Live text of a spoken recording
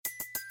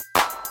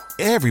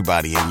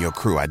Everybody in your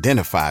crew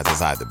identifies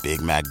as either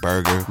Big Mac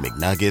Burger,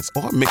 McNuggets,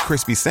 or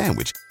McCrispy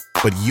Sandwich.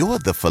 But you're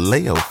the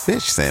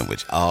Filet-O-Fish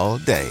Sandwich all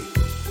day.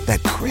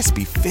 That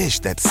crispy fish,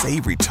 that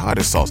savory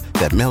tartar sauce,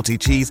 that melty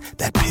cheese,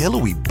 that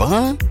pillowy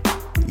bun.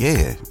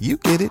 Yeah, you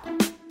get it.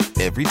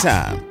 Every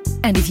time.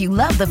 And if you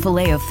love the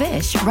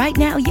Filet-O-Fish, right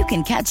now you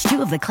can catch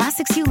two of the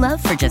classics you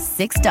love for just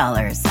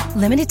 $6.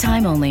 Limited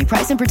time only.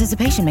 Price and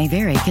participation may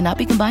vary. Cannot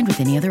be combined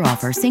with any other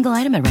offer. Single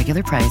item at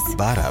regular price.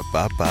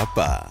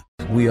 Ba-da-ba-ba-ba.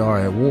 We are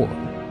at war.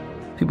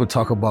 People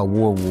talk about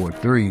World War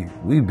III.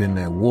 We've been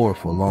at war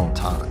for a long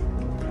time.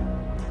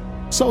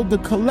 So the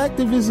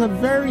collective is a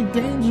very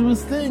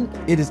dangerous thing.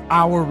 It is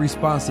our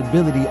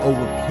responsibility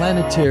over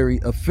planetary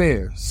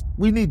affairs.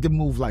 We need to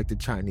move like the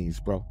Chinese,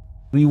 bro.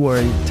 We were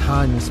a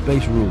time and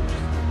space rule.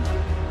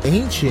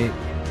 Ancient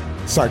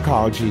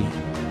psychology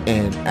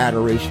and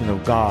adoration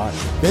of God,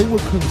 they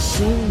would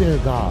consume their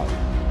God.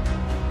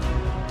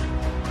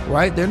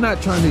 Right? They're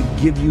not trying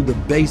to give you the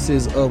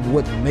basis of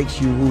what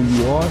makes you who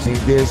you are. And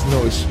there's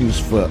no excuse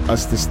for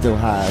us to still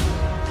have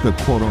the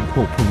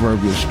quote-unquote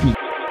proverbial street.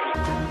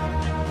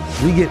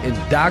 We get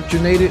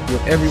indoctrinated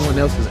with everyone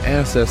else's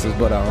ancestors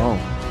but our own.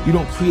 You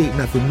don't create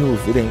nothing new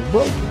if it ain't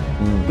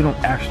broken. We don't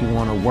actually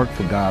want to work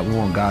for God. We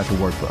want God to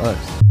work for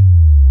us.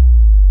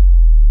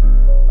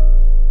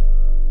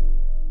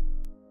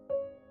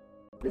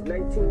 There's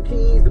 19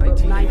 keys.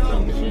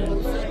 19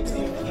 keys.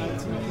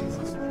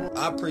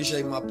 I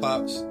appreciate my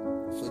pops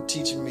for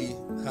teaching me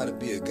how to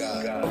be a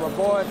guy. From a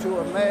boy to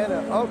a man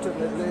and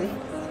ultimately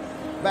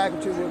back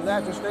into the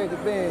natural state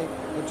of being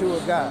into a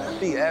God.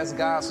 As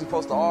guys, we're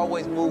supposed to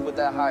always move with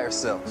that higher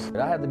self.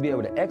 I had to be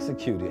able to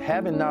execute it.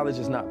 Having knowledge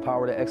is not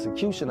power. The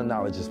execution of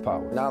knowledge is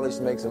power. Knowledge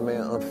makes a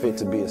man unfit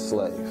to be a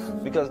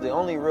slave. Because the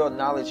only real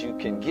knowledge you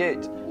can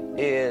get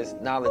is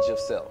knowledge of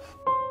self.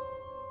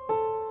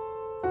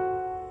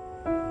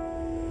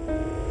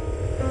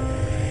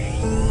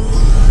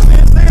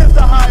 This is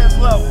the highest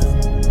level.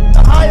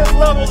 The highest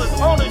level is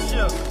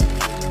ownership.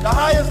 The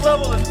highest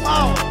level is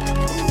power.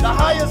 The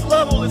highest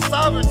level is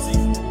sovereignty.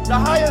 The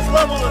highest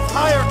level is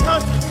higher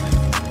consciousness.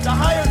 The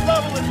highest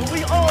level is when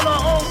we own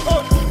our own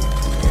culture.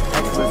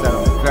 Excellence at a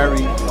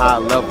very high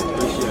level.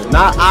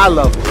 Not eye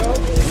level.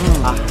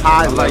 A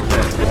high like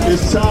that.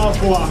 It's time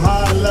for a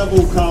high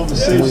level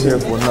conversation. We're here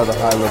for another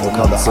high level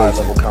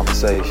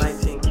conversation.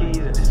 19 keys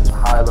and this is a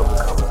high level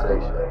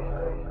conversation.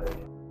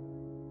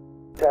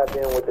 Tap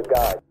in with the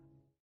God.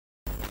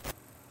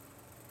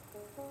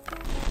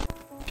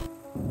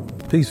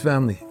 Peace,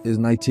 family. It's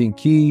 19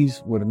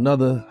 Keys with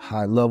another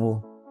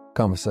high-level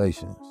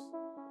conversations.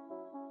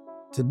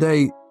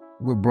 Today,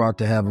 we're brought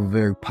to have a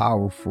very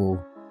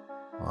powerful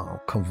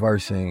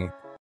conversing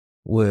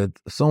with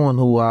someone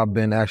who I've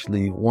been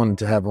actually wanting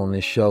to have on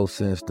this show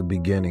since the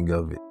beginning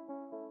of it.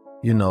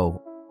 You know,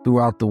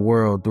 throughout the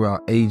world,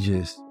 throughout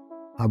ages,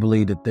 I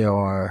believe that there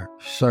are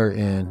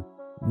certain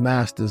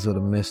masters of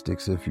the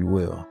mystics, if you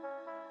will.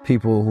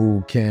 People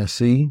who can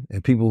see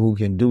and people who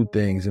can do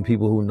things and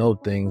people who know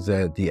things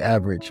that the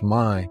average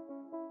mind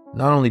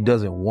not only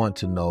doesn't want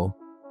to know,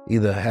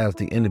 either has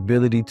the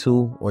inability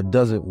to or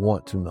doesn't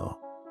want to know.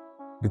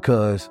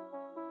 Because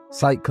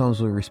sight comes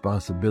with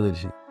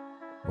responsibility,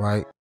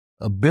 right?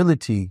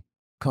 Ability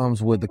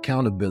comes with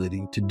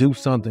accountability to do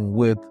something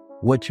with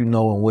what you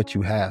know and what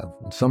you have.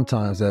 And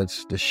sometimes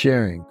that's the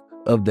sharing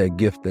of that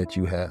gift that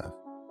you have.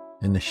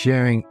 And the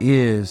sharing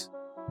is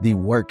the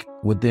work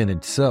within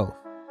itself.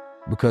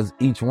 Because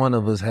each one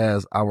of us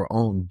has our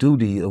own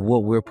duty of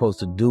what we're supposed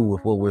to do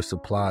with what we're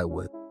supplied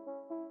with,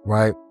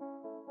 right?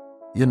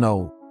 You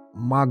know,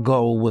 my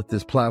goal with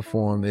this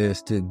platform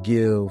is to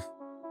give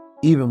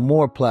even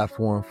more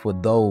platform for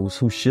those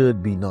who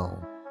should be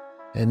known,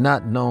 and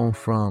not known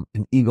from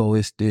an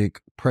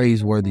egoistic,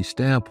 praiseworthy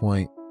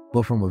standpoint,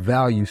 but from a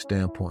value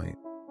standpoint,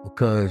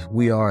 because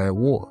we are at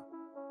war.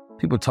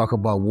 People talk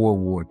about World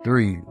War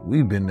III.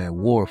 We've been at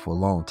war for a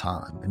long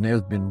time, and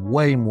there's been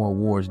way more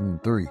wars than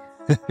three.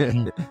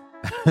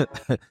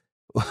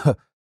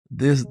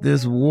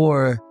 This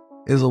war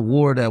is a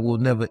war that will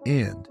never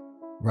end,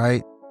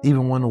 right?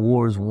 Even when the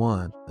war is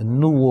won, a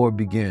new war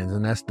begins,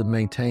 and that's the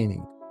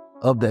maintaining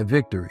of that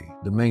victory,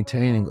 the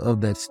maintaining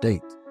of that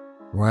state,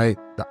 right?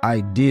 The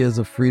ideas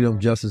of freedom,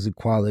 justice,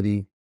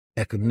 equality,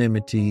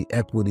 equanimity,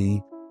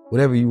 equity,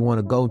 whatever you want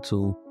to go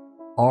to,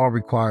 all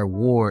require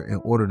war in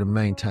order to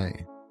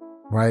maintain,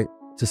 right?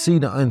 To see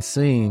the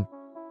unseen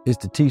is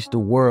to teach the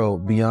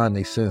world beyond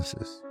their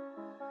senses.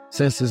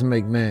 Senses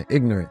make man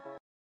ignorant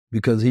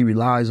because he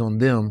relies on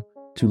them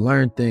to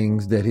learn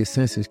things that his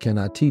senses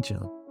cannot teach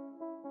him.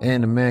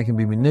 And the man can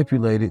be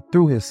manipulated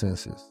through his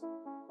senses.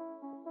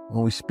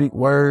 When we speak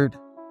word,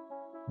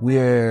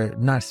 we're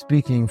not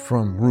speaking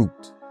from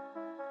root.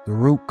 The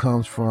root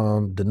comes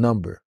from the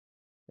number,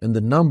 and the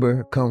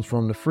number comes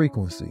from the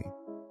frequency.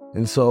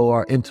 And so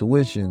our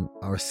intuition,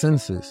 our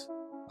senses,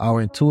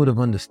 our intuitive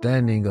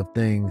understanding of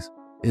things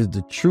is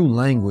the true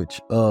language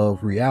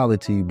of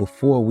reality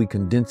before we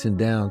condense it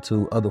down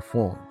to other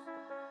forms,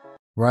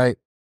 right?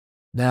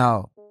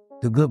 Now,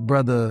 the good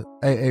brother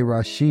A.A.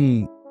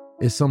 Rashid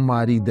is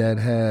somebody that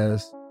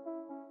has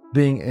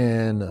being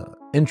an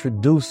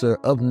introducer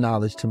of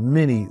knowledge to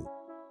many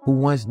who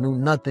once knew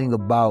nothing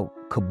about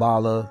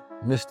Kabbalah,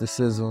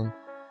 mysticism,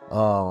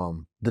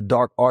 the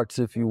dark arts,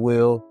 if you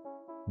will,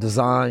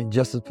 design,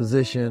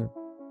 juxtaposition.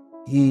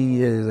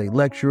 He is a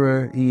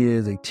lecturer, he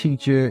is a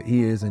teacher,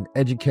 he is an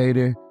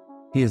educator,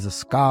 he is a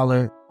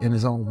scholar in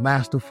his own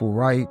masterful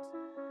right.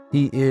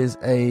 He is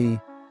a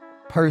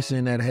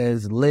person that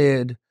has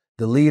led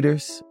the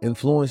leaders,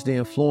 influenced the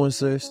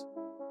influencers.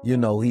 You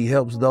know, he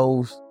helps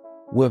those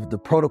with the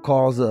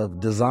protocols of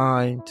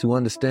design to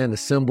understand the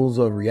symbols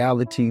of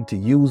reality, to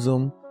use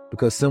them,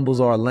 because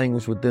symbols are a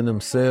language within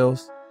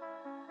themselves.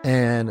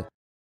 And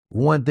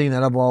one thing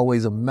that I've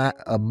always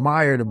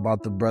admired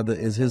about the brother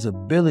is his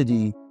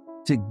ability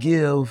to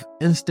give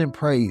instant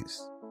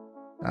praise.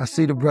 I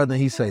see the brother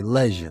and he say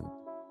legend,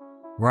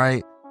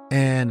 right?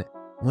 And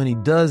when he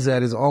does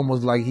that, it's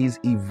almost like he's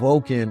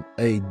evoking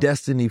a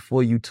destiny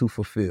for you to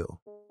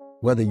fulfill.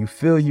 Whether you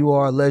feel you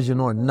are a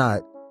legend or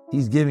not,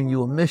 he's giving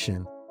you a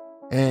mission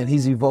and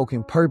he's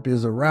evoking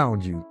purpose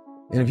around you.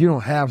 And if you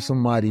don't have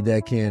somebody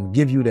that can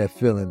give you that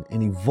feeling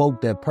and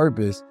evoke that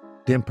purpose,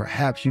 then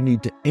perhaps you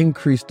need to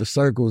increase the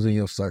circles in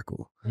your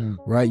circle,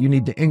 right? You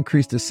need to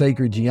increase the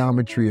sacred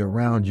geometry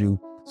around you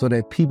so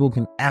that people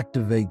can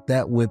activate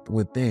that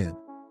within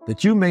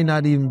that you may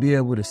not even be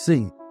able to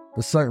see,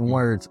 but certain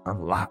words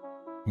unlock.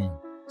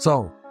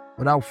 So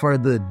without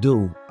further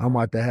ado, I'm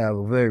about to have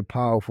a very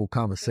powerful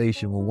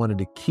conversation with one of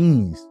the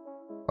keys,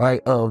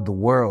 right, of the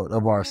world,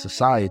 of our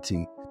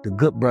society, the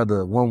good brother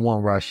 11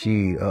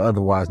 Rashid,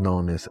 otherwise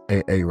known as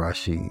AA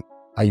Rashid.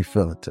 How you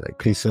feeling today?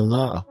 Peace and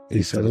love.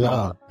 Peace and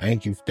love.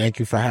 Thank you. Thank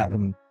you for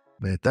having me.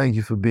 Man, thank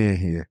you for being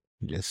here.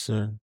 Yes,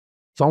 sir.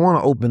 So I want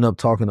to open up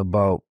talking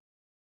about,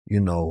 you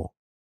know,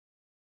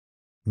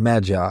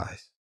 magic,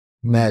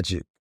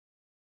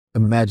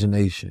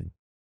 imagination,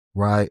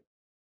 right?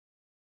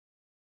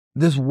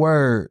 This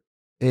word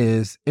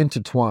is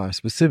intertwined,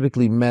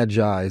 specifically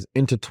magi is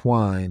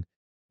intertwined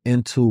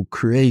into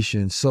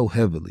creation so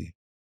heavily,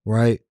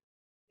 right?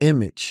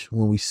 Image,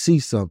 when we see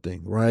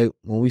something, right?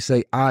 When we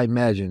say I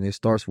imagine, it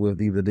starts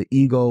with either the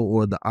ego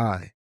or the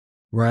I,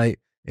 right?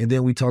 And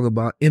then we talk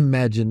about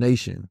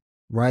imagination,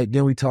 right?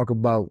 Then we talk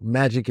about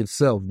magic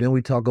itself. Then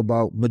we talk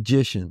about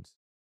magicians,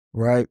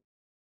 right?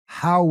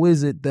 How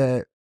is it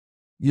that,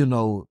 you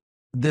know,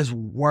 this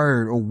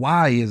word, or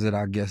why is it,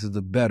 I guess is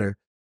the better,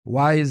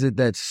 why is it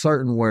that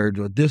certain words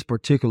or this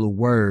particular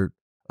word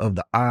of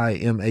the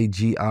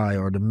I-M-A-G-I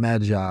or the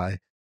magi,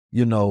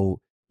 you know,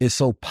 is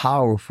so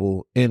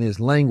powerful in its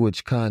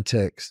language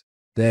context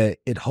that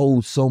it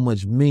holds so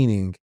much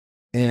meaning?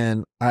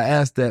 And I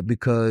ask that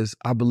because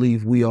I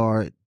believe we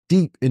are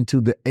deep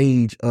into the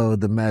age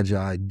of the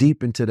magi,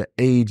 deep into the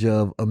age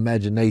of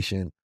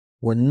imagination,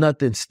 where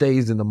nothing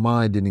stays in the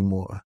mind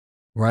anymore,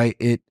 right?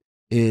 It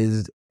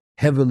is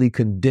heavily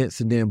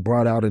condensed and then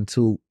brought out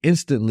into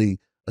instantly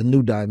a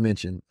new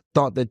dimension.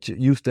 Thought that you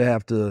used to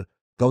have to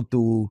go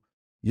through,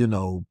 you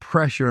know,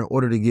 pressure in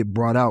order to get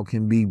brought out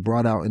can be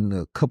brought out in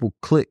a couple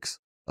clicks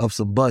of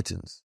some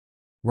buttons,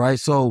 right?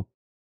 So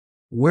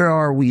where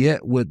are we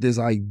at with this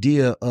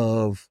idea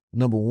of,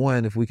 number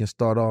one, if we can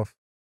start off,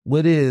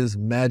 what is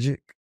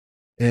magic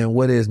and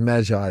what is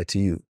magi to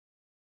you?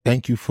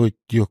 Thank you for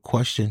your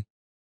question.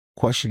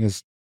 Question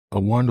is a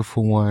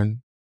wonderful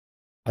one.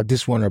 I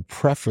just want to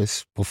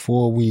preface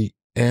before we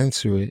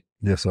answer it.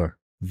 Yes, sir.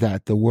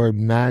 That the word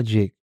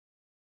magic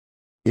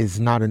is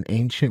not an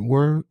ancient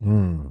word.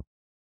 And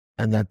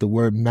that the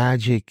word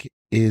magic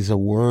is a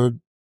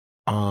word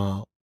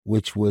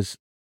which was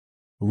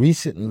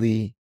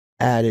recently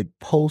added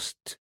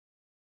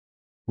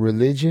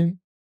post-religion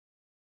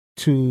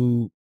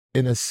to,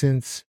 in a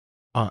sense,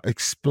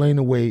 explain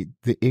away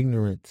the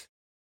ignorance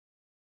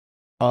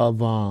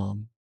of our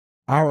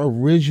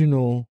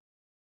original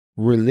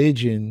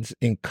religions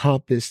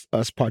encompassed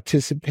us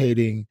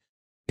participating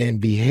in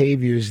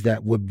behaviors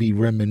that would be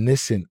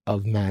reminiscent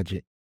of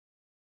magic,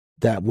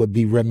 that would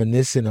be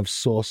reminiscent of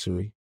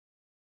sorcery.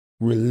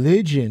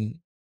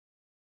 Religion,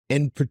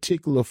 in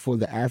particular for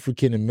the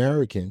African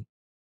American,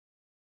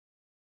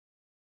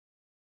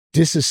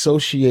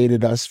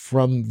 disassociated us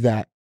from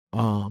that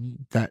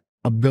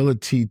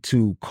ability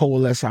to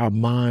coalesce our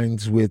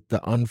minds with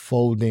the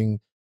unfolding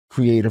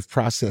creative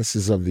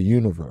processes of the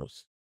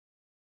universe.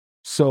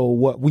 So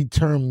what we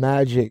term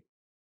magic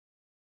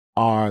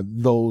are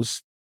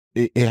those,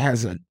 it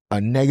has a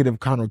negative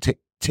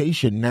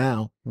connotation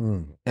now,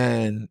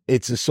 and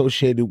it's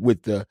associated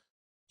with the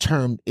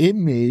term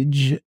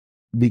image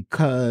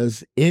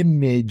because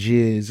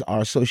images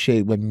are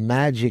associated with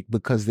magic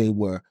because they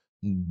were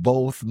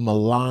both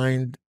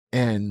maligned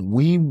and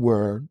we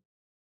were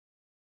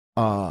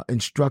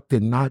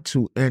instructed not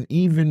to, and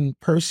even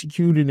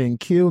persecuted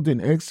and killed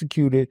and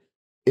executed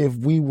if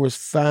we were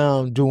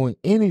found doing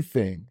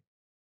anything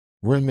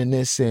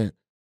reminiscent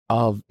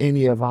of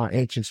any of our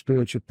ancient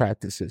spiritual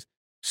practices.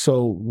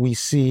 So we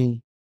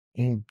see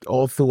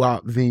all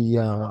throughout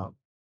the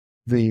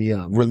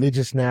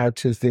religious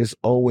narratives, there's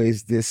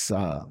always this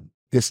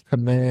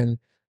command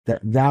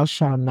that thou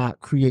shalt not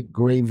create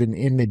graven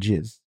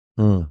images.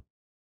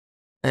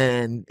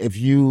 And if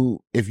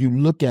you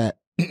look at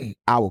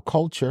our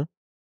culture,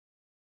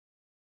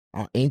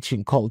 our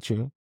ancient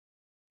culture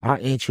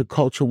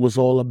was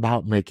all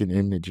about making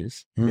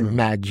images,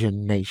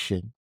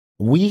 imagination.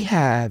 We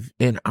have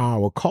in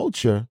our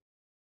culture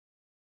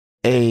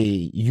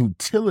a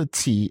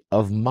utility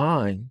of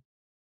mind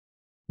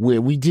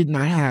where we did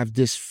not have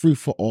this free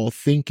for all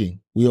thinking.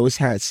 We always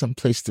had some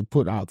place to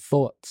put our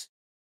thoughts.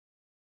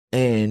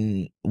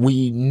 And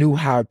we knew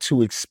how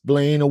to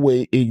explain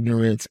away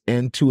ignorance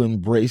and to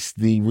embrace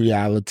the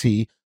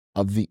reality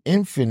of the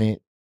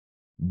infinite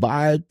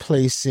by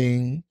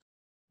placing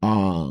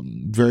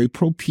very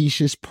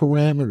propitious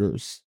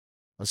parameters,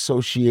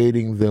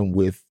 associating them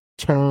with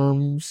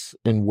terms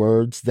and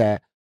words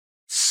that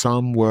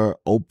some were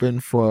open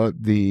for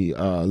the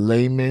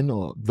layman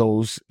or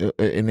those.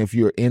 And if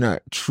you're in a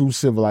true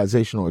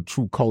civilization or a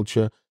true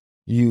culture,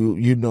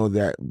 you know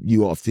that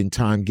you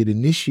oftentimes get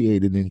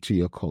initiated into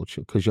your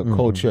culture because your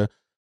culture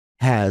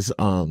has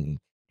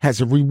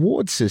a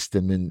reward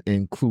system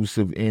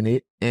inclusive in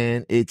it,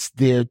 and it's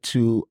there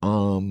to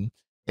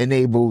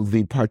enable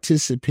the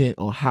participant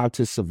on how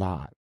to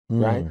survive,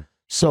 right?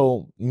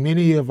 So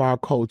many of our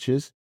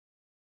cultures,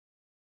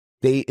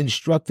 they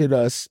instructed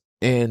us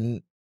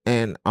and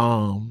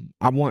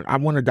I want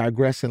to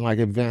digress and like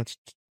advance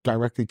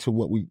directly to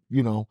what we,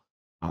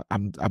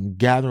 I'm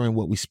gathering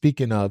what we're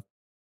speaking of,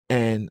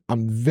 and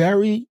I'm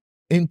very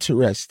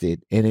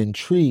interested and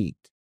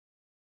intrigued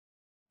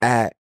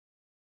at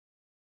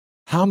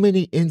how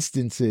many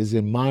instances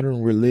in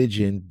modern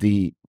religion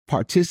the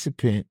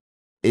participant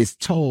is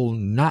told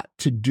not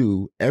to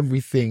do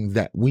everything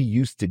that we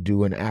used to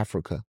do in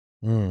Africa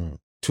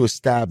to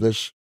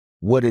establish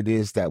what it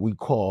is that we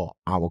call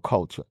our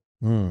culture.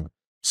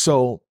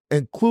 So,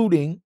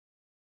 including,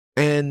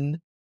 and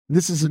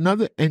this is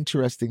another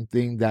interesting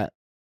thing, that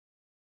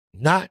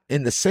not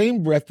in the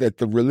same breath that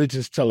the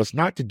religions tell us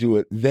not to do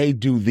it, they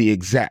do the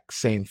exact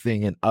same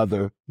thing in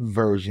other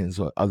versions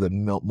or other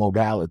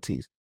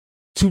modalities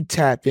to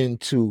tap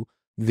into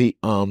the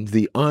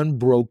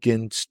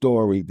unbroken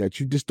story that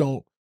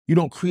you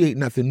don't create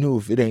nothing new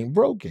if it ain't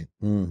broken.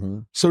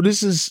 So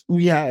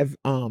we have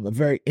a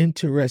very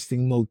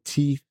interesting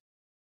motif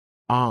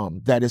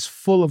that is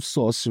full of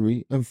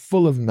sorcery and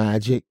full of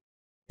magic,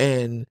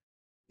 and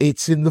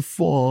it's in the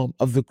form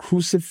of the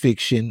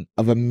crucifixion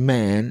of a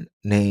man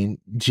named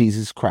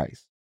Jesus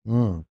Christ.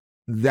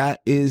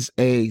 That is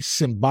a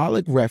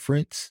symbolic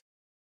reference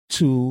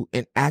to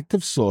an act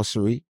of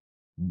sorcery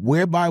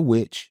whereby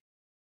which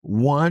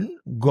one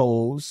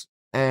goes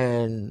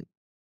and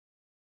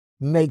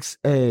makes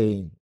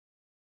a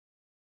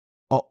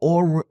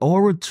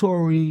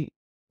oratory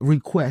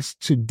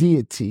request to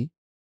deity,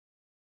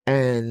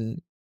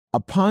 and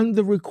upon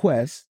the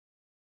request,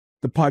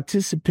 the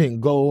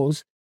participant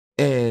goes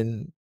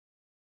and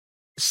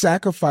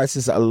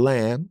sacrifices a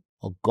lamb,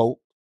 a goat,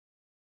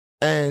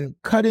 and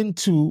cut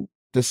into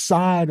the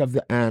side of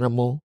the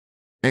animal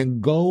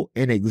and go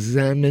and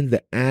examine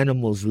the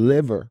animal's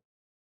liver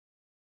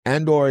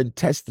and or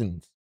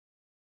intestines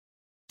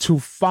to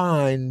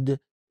find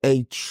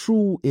a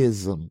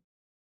truism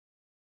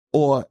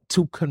or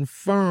to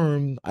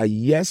confirm a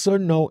yes or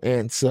no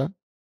answer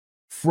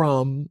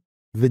from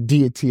the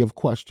deity of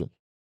question.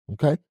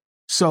 Okay?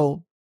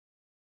 So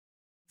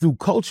through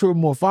cultural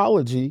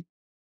morphology,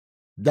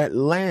 that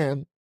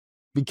lamb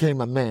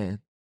became a man.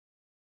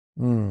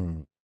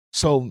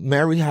 So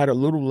Mary had a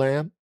little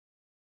lamb.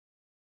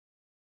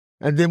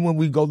 And then when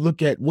we go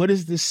look at what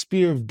is this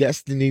spear of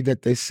destiny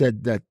that they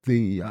said that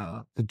the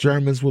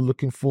Germans were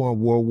looking for in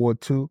World War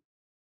II,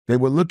 they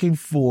were looking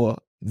for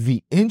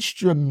the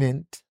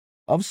instrument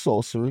of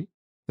sorcery.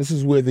 This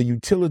is where the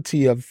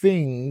utility of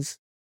things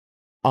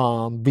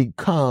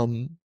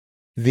become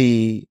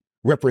the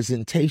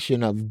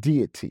representation of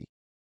deity.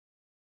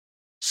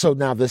 So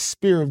now the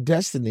spear of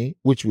destiny,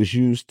 which was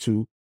used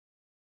to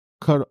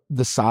cut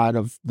the side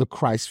of the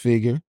Christ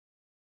figure,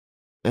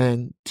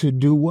 and to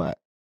do what?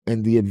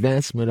 And the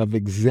advancement of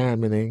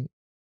examining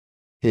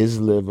his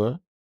liver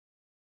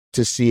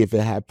to see if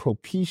it had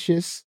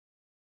propitious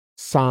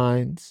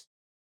signs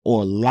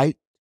or light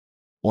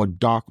or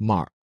dark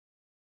mark.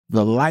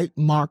 The light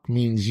mark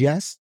means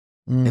yes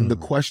in the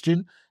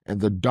question,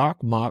 and the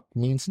dark mark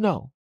means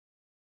no.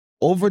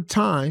 Over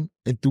time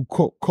and through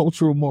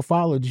cultural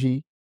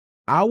morphology,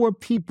 our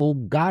people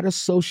got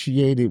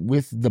associated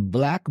with the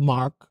black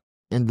mark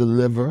in the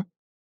liver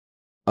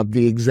of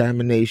the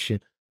examination.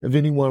 If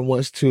anyone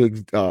wants to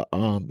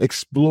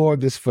explore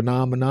this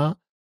phenomena,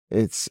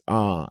 it's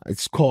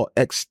called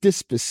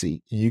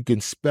extispicy. You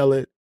can spell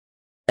it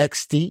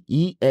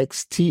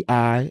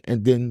XTEXTI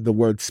and then the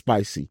word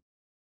spicy,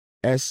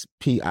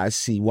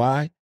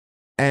 SPICY,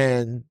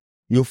 and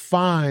you'll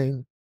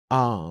find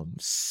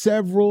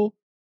several.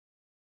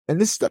 And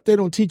this stuff they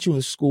don't teach you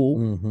in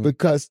school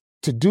because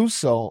to do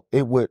so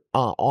it would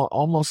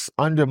almost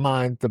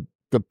undermine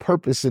the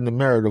purpose and the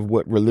merit of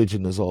what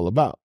religion is all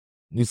about.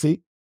 You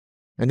see?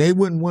 And they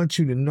wouldn't want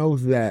you to know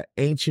that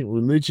ancient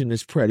religion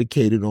is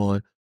predicated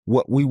on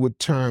what we would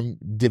term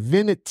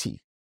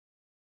divinity.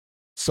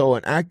 So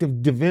an act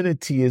of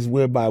divinity is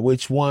whereby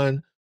which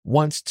one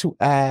wants to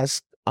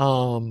ask,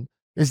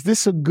 is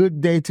this a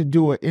good day to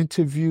do an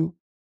interview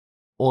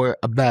or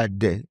a bad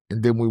day?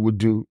 And then we would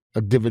do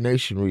a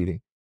divination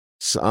reading.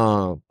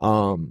 So,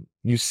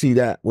 you see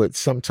that with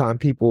sometimes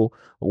people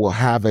will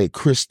have a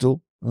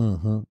crystal,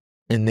 and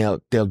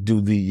they'll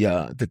do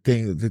the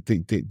thing,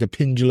 the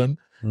pendulum,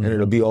 and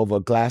it'll be over a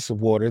glass of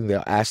water, and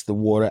they'll ask the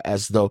water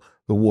as though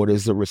the water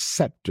is a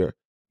receptor.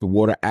 The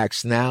water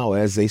acts now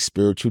as a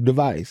spiritual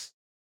device,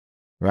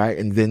 right?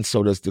 And then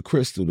so does the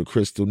crystal. The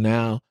crystal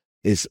now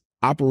is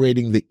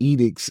operating the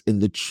edicts and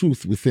the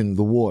truth within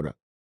the water.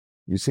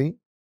 You see?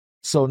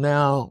 So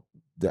now,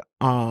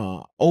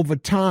 over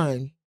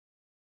time,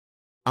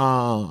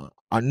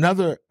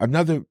 another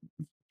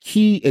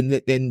key, and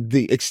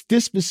the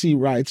extispacy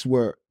rites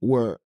were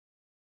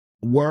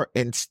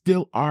and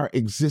still are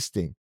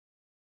existing.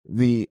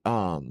 The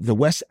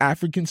West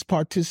Africans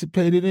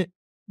participated in it,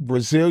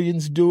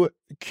 Brazilians do it,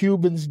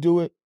 Cubans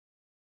do it,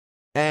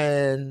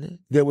 and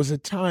there was a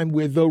time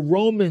where the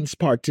Romans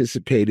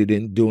participated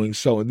in doing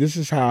so, and this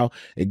is how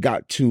it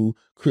got to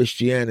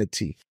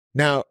Christianity.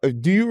 Now,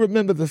 do you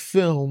remember the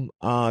film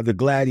The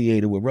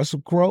Gladiator with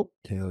Russell Crowe?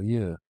 Hell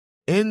yeah.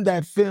 In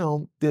that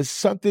film, there's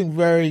something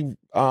very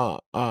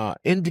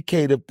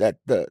indicative that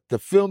the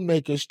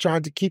filmmakers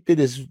trying to keep it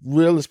as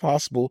real as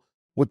possible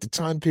with the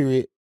time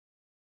period.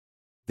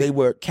 They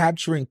were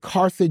capturing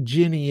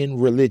Carthaginian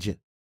religion.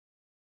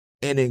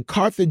 And in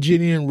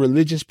Carthaginian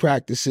religious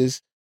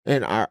practices,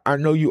 and I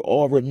know you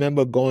all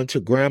remember going to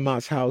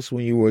grandma's house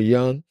when you were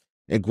young,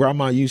 and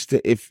grandma used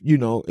to, if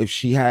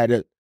she had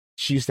it,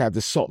 she used to have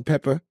the salt and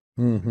pepper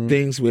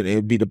things with it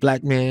would be the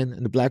black man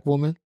and the black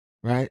woman,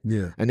 right?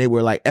 Yeah. And they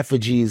were like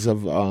effigies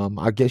of,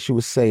 I guess you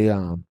would say,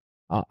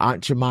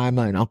 Aunt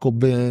Jemima and Uncle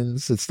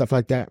Ben's and stuff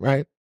like that,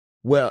 right?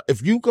 Well,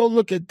 if you go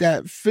look at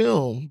that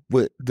film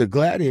with The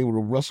Gladiator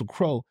with Russell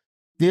Crowe,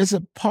 there's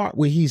a part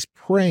where he's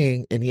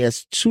praying and he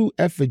has two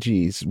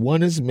effigies.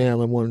 One is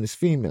male and one is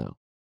female,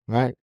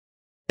 right?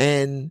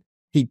 And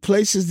he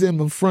places them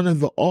in front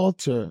of the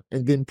altar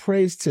and then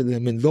prays to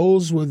them. And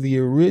those were the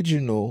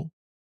original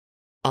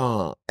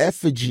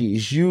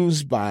effigies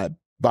used by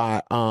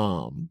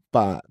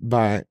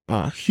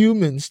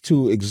humans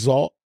to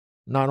exalt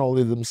not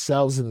only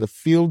themselves in the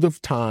field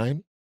of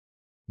time,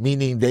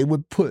 meaning they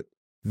would put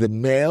the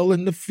male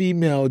and the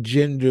female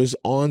genders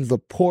on the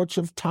porch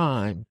of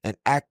time and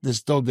act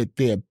as though that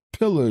they're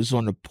pillars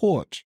on the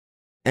porch,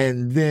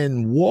 and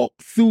then walk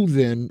through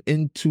them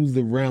into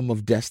the realm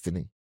of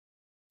destiny.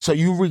 So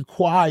you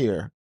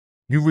require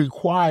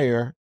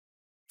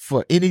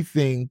for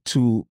anything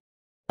to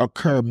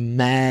occur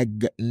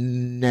magically,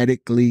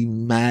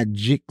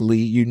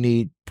 you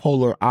need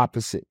polar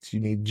opposites. You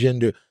need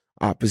gender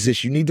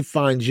opposition. You need to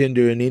find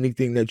gender in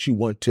anything that you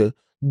want to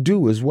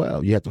do as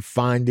well. You have to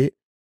find it,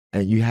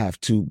 and you have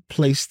to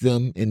place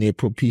them in their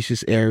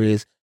propitious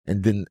areas,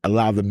 and then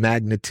allow the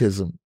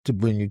magnetism to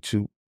bring you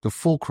to the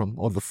fulcrum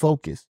or the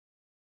focus.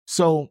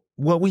 So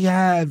what we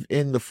have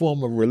in the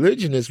form of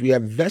religion is we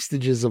have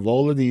vestiges of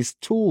all of these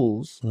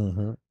tools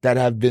that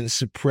have been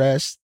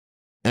suppressed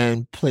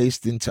and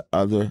placed into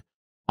other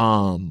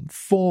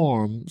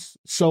forms,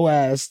 so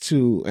as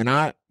to,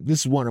 and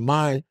this is one of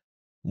my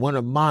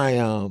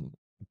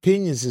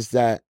opinions, is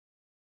that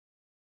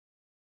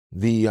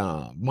the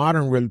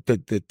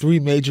the three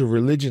major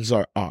religions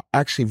are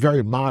actually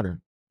very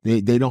modern.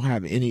 They don't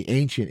have any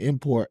ancient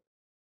import,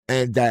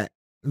 and that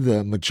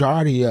the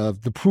majority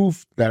of the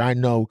proof that I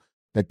know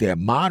that they're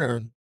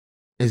modern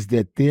is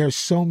that there's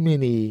so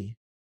many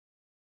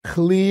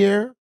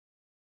clear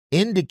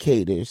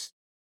indicators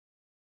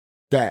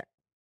that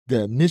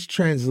the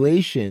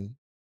mistranslation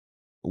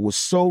was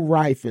so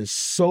rife and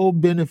so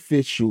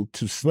beneficial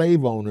to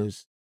slave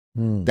owners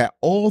that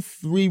all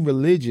three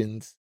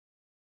religions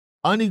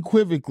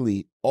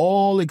unequivocally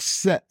all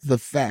accept the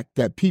fact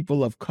that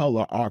people of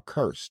color are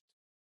cursed.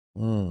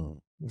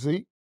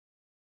 See?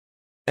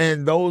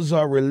 And those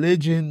are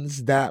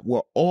religions that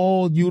were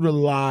all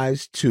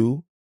utilized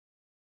to,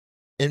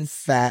 in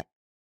fact,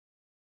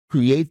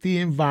 create the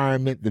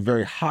environment, the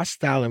very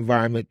hostile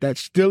environment that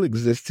still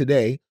exists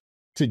today,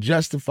 to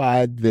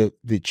justify the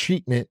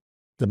treatment,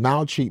 the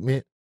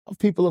maltreatment of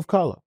people of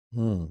color.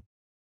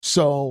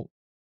 So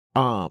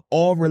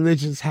all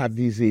religions have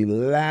these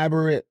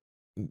elaborate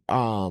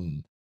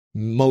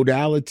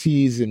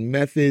modalities and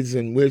methods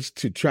in which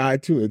to try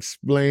to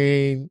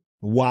explain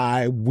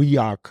why we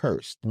are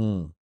cursed.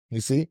 You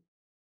see?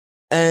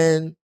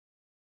 And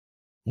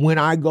when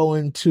I go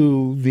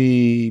into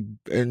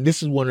and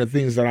this is one of the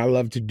things that I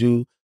love to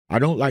do, I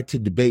don't like to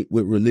debate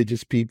with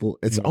religious people.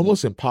 It's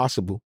almost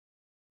impossible.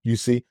 You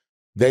see,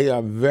 they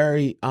are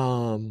very,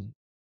 for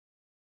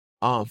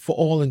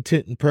all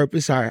intent and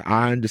purpose, I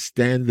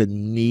understand the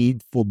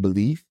need for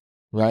belief,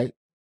 right?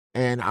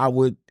 And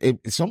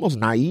it's almost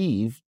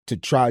naive to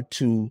try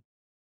to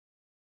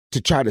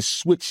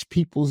switch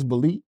people's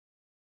belief,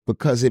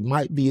 because it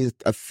might be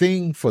a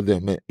thing for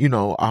them.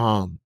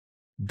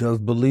 Does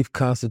belief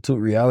constitute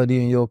reality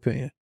in your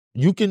opinion?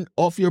 You can,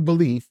 off your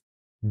belief,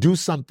 do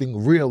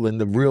something real in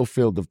the real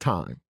field of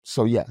time.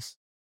 So yes,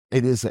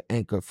 it is an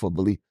anchor for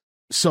belief.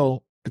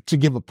 So to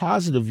give a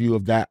positive view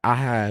of that, I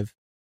have,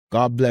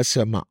 God bless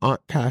her, my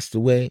aunt passed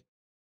away,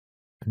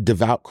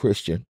 devout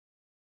Christian.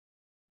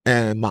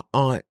 And my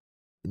aunt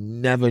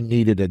never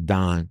needed a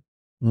dime,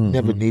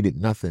 never needed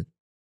nothing.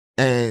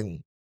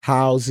 And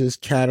houses,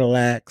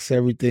 Cadillacs,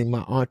 everything.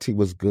 My auntie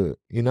was good,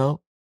 you know?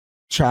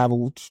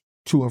 Traveled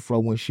to and fro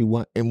when she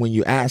went. And when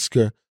you ask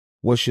her,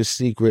 what's your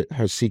secret?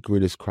 Her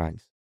secret is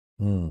Christ.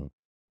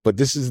 But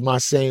this is my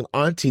same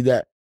auntie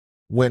that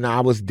when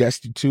I was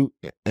destitute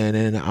and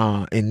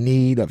in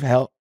need of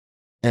help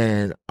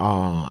and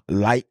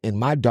light in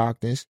my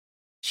darkness,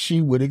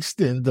 she would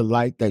extend the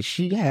light that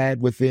she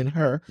had within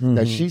her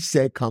that she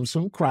said comes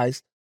from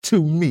Christ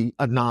to me,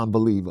 a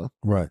non-believer.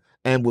 Right.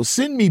 And will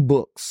send me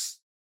books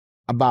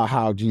about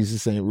how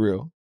Jesus ain't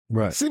real.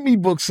 Right. Send me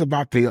books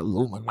about the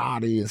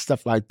Illuminati and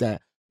stuff like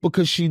that,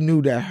 because she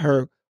knew that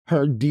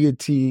her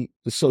deity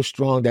is so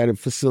strong that it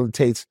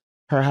facilitates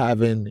her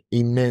having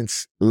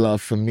immense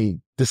love for me,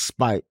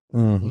 despite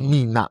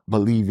me not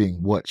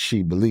believing what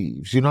she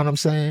believes. You know what I'm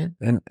saying?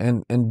 And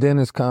then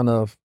it's kind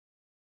of,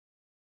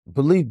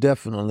 belief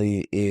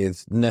definitely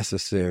is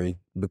necessary,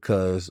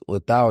 because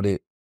without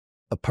it,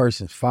 a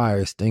person's fire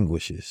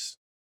extinguishes.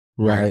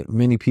 Right.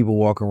 Many people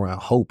walk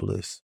around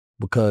hopeless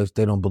because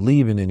they don't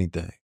believe in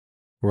anything.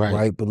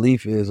 Right.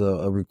 Belief is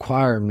a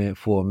requirement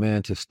for a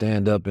man to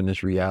stand up in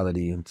this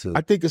reality and to.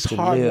 I think it's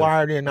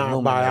hardwired in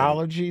our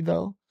biology,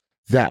 though,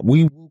 that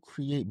we will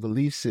create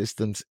belief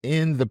systems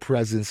in the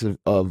presence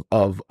of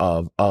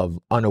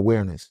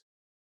unawareness.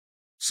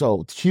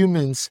 So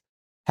humans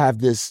have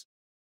this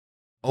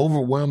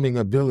overwhelming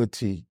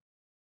ability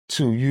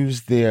to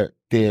use their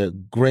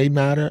gray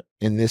matter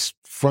in this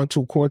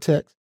frontal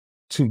cortex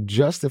to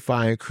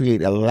justify and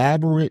create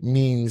elaborate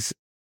means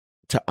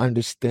to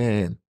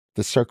understand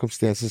the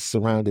circumstances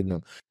surrounding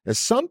them. And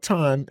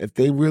sometimes, if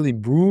they really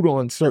brood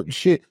on certain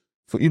shit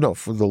for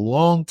the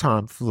long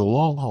time, for the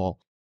long haul,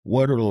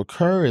 what'll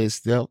occur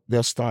is they'll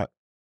start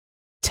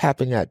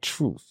tapping at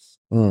truth.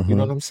 You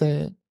know what I'm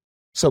saying?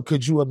 So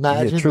could you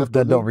imagine truth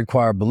that don't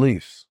require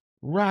beliefs?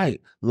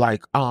 Right.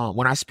 Like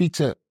when I speak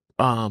to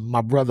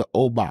my brother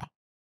Oba,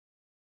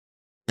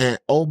 and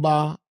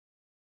Oba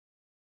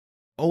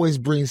always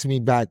brings me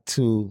back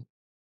to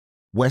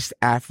West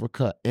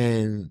Africa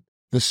and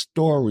the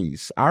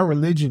stories. Our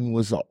religion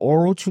was an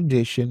oral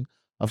tradition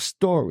of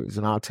stories,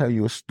 and I'll tell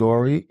you a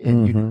story,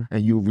 and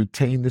you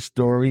retain the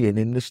story, and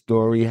in the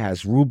story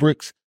has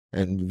rubrics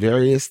and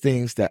various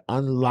things that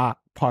unlock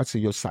parts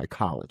of your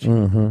psychology.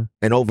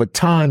 And over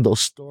time, those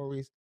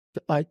stories,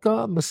 like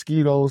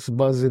mosquitoes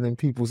buzzing in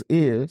people's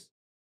ears,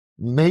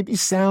 maybe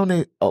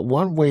sounded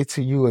one way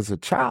to you as a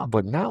child,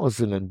 but now as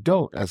an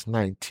adult, as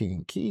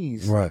 19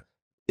 keys, right,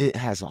 it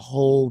has a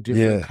whole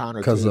different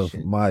connotation. Because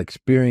of my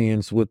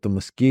experience with the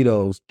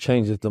mosquitoes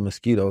changes the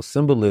mosquito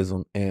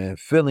symbolism and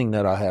feeling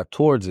that I have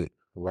towards it.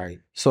 Right.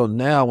 So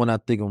now when I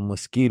think of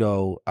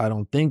mosquito, I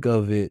don't think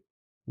of it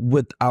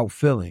without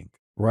feeling.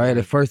 Right.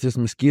 At first, this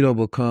mosquito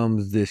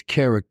becomes this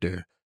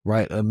character,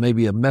 right?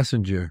 Maybe a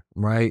messenger,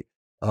 right?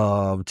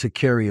 To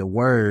carry a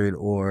word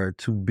or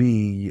to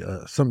be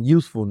some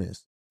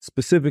usefulness,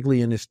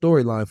 specifically in this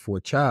storyline for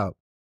a child.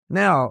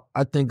 Now,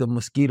 I think of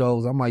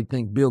mosquitoes, I might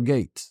think Bill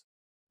Gates,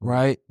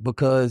 right?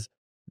 Because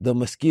the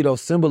mosquito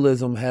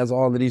symbolism has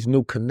all of these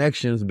new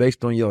connections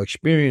based on your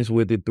experience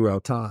with it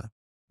throughout time,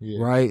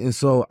 right? And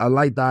so I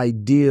like the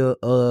idea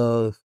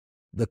of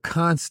the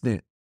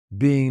constant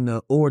being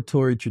the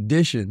oratory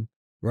tradition,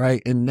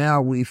 right? And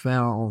now we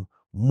found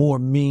more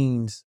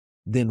means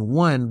than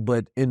one,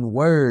 but in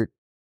word,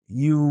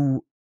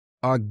 you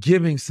are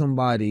giving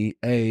somebody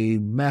a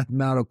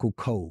mathematical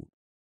code,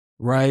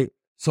 right?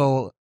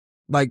 So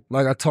like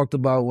I talked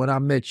about when I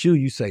met you,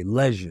 you say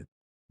legend,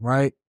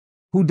 right?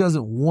 Who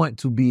doesn't want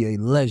to be a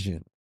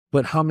legend?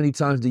 But how many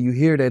times do you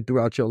hear that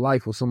throughout your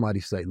life when somebody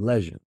say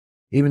legend?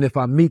 Even if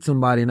I meet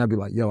somebody and I be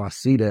like, yo, I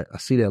see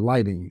that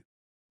light in you,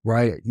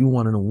 right? You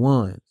one of the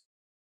ones.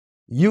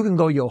 You can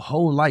go your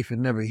whole life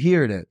and never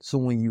hear that. So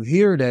when you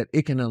hear that,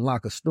 it can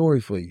unlock a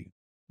story for you.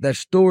 That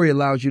story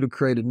allows you to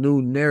create a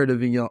new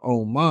narrative in your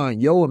own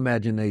mind. Your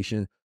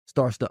imagination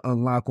starts to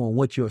unlock on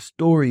what your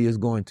story is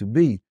going to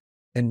be.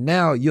 And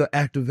now you're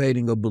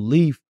activating a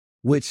belief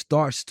which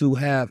starts to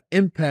have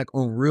impact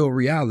on real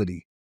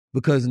reality,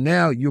 because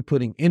now you're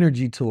putting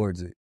energy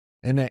towards it.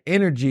 And that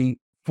energy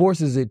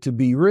forces it to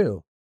be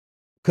real,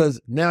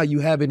 because now you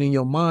have it in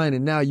your mind,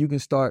 and now you can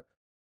start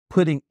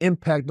putting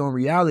impact on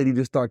reality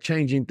to start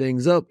changing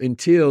things up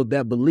until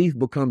that belief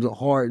becomes a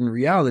hardened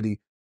reality.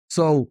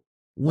 So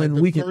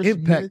when we can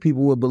impact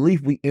people with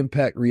belief, we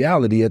impact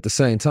reality at the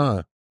same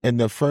time. And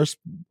the first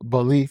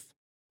belief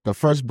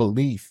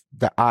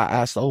that I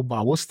asked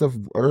Oba, what's the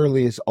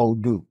earliest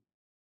Odu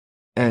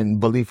and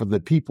belief of the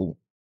people?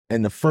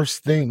 And the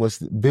first thing was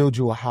to build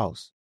you a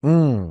house.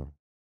 A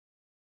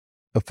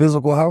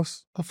physical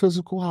house? A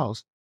physical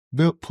house.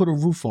 Put a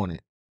roof on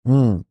it.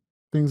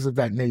 Things of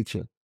that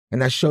nature.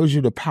 And that shows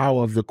you the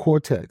power of the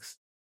cortex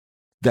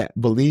that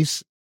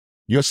beliefs,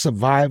 your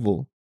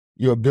survival,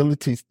 your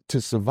ability to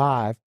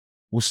survive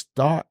will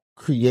start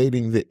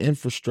creating the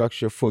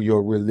infrastructure for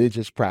your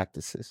religious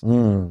practices.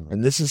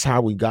 And this is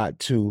how we got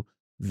to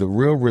the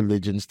real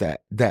religions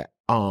that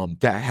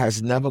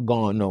has never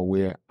gone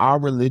nowhere. Our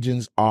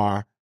religions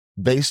are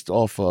based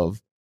off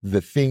of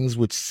the things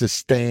which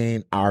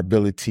sustain our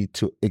ability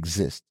to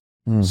exist.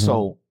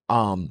 So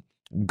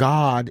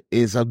God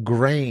is a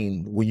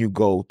grain when you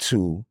go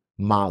to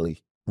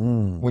Mali.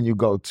 When you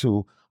go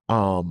to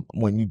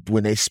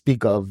when they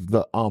speak of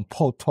the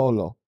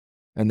potolo,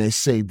 and they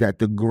say that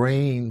the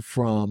grain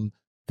from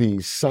the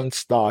sun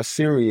star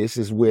Sirius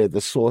is where the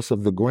source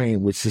of the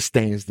grain which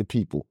sustains the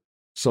people.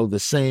 So the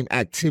same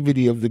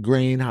activity of the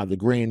grain, how the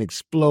grain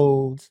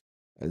explodes,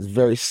 is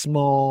very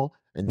small,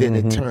 and then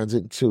it turns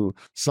into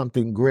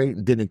something great,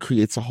 and then it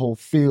creates a whole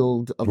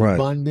field of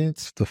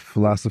abundance. It's the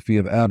philosophy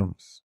of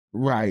atoms.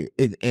 Right.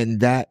 And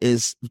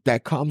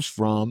that comes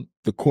from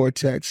the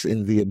cortex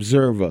and the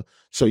observer.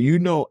 So,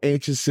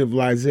 ancient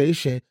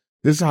civilization,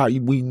 this is how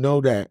we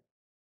know that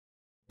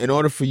in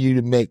order for you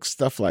to make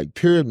stuff like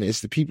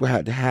pyramids, the people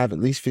had to have at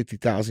least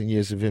 50,000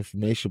 years of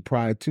information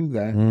prior to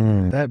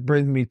that. That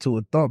brings me to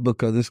a thought,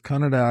 because it's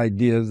kind of the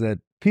idea that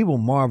people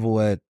marvel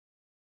at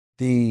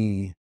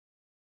the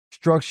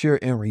structure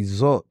and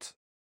result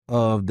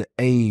of the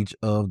age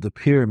of the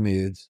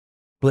pyramids,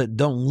 but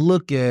don't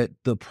look at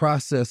the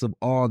process of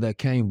all that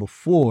came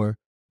before,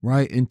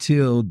 right?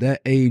 Until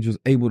that age was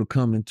able to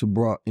come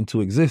brought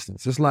into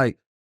existence. It's like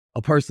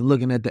a person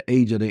looking at the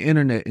age of the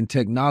internet and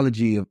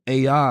technology of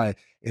AI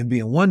and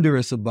being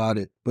wondrous about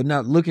it, but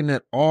not looking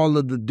at all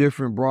of the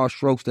different broad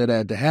strokes that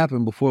had to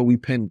happen before we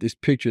paint this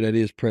picture that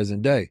is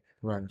present day.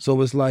 Right. So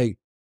it's like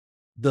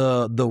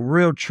the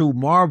real true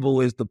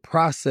marvel is the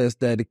process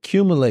that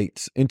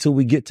accumulates until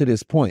we get to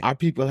this point. Our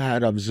people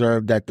had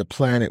observed that the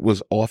planet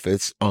was off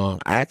its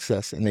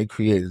axis, and they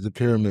created the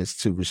pyramids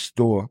to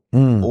restore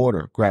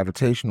order,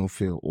 gravitational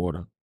field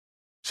order.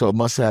 So it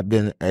must have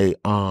been a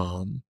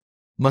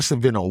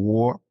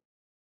war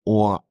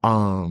or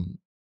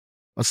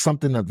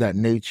something of that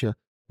nature.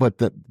 But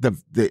there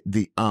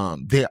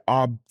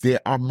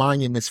are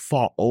monuments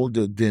far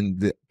older than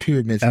the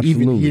pyramids,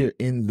 even here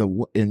in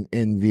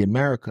the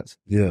Americas.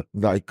 Yeah,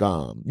 like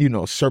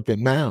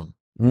Serpent Mound,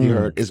 you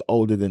heard, is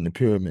older than the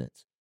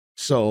pyramids.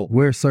 So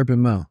where's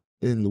Serpent Mound?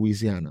 In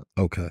Louisiana.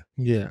 Okay.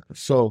 Yeah.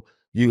 So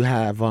you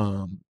have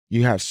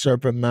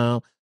Serpent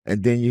Mound,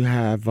 and then you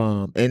have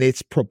and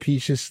it's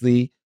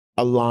propitiously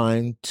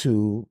aligned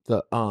to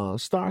the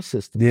star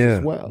system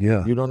as well.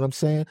 Yeah. You know what I'm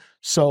saying?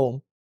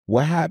 So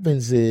what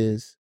happens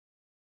is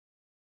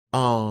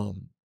the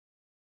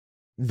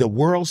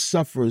world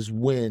suffers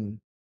when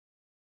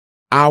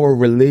our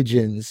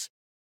religions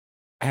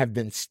have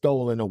been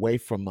stolen away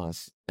from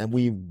us, and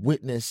we've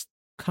witnessed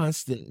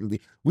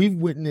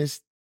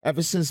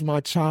ever since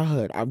my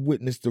childhood, I've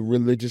witnessed the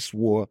religious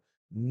world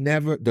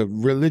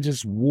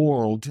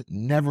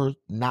never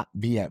not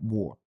be at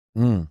war.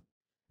 And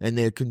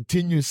they're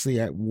continuously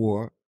at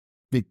war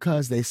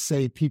because they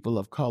say people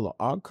of color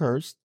are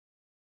cursed.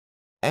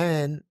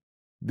 And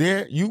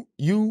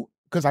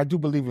because I do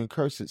believe in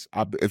curses.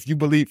 If you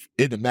believe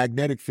in the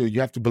magnetic field, you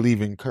have to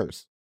believe in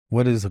curse.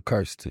 What is a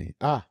curse to you?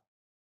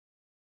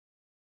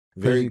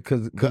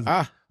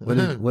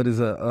 What is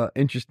a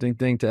interesting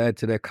thing to add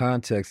to that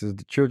context is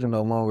the children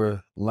no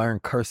longer learn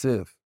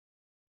cursive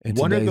in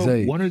today's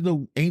age. One of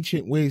the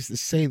ancient ways to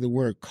say the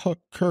word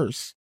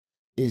curse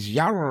is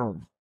yara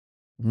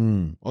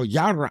or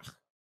yara.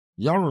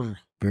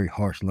 Very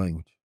harsh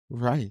language.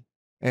 Right.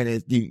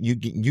 And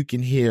you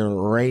can hear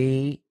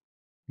ray,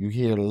 you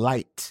hear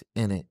light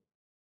in it.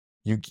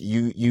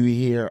 You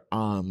hear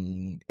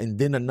and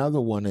then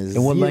another one is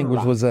And what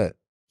language was that?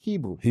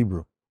 Hebrew.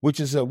 Which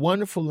is a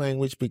wonderful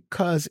language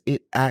because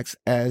it acts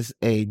as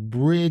a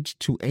bridge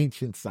to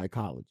ancient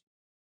psychology.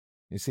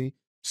 You see?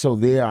 So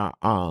there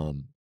are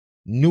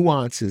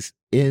nuances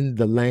in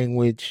the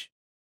language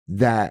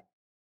that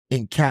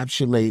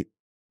encapsulate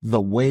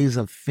the ways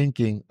of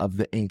thinking of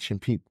the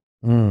ancient people.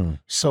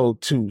 So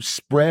to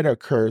spread a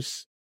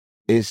curse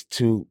is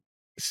to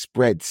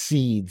spread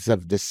seeds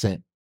of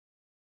dissent.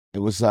 It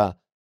was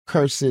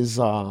curses.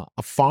 A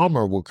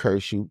farmer will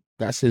curse you.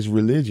 That's his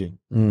religion.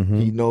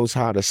 He knows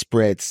how to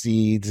spread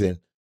seeds, and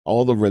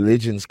all the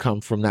religions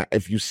come from that.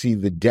 If you see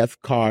the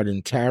death card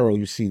in tarot,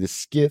 you see the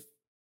skith.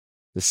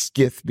 The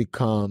skith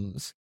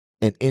becomes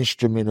an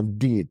instrument of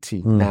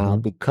deity now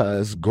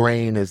because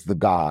grain is the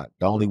god.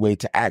 The only way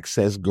to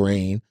access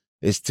grain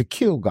is to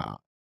kill God.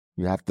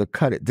 You have to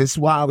cut it. This is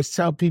why I always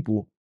tell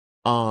people,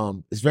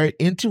 it's very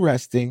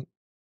interesting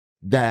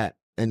that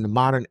in the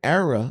modern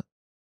era,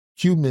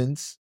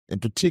 humans, in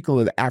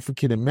particular the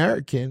African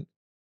American,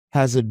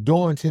 has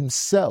adorned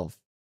himself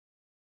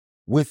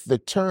with the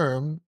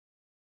term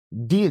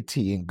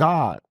deity and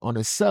God on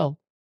itself,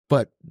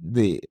 but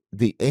the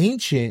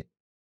ancient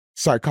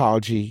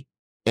psychology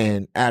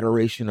and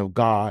adoration of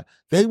God,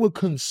 they would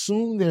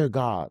consume their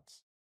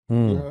gods.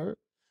 You heard?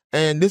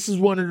 And this is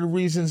one of the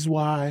reasons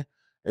why,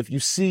 if you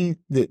see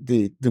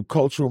the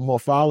cultural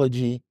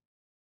morphology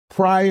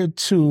prior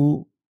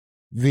to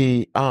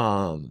the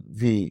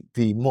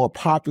more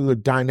popular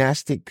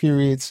dynastic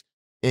periods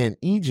in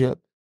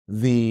Egypt,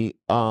 the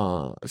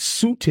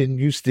Sultan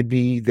used to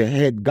be the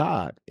head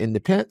god in the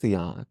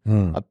pantheon,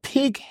 a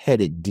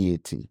pig-headed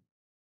deity.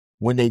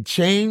 When they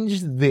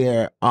changed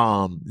their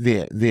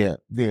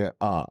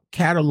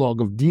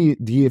catalog of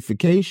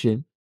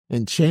deification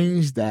and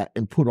changed that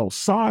and put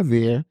Osar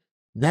there,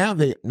 now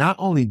they not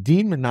only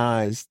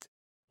demonized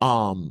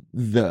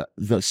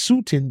the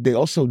Sultan, they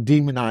also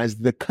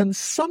demonized the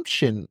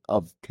consumption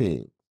of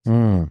pigs.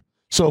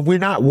 So if we're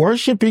not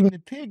worshiping the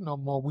pig no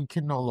more, we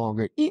can no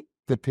longer eat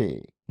the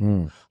pig.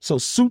 So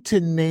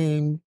Sultan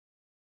name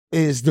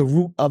is the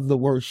root of the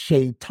word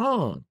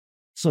shaitan.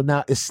 So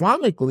now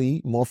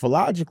Islamically,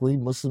 morphologically,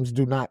 Muslims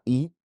do not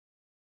eat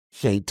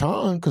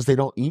shaitan because they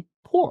don't eat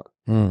pork.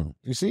 You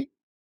see?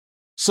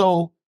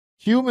 So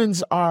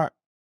humans are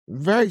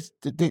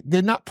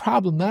they're not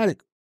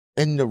problematic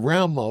in the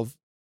realm of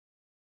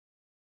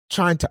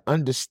trying to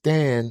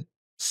understand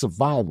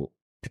survival.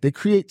 They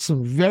create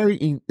some very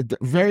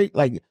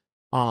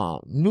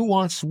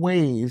nuanced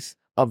ways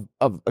of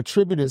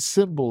attributing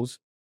symbols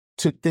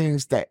to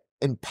things that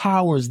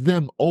empowers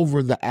them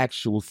over the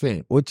actual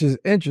thing. Which is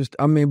interesting.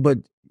 I mean, but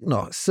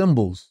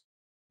symbols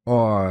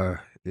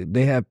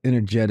they have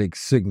energetic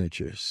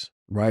signatures,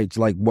 right? It's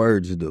like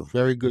words do.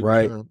 Very good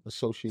term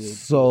associated.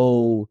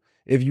 So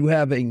if you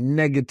have a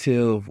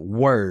negative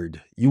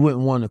word, you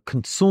wouldn't want to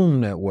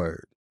consume that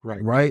word.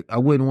 Right? I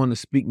wouldn't want to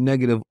speak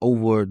negative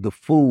over the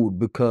food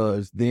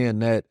because then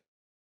that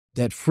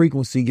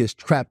frequency gets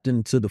trapped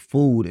into the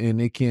food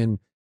and it can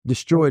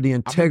destroy the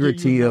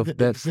integrity of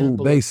that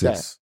food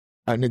basis.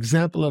 An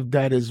example of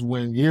that is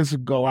when years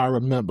ago, I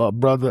remember a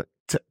brother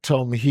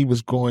told me he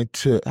was going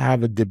to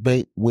have a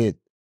debate with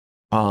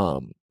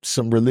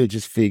some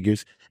religious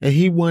figures, and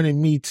he wanted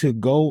me to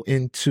go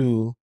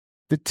into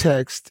the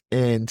text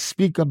and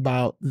speak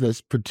about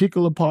this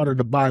particular part of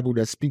the Bible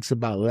that speaks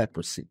about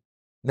leprosy.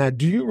 Now,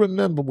 do you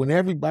remember when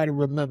everybody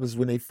remembers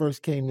when they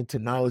first came into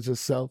knowledge of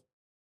self,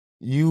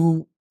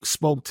 you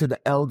spoke to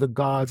the elder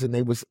gods and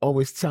they was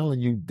always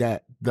telling you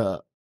that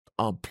the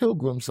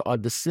pilgrims are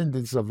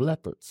descendants of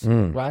leopards,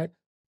 right?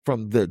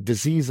 From the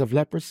disease of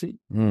leprosy.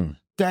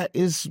 That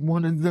is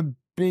one of the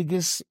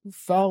biggest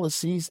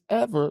fallacies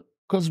ever,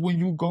 because when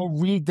you go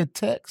read the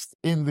text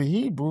in the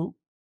Hebrew,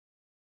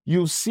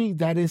 you'll see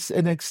that it's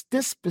an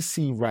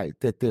ecstaspy right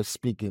that they're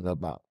speaking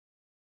about.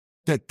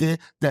 That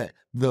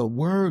the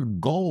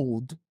word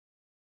gold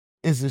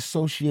is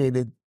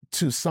associated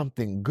to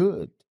something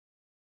good.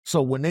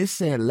 So when they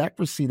say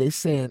leprosy, they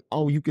saying,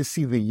 oh, you can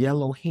see the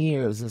yellow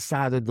hairs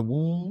inside of the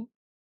womb.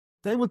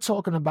 They were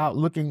talking about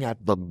looking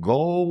at the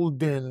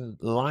golden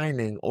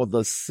lining or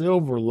the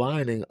silver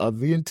lining of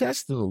the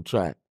intestinal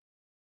tract.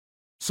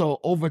 So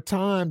over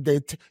time,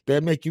 they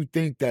make you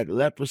think that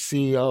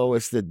leprosy,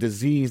 it's the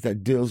disease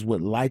that deals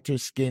with lighter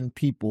skinned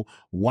people,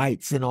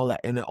 whites and all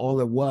that. And all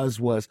it was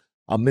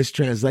a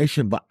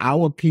mistranslation. But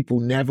our people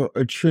never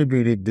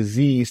attributed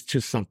disease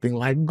to something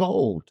like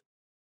gold.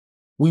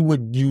 We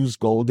would use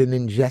gold and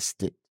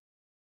ingest it.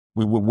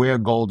 We would wear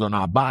gold on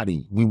our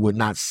body. We would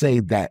not say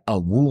that a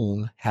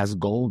wound has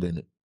gold in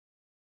it.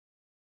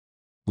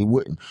 We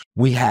wouldn't.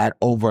 We had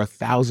over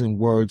 1,000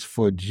 words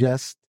for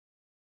just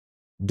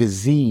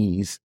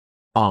disease,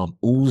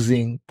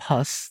 oozing,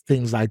 pus,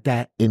 things like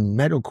that in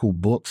medical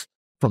books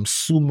from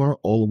Sumer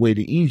all the way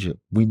to Egypt.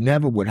 We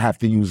never would have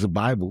to use the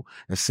Bible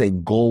and say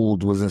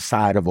gold was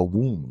inside of a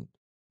wound.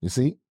 You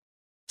see?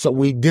 So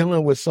we're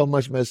dealing with so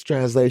much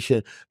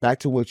mistranslation. Back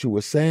to what you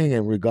were saying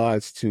in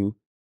regards to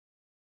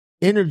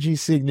energy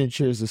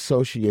signatures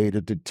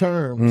associated to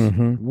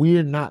terms,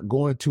 we're not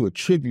going to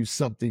attribute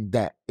something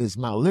that is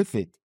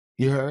malefic.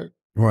 You heard?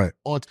 Right.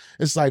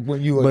 It's like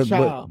when you were a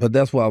child. But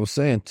that's what I was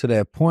saying to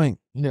that point.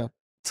 Yeah.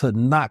 To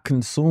not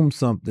consume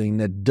something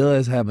that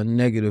does have a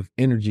negative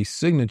energy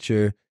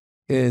signature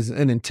is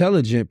an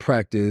intelligent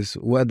practice,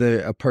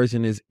 whether a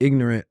person is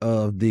ignorant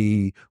of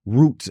the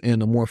roots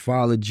and the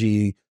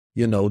morphology,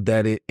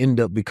 that it end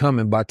up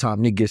becoming by the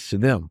time it gets to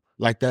them.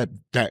 Like that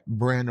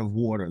brand of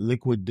water,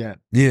 Liquid Death.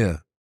 Yeah.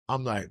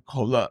 I'm like,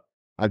 hold up.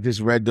 I just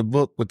read the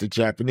book with the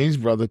Japanese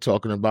brother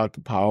talking about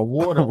the power of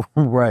water.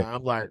 Right. And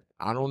I'm like,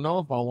 I don't know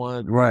if I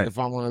want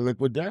a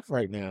Liquid Death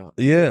right now.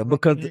 Yeah,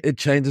 because it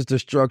changes the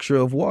structure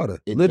of water.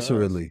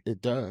 Literally.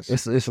 It does.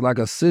 It's like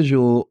a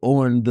sigil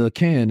on the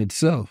can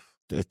itself.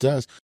 It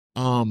does.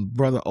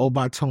 Brother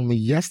Oba told me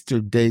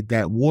yesterday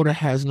that water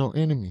has no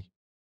enemy.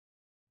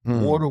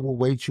 Water will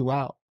wait you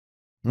out.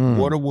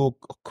 Water will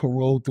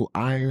corrode through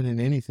iron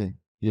and anything.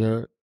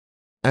 Yeah.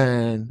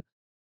 And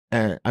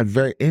a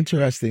very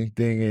interesting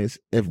thing is,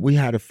 if we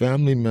had a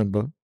family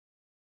member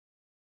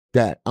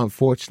that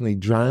unfortunately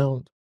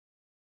drowned,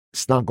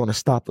 it's not going to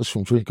stop us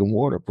from drinking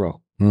water,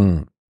 bro.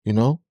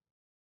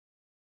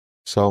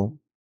 So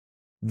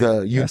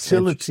the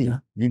utility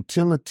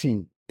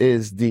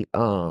is the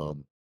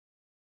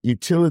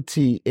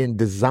utility in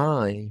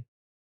design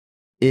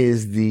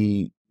is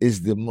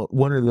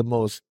one of the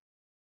most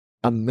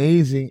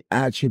amazing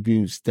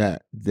attributes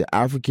that the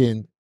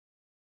African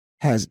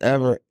has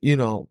ever,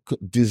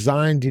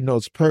 design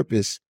denotes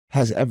purpose,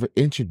 has ever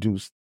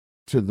introduced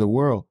to the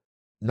world.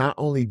 Not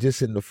only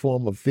just in the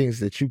form of things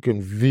that you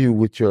can view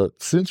with your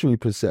sensory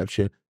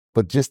perception,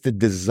 but just the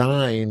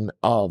design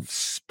of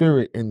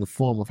spirit in the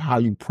form of how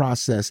you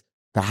process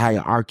the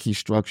hierarchy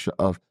structure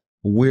of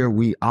where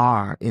we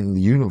are in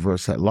the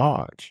universe at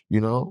large,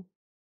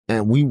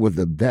 And we were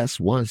the best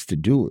ones to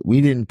do it.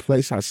 We didn't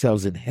place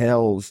ourselves in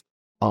hells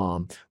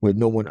where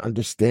no one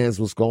understands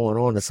what's going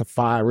on. It's a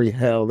fiery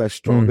hell that's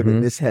stronger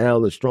than this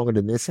hell, that's stronger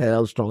than this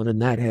hell, stronger than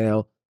that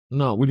hell.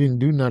 No, we didn't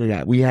do none of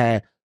that. We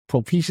had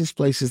propitious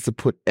places to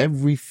put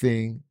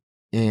everything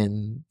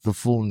in the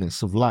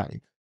fullness of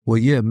life. Well,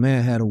 yeah,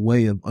 man had a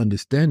way of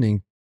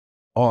understanding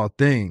all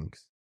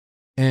things.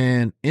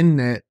 And in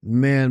that,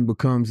 man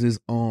becomes his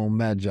own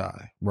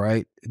magi,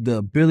 right? The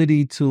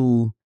ability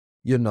to,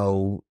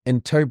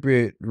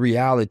 interpret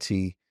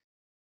reality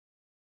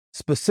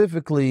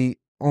specifically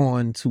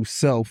onto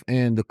self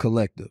and the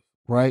collective,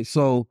 right?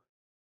 So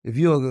if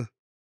you're,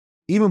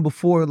 even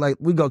before, like,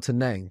 we go to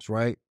names,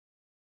 right?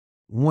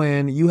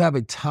 When you have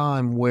a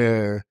time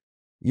where,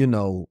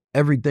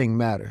 everything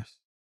matters,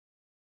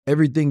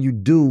 everything you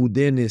do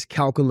then is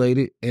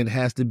calculated and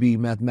has to be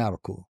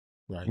mathematical,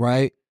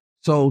 right?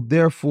 So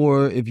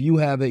therefore, if you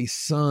have a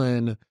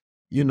son,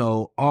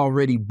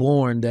 already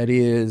born that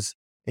is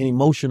an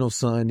emotional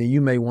son, then you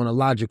may want a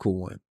logical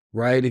one,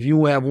 right? If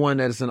you have one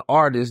that's an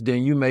artist,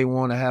 then you may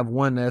want to have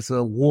one that's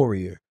a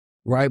warrior,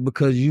 right?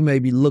 Because you may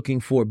be looking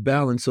for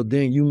balance. So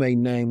then you may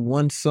name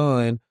one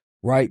son,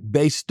 right,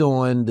 based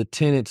on the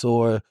tenets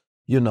or,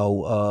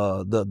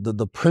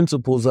 the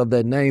principles of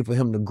that name for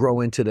him to grow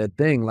into that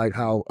thing, like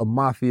how a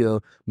mafia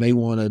may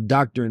want a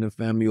doctor in the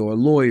family or a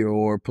lawyer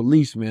or a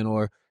policeman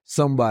or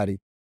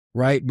somebody,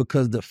 right?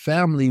 Because the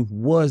family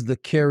was the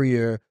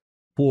carrier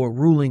for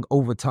ruling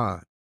over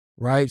time,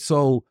 right?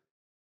 So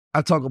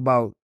I talk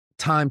about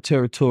time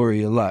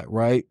territory a lot,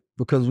 right?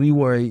 Because we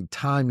were a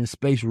time and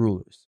space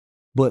rulers.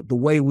 But the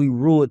way we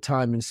ruled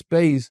time and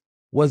space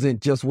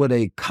wasn't just with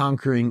a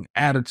conquering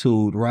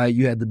attitude, right?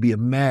 You had to be a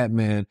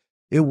madman.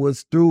 It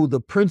was through the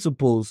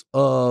principles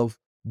of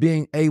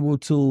being able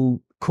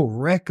to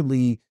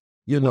correctly,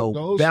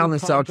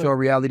 balance out your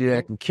reality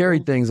that can carry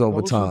things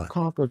over time. Those who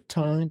conquer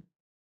time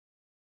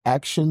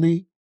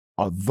actually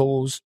are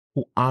those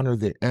who honor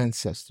their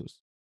ancestors.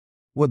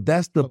 Well,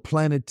 that's the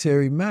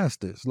planetary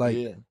masters. Like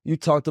you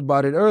talked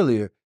about it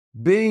earlier.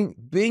 Being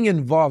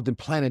involved in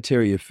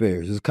planetary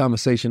affairs is a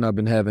conversation I've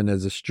been having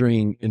as a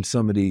string in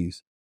some of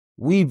these.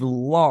 We've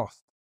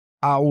lost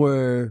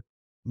our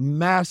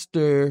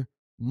master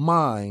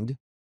mind,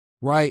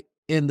 right,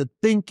 in the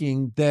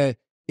thinking that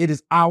it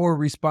is our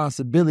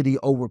responsibility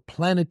over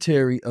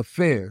planetary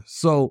affairs.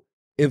 So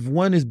if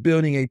one is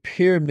building a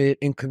pyramid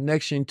in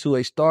connection to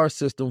a star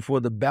system for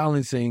the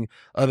balancing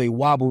of a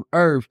wobbled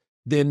earth,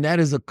 then that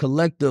is a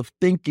collective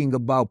thinking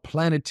about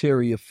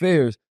planetary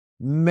affairs.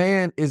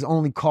 Man is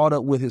only caught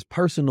up with his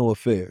personal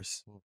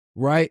affairs,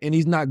 right? And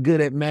he's not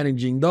good at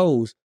managing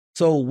those.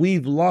 So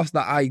we've lost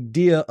the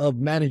idea of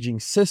managing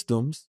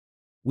systems.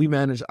 We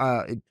manage,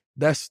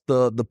 that's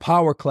the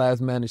power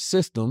class manage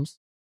systems.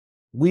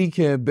 We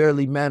can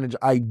barely manage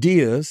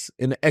ideas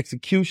and the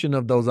execution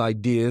of those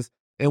ideas.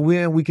 And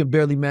when we can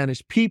barely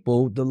manage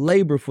people, the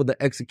labor for the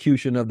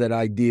execution of that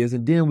ideas.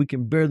 And then we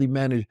can barely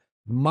manage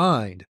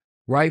mind,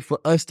 right? For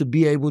us to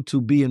be able to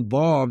be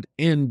involved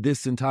in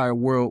this entire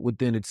world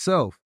within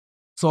itself.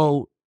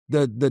 So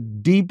the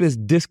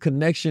deepest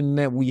disconnection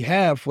that we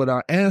have with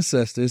our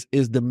ancestors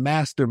is the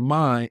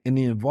mastermind and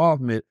the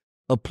involvement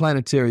of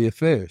planetary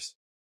affairs.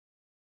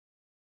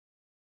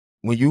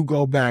 When you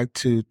go back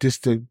to,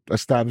 just to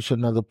establish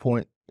another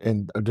point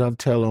and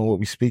dovetail on what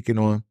we're speaking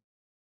on,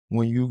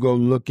 when you go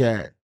look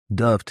at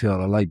dovetail,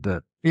 I like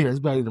that. Yeah, it's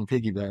better than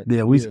piggyback.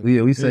 Yeah, we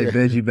say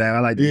veggie bag. I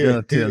like the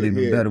dovetail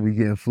even better. We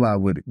getting fly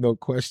with it. No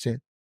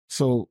question.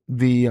 So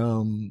we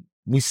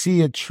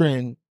see a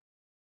trend,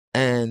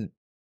 and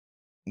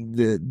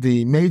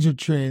the major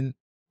trend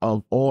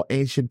of all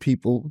ancient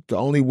people, the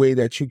only way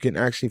that you can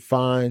actually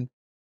find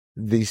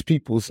these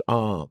people's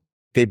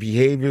their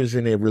behaviors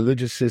and their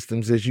religious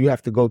systems is you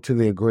have to go to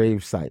their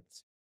grave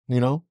sites,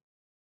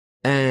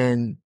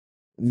 and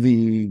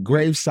the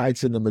grave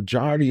sites in the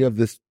majority of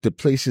the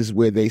places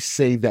where they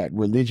say that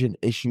religion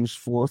issues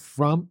forth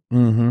from,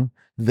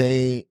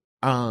 they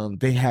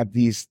have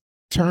these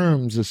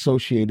terms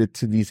associated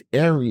to these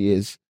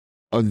areas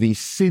of these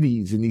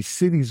cities, and these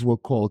cities were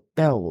called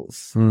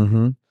tels.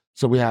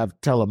 So we have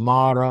Tel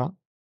Amara,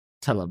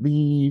 Tel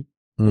Aviv,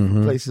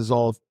 places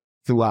all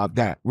throughout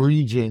that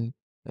region.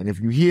 And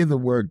if you hear the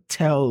word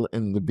tel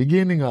in the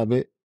beginning of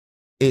it,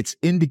 it's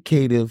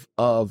indicative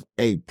of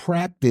a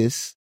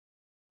practice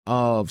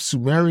of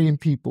Sumerian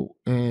people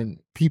and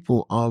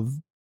people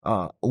of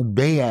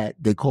Ubayyad.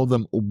 They call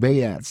them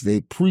Ubayyads. They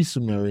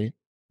pre-Sumerian,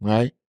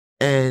 right?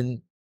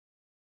 And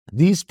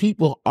these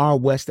people are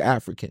West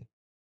African.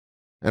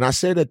 And I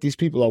say that these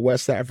people are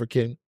West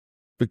African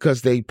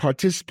because they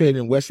participate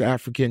in West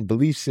African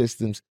belief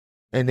systems,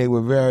 and they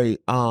were very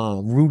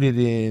rooted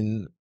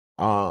in,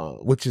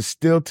 which is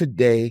still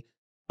today,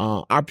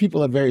 Our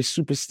people are very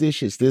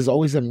superstitious. There's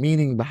always a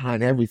meaning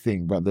behind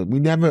everything, brother. We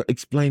never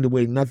explain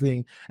away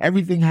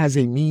everything has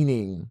a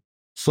meaning,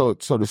 so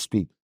to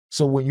speak.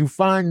 So when you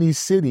find these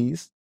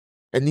cities,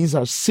 and these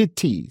are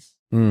cities,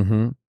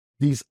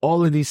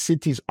 all of these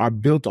cities are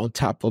built on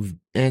top of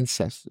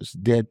ancestors,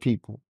 dead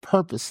people,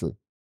 purposely,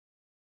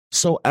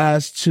 so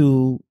as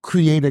to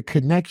create a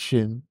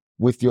connection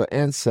with your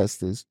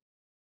ancestors.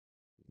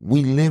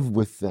 We live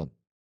with them,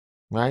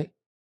 right?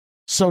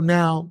 So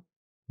now,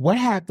 what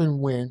happened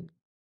when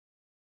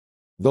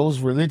those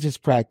religious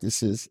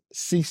practices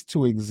ceased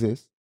to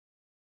exist?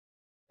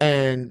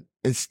 And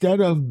instead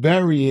of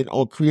burying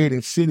or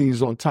creating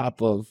cities on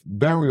top of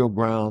burial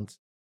grounds,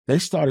 they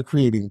started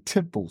creating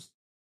temples.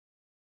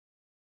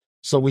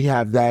 So we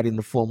have that in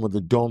the form of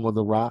the Dome of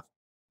the Rock,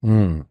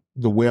 the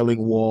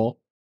Wailing Wall.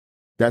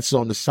 That's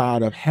on the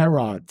side of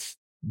Herod,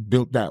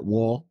 built that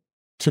wall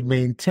to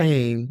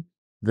maintain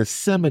the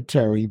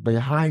cemetery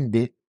behind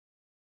it,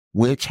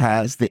 which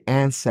has the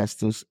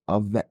ancestors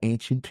of the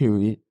ancient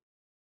period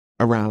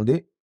around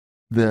it.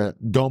 The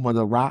Dome of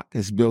the Rock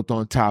is built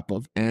on top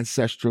of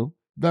ancestral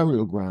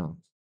burial grounds.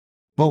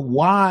 But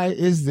why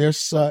is there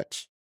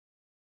such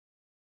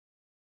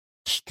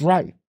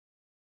strife?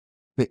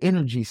 The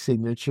energy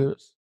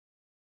signatures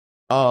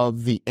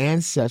of the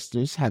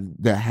ancestors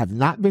that have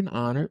not been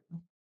honored,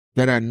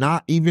 that are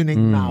not even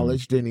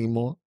acknowledged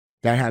anymore,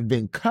 that have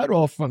been cut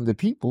off from the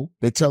people.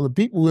 They tell the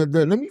people,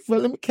 let me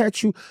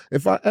catch you.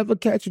 If I ever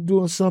catch you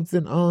doing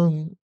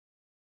something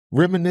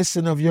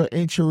reminiscent of your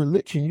ancient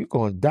religion, you're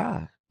going to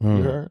die.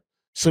 You heard?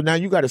 So now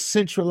you got to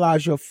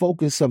centralize your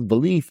focus of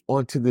belief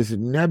onto this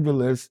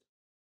nebulous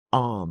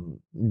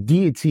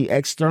deity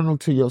external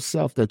to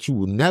yourself that you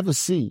will never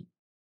see,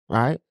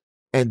 right?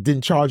 And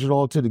then charge it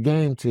all to the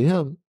game, to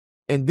him.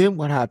 And then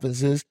what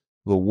happens is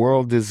the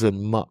world is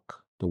in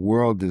muck. The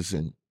world is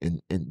in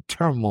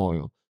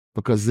turmoil,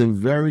 because the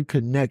very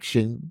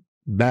connection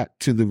back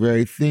to the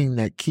very thing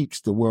that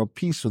keeps the world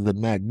peaceful, the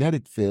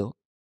magnetic field,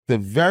 the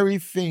very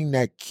thing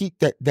that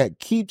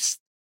keeps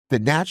the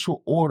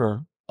natural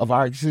order of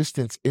our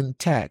existence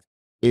intact,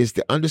 is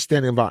the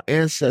understanding of our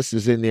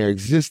ancestors in their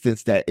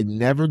existence, that it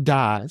never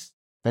dies,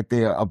 that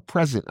they are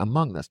present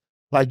among us.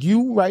 Like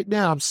you right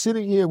now, I'm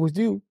sitting here with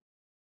you.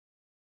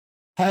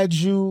 Had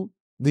you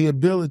the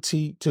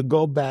ability to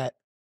go back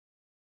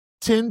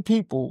 10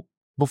 people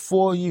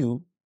before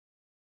you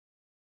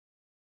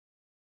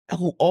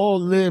who all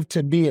lived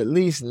to be at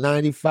least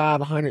 95,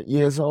 100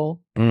 years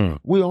old,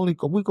 we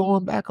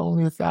going back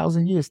only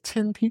 1,000 years.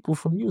 10 people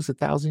from you is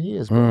 1,000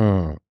 years,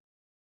 bro.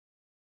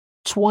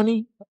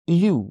 20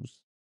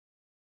 yous.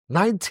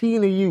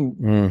 19 of you.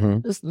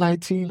 It's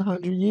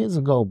 1,900 years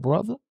ago,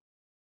 brother.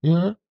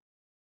 Yeah.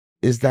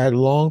 Is that a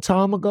long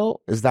time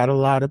ago? Is that a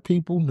lot of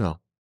people? No.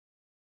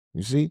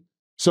 You see?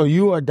 So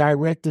you are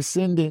direct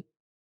descendant.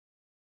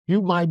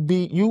 You might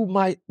be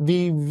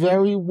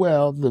very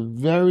well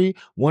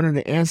one of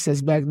the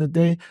ancestors back in the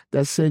day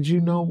that said,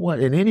 you know what,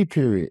 in any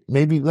period,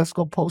 maybe let's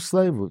go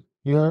post-slavery,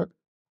 you heard?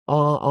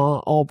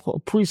 Or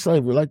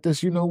pre-slavery, like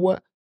this, you know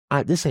what?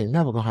 This ain't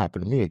never gonna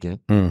happen to me again.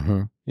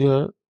 You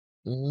heard?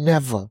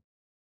 Never.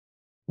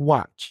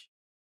 Watch.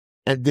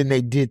 And then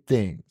they did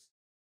things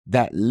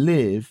that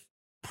live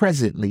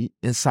presently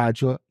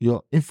inside your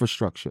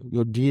infrastructure,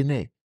 your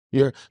DNA.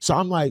 So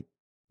I'm like,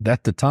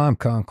 that's the time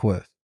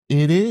conquest.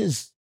 It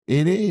is.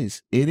 And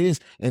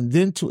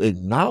then to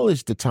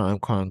acknowledge the time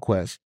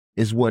conquest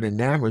is what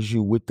enamors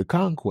you with the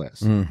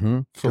conquest.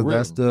 So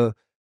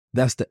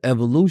that's the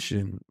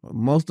evolution.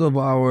 Most of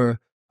our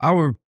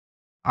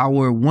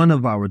one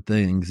of our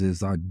things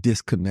is our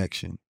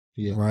disconnection,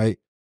 right?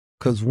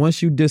 Because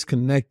once you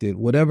disconnected,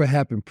 whatever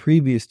happened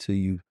previous to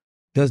you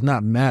does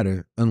not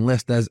matter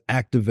unless that's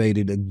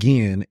activated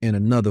again in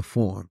another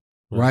form,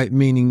 right?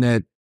 Meaning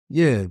that,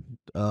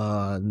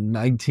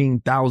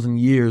 19,000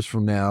 years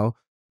from now,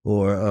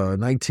 or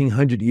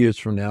 1,900 years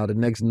from now, the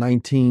next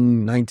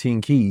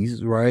 19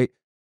 keys, right?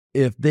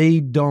 If they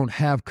don't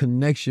have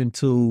connection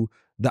to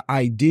the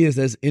ideas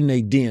that's in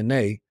their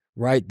DNA,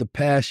 right? The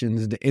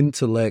passions, the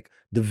intellect,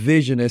 the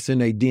vision that's in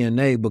their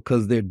DNA,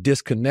 because they're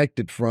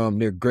disconnected from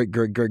their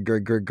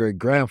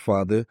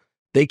great-great-great-great-great-great-grandfather,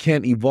 they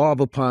can't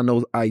evolve upon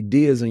those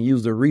ideas and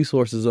use the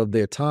resources of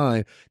their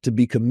time to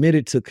be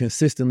committed to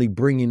consistently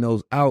bringing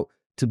those out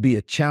to be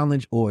a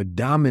challenge or a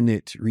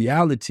dominant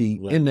reality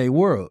in their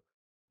world.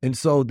 And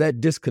so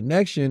that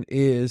disconnection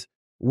is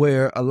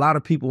where a lot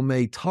of people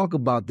may talk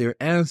about their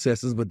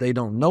ancestors, but they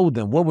don't know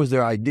them. What was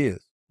their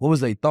ideas? What was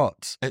their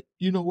thoughts? And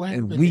you know what?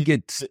 And we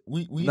get,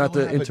 not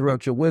to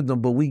interrupt your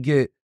wisdom, but we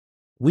get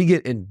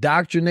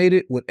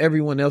indoctrinated with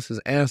everyone else's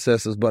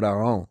ancestors but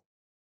our own.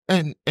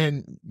 And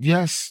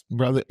yes,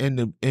 brother.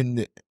 And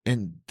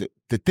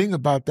the thing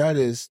about that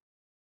is,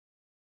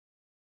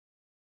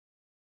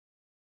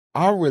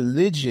 our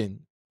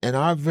religion and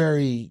our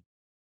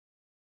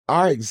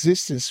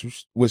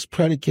existence was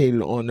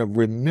predicated on a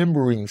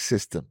remembering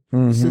system,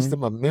 a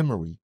system of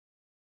memory.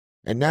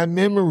 And that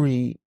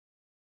memory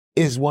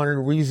is one of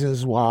the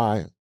reasons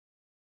why,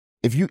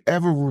 if you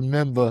ever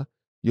remember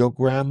your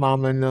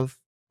grandmama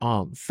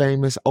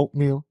famous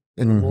oatmeal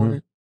in the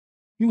morning.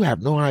 You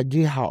have no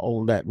idea how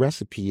old that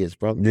recipe is,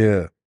 brother.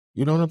 Yeah.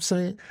 You know what I'm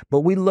saying?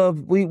 But we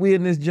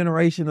in this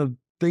generation of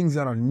things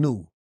that are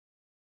new,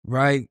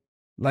 right?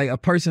 Like a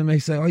person may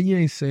say, oh, you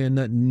ain't saying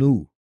nothing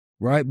new,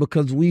 right?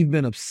 Because we've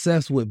been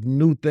obsessed with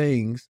new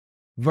things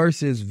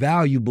versus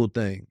valuable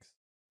things.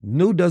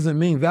 New doesn't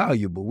mean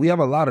valuable. We have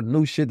a lot of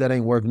new shit that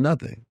ain't worth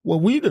nothing. Well,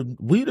 we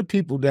the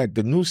people that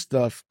the new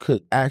stuff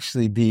could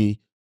actually be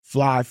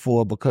fly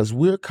for, because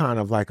we're kind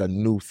of like a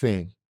new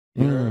thing.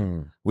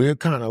 We're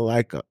kind of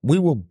like we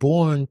were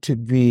born to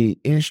be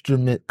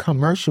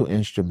commercial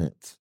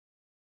instruments.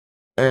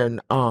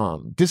 And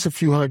just a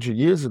few hundred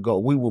years ago,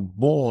 we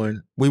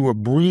were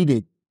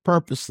breeded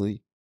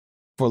purposely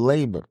for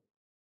labor.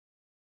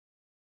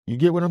 You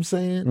get what I'm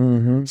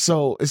saying?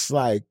 So it's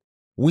like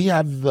we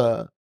have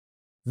the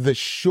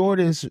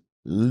shortest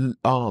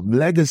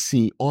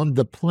legacy on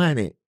the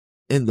planet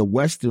in the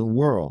Western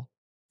world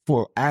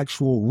for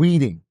actual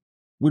reading.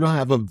 We don't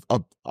have it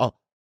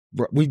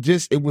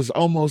was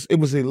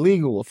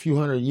illegal a few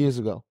hundred years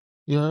ago.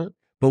 You know?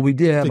 But we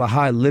did have a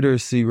high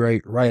literacy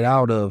rate right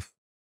out of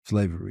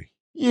slavery.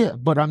 Yeah,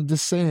 but I'm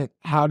just saying,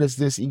 how does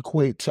this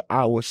equate to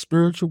our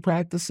spiritual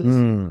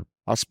practices?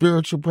 Our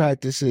spiritual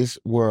practices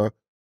were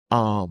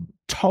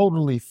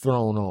totally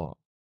thrown off.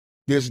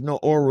 There's no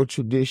oral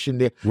tradition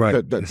there.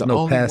 Right. There's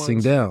no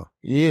passing down.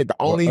 Yeah,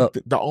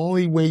 the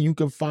only way you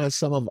can find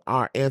some of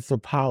our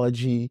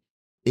anthropology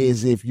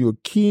is if you're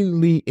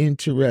keenly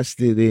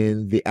interested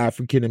in the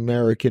African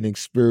American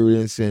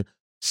experience and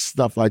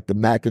stuff like the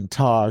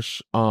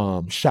Macintosh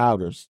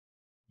shouters.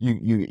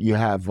 You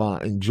have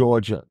in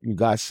Georgia, you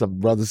got some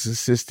brothers and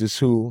sisters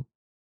who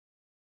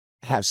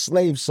have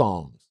slave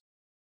songs.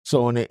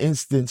 So in an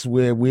instance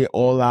where we're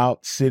all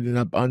out sitting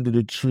up under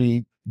the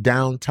tree,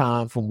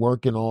 downtime from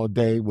working all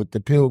day with the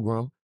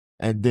pilgrim,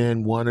 and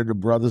then one of the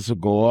brothers will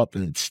go up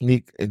and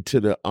sneak into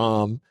the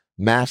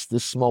master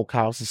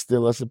smokehouse and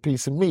steal us a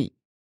piece of meat.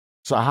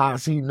 So how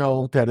does he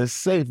know that it's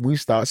safe? We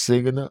start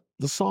singing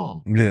the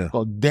song. Yeah.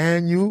 Go,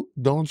 Daniel,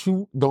 don't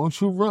you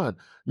run.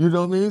 You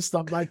know what I mean?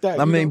 Stuff like that.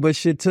 I mean, but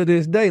shit, to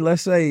this day,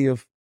 let's say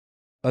if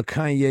a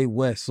Kanye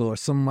West or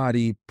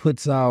somebody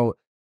puts out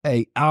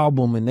a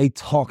album and they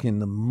talking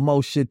the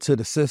most shit to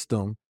the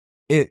system,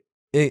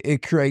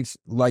 it creates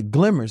like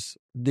glimmers,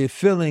 the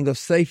feeling of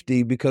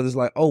safety, because it's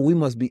like, oh, we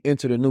must be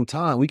entered a new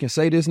time. We can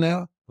say this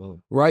now,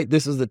 right?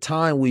 This is the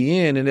time we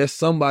in, and there's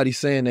somebody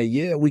saying that,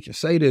 yeah, we can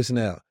say this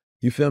now.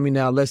 You feel me?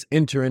 Now let's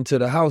enter into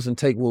the house and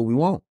take what we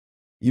want.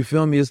 You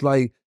feel me? It's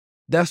like,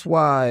 that's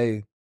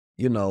why,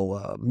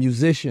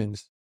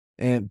 musicians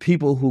and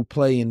people who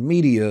play in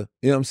media,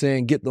 you know what I'm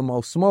saying, get the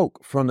most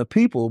smoke from the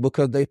people,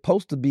 because they're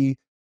supposed to be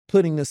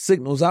putting the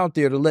signals out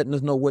there to letting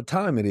us know what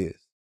time it is.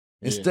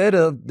 Yeah. Instead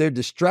of they're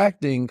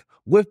distracting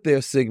with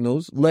their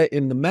signals,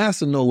 letting the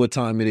massa know what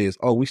time it is.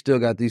 Oh, we still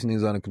got these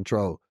things under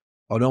control.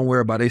 Oh, don't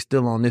worry about it. They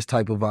still on this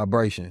type of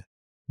vibration.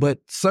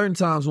 But certain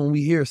times when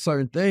we hear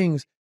certain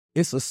things,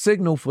 it's a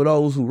signal for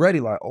those who ready,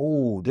 like,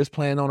 oh, this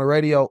playing on the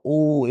radio.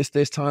 Oh, it's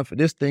this time for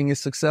this thing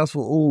is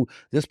successful. Oh,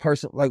 this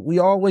person, like, we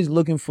always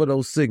looking for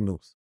those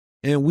signals.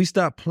 And we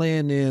stop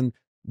playing in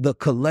the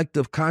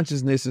collective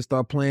consciousness and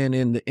start playing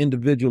in the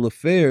individual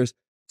affairs.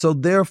 So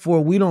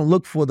therefore, we don't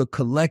look for the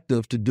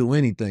collective to do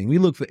anything. We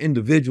look for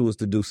individuals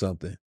to do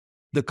something.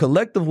 The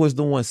collective was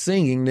the one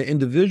singing. The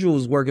individual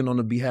was working on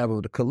the behalf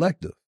of the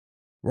collective,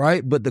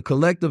 right? But the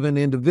collective and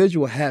the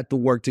individual had to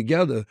work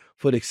together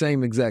for the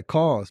same exact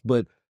cause.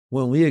 But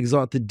when we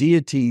exalt the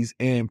deities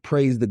and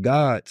praise the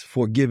gods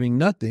for giving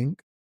nothing,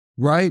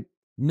 right?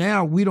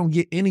 Now we don't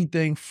get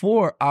anything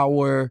for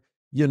our,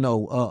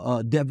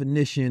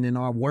 definition and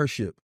our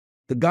worship.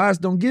 The gods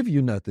don't give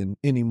you nothing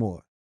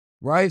anymore,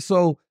 right?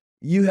 So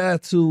you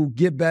have to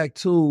get back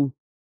to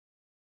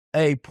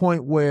a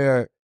point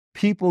where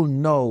people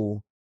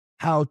know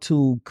how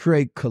to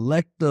create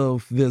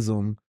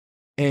collectivism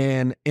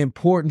and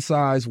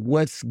importancize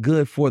what's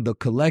good for the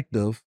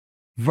collective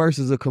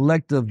versus a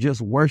collective just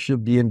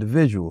worship the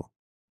individual.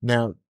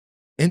 Now,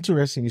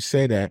 interesting you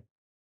say that,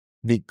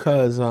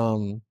 because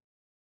from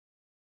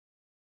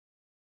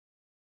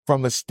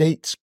a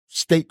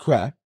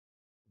statecraft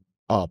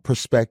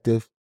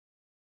perspective,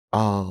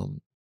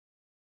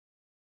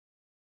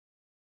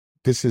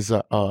 this is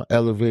a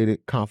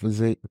elevated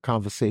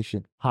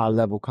conversation, high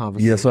level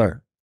conversation. Yes,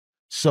 sir.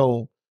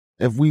 So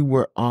if we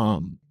were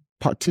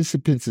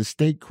participants in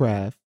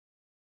statecraft,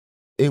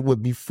 it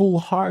would be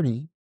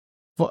foolhardy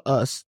for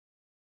us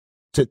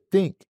to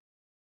think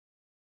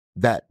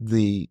that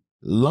the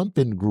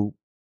lumpen group,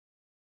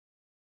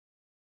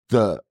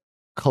 the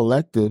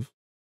collective,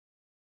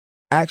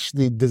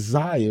 actually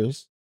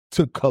desires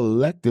to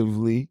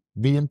collectively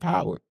be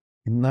empowered.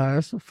 No,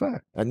 that's a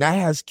fact. And that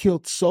has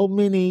killed so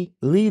many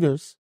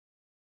leaders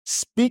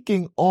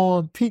speaking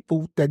on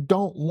people that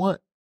don't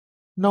want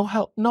no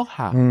help, no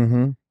how,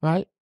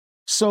 right?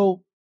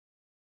 So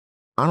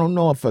I don't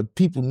know if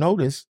people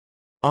notice,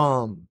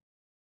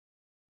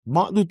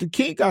 Martin Luther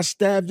King got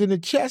stabbed in the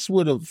chest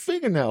with a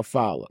fingernail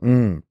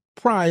filer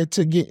prior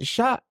to getting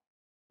shot.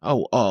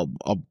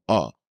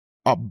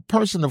 a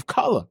person of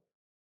color.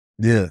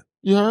 Yeah.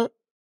 You heard?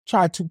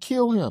 Tried to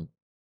kill him.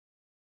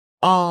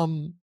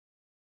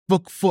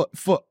 For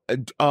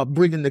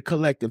bringing the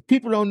collective.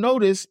 People don't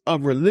notice a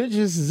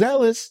religious,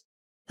 zealous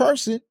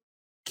person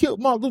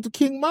killed Martin Luther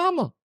King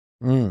mama.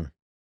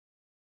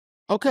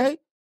 Okay?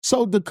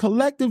 So the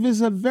collective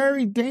is a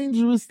very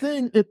dangerous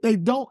thing if they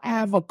don't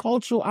have a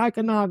cultural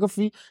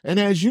iconography. And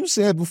as you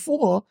said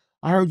before,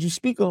 I heard you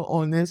speak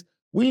on this,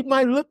 we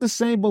might look the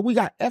same, but we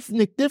got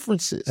ethnic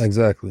differences.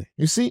 Exactly.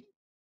 You see?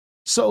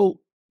 So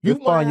you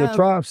might find your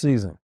tribe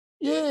season.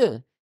 Yeah.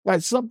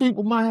 Like some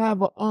people might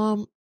have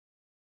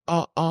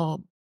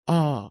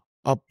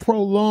a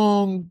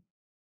prolonged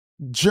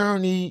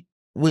journey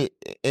with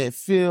and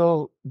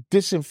feel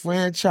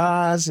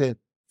disenfranchised and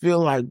feel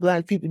like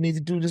black people need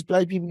to do this,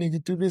 black people need to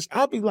do this.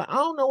 I'll be like, I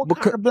don't know what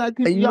kind of black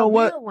people you know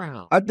what?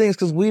 around. I think it's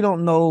because we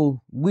don't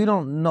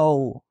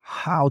know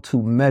how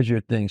to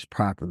measure things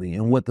properly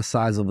and what the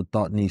size of a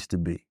thought needs to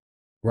be.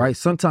 Right?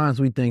 Sometimes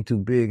we think too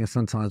big and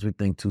sometimes we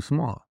think too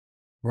small.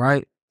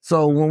 Right?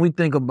 So when we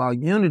think about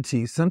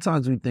unity,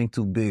 sometimes we think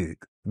too big.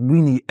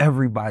 We need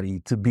everybody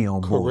to be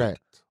on board.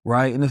 Correct.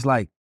 Right? And it's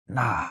like,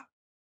 nah.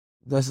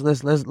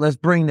 Let's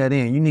bring that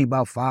in. You need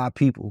about 5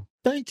 people.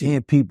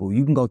 10 people.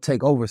 You can go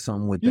take over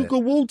something with that. You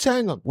can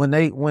Wu-Tang them. When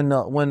they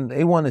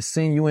want to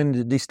send you in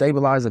to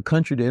destabilize a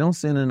country, they don't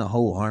send in a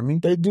whole army.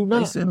 They do not.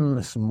 They send in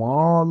a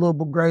small little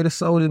brigade of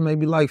soldiers,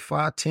 maybe like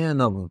 5,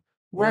 10 of them. You know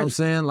what I'm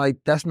saying? Like,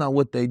 that's not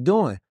what they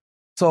doing.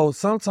 So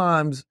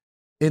sometimes,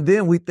 and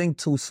then we think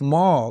too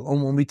small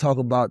when we talk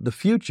about the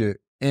future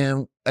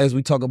and as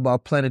we talk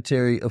about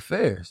planetary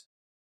affairs.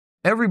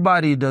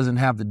 Everybody doesn't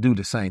have to do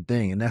the same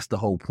thing, and that's the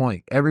whole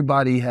point.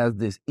 Everybody has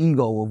this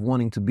ego of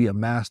wanting to be a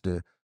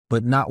master,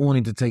 but not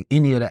wanting to take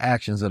any of the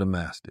actions of the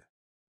master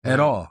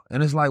at all.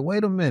 And it's like,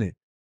 wait a minute.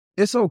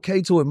 It's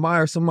okay to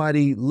admire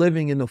somebody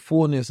living in the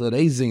fullness of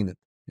their zenith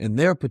and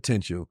their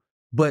potential,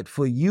 but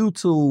for you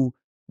to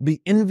be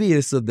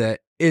envious of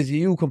that is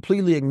you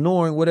completely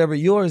ignoring whatever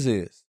yours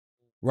is,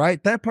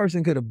 right? That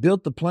person could have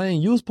built the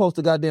plane. You was supposed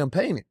to goddamn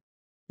paint it.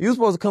 You were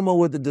supposed to come up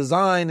with the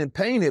design and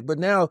paint it, but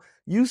now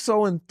you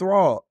so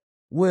enthralled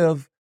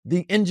with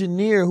the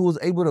engineer who was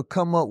able to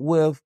come up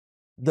with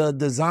the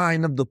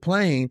design of the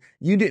plane,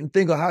 you didn't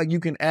think of how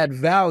you can add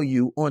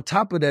value on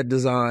top of that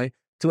design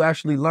to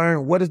actually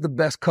learn what is the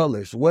best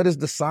colors, what is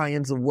the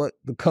science of what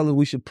the color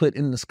we should put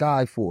in the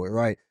sky for,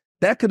 right?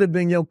 That could have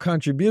been your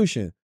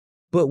contribution,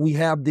 but we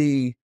have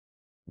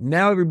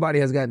now everybody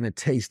has gotten a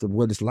taste of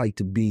what it's like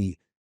to be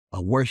a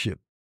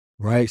worship,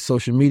 right?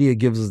 Social media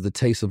gives us the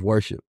taste of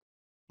worship.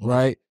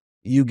 Right?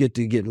 You get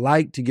to get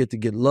liked, you get to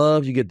get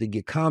loved, you get to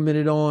get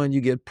commented on, you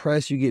get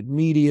press, you get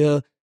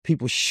media,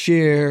 people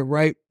share,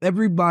 right?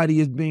 Everybody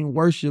is being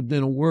worshiped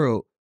in a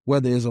world,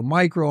 whether it's a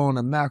micro or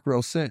a macro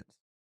sense,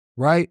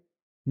 right?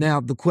 Now,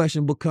 the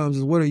question becomes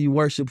is what are you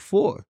worshiped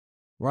for,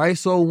 right?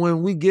 So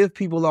when we give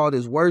people all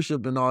this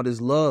worship and all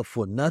this love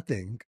for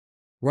nothing,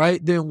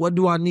 right? Then what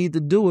do I need to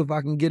do if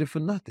I can get it for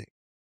nothing,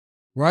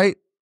 right?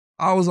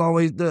 I was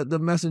always, the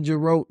messenger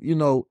wrote,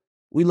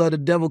 we love the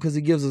devil because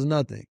he gives us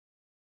nothing.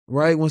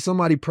 Right? When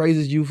somebody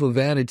praises you for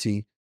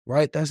vanity,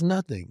 right? That's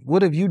nothing.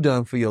 What have you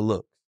done for your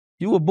looks?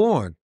 You were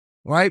born,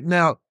 right?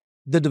 Now,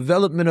 the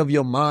development of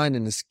your mind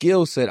and the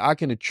skill set, I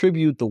can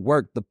attribute the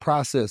work, the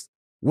process,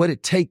 what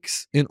it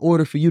takes in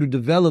order for you to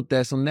develop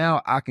that. So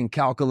now I can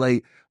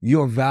calculate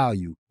your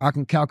value. I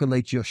can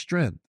calculate your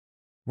strength,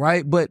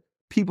 right? But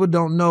people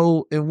don't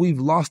know, and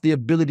we've lost the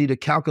ability to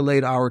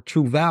calculate our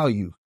true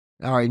value,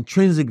 our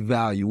intrinsic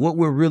value, what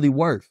we're really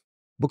worth.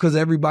 Because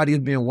everybody is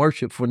being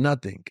worshiped for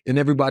nothing. And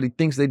everybody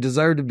thinks they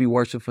deserve to be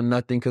worshiped for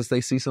nothing because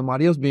they see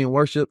somebody else being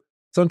worshiped,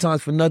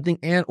 sometimes for nothing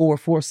and or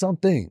for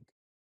something,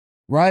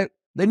 right?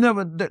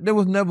 There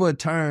was never a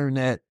term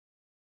that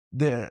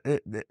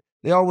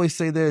they always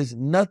say there's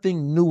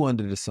nothing new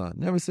under the sun.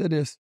 Never said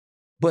this.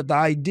 But the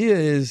idea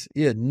is,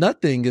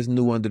 nothing is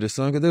new under the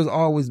sun because there's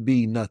always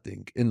be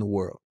nothing in the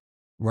world,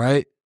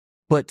 right?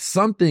 But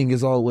something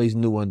is always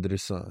new under the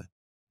sun.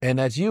 And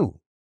that's you.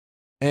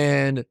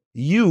 And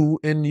you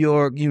and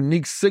your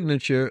unique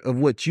signature of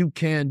what you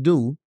can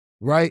do,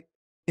 right,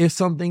 is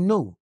something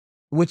new,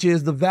 which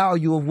is the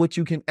value of what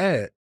you can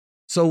add.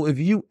 So if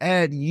you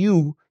add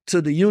you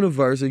to the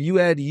universe, if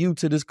you add you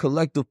to this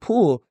collective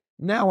pool,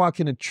 now I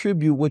can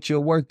attribute what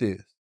your worth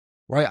is,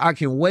 right? I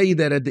can weigh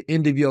that at the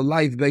end of your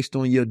life based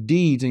on your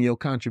deeds and your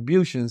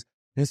contributions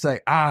and say,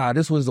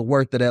 this was the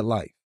worth of that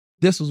life.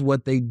 This was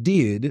what they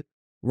did,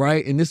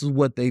 right? And this is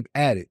what they've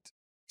added.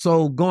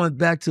 So going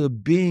back to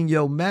being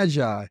your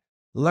magi,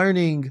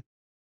 learning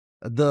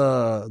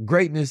the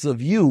greatness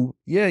of you,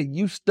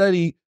 you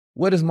study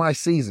what is my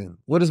season?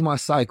 What is my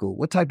cycle?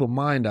 What type of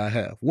mind I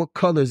have? What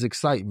colors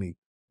excite me,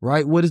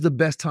 right? What is the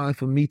best time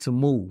for me to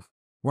move,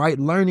 right?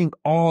 Learning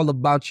all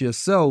about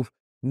yourself.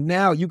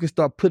 Now you can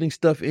start putting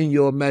stuff in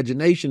your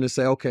imagination and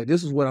say, okay,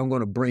 this is what I'm going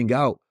to bring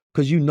out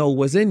because you know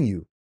what's in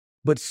you.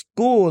 But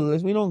school,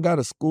 we don't got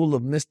a school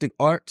of mystic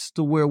arts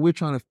to where we're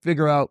trying to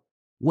figure out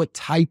what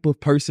type of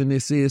person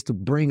this is to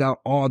bring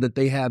out all that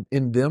they have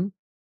in them.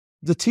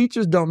 The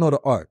teachers don't know the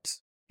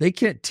arts. They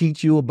can't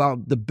teach you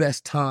about the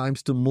best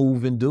times to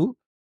move and do,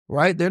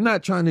 right? They're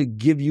not trying to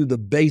give you the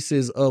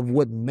basis of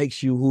what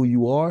makes you who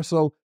you are.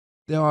 So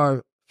there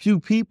are few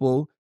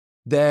people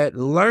that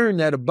learn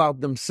that about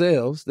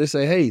themselves. They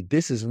say, hey,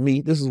 this is me.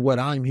 This is what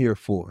I'm here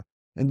for.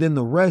 And then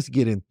the rest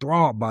get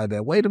enthralled by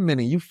that. Wait a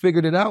minute, you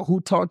figured it out?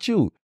 Who taught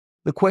you?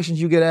 The questions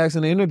you get asked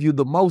in the interview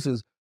the most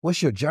is,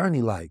 what's your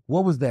journey like?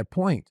 What was that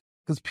point?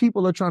 Because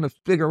people are trying to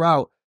figure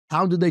out,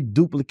 how do they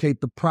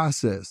duplicate the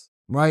process,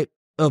 right,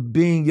 of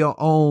being your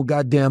own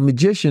goddamn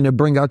magician and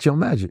bring out your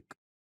magic?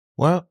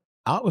 Well,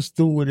 I was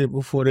through with it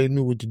before they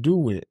knew what to do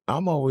with it.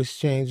 I'm always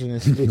changing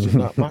and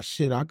switching up my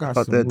shit. I got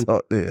some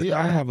new,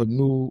 I have a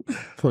new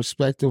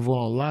perspective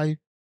on life.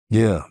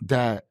 Yeah.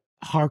 That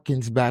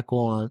harkens back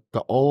on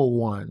the old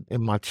one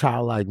in my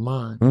childlike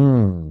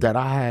mind. That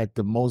I had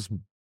the most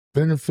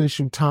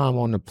beneficial time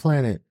on the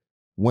planet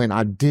when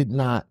I did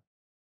not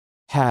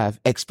have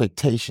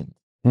expectations.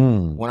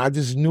 When I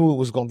just knew it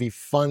was going to be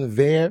fun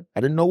there. I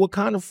didn't know what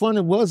kind of fun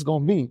it was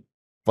going to be,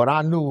 but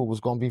I knew it was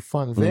going to be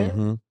fun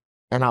there,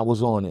 and I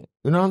was on it.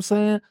 You know what I'm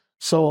saying?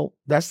 So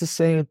that's the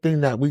same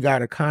thing that we got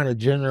to kind of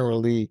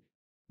generally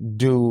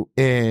do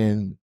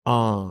in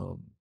our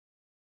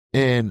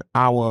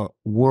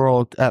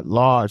world at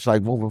large,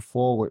 like moving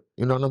forward.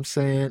 You know what I'm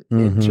saying?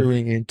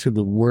 Entering into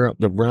the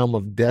realm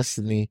of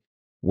destiny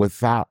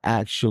without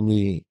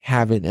actually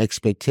having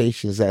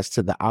expectations as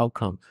to the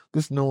outcome.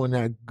 Just knowing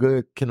that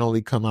good can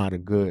only come out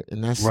of good.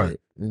 And that's it.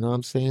 You know what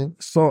I'm saying?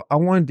 So I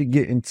wanted to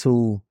get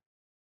into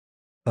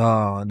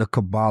the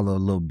Kabbalah a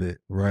little bit,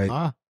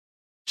 right?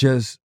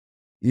 Just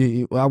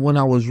when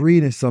I was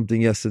reading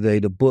something yesterday,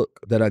 the book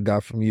that I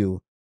got from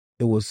you,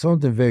 it was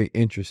something very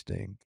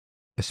interesting.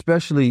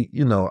 Especially,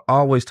 you know, I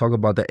always talk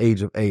about the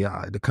age of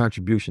AI, the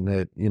contribution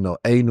that, you know,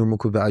 A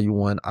numerical value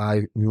 1,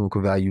 I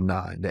numerical value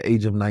 9, the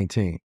age of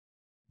 19.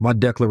 My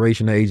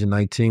declaration at age of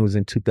 19 was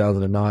in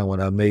 2009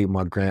 when I made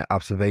my grand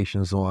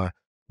observations on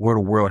where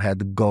the world had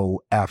to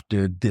go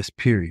after this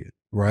period,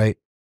 right?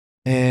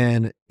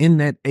 And in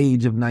that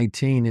age of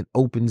 19, it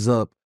opens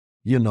up,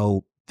 you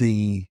know,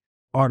 the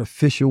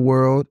artificial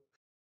world,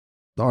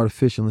 the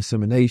artificial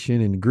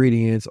insemination,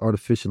 ingredients,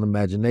 artificial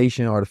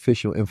imagination,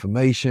 artificial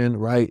information,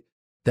 right?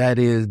 That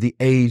is the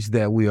age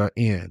that we are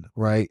in,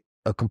 right?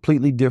 A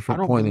completely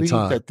different point in time. I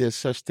don't believe that there's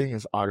such thing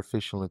as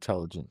artificial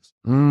intelligence.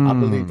 I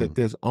believe that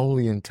there's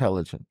only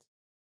intelligence.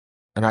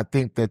 And I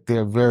think that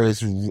there are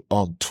various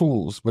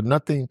tools, but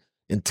nothing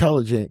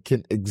intelligent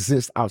can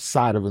exist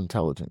outside of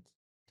intelligence.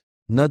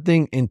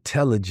 Nothing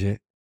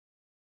intelligent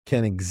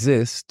can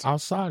exist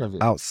outside of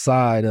it.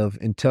 Outside of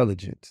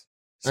intelligence.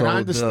 So and I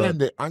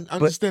understand that. I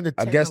understand the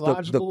technological I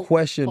guess the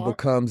question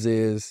becomes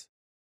is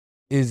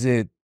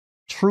it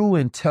true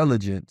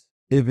intelligence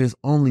if it's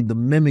only the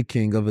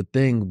mimicking of a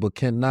thing but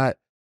cannot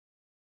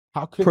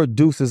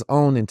produce its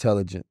own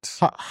intelligence?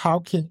 How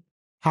can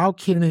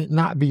it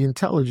not be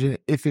intelligent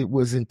if it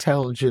was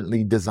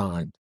intelligently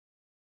designed?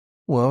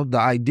 Well, the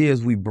idea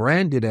is we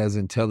brand it as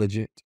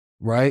intelligent,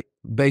 right?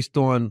 Based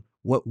on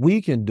what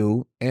we can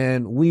do,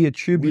 and we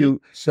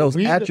attribute those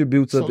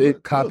attributes of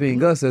it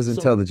copying us as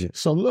intelligent.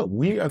 So look,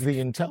 we are the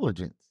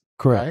intelligence.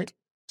 Correct. Right?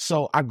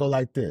 So I go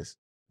like this.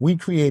 We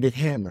created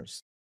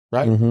hammers,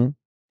 right?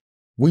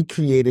 We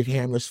created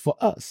hammers for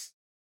us,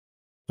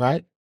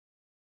 right?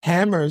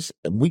 Hammers,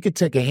 we could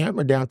take a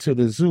hammer down to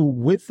the zoo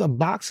with a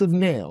box of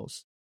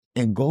nails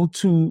and go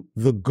to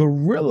the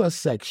gorilla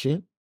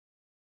section.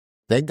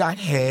 They got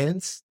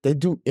hands. They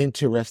do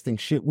interesting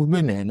shit with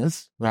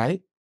bananas,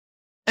 right?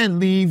 And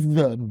leave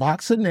the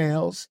box of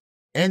nails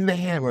and the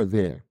hammer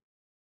there.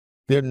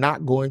 They're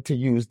not going to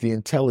use the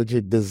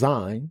intelligent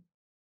design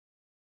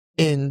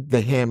in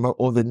the hammer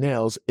or the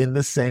nails in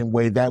the same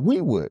way that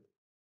we would.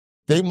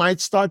 They might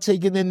start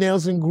taking the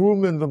nails and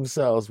grooming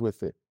themselves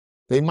with it.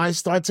 They might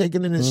start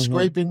taking it and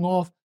scraping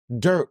off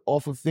dirt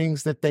off of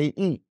things that they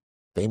eat.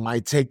 They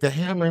might take the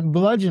hammer and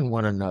bludgeon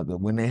one another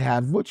when they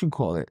have,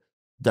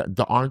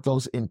 aren't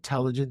those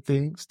intelligent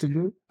things to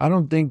do? I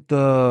don't think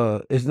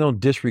it's no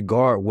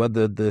disregard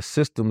whether the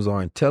systems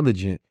are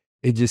intelligent.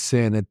 It's just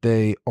saying that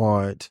they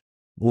aren't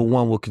what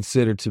one would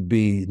consider to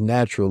be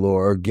natural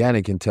or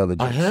organic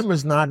intelligence. A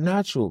hammer's not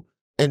natural.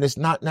 And it's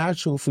not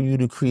natural for you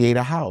to create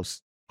a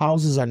house.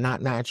 Houses are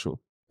not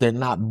natural. You're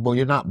not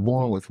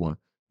born with one.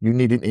 You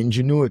need an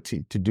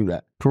ingenuity to do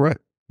that. Correct.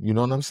 You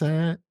know what I'm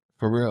saying?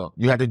 For real.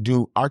 You had to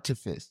do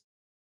artifice.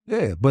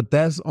 Yeah, but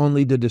that's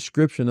only the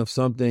description of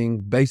something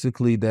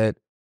basically that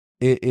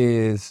it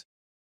is,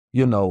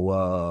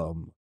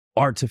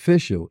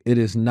 artificial. It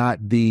is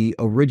not the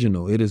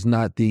original. It is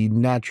not the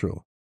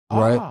natural,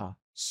 right?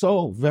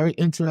 So very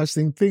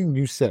interesting thing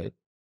you said.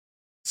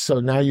 So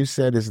now you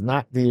said it's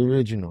not the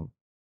original.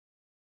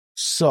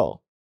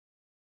 So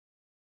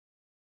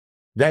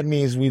that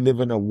means we live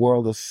in a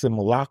world of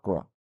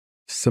simulacra.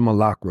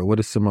 Simulacra. What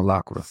is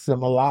simulacra?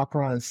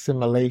 Simulacra and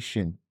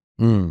simulation.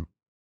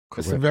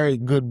 It's a very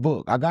good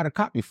book. I got a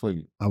copy for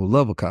you. I would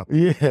love a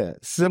copy. Yeah.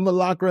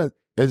 Simulacra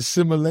and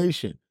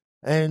simulation.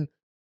 And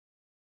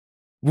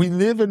we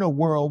live in a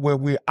world where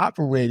we're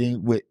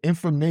operating with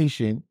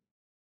information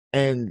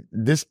And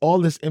all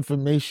this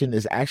information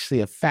is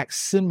actually a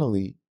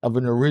facsimile of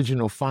an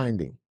original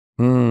finding.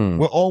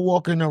 We're all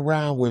walking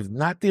around with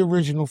not the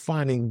original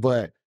finding,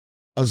 but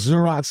a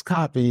Xerox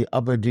copy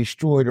of a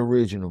destroyed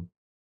original.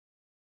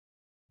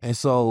 And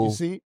so, You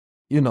see?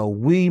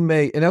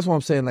 and that's what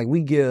I'm saying, like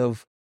we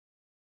give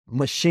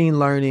machine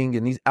learning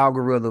and these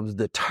algorithms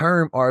the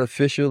term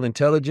artificial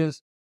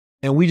intelligence,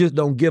 and we just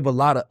don't give a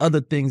lot of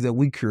other things that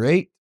we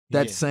create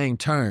that same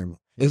term.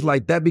 It's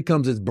like that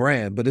becomes its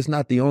brand, but it's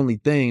not the only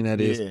thing that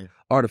is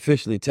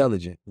artificially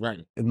intelligent.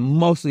 Right. And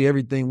mostly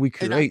everything we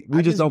create,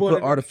 we just don't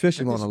put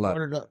artificial on a lot.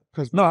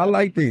 No, I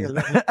like this. You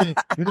know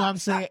what I'm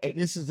saying? And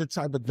this is the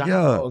type of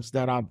dialogues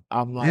that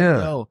I'm like,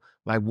 yo,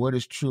 like what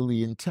is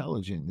truly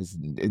intelligent?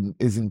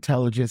 Is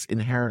intelligence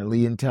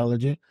inherently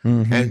intelligent?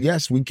 And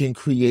yes, we can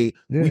create,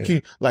 we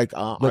can like,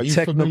 the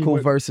technical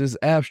versus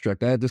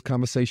abstract. I had this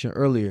conversation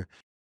earlier.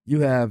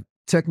 You have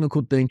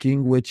technical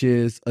thinking, which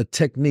is a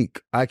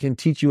technique. I can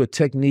teach you a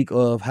technique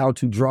of how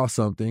to draw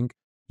something.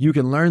 You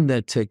can learn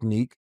that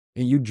technique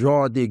and you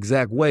draw it the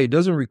exact way. It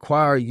doesn't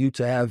require you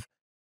to have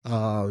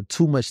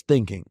too much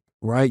thinking,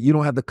 right? You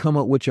don't have to come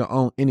up with your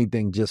own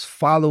anything. Just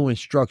follow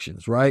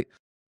instructions, right?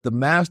 The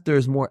master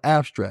is more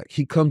abstract.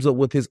 He comes up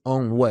with his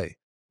own way.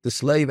 The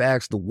slave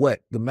asks the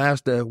what. The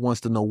master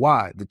wants to know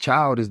why. The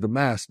child is the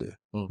master,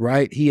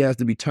 right? He has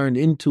to be turned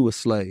into a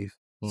slave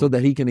so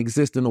that he can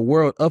exist in a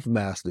world of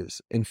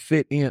masters and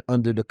fit in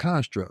under the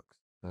construct,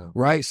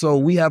 right? So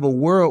we have a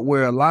world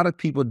where a lot of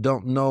people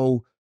don't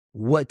know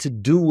what to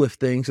do with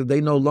things, so they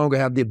no longer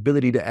have the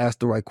ability to ask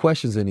the right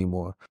questions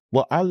anymore.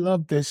 Well, I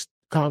love this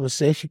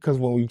conversation because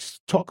when we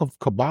talk of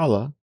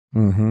Kabbalah,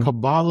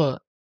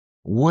 Kabbalah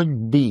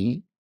would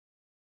be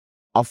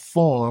a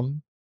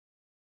form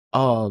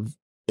of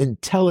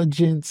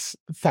intelligence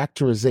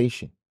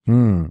factorization,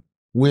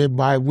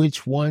 whereby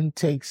which one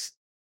takes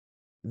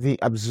the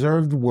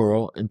observed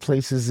world and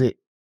places it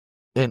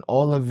in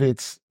all of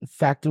its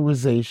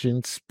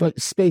factorization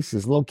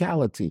spaces,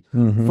 locality.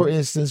 For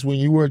instance, when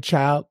you were a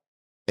child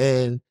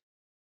and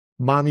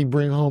mommy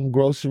bring home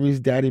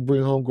groceries, daddy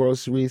bring home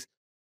groceries,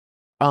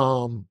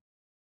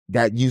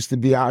 that used to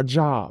be our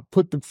job.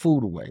 Put the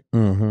food away.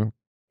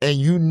 And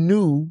you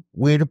knew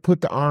where to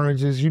put the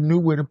oranges, you knew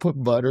where to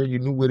put butter, you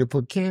knew where to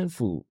put canned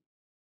food.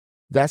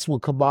 That's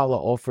what Kabbalah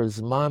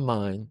offers my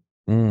mind,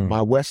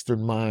 my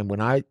Western mind,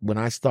 when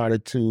I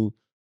started to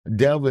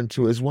delve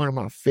into it. It's one of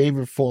my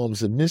favorite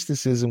forms of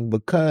mysticism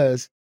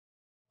because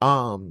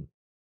of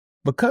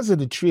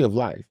the Tree of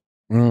Life.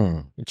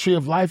 The Tree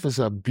of Life is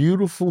a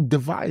beautiful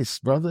device,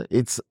 brother.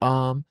 It's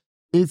a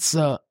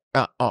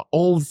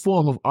old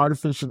form of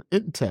artificial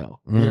intel,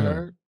 you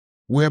heard?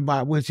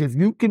 Whereby which if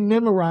you can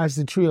memorize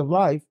the Tree of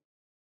Life,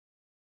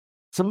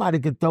 somebody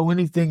could throw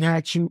anything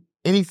at you,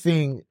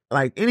 anything,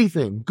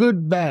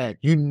 good, bad,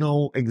 you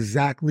know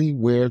exactly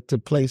where to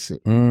place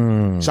it.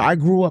 So I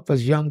grew up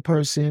as a young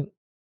person.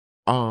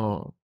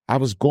 I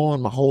was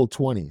gone my whole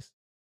 20s.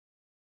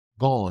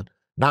 Gone.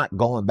 Not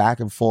going back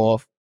and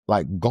forth,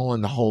 like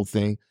going the whole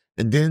thing.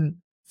 And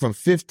then from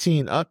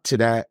 15 up to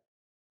that,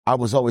 I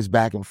was always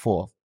back and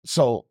forth.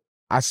 So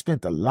I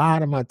spent a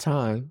lot of my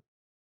time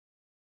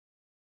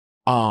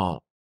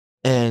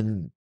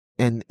in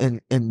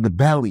the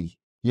belly,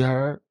 you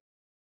heard?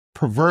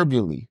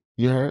 Proverbially,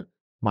 you heard?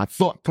 My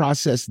thought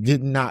process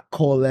did not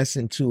coalesce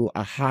into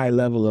a high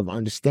level of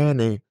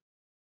understanding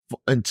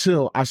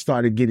until I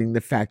started getting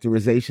the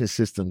factorization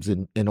systems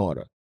in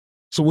order.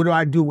 So what do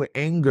I do with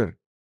anger?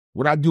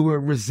 What do I do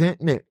with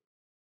resentment?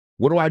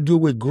 What do I do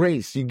with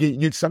grace?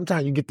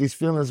 Sometimes you get these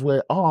feelings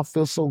where, I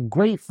feel so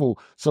grateful,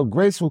 so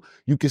graceful.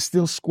 You can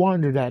still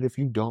squander that if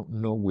you don't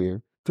know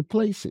where to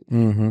place it.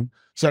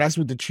 So that's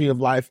what the Tree of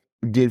Life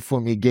did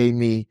for me. It gave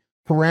me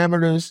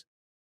parameters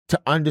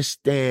to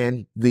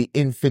understand the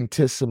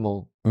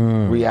infinitesimal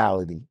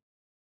reality.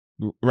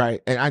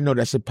 Right. And I know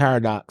that's a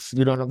paradox.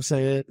 You know what I'm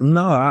saying?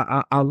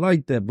 No, I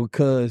like that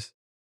because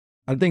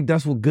I think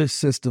that's what good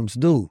systems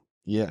do.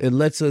 Yeah. It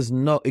lets us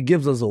know, it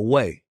gives us a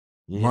way,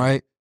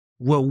 right?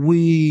 What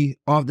we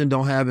often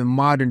don't have in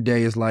modern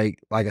day is like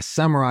a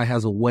samurai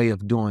has a way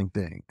of doing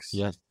things.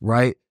 Yes.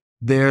 Right?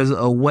 There's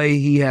a way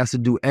he has to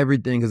do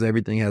everything because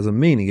everything has a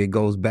meaning. It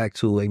goes back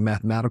to a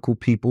mathematical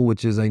people,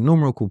 which is a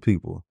numerical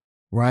people,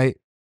 right?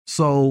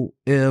 So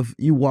if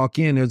you walk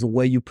in, there's a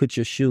way you put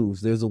your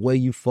shoes, there's a way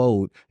you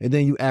fold, and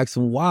then you ask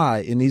him why,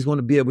 and he's going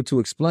to be able to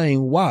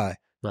explain why,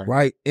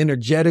 right?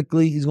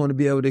 Energetically, he's going to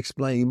be able to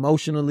explain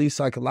emotionally,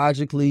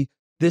 psychologically,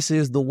 this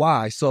is the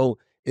why. So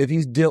if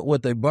he's dealt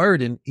with a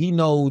burden, he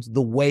knows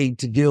the way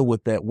to deal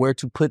with that, where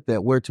to put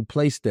that, where to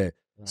place that.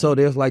 So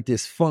there's like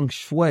this feng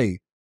shui,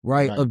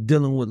 right, of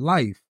dealing with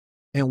life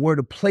and where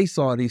to place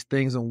all these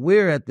things. And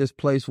we're at this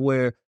place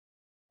where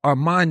our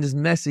mind is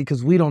messy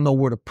because we don't know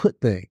where to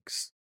put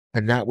things.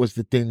 And that was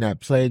the thing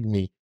that plagued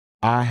me.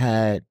 I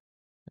had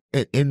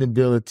an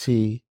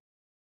inability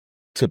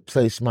to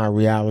place my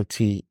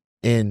reality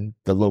in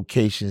the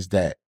locations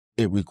that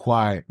it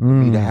required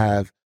me to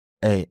have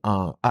a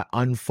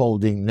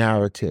unfolding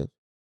narrative.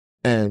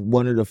 And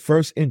one of the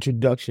first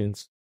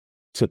introductions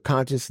to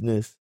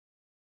consciousness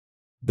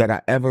that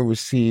I ever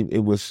received,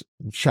 it was,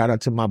 shout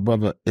out to my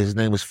brother, his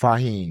name was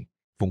Fahim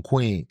from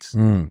Queens.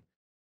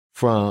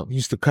 He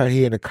used to cut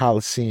hair in the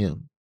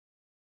Coliseum.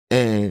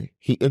 And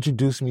he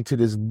introduced me to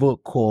this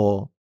book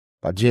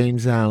by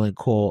James Allen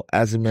called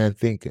As a Man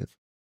Thinketh.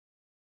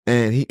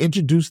 And he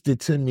introduced it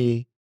to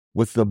me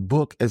with the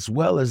book as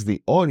well as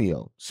the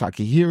audio, so I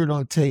could hear it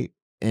on tape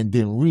and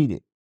then read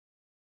it.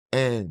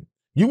 And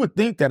you would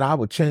think that I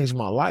would change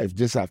my life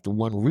just after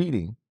one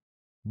reading.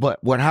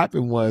 But what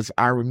happened was,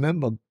 I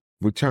remember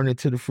returning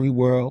to the free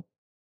world.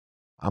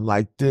 I'm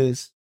like,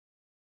 this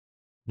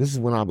is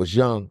when I was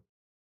young.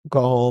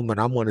 Go home and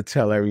I want to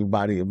tell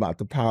everybody about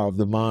the power of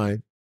the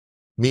mind.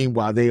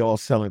 Meanwhile, they all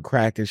selling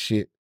crack and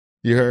shit.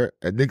 You heard?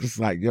 And niggas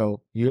like,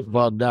 yo, you're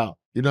bugged out.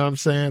 You know what I'm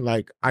saying?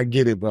 Like, I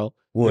get it, bro.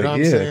 Well, you know what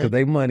I'm yeah, saying? because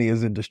their money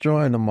isn't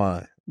destroying the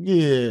mind.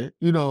 Yeah,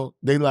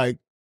 they like,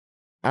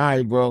 all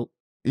right, bro.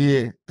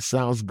 Yeah,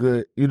 sounds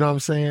good. You know what I'm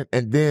saying?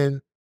 And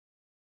then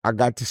I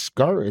got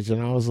discouraged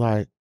and I was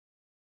like,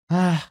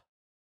 all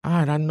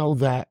right, I know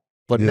that.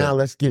 But now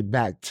let's get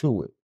back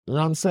to it. You know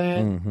what I'm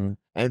saying?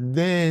 And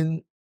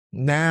then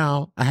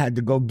now I had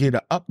to go get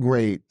an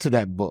upgrade to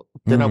that book.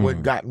 Then I went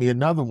and got me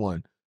another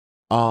one.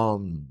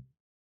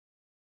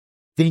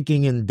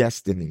 Thinking in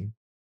Destiny.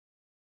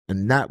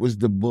 And that was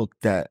the book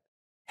that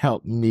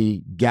helped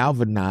me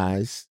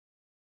galvanize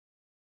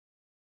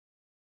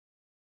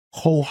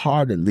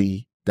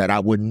wholeheartedly that I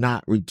would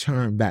not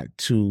return back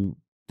to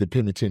the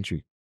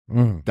penitentiary.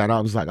 That I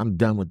was like, I'm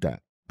done with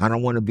that. I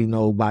don't want to be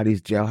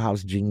nobody's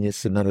jailhouse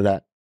genius and none of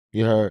that.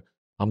 You heard?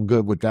 I'm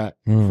good with that,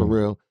 for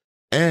real.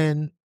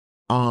 And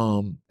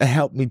it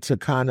helped me to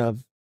kind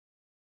of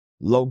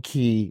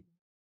low-key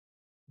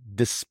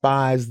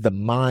despise the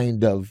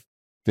mind of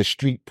the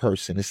street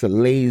person. It's a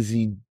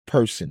lazy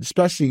person,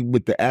 especially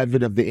with the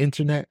advent of the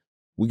internet.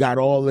 We got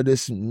all of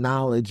this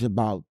knowledge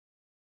about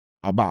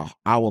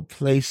our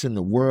place in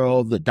the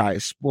world, the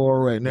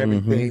diaspora and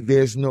everything.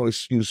 There's no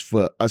excuse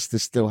for us to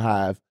still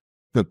have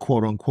the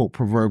quote unquote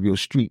proverbial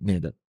street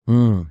nigga.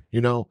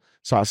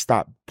 So I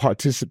stopped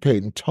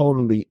participating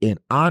totally in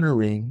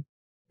honoring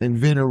and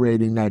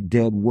venerating that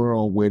dead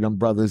world where them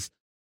brothers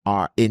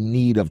are in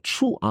need of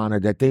true honor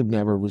that they've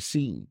never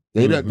received.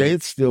 They're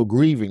still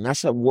grieving.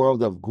 That's a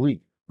world of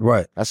grief.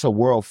 Right. That's a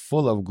world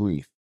full of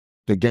grief.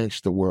 The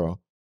gangster world.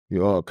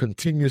 You're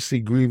continuously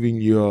grieving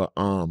your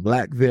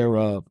lack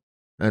thereof,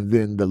 and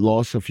then the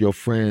loss of your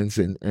friends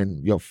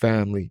and your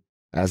family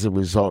as a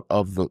result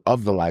of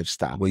the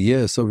lifestyle. Well, yeah,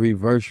 it's a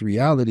reverse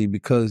reality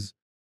because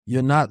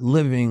you're not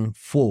living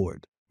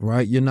forward,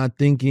 right? You're not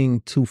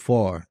thinking too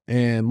far.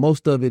 And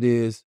most of it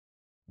is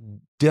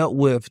dealt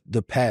with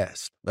the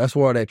past. That's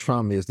where all that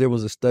trauma is. There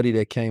was a study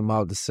that came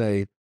out to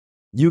say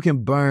you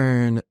can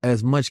burn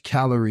as much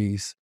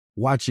calories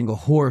watching a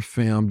horror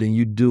film than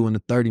you do in a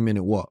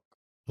 30-minute walk,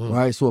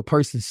 right? So a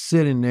person's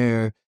sitting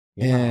there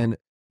and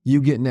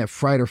you getting that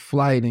fight or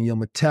flight and your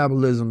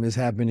metabolism is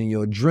happening,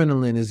 your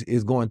adrenaline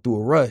is going through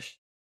a rush.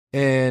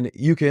 And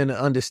you can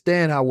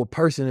understand how a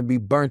person would be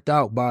burnt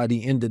out by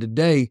the end of the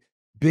day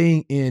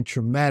being in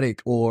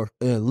traumatic or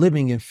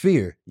living in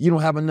fear. You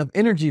don't have enough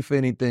energy for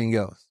anything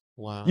else.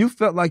 Wow. You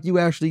felt like you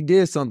actually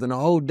did something. The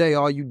whole day,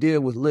 all you did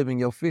was living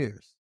your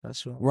fears.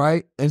 That's right.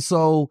 Right? And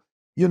so,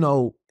 in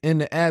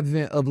the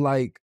advent of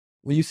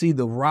when you see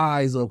the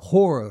rise of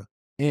horror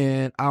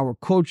in our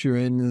culture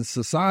and in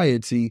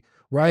society,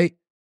 right?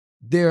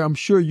 There, I'm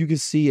sure you can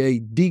see a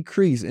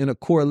decrease in a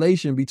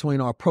correlation between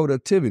our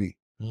productivity,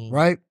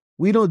 right?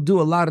 We don't do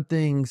a lot of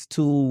things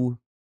to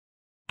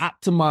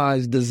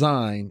optimize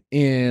design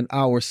in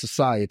our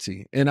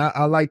society. And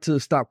I like to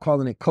stop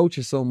calling it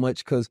culture so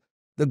much because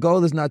the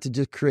goal is not to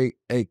just create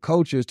a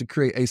culture, is to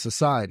create a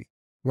society,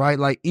 right?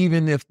 Like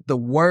even if the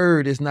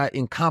word is not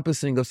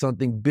encompassing of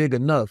something big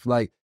enough,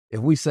 like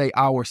if we say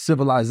our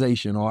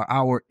civilization or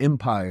our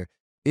empire,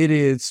 it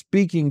is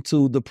speaking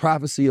to the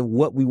prophecy of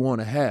what we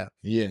want to have.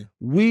 Yeah.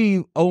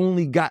 We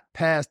only got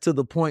past to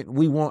the point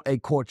we want a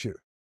culture,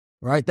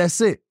 right?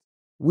 That's it.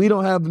 We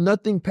don't have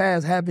nothing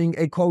past having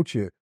a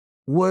culture.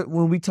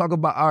 When we talk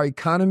about our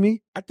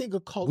economy, I think a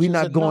culture we're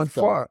not going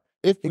far.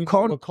 If we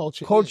know what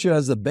culture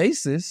as a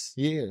basis,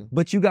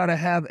 but you got to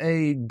have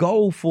a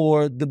goal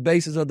for the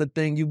basis of the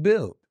thing you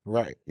build.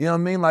 Right. You know what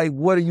I mean? Like,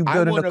 what are you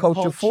building a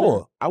culture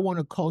for? I want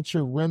a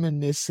culture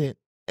reminiscent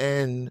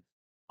and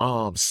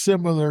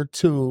similar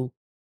to,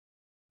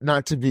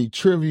 not to be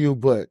trivial,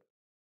 but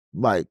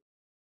like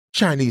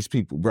Chinese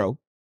people, bro.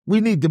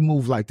 We need to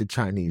move like the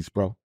Chinese,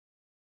 bro.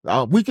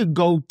 We could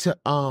go to,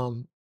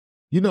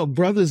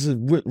 brothers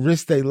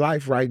risk their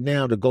life right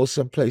now to go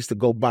someplace to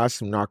go buy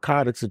some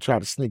narcotics and try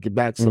to sneak it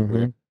back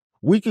somewhere.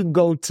 We can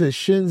go to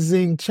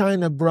Shenzhen,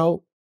 China,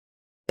 bro.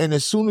 And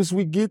as soon as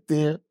we get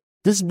there,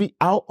 just be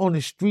out on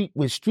the street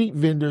with street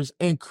vendors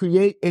and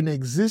create an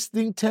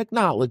existing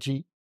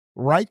technology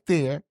right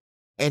there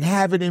and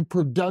have it in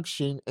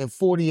production in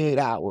 48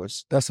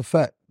 hours. That's a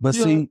fact. But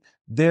see,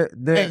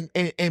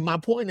 and my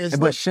point is,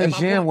 but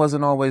Shenzhen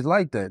wasn't always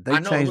like that. They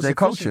changed their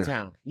culture.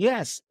 Town.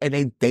 Yes,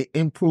 and they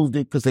improved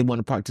it because they want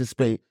to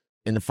participate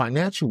in the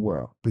financial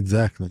world.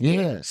 Exactly.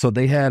 Yeah. So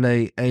they had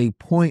a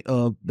point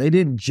of, they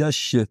didn't just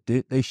shift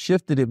it. They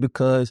shifted it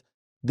because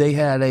they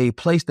had a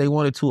place they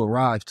wanted to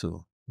arrive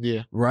to.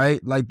 Yeah.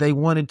 Right? Like they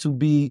wanted to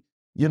be,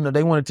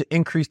 they wanted to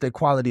increase their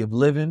quality of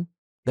living.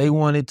 They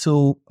wanted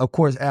to, of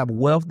course, have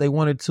wealth. They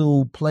wanted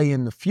to play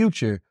in the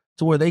future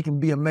to where they can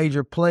be a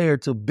major player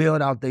to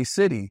build out their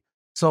city.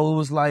 So it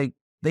was like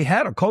they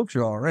had a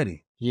culture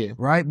already. Yeah.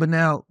 Right? But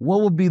now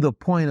what would be the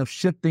point of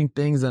shifting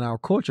things in our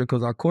culture?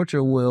 Because our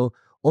culture will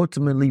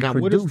ultimately Now,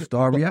 produce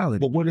our reality.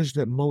 But what is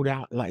the mode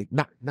out? Like,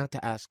 not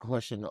to ask a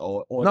question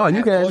or no,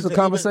 you can ask a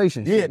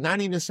conversation. Yeah,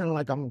 not even sound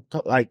like I'm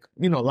like,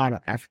 a lot of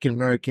African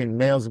American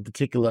males in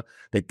particular,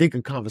 they think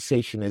a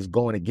conversation is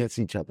going against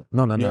each other.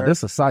 No. This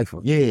is a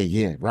cipher.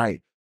 Yeah,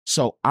 right.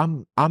 So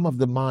I'm of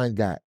the mind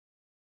that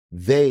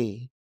their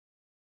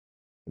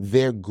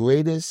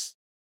greatest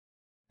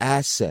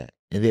asset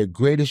and their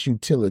greatest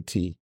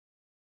utility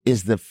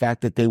is the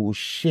fact that they will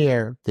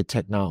share the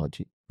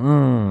technology.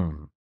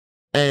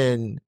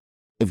 And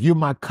if you're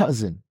my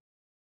cousin,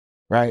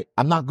 right,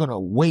 I'm not going to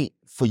wait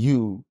for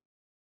you.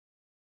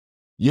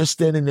 You're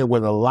standing there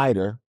with a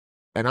lighter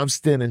and I'm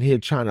standing here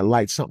trying to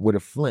light something with a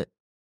flint.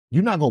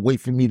 You're not going to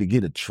wait for me to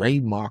get a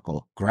trademark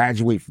or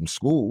graduate from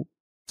school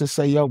to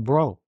say, yo,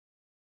 bro,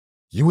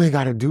 you ain't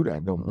got to do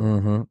that no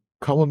more.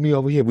 Come with me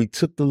over here. We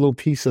took the little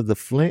piece of the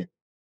flint.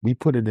 We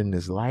put it in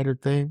this lighter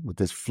thing with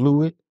this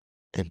fluid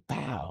and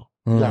pow,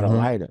 you got a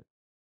lighter.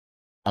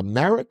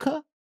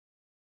 America,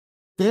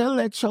 they'll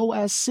let your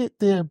ass sit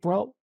there,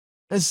 bro,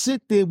 and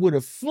sit there with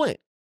a flint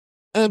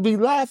and be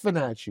laughing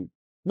at you.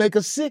 Make a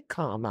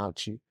sitcom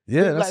out you.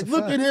 Yeah, that's like,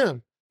 look fact. at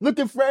him. Look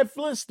at Fred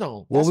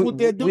Flintstone. Well, That's what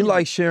they're doing. We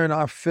like sharing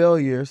our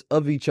failures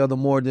of each other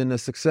more than the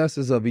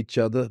successes of each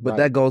other. But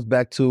that goes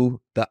back to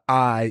the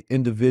I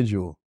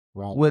individual.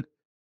 Right.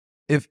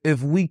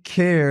 If we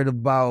cared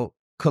about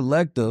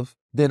collective,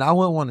 then I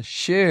wouldn't want to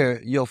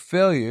share your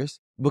failures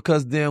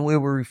because then it would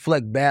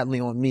reflect badly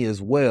on me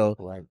as well.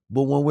 Right.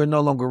 But when we're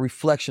no longer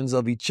reflections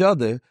of each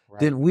other,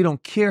 then we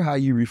don't care how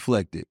you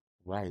reflect it.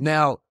 Right.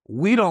 Now,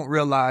 we don't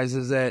realize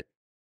is that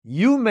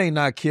you may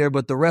not care,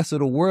 but the rest of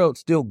the world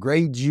still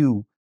grades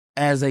you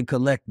as a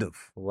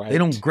collective. Right. They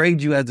don't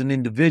grade you as an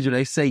individual.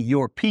 They say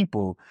your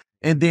people.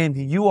 And then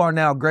you are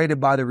now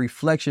graded by the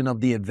reflection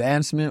of the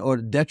advancement or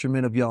the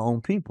detriment of your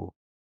own people.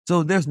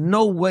 So there's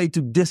no way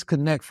to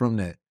disconnect from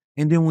that.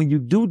 And then when you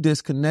do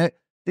disconnect,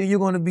 then you're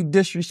going to be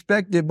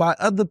disrespected by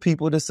other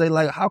people to say,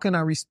 like, how can I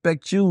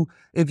respect you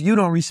if you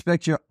don't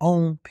respect your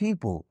own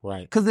people?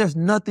 Right. Because there's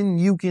nothing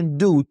you can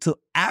do to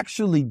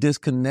actually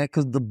disconnect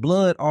because the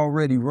blood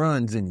already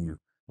runs in you.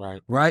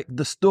 Right. Right?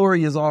 The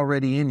story is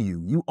already in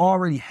you. You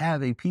already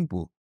have a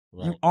people.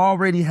 Right. You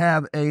already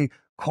have a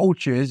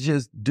culture. It's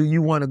just, do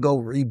you want to go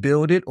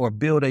rebuild it or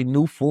build a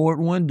new forward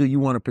one? Do you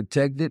want to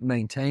protect it,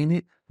 maintain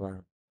it?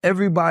 Right.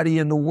 Everybody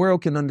in the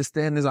world can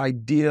understand this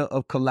idea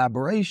of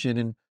collaboration.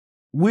 And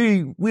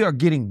we are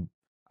getting,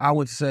 I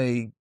would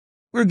say,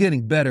 we're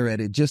getting better at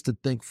it just to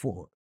think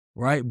forward,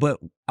 right? But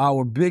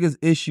our biggest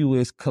issue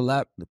is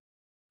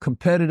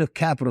competitive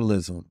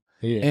capitalism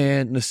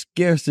and the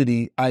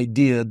scarcity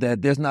idea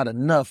that there's not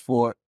enough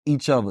for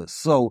each of us.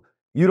 So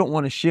you don't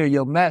want to share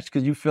your match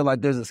because you feel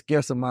like there's a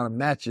scarce amount of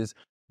matches,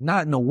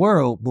 not in the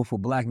world, but for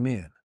black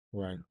men.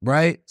 Right.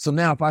 Right? So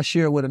now if I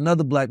share it with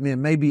another black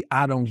man, maybe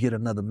I don't get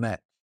another match.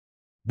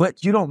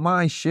 But you don't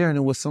mind sharing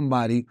it with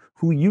somebody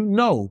who you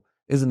know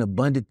is an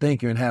abundant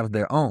thinker and has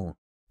their own.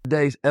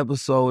 Today's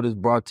episode is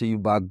brought to you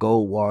by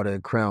Goldwater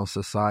and Crown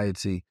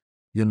Society.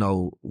 You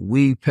know,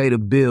 we pay the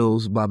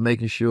bills by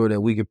making sure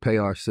that we can pay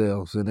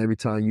ourselves. And every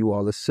time you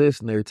all assist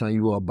and every time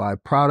you all buy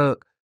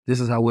product, this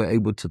is how we're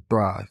able to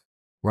thrive,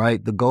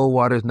 right? The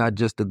Goldwater is not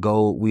just the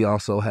gold. We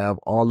also have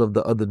all of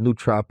the other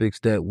nootropics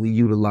that we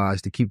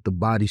utilize to keep the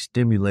body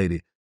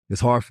stimulated. It's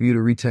hard for you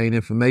to retain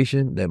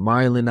information. That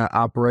myelin not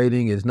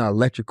operating is not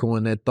electrical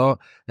in that thought.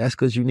 That's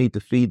because you need to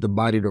feed the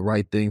body the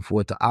right thing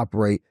for it to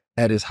operate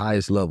at its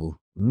highest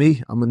level.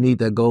 Me, I'm going to need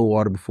that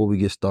Goldwater before we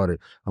get started.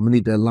 I'm going to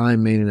need that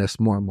Lion Mane and that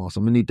Smart Moss.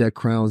 I'm going to need that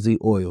Crown Z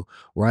oil,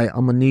 right?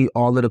 I'm going to need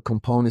all of the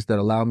components that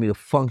allow me to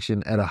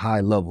function at a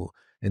high level.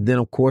 And then,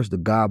 of course, the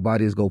God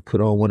body is going to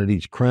put on one of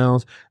these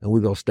crowns and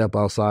we're going to step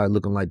outside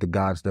looking like the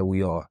gods that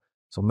we are.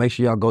 So make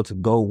sure y'all go to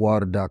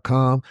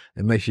goldwater.com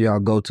and make sure y'all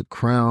go to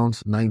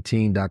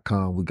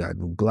crowns19.com. We got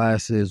new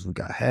glasses, we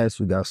got hats,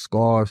 we got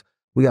scarves.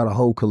 We got a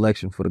whole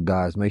collection for the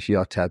guys. Make sure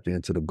y'all tap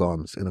into the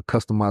garments. And the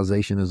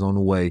customization is on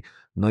the way. I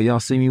know y'all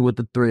see me with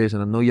the threads,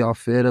 and I know y'all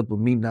fed up with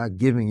me not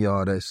giving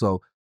y'all that.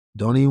 So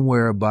don't even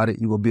worry about it.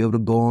 You're going to be able to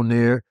go on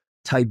there,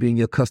 type in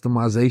your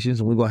customizations,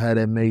 and we're going to have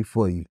that made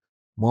for you.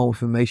 More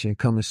information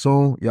coming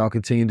soon. Y'all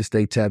continue to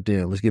stay tapped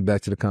in. Let's get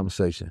back to the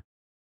conversation.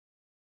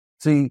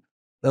 See,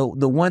 the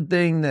one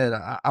thing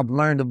that I've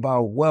learned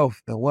about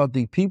wealth and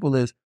wealthy people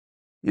is,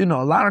 you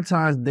know, a lot of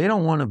times they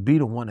don't want to be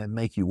the one that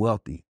make you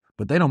wealthy,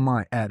 but they don't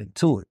mind adding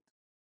to it.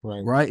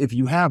 right? If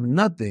you have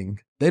nothing,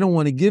 they don't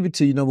want to give it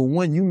to you. Number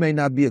one, you may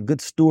not be a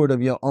good steward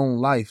of your own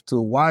life.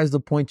 So why is the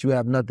point you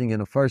have nothing in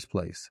the first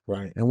place?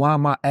 Right. And why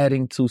am I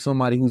adding to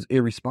somebody who's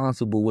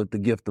irresponsible with the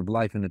gift of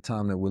life in the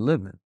time that we're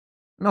living?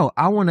 No,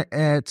 I want to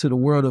add to the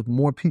world of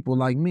more people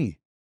like me,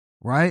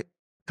 right?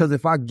 Because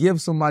if I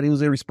give somebody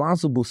who's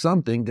irresponsible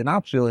something, then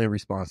I feel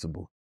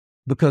irresponsible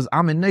because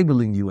I'm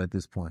enabling you at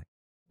this point.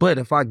 But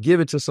if I give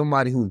it to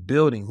somebody who's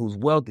building, who's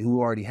wealthy, who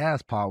already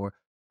has power,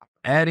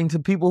 adding to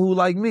people who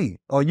like me.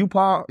 Oh, you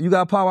got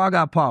power, I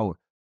got power.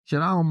 Shit,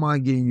 I don't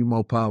mind giving you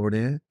more power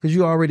then because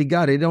you already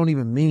got it. It don't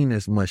even mean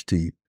as much to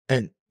you.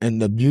 And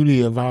the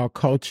beauty of our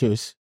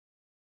cultures,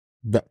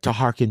 to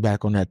harken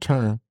back on that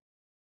term,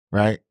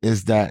 right,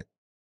 is that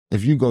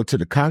if you go to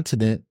the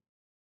continent,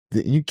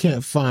 you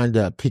can't find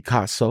a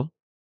Picasso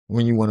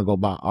when you want to go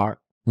buy art.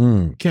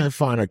 You can't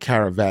find a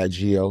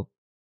Caravaggio.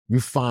 You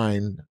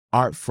find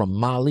art from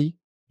Mali,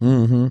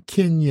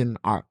 Kenyan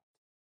art,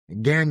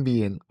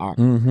 Gambian art.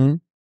 And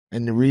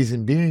the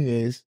reason being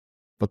is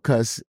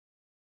because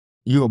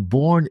you're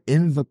born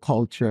in the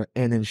culture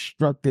and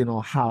instructed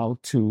on how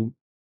to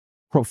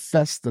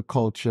profess the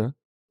culture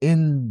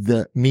in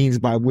the means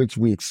by which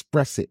we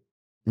express it.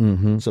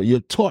 So you're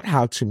taught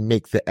how to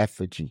make the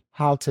effigy,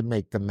 how to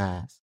make the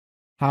mask,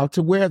 how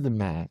to wear the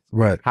mask,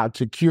 how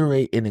to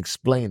curate and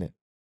explain it.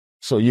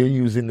 So you're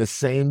using the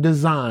same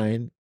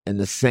design and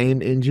the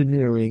same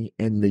engineering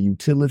and the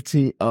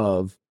utility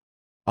of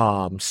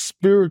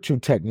spiritual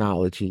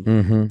technology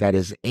that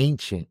is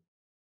ancient,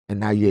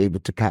 and now you're able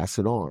to pass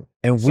it on.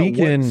 And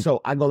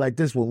so I go like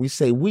this when we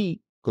say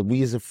we, because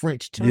we is a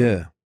French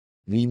term.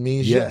 We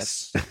means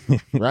yes.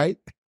 Right?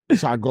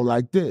 So I go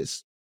like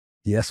this.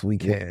 Yes, we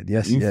can.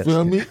 Yes, you yes.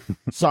 feel me?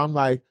 So I'm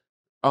like,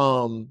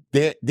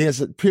 there's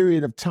a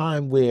period of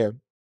time where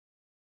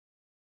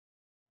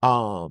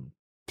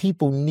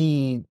people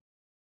need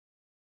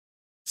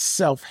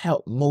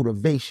self-help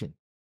motivation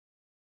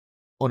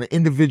on an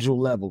individual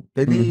level.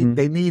 They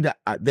need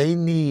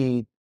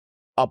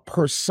a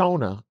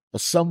persona or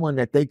someone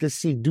that they could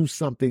see do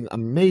something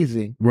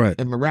amazing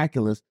and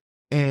miraculous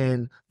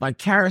and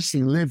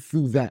vicariously live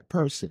through that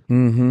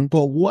person.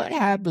 But what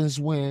happens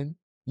when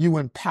you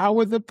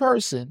empower the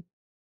person?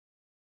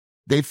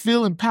 They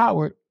feel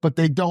empowered, but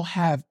they don't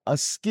have a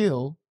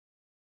skill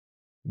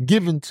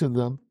given to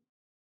them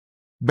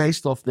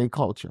based off their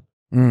culture.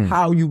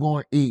 How you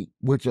going to eat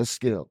with your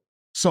skill?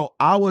 So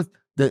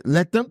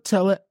let them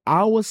tell it,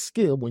 our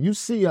skill, when you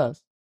see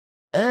us,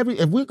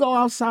 if we go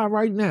outside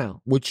right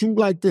now with you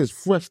like this,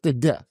 fresh to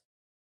death,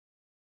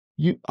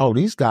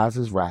 these guys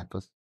is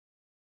rappers.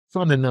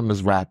 Some of them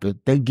is rapping.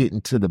 They get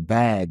into the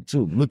bag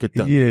too. Look at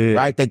them,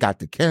 right? They got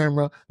the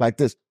camera like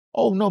this.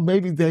 Oh no,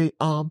 maybe they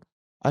an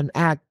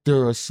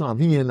actor or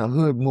something. He in a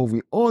hood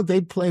movie, or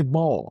they play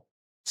ball.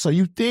 So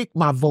you think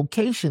my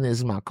vocation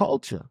is my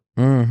culture?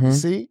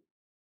 See,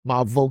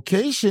 my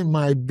vocation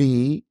might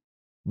be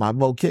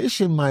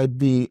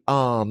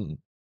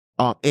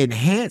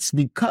enhanced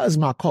because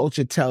my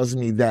culture tells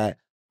me that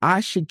I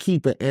should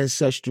keep an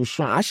ancestral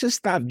shrine. I should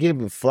stop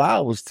giving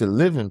flowers to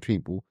living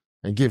people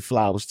and give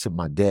flowers to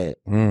my dead.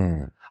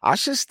 I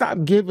should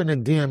stop giving a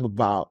damn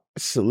about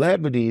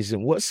celebrities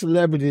and what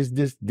celebrities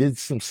did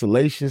some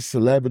salacious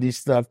celebrity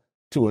stuff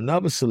to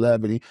another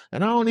celebrity,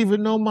 and I don't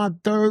even know my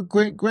third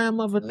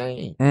great-grandmother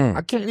name.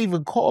 I can't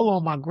even call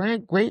on my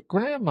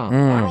great-grandma.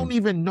 I don't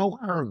even know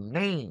her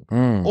name.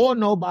 Or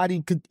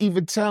nobody could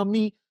even tell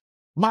me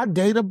my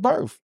date of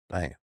birth.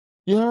 Damn.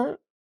 You heard?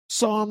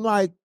 So I'm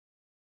like,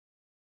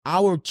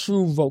 our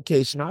true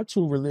vocation, our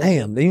true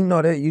religion. Damn, you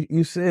know that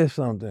you said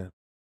something.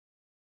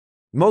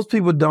 Most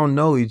people don't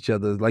know each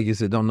other, like you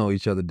said, don't know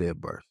each other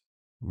dead birth,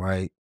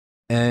 right?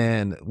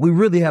 And we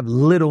really have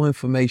little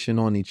information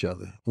on each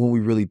other when we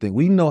really think.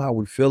 We know how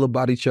we feel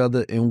about each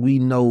other, and we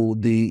know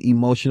the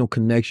emotional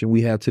connection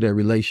we have to that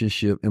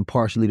relationship and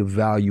partially the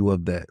value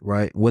of that,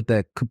 right? What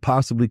that could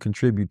possibly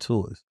contribute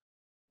to us.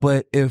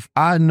 But if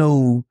I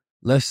know,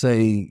 let's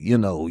say, your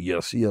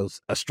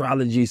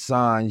astrology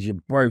signs, your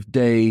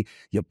birthday,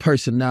 your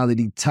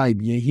personality type,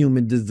 your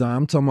human design,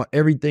 I'm talking about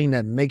everything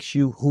that makes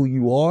you who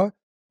you are,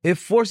 it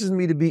forces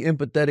me to be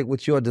empathetic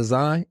with your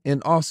design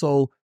and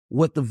also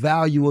what the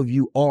value of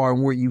you are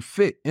and where you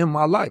fit in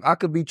my life. I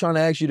could be trying to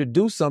ask you to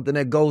do something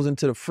that goes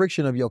into the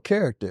friction of your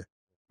character,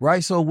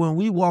 right? So when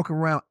we walk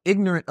around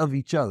ignorant of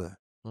each other,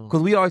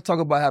 because we always talk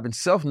about having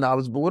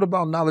self-knowledge, but what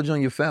about knowledge on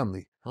your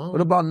family?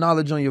 What about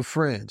knowledge on your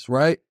friends,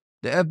 right?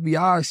 The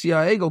FBI,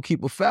 CIA go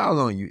keep a file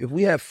on you. If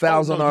we had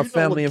files on our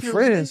family and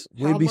friends,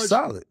 we'd be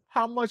solid.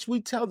 How much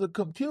we tell the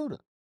computer.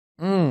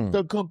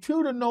 The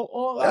computer know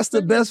all that. That's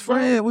the best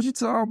friend. What you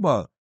talking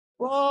about?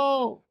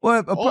 Bro.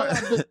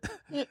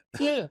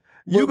 Yeah.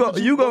 You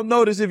gonna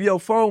notice if your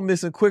phone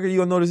missing quicker, you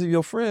gonna notice if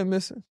your friend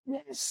missing.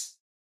 Yes.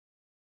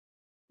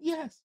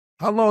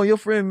 How long your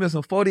friend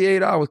missing?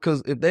 48 hours,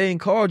 because if they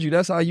ain't called you,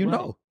 that's how you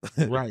know.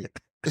 Right.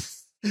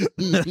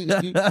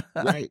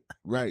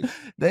 Right.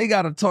 They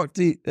gotta talk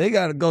to you. They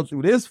gotta go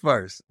through this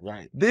first.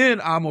 Right. Then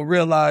I'm gonna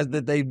realize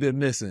that they've been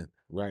missing.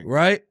 Right.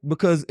 Right?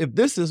 Because if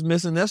this is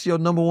missing, that's your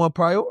number one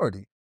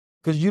priority.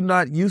 Because you're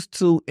not used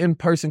to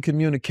in-person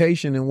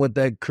communication, and what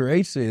that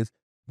creates is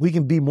we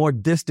can be more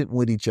distant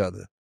with each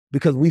other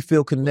because we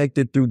feel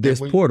connected through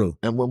this portal.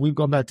 And when we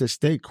go back to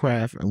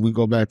statecraft and we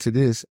go back to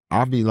this,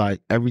 I'll be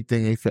like,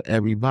 everything ain't for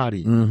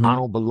everybody. I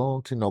don't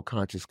belong to no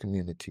conscious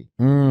community.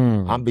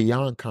 I'm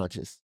beyond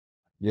conscious.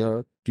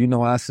 Yeah. You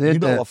know, I said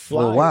that a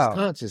for a fly while. is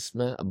conscious,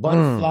 man. A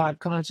butterfly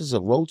conscious,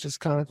 a roach is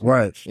conscious.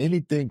 Right.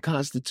 Anything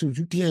constitutes.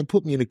 You can't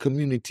put me in a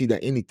community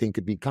that anything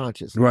could be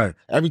conscious. Right.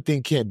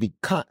 Everything can't be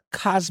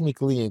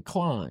cosmically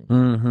inclined.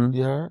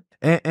 You heard?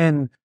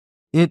 And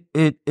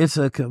it's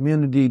a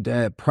community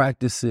that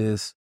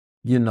practices,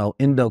 you know,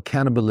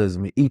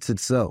 endocannibalism. It eats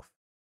itself.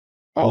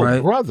 Oh, right?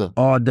 brother.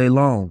 All day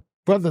long.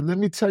 Brother, let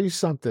me tell you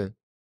something.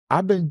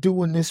 I've been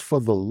doing this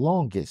for the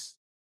longest.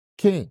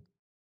 King,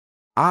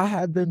 I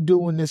have been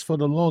doing this for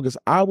the longest.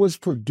 I was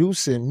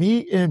producing,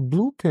 me and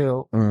Blue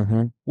Pill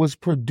was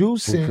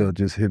producing Blue Pill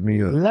just hit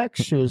me up.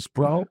 lectures,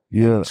 bro.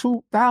 Yeah.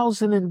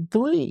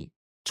 2003,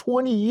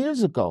 20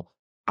 years ago.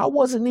 I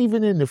wasn't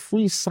even in the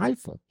free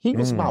cipher. He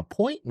was my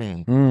point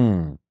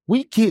man.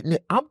 We getting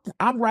it.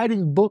 I'm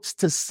writing books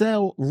to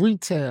sell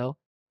retail,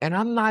 and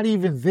I'm not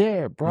even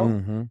there,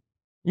 bro.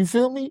 You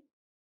feel me?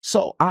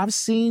 So I've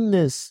seen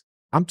this.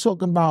 I'm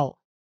talking about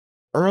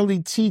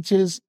early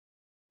teachers.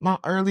 My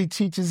early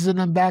teachers in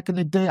them back in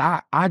the day,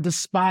 I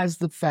despise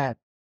the fact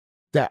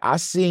that I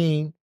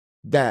seen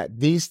that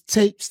these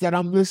tapes that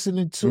I'm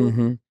listening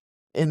to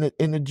in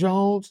the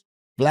Jones,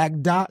 Black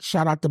Dot,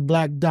 shout out to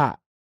Black Dot,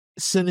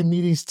 sending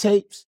me these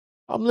tapes.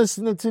 I'm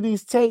listening to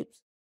these tapes,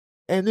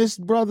 and this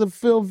brother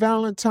Phil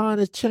Valentine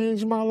has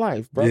changed my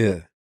life, brother. Yeah.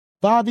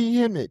 Bobby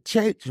Hemmett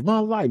changed my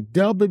life.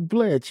 Delbert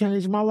Blair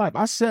changed my life.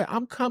 I said,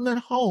 I'm coming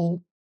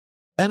home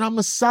and I'm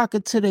a sock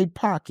it to their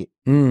pocket.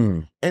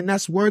 And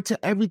that's word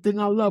to everything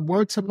I love.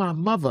 Word to my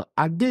mother.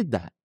 I did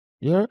that.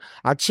 Yeah.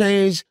 I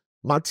changed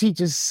my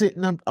teachers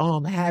sitting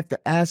up, had to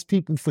ask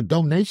people for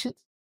donations,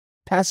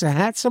 passing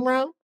hats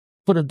around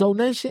for the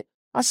donation.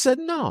 I said,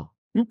 no,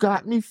 you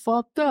got me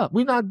fucked up.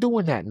 We're not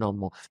doing that no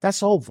more.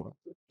 That's over.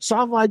 So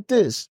I'm like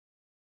this.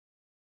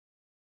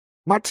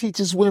 My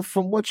teachers went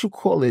from what you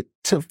call it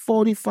to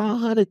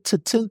 $4,500 to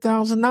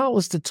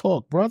 $10,000 to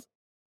talk, brother.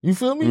 You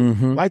feel me?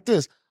 Like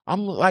this.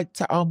 I'm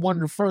one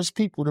of the first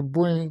people to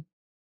bring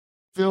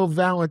Phil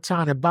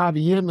Valentine and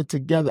Bobby Emmett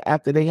together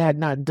after they had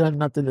not done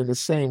nothing in the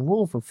same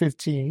room for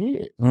 15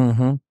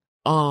 years.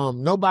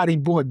 Nobody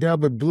brought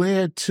Delbert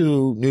Blair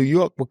to New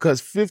York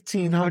because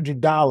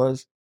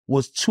 $1,500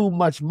 was too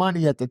much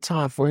money at the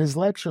time for his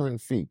lecturing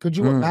fee. Could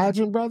you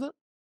imagine, brother?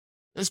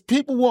 There's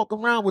people walking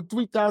around with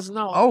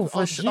 $3,000. Oh,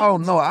 for sure. Oh,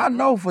 no, I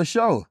know for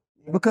sure.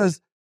 Because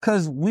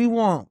we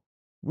want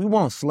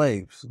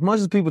slaves. As much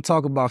as people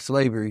talk about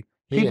slavery,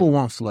 people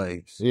want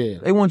slaves. Yeah.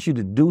 They want you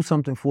to do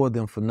something for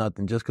them for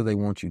nothing just because they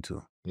want you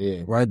to.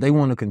 Yeah. Right? They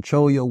want to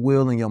control your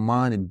will and your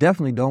mind, and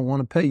definitely don't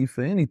want to pay you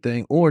for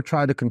anything or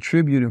try to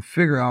contribute and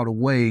figure out a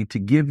way to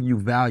give you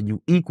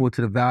value equal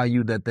to the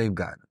value that they've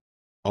gotten.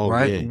 Oh,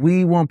 right? Yeah.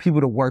 We want people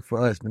to work for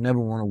us, but never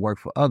want to work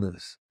for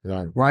others.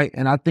 Right?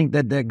 And I think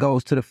that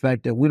goes to the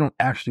fact that we don't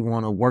actually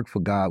want to work for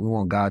God. We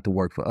want God to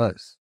work for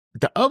us.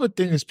 The other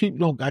thing is people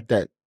don't got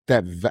that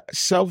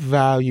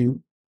self-value,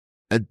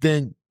 and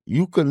then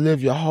you could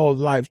live your whole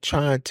life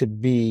trying to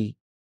be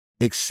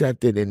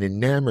accepted and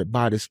enamored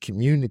by this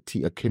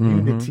community, a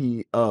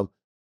community of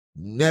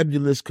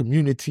nebulous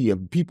community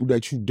of people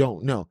that you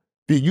don't know.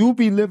 But you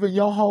be living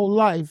your whole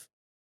life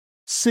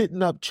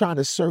sitting up trying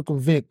to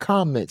circumvent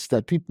comments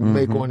that people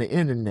make on the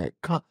internet,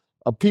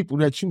 of people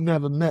that you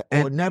never met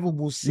or never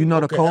will see. You know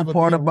the cold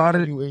part about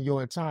it in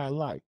your entire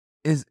life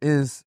is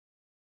it's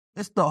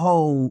the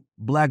whole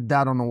black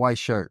dot on the white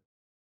shirt.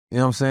 You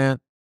know what I'm saying?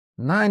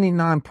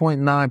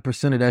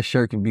 99.9% of that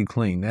shirt can be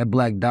clean. That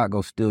black dot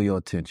go steal your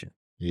attention.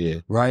 Yeah.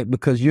 Right?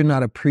 Because you're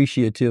not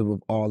appreciative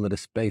of all of the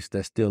space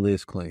that still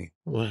is clean.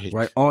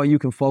 Right? All you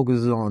can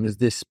focus on is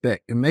this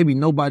speck. And maybe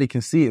nobody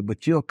can see it,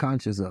 but you're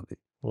conscious of it.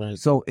 Right.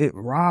 So it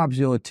robs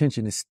your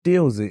attention, it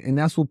steals it. And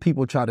that's what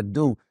people try to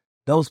do.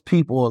 Those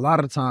people, a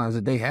lot of times,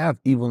 that they have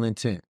evil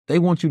intent. They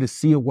want you to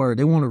see a word.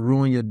 They want to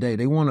ruin your day.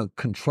 They want to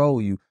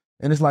control you.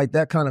 And it's like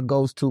that kind of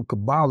goes to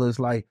Kabbalah. It's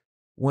like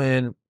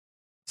when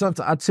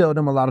sometimes I tell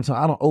them a lot of times,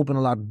 I don't open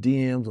a lot of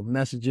DMs or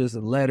messages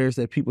and letters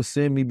that people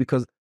send me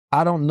because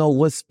I don't know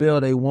what spell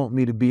they want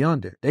me to be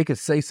under. They could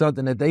say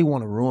something that they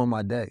want to ruin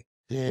my day.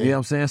 Yeah. You know what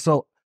I'm saying?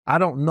 So I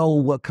don't know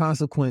what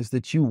consequence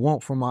that you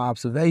want from my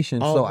observation.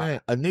 Oh, so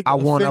man. I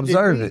won't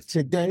observe it.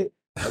 Today,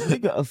 a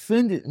nigga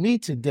offended me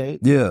today.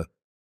 Yeah.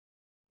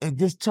 And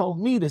just told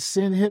me to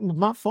send him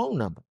my phone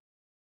number.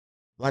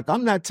 Like,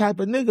 I'm that type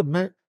of nigga,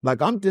 man.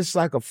 Like, I'm just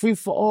like a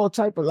free-for-all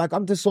type of, like,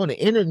 I'm just on the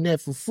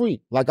internet for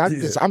free. Like,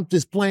 I'm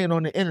just playing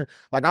on the internet.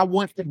 Like, I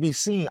want to be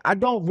seen. I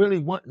don't really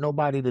want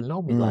nobody to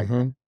know me like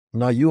that.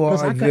 No, you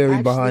are a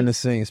very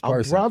behind-the-scenes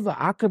person. Brother,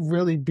 I could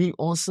really be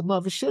on some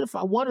other shit if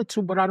I wanted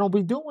to, but I don't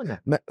be doing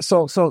that. Man,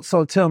 so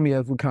tell me,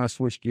 as we kind of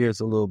switch gears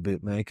a little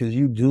bit, man, because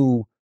you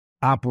do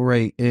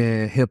operate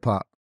in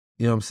hip-hop.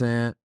 You know what I'm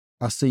saying?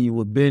 I see you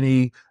with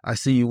Benny. I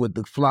see you with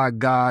the Fly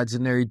Gods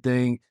and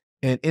everything.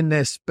 And in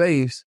that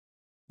space,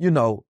 you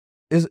know,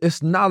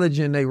 it's knowledge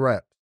in they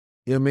rap.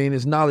 You know what I mean?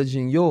 It's knowledge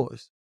in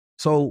yours.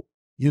 So,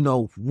 you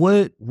know,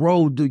 what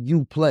role do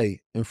you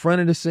play in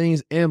front of the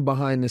scenes and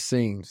behind the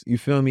scenes? You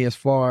feel me? As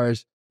far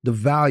as the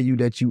value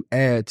that you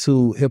add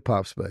to hip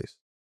hop space.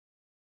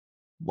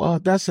 Well,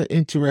 that's an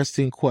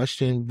interesting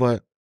question,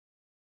 but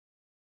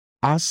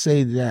I'll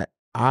say that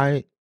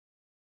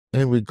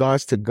in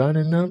regards to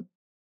gunning them,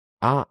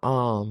 I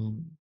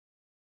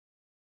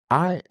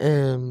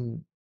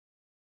am,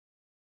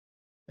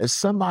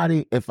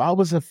 if I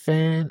was a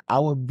fan, I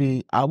would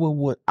be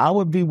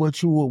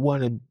what you would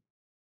want to,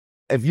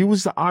 if you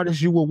was the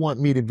artist, you would want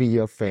me to be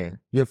your fan,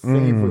 your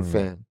favorite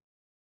fan.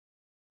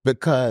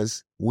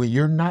 Because when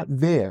you're not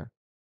there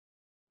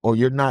or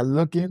you're not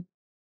looking,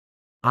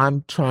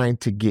 I'm trying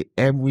to get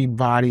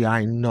everybody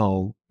I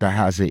know that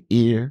has an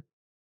ear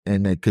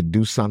and that could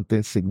do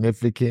something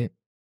significant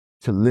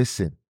to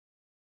listen.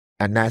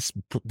 And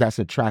that's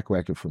a track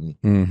record for me.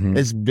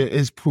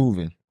 It's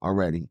proven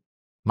already.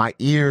 My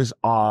ears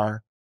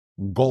are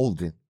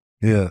golden.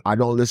 Yeah. I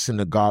don't listen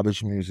to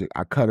garbage music.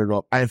 I cut it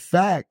off. In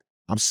fact,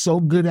 I'm so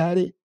good at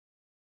it,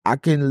 I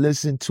can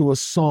listen to a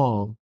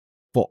song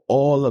for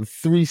all of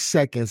 3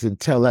 seconds and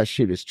tell that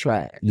shit is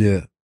trash.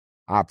 Yeah.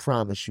 I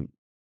promise you.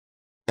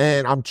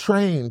 And I'm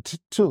trained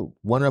too.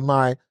 One of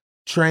my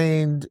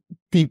trained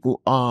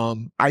people,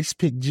 Ice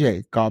Pick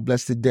J, God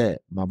bless the dead,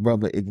 my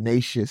brother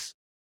Ignatius,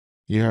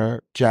 you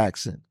heard?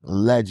 Jackson, a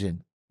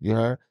legend, you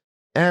heard?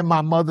 And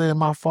my mother and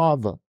my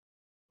father.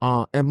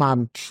 And my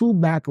true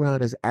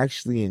background is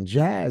actually in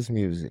jazz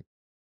music.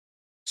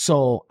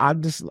 So I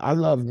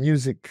love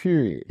music,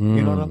 period.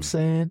 You know what I'm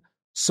saying?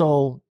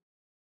 So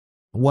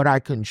what I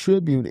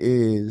contribute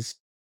is,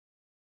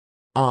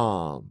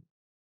 I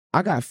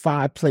got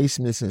 5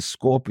 placements in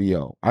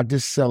Scorpio. I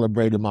just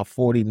celebrated my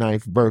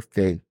 49th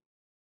birthday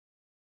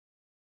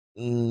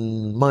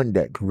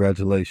Monday.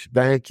 Congratulations.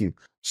 Thank you.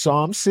 So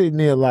I'm sitting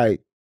there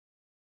like,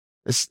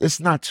 it's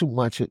not too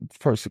much a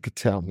person could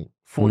tell me.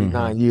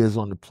 49 years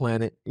on the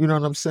planet. You know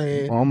what I'm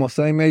saying? Almost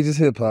same age as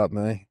hip hop,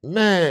 man.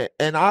 Man,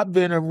 and I've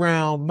been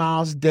around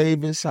Miles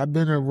Davis. I've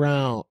been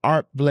around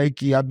Art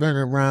Blakey. I've been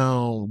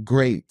around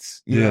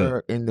greats, you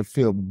know, in the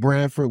field.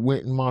 Branford,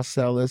 Wynton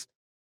Marsalis.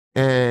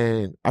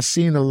 And I've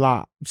seen a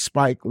lot,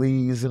 Spike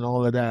Lee's and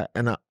all of that.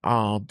 And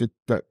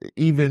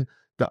even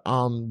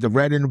the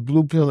red and the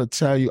blue pill will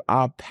tell you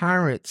our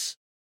parents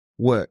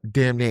were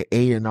damn near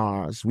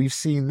A&Rs. We've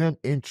seen them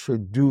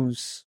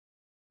introduce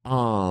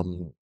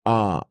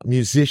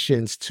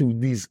musicians to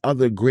these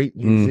other great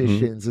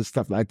musicians and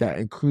stuff like that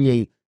and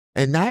create.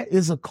 And that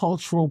is a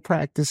cultural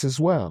practice as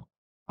well.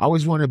 I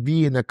always want to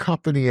be in the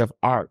company of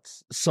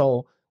arts.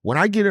 So when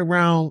I get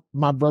around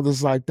my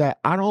brothers like that,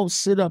 I don't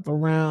sit up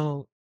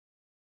around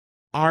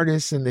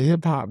artists in the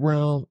hip hop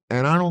realm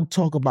and I don't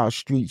talk about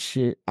street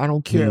shit. I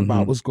don't care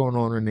about what's going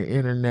on the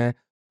internet.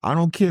 I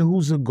don't care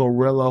who's a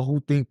gorilla,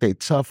 who think they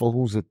tough or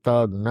who's a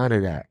thug, none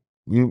of that.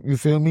 You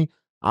feel me?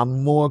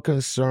 I'm more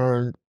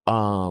concerned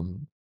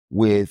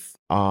with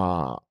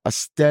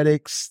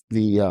aesthetics,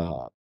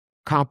 the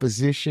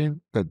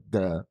composition,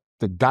 the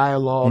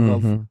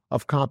dialogue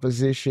of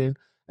composition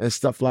and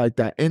stuff like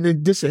that. And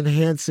then just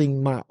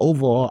enhancing my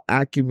overall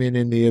acumen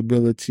and the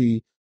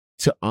ability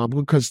to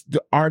because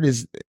the art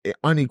is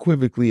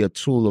unequivocally a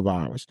tool of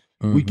ours.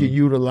 We can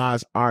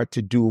utilize art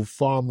to do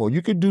far more.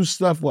 You can do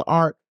stuff with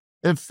art.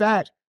 In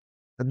fact,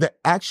 the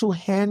actual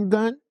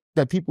handgun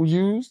that people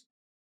use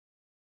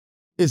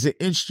is an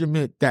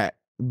instrument that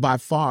by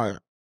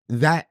far,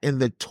 that and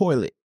the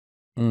toilet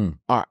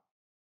are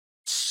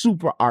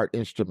super art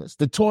instruments.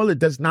 The toilet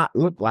does not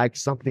look like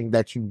something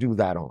that you do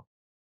that on.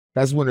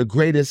 That's one of the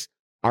greatest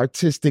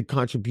artistic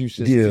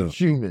contributions to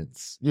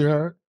humans. You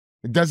heard?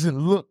 It doesn't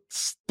look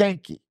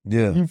stanky.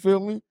 Yeah. You feel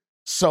me?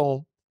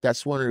 So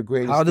that's one of the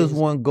greatest. How does things.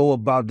 one go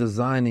about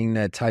designing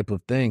that type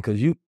of thing?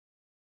 Because you're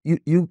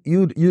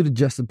the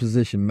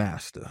juxtaposition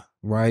master,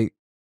 right?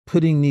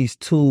 Putting these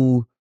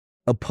two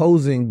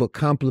opposing but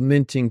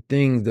complementing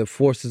things that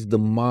forces the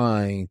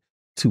mind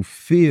to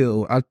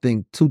feel, I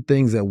think, two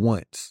things at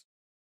once.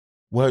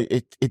 Well,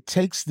 it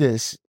takes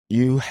this.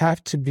 You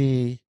can't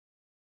be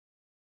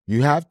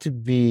afraid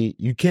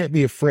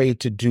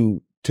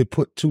to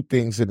put two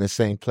things in the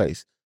same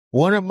place.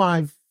 One of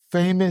my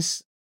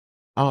famous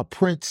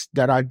prints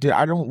that I did,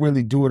 I don't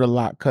really do it a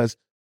lot because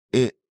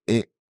it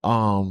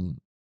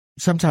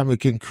sometimes it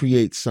can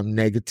create some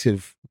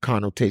negative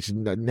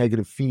connotation,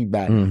 negative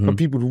feedback from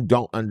people who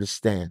don't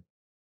understand.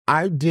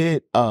 I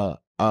did a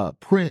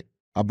print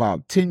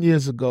about 10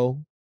 years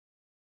ago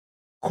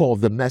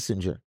called The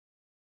Messenger.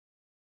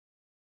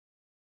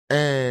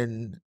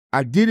 And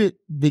I did it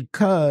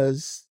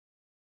because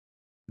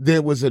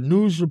there was a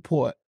news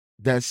report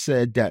that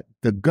said that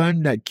the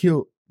gun that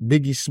killed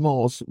Biggie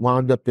Smalls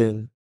wound up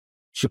in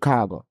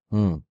Chicago,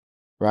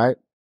 right?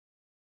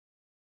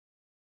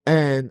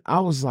 And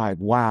I was like,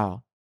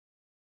 wow.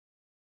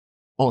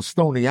 On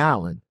Stony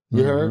Island,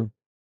 you heard?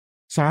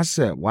 So I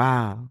said,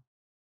 wow.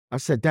 I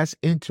said, that's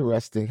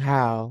interesting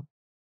how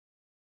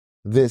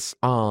this,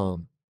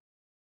 how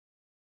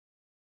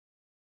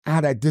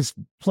that this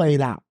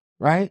played out.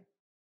 right?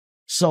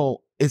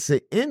 So it's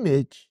an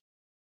image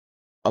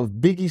of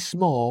Biggie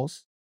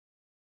Smalls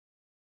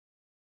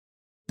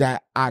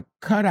that I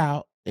cut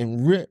out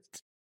and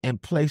ripped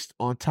and placed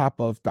on top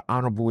of the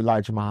Honorable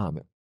Elijah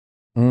Muhammad.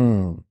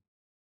 Mm.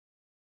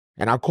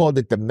 And I called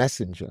it the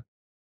Messenger.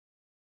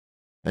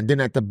 And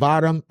then at the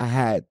bottom, I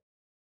had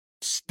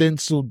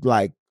stenciled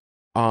like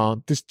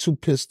just two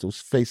pistols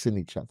facing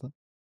each other,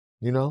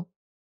 you know?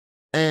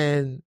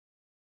 And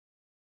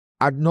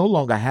I no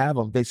longer have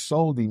them. They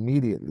sold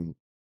immediately.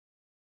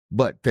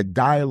 But the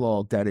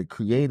dialogue that it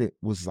created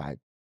was like,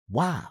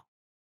 wow.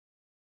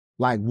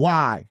 Like,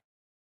 why?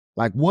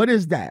 Like, what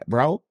is that,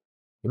 bro?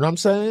 You know what I'm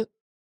saying?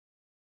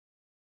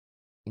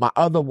 My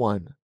other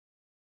one,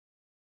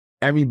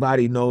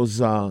 everybody knows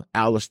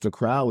Aleister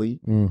Crowley,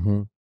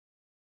 Mm-hmm.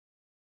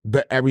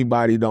 but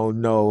everybody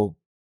don't know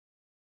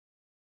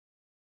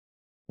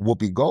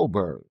Whoopi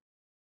Goldberg.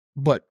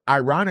 But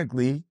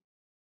ironically,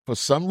 for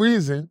some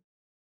reason,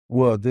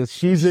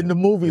 she's in the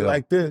movie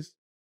like this,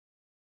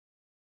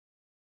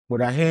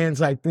 with her hands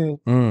like this,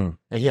 and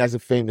he has a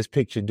famous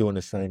picture doing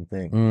the same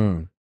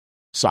thing.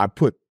 So I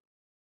put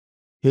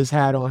his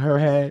hat on her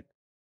head,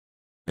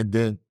 and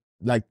then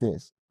like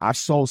this. I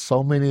sold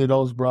so many of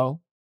those, bro.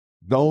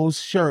 Those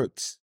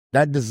shirts,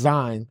 that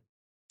design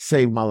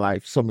saved my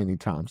life so many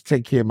times.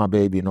 Take care of my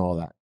baby and all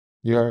that.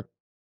 You heard?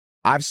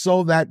 I've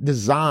sold that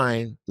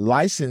design,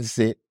 licensed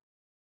it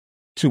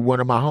to one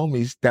of my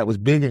homies that was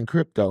big in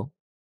crypto,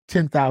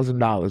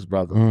 $10,000,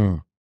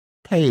 brother.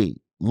 Paid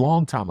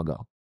long time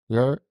ago. You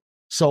heard?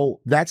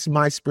 So that's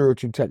my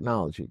spiritual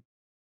technology.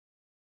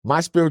 My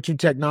spiritual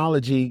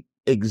technology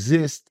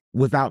exists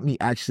without me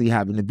actually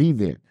having to be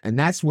there. And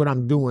that's what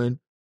I'm doing,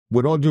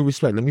 with all due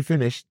respect. Let me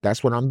finish.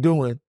 That's what I'm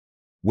doing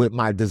with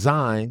my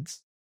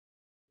designs,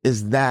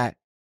 is that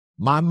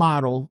my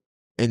model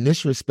in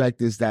this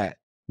respect is that,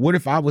 what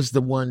if I was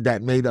the one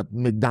that made up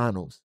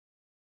McDonald's?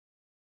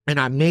 And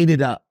I made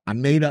it up. I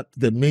made up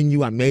the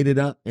menu. I made it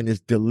up, and it's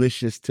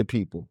delicious to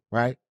people,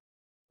 right?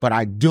 But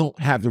I don't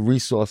have the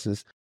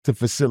resources to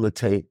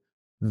facilitate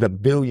the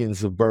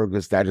billions of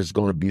burgers that is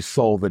going to be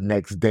sold the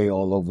next day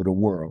all over the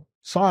world.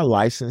 So I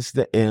licensed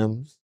the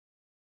M's.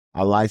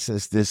 I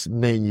licensed this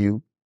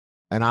menu,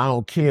 and I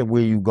don't care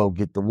where you go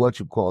get the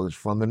whatchamacallits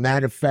from. As a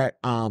matter of fact,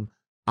 I'm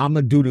going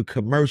to do the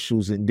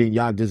commercials, and then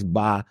y'all just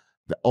buy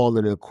all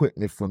of the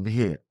equipment from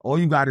here. All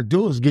you got to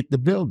do is get the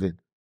building,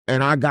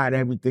 and I got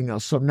everything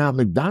else. So now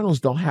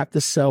McDonald's don't have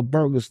to sell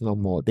burgers no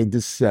more. They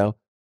just sell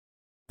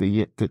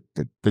the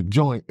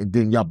joint, and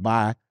then y'all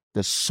buy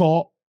the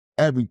salt,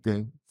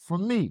 everything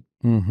from me.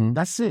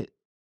 That's it.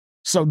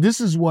 So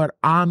this is what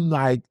I'm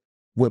like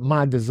with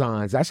my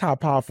designs. That's how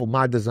powerful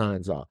my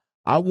designs are.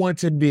 I want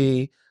to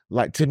be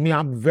like, to me,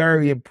 I'm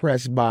very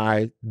impressed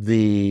by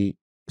the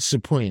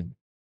Supreme,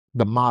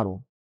 the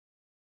model.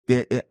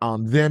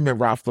 Them and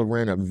Ralph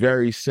Lauren are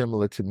very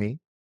similar to me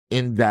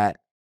in that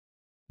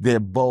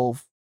they're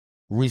both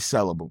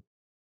resellable.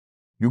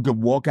 You can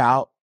walk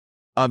out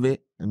of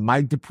it. It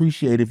might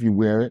depreciate if you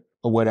wear it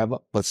or whatever,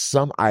 but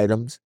some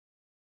items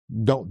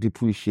don't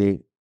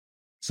depreciate.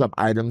 Some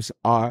items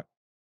are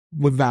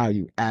with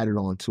value added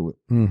onto it.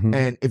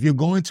 And if you're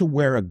going to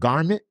wear a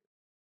garment,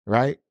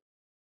 right,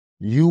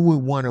 you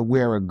would want to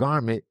wear a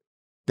garment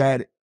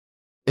that,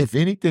 if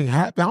anything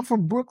happened, I'm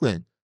from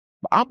Brooklyn.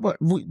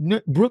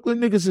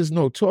 Brooklyn niggas is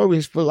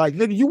notorious for like,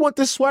 nigga, you want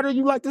this sweater?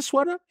 You like this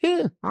sweater?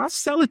 Here, I'll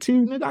sell it to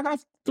you, nigga. I got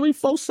 3,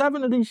 4,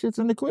 7 of these shits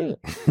in the crib.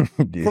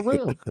 For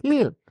real.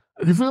 Here.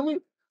 You feel me?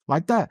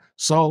 Like that.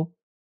 So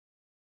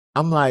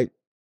I'm like,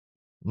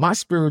 my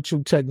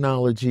spiritual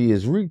technology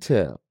is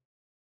retail.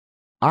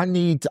 I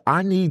need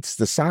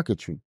the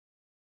circuitry.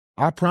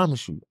 I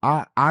promise you.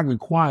 I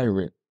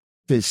require it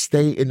to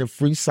stay in the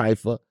free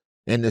cipher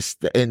and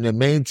to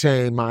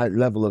maintain my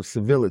level of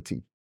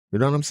civility. You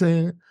know what I'm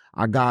saying?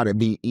 I gotta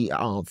be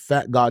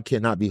fat God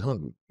cannot be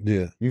hungry.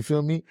 Yeah. You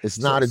feel me? It's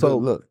not a good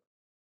look.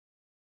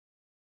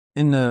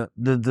 In the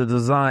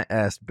design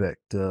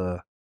aspect,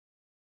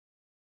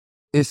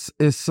 it's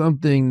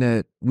something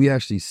that we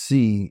actually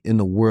see in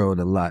the world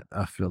a lot,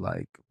 I feel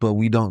like, but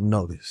we don't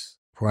notice,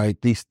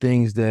 right? These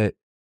things that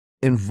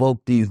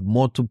invoke these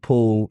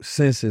multiple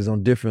senses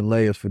on different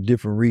layers for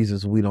different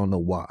reasons, we don't know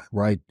why,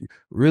 right?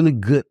 Really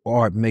good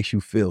art makes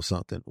you feel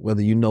something,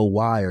 whether you know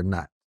why or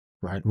not.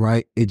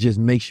 Right? It just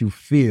makes you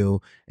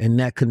feel, and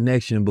that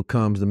connection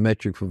becomes the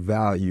metric for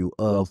value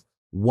of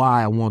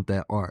why I want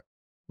that art,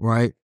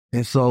 right?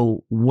 And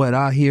so what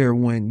I hear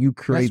when you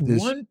create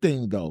That's one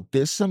thing though.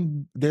 There's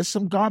some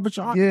garbage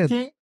art,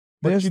 King,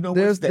 but you know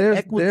there's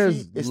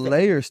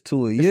layers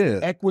to it. It's the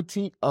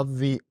equity of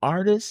the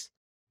artist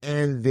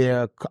and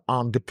their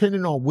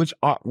depending on which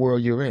art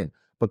world you're in.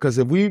 Because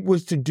if we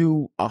was to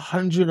do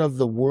 100 of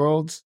the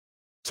world's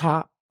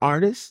top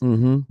artists,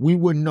 we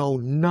would know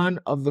none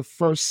of the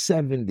first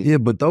 70. Yeah,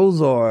 but those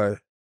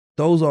are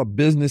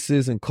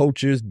businesses and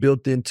cultures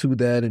built into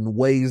that in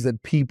ways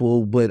that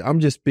people, but I'm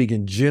just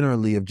speaking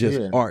generally of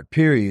just art,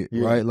 period,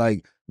 right?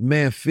 Like,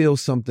 man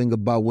feels something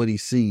about what he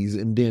sees,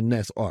 and then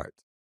that's art.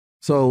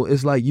 So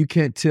it's like you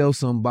can't tell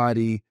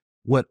somebody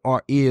what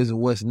art is and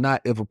what's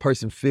not if a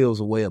person feels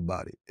a way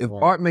about it. If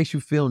Right. art makes you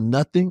feel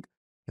nothing,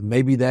 and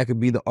maybe that could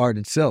be the art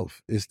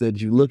itself. It's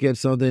that you look at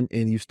something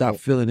and you stop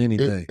feeling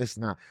anything. It's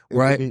not.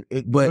 Right?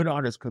 But good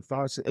art is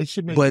catharsis. It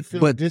should make you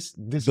feel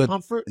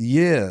discomfort.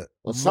 Yeah.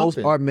 or Most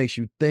something. art makes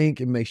you think,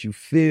 it makes you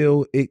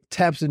feel, it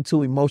taps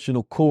into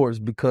emotional chords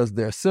because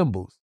they're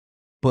symbols.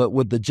 But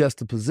with the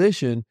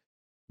juxtaposition,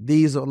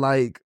 these are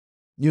like,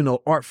 you know,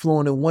 art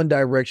flowing in one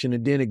direction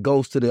and then it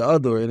goes to the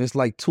other. And it's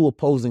like two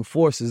opposing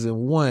forces in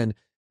one.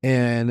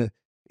 And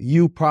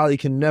you probably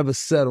can never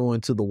settle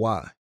into the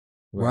why.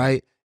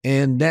 Right?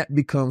 And that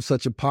becomes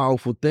such a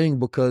powerful thing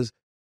because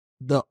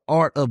the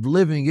art of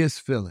living is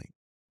feeling.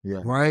 Yeah.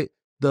 Right?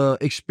 The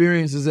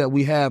experiences that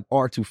we have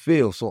are to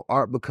feel. So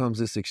art becomes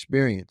this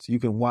experience. You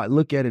can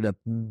look at it a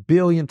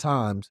billion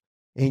times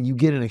and you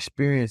get an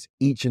experience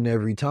each and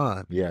every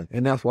time. Yeah.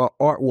 And that's why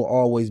art will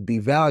always be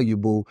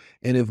valuable.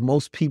 And if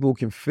most people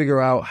can figure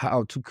out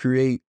how to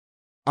create,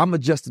 I'm a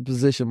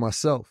juxtaposition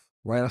myself,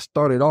 right? I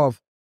started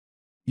off,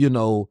 you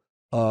know,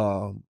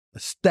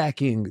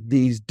 stacking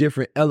these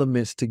different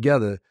elements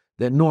together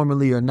that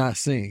normally are not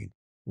seen.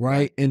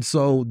 Right. And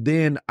so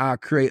then I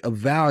create a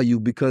value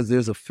because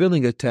there's a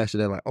feeling attached to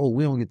that. Like, oh,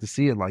 we don't get to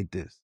see it like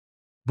this.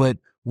 But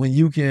when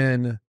you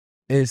can,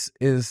 it's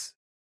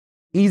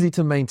easy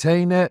to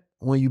maintain that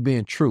when you're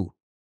being true.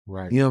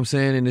 Right. You know what I'm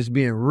saying? And it's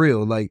being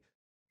real. Like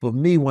for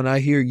me, when I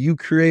hear you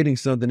creating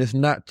something, it's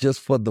not just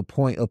for the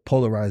point of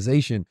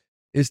polarization.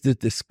 It's the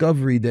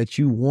discovery that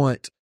you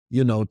want,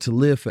 you know, to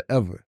live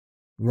forever.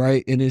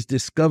 Right. And it's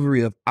discovery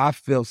of I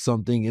felt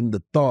something in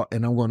the thought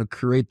and I'm going to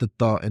create the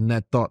thought and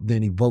that thought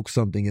then evokes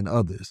something in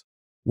others.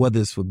 Whether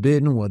it's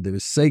forbidden, whether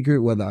it's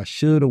sacred, whether I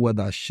should or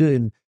whether I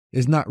shouldn't,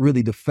 it's not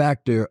really the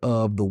factor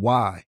of the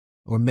why,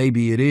 or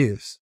maybe it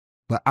is.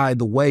 But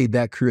either way,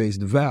 that creates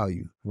the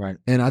value. Right.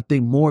 And I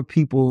think more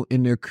people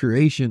in their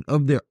creation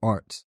of their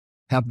arts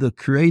have to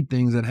create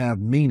things that have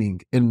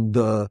meaning. And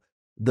the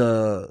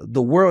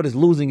world is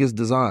losing its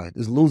design,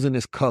 is losing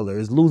its color,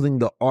 is losing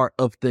the art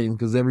of things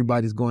because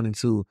everybody's going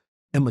into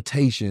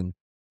imitation.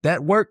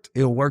 That worked.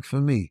 It'll work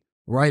for me.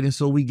 Right. And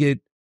so we get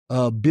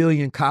a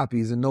billion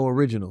copies and no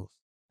originals.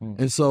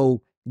 And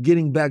so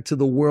getting back to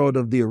the world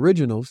of the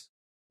originals,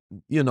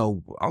 you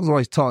know, I was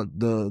always taught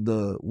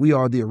we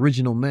are the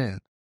original man.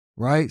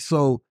 Right.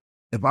 So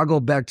if I go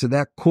back to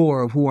that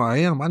core of who I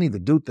am, I need to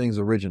do things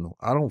original.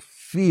 I don't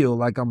feel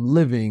like I'm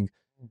living.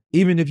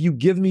 Even if you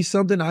give me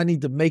something, I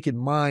need to make it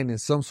mine in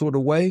some sort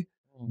of way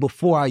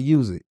before I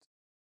use it.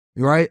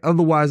 Right?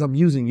 Otherwise, I'm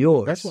using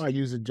yours. That's why I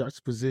use a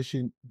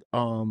juxtaposition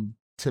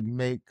to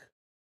make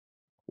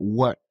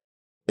what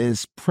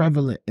is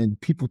prevalent and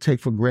people take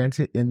for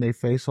granted in their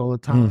face all the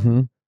time.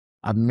 Mm-hmm.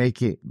 I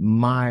make it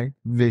my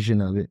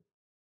vision of it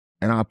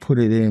and I put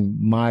it in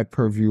my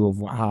purview of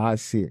how I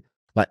see it.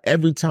 Like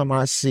every time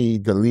I see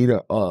the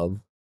leader of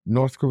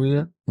North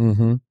Korea,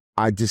 Mm-hmm.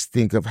 I just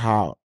think of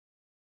how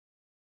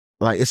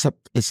like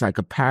it's like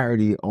a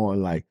parody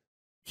on like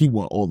he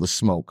want all the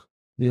smoke.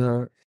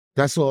 Yeah.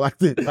 That's all I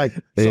did. Like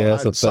Yeah,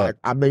 that's a fact.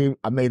 I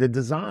made a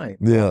design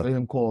Yeah. for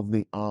him called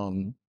the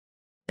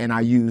and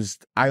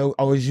I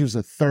always use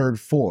a third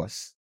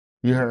force,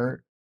 you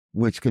heard,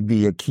 which could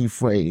be a key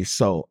phrase.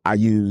 So I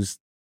used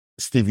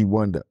Stevie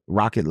Wonder,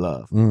 Rocket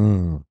Love.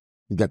 Mm.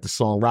 You got the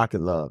song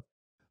Rocket Love.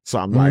 So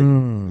I'm like,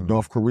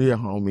 North Korea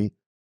homie,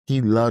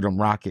 he loved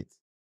them rockets.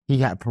 He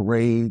had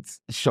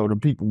parades, showed the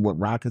people what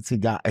rockets he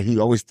got, and he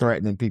always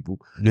threatening people.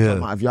 Yeah.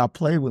 So if y'all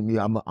play with me,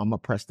 I'm gonna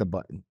press the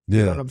button. Yeah.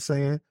 You know what I'm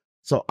saying?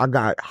 So I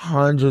got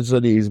hundreds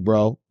of these,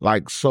 bro.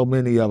 Like so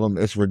many of them,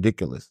 it's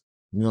ridiculous.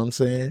 You know what I'm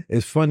saying?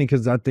 It's funny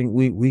because I think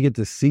we get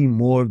to see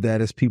more of that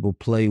as people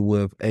play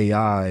with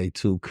AI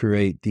to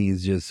create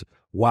these just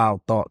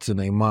wild thoughts in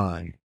their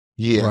mind.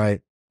 Yeah.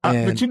 Right.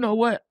 But you know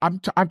what?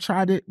 I've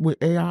tried it with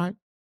AI.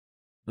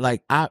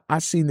 Like I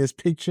seen this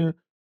picture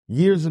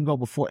years ago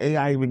before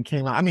AI even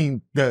came out. I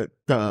mean, the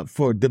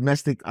for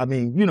domestic, I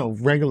mean, you know,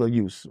 regular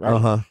use, right?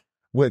 Uh-huh.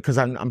 Because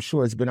I'm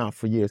sure it's been out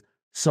for years.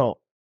 So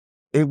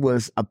it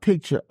was a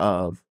picture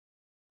of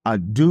a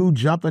dude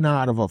jumping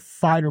out of a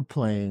fighter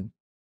plane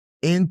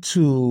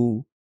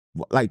into,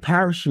 like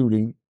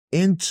parachuting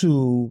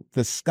into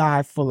the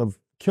sky full of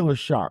killer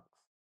sharks,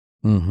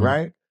 Mm-hmm.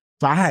 right?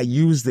 So I had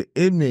used the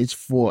image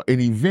for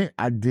an event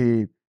I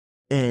did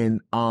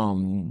in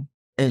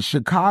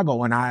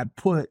Chicago, and I had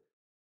put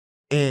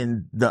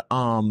in the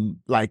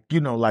like, you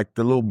know, like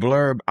the little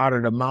blurb out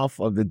of the mouth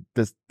of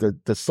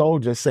the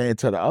soldier saying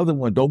to the other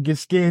one, "Don't get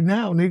scared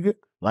now, nigga,"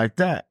 like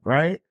that,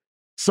 right?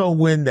 So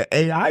when the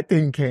AI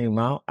thing came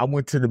out, I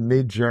went to the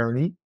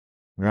Mid-Journey,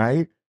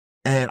 right?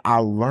 And I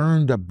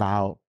learned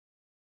about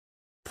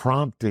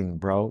prompting,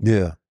 bro.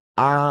 Yeah.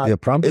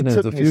 Prompting is it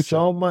the took me future.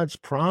 so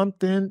much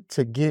prompting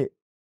to get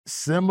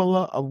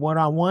similar of what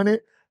I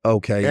wanted.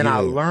 Okay. And yeah. I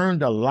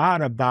learned a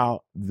lot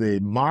about the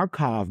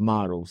Markov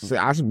models. See,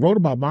 I wrote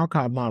about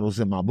Markov models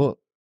in my book,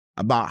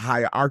 about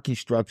hierarchy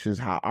structures,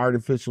 how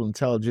artificial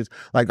intelligence,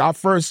 like our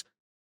first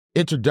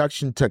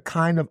introduction to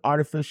kind of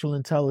artificial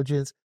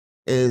intelligence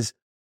is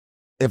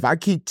if I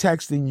keep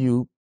texting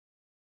you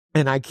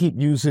and I keep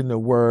using the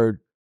word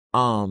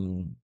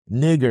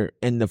nigger,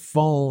 and the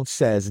phone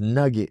says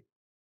nugget,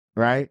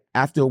 right?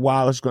 After a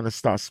while, it's going to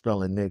start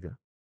spelling nigger.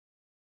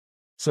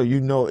 So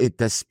you know if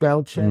the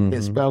spell check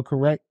and spell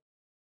correct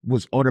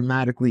was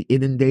automatically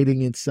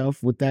inundating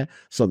itself with that.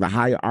 So the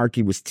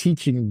hierarchy was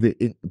teaching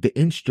the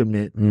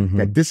instrument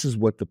that this is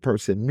what the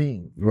person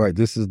means. Right.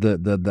 This is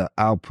the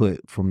output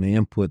from the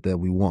input that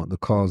we want, the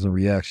cause and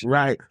reaction.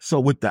 Right. So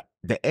with the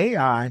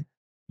AI,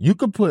 you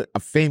could put a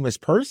famous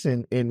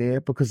person in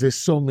there because there's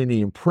so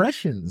many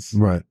impressions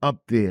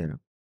up there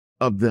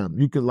of them.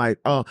 You could like,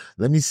 oh,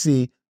 let me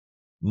see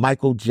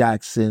Michael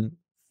Jackson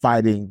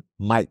fighting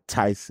Mike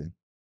Tyson,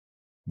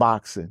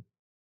 boxing.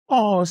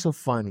 Oh, it's so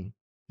funny.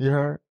 You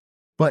heard?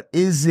 But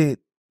is it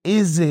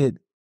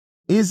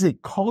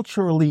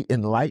culturally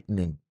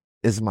enlightening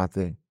is my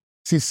thing.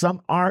 See,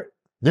 some art,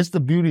 that's the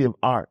beauty of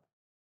art,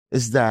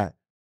 is that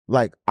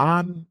like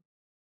I'm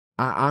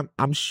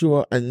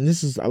sure, and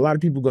this is a lot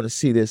of people going to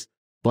see this,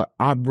 but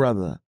our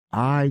brother,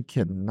 I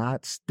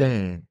cannot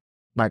stand.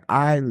 Like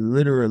I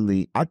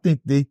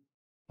think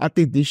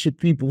these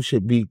people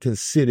should be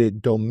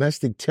considered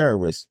domestic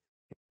terrorists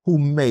who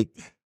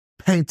make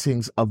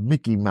paintings of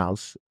Mickey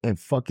Mouse and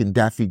fucking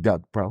Daffy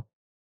Duck, bro.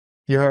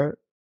 You heard?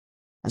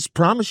 I just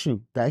promise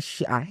you that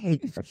shit. I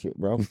hate that shit,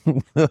 bro.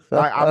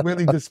 I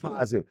really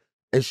despise it.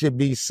 It should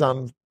be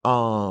some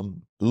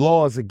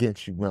laws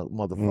against you,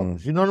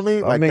 motherfuckers. You know what I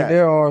mean? Like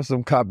there are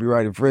some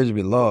copyright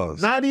infringement laws.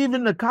 Not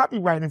even the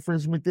copyright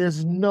infringement.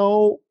 There's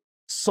no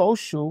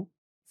social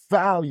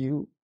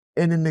value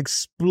in an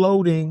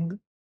exploding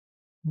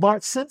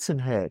Bart Simpson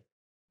head.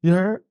 You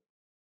heard?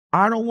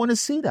 I don't want to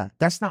see that.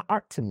 That's not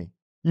art to me.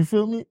 You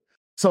feel me?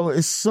 So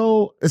it's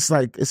so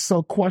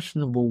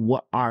questionable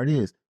what art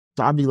is.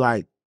 So I'll be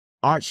like,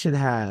 art should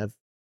have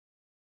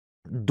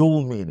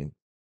dual meaning.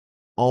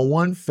 On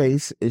one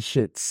face, it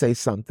should say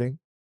something,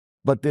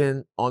 but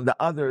then on the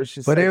other, it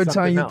should say something else. But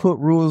every time you put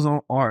rules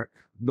on art,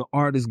 the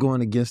art is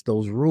going against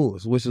those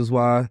rules, which is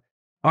why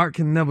art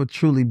can never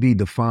truly be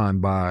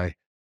defined by,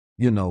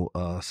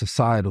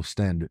 societal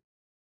standard,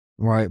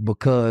 right?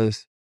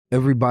 Because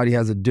everybody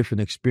has a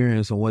different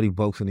experience on what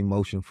evokes an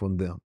emotion from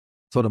them.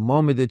 So the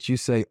moment that you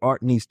say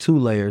art needs 2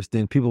 layers,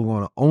 then people are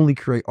going to only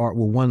create art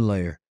with 1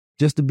 layer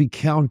just to be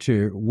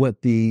counter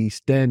what the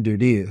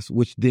standard is,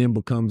 which then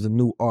becomes a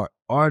new art.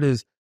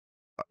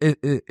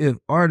 If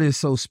art is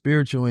so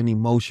spiritual and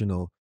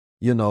emotional,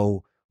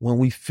 when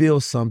we feel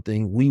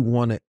something, we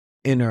want to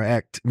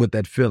interact with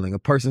that feeling. A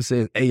person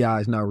says AI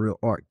is not real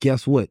art.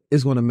 Guess what?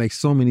 It's going to make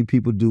so many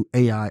people do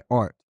AI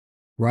art,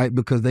 right?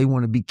 Because they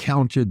want to be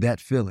countered that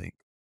feeling,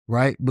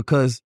 right?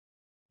 Because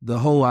the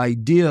whole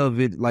idea of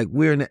it, like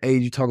we're in the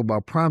age, you talk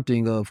about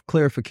prompting of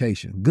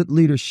clarification. Good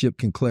leadership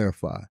can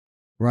clarify,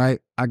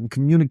 right? I can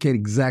communicate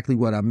exactly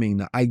what I mean.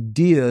 The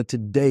idea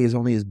today is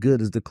only as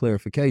good as the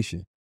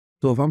clarification.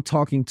 So if I'm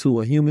talking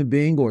to a human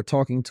being or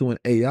talking to an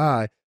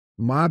AI,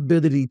 my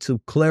ability to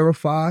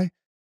clarify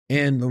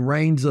and the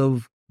range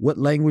of what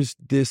language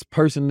this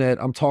person that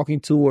I'm talking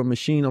to or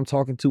machine I'm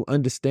talking to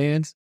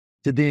understands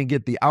to then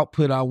get the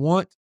output I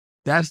want,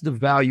 that's the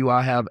value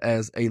I have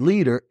as a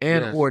leader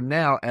and or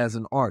now as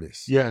an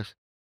artist. Yes.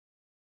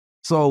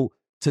 So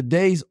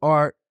today's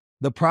art,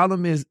 the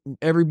problem is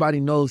everybody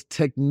knows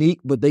technique,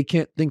 but they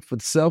can't think for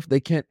self.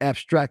 They can't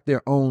abstract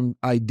their own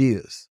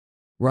ideas,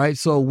 right?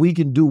 So we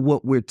can do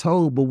what we're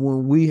told, but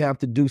when we have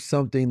to do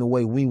something the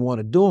way we want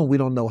to do and we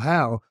don't know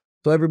how,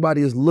 so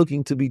everybody is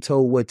looking to be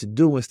told what to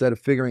do instead of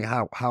figuring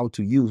out how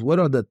to use. What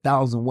are the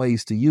 1,000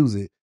 ways to use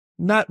it?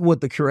 Not what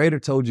the creator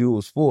told you it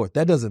was for.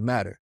 That doesn't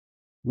matter.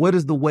 What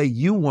is the way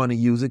you want to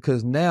use it?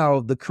 Because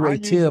now the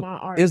creative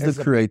is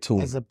the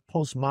creator. As a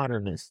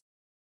postmodernist,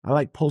 I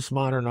like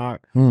postmodern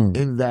art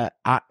in that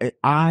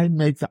I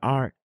make the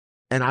art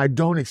and I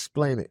don't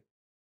explain it.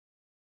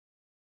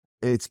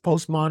 It's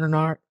postmodern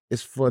art.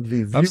 It's for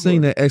the viewer. I've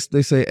seen that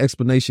they say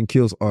explanation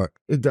kills art.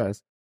 It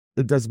does.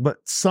 But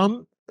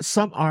some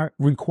art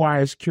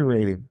requires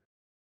curating.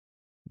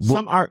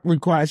 Some art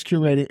requires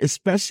curating,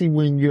 especially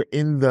when you're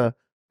in the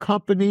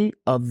company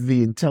of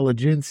the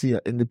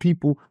intelligentsia and the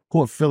people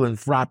who are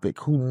philanthropic,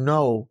 who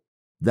know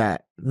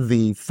that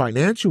the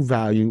financial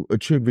value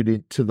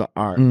attributed to the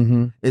art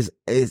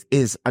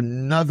is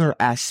another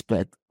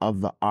aspect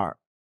of the art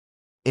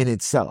in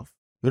itself.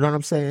 You know what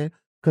I'm saying?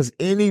 Because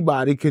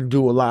anybody can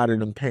do a lot of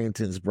them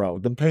paintings, bro.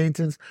 Them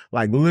paintings,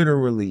 like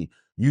literally,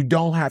 you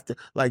don't have to,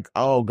 like,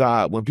 oh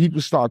God, when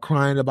people start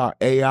crying about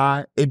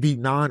AI, it be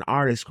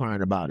non-artists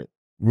crying about it.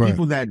 Right.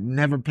 People that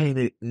never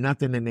painted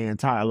nothing in their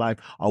entire life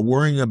are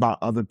worrying about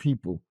other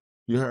people.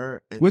 You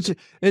heard? Which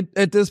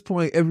at this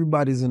point,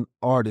 everybody's an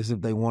artist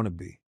if they want to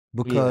be,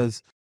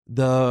 because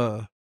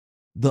the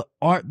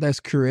art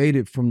that's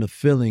created from the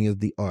feeling is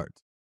the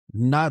art,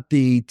 not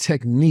the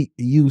technique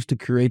used to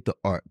create the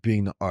art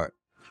being the art.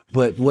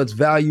 But what's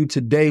valued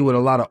today with a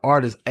lot of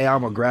artists, hey,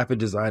 I'm a graphic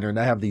designer and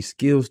I have these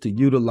skills to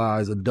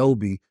utilize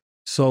Adobe.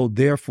 So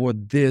therefore,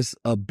 this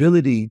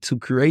ability to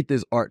create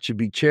this art should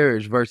be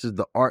cherished versus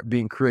the art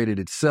being created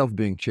itself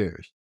being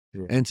cherished.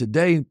 Yeah. And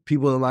today,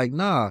 people are like,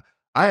 nah,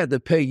 I had to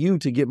pay you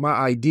to get my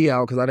idea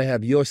out because I didn't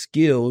have your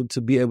skill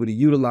to be able to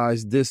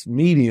utilize this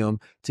medium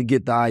to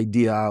get the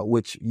idea out,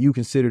 which you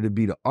consider to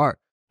be the art.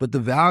 But the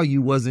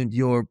value wasn't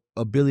your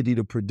ability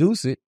to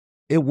produce it.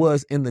 It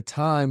was in the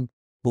time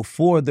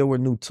before there were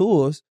new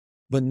tools.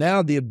 But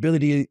now the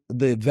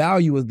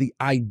value is the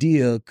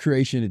idea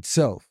creation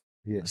itself.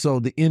 Yeah. So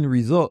the end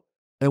result.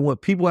 And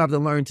what people have to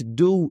learn to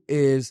do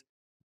is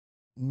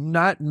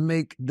not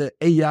make the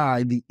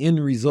AI the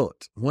end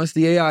result. Once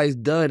the AI is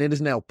done, it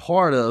is now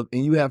part of,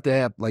 and you have to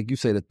have, like you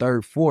say, the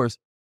third force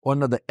or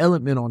another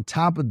element on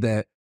top of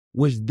that,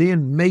 which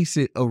then makes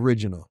it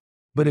original.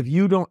 But if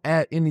you don't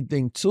add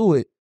anything to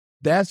it,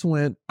 that's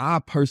when I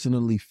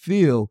personally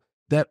feel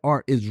that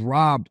art is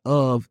robbed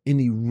of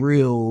any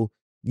real,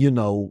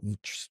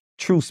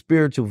 true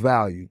spiritual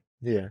value.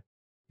 Yeah.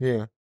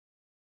 Yeah.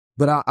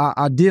 But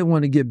I did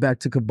want to get back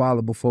to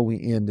Kabbalah before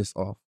we end this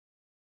off.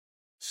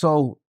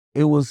 So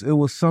it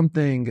was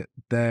something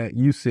that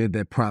you said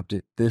that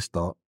prompted this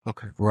thought.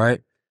 Okay.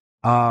 Right?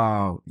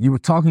 You were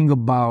talking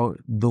about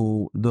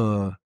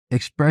the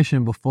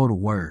expression before the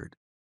word,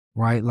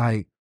 right?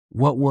 Like,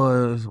 what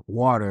was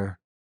water?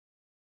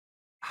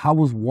 How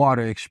was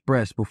water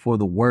expressed before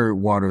the word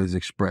water is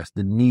expressed?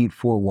 The need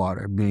for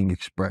water being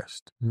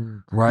expressed,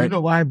 right? You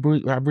know why I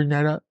bring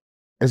that up?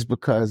 It's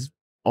because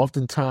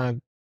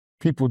oftentimes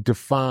people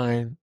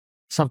define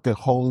something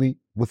holy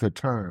with a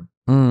term.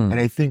 And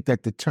they think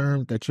that the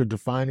term that you're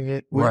defining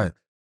it with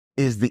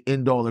is the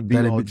end all and be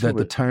all to that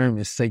the it. term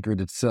is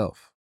sacred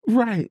itself.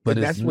 Right. But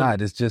it's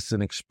not. It's just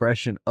an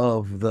expression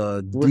of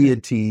the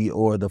deity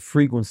or the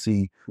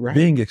frequency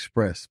being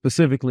expressed,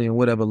 specifically in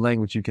whatever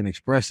language you can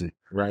express it.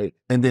 Right.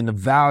 And then the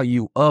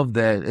value of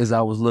that, as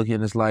I was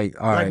looking, is like,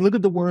 all right. Look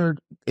at the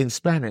word in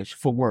Spanish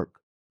for work.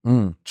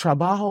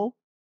 Trabajo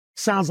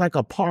sounds like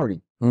a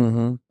party.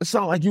 Mm-hmm. It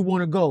sounds like you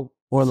want to go.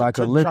 Or like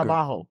a liquor.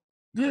 Trabajo.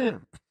 Yeah.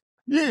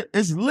 Yeah,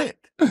 it's lit,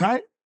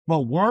 right?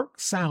 But work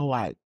sound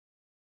like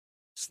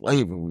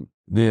slavery.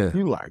 Yeah.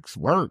 You likes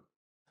work.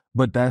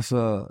 But that's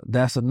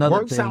another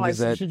work thing. Sound like is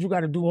that shit you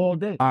got to do all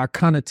day. Our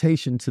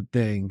connotation to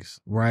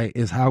things, right,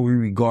 is how we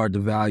regard the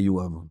value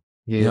of them.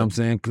 Yeah. You know what I'm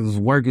saying? Because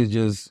work is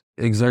just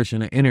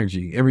exertion of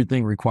energy.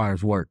 Everything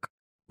requires work.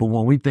 But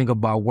when we think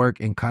about work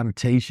in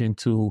connotation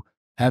to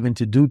having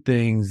to do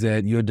things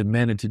that you're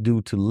demanded to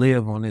do to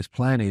live on this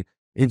planet,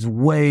 it's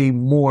way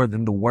more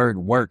than the word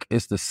work.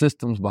 It's the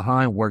systems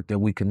behind work that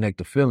we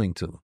connect a feeling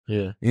to.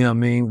 Yeah. You know what I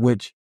mean?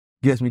 Which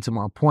gets me to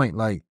my point.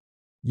 Like,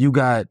 you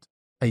got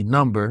a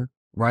number,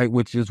 right,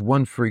 which is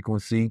one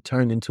frequency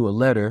turned into a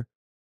letter,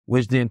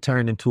 which then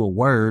turned into a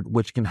word,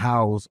 which can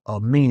house a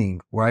meaning,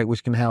 right,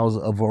 which can house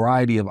a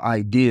variety of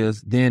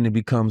ideas. Then it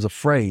becomes a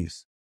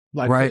phrase.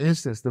 Like, right? for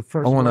instance, the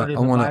first word in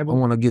the Bible. I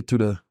want to get to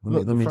the.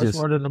 The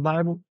first word in the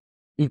Bible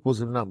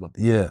equals a number.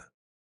 Yeah.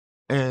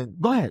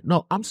 And go ahead.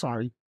 No, I'm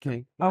sorry,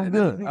 King. I'm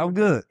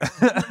good.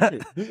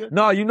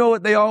 No, you know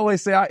what they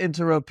always say? I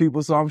interrupt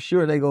people, so I'm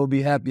sure they gonna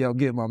be happy I'm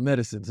getting my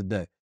medicine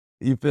today.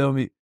 You feel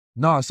me?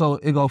 No, so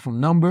it go from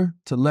number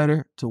to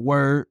letter to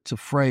word to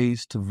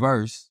phrase to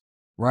verse,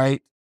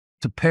 right?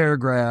 To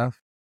paragraph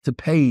to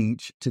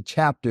page to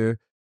chapter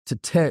to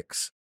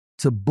text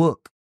to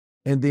book,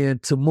 and then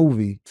to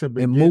movie,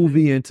 and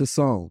movie into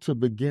song. To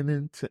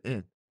beginning to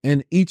end.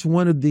 And each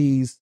one of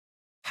these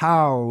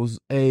house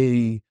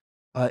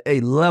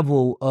a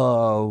level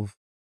of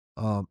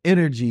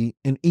energy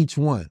in each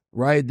one,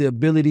 right? The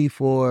ability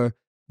for,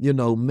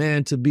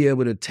 man to be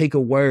able to take a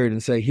word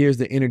and say, here's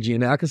the energy.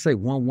 And I can say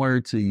one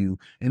word to you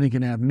and it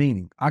can have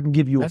meaning. I can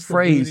give you a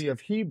phrase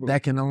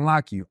that can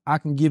unlock you. I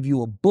can give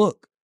you a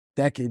book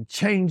that can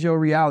change your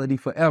reality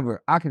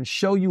forever. I can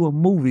show you a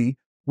movie,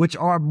 which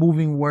are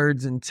moving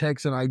words and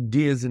text and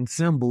ideas and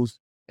symbols.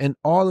 And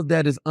all of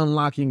that is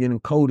unlocking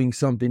and encoding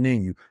something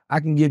in you. I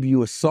can give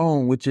you a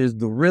song, which is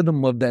the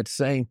rhythm of that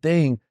same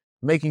thing,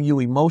 making you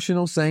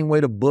emotional, same way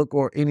the book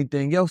or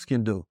anything else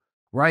can do,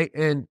 right?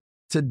 And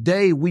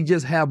today we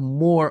just have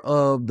more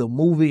of the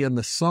movie and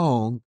the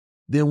song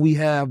than we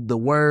have the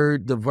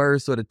word, the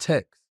verse, or the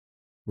text,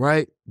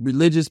 right?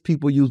 Religious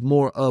people use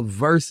more of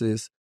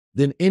verses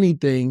than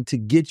anything to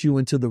get you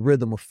into the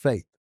rhythm of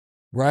faith,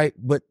 right?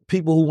 But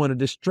people who want to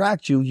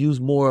distract you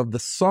use more of the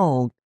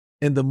song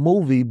in the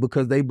movie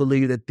because they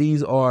believe that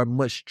these are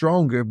much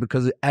stronger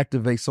because it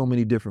activates so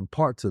many different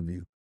parts of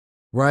you,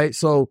 right?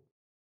 So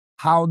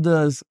how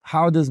does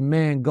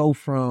man go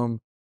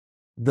from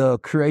the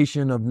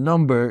creation of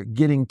number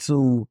getting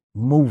to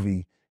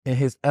movie and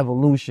his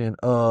evolution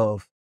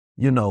of,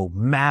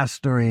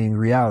 mastering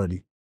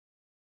reality?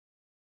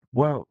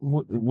 Well,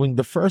 when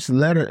the first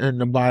letter in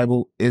the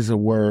Bible is a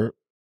word,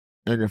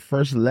 and the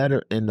first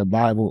letter in the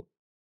Bible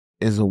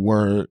is a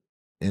word,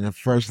 and the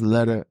first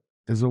letter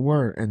is a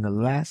word, and the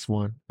last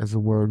one is a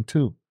word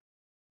too.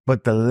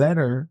 But the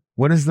letter,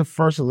 what is the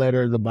first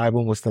letter of the Bible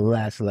and what's the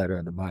last letter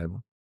of the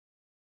Bible?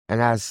 And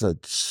that's a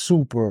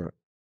super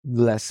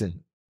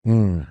lesson.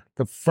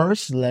 The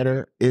first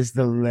letter is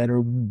the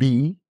letter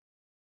B,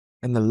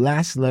 and the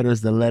last letter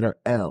is the letter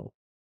L.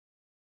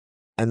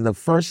 And the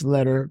first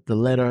letter, the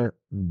letter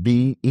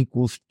B,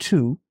 equals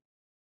 2,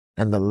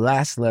 and the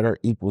last letter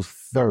equals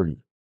 30.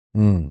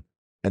 Mm.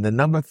 And the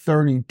number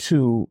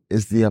 32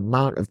 is the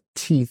amount of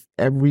teeth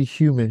every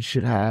human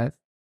should have.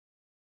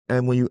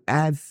 And when you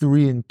add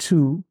 3 and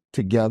 2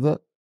 together,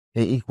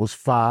 it equals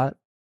 5.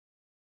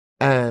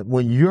 And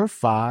when you're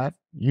 5,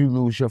 you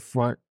lose your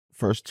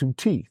first 2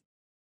 teeth.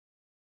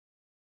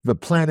 The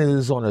planet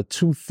is on a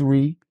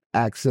 2-3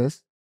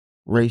 axis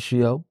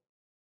ratio.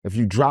 If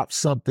you drop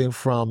something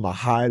from a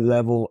high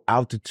level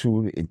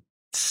altitude,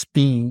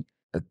 speed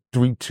at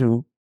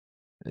 3-2,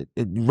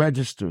 it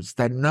registers.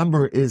 That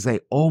number is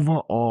a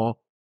overall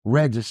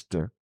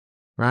register,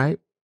 right?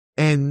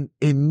 And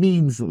it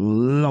means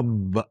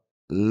lub,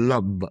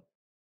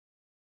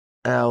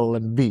 L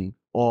and B,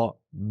 or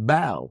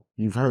bow.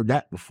 You've heard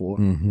that before,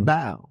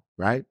 bow,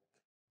 right?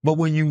 But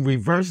when you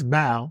reverse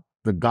bow,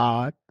 the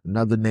god,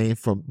 another name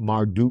for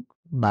Marduk,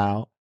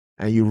 bow,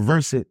 and you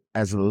reverse it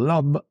as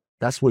lub,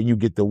 that's where you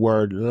get the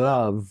word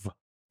love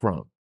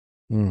from.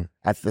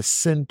 At the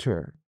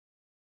center.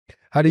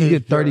 How do you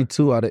get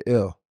 32 out of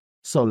L?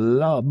 So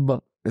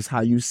lub is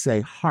how you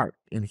say heart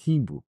in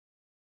Hebrew.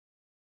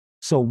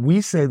 So we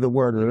say the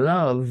word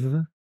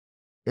love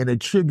and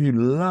attribute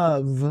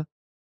love,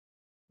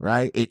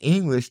 right, in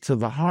English to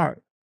the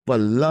heart.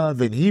 But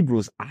love in Hebrew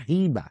is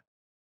ahiba,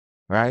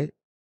 right?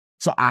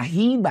 So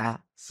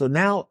ahiba, so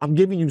now I'm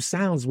giving you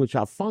sounds which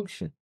are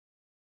function.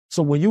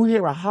 So when you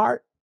hear a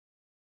heart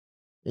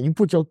and you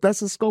put your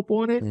stethoscope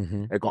on it,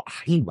 it go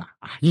ahiba,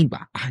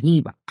 ahiba,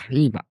 ahiba,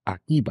 ahiba,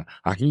 ahiba,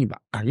 ahiba,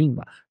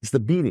 ahiba. It's the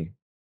beating.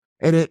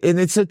 And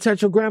it's a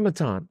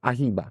tetragrammaton,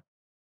 ahiba.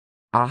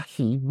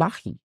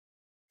 Ahibahi.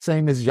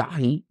 Same as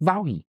Yahi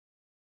Vauhi.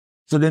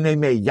 So then they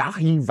made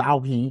Yahi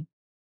Vauhi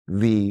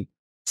the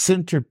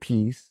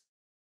centerpiece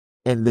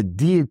and the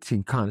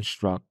deity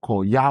construct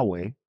called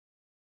Yahweh.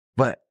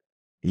 But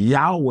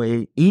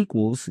Yahweh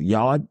equals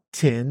Yod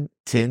 10.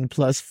 10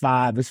 plus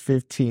 5 is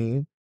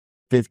 15.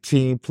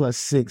 15 plus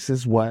 6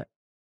 is what?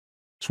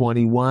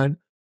 21.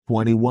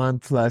 21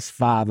 plus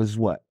 5 is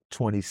what?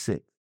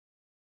 26.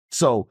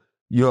 So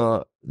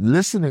your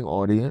listening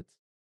audience,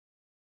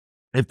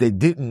 if they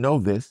didn't know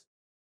this,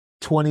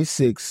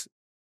 26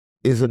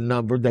 is a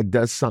number that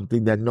does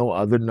something that no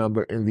other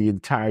number in the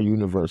entire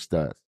universe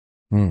does.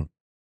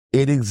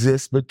 It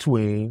exists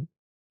between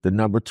the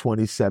number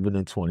 27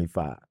 and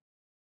 25.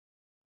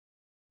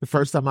 The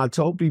first time I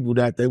told people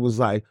that, they was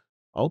like,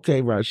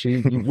 okay,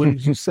 Rashid, what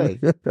did you say?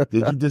 Did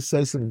you just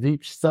say some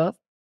deep stuff?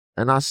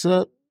 And I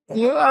said,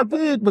 yeah, I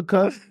did,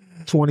 because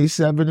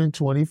 27 and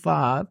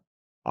 25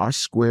 are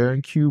square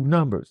and cube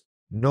numbers.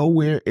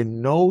 Nowhere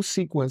in no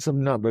sequence of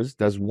numbers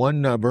does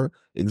one number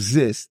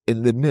exist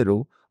in the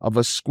middle of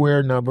a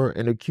square number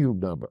and a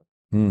cube number.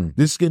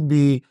 This can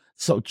be,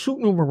 so true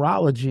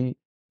numerology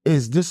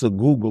is just a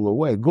Google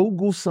away.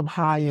 Google some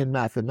high-end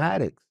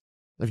mathematics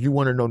if you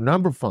want to know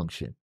number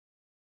function.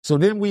 So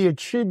then we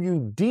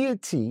attribute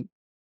deity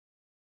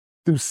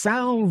through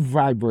sound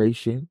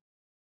vibration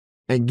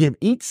and give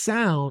each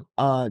sound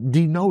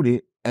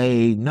denoted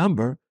a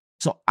number.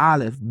 So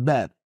Aleph,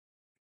 Bet,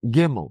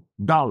 Gimel,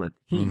 Dalet,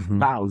 He,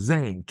 Bao,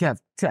 Zain, Kef,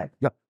 Tet.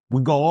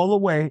 We go all the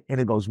way,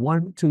 and it goes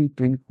 1, 2,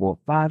 3, 4,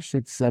 5,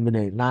 6, 7,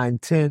 8, 9,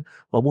 10.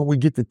 But when we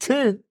get to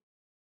 10,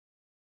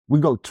 we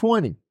go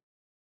 20.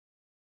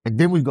 And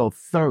then we go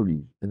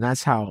 30. And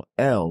that's how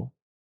L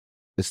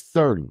is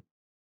 30.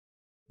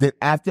 Then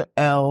after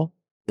L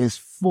is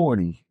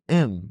 40.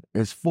 M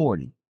is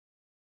 40.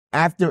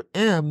 After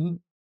M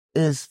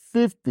is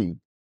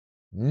 50.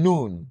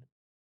 Nun.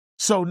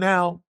 So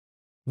now,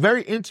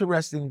 very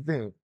interesting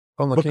thing.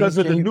 Hold on, because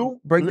can of the you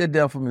new, break that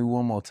down for me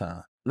one more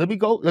time. Let me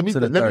go. Let me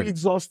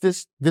exhaust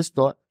this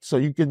thought so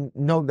you can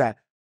know that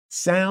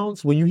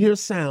sounds, when you hear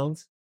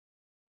sounds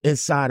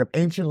inside of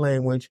ancient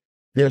language,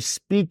 they're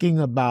speaking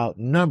about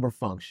number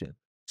function.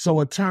 So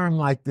a term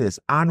like this,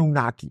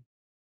 Anunnaki,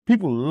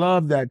 people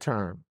love that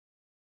term.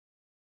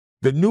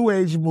 The New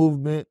Age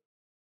movement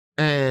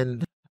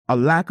and a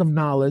lack of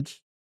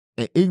knowledge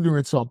and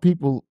ignorance on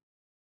people,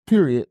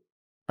 period,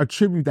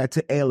 attribute that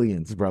to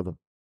aliens, brother.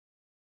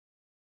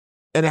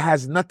 And it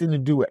has nothing to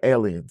do with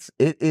aliens.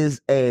 It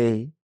is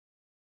a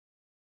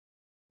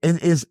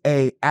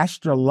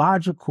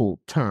astrological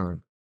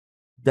term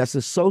that's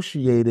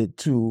associated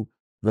to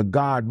the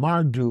god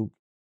Marduk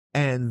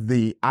and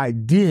the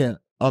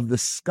idea of the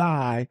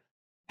sky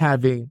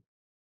having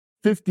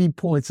 50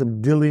 points of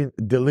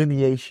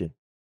delineation.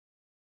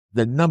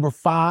 The number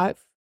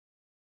 5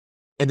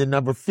 and the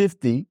number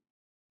 50,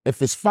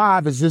 if it's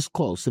 5, it's this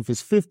close. If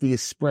it's 50,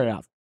 it's spread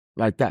out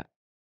like that,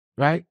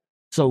 right?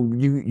 So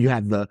you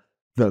have the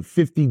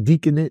 50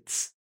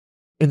 deaconates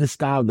in the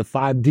sky, the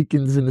 5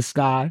 deacons in the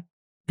sky.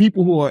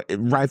 People who are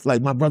right,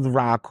 like my brother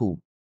Rashid.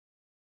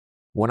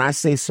 When I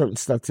say certain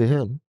stuff to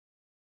him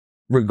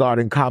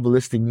regarding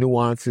Kabbalistic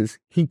nuances,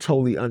 he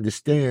totally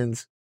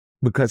understands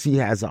because he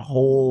has a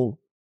whole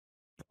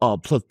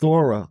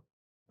plethora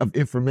of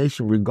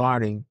information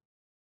regarding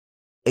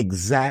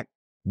exact,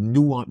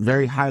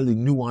 very highly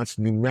nuanced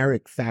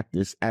numeric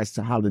factors as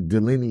to how to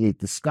delineate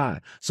the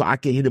sky. So I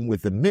can hit him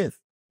with a myth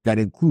that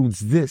includes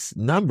this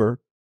number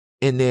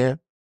in there,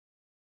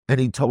 and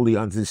he totally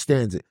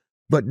understands it.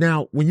 But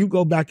now, when you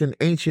go back in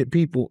ancient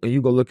people and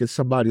you go look at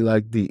somebody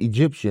like the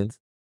Egyptians,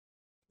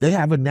 they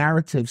have a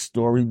narrative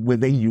story where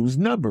they use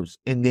numbers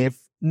in their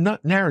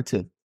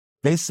narrative.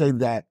 They say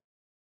that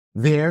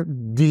their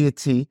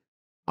deity,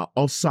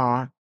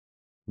 Osar,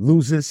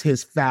 loses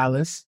his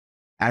phallus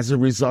as a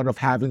result of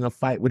having a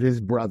fight with his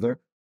brother,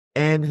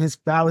 and his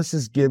phallus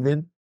is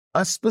given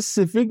a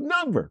specific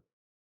number.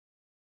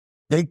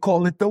 They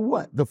call it the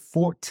what? The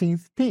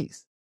 14th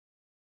piece.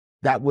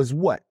 That was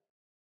what?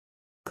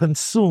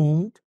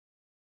 Consumed,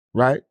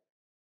 right,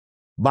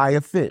 by a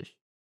fish.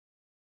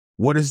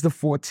 What is the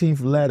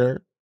 14th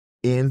letter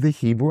in the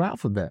Hebrew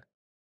alphabet?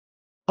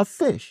 A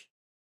fish.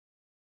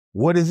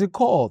 What is it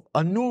called?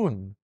 A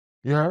nun.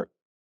 You heard?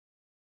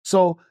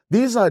 So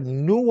these are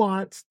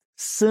nuanced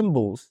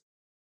symbols,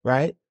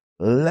 right,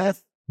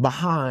 left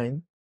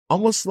behind,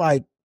 almost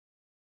like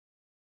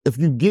if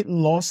you get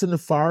lost in the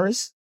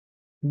forest,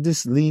 you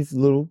just leave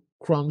little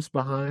crumbs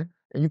behind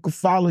and you can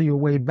follow your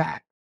way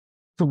back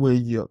to where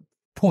your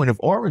point of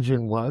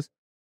origin was.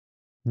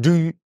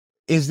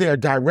 Is there a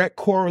direct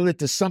correlate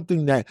to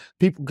something that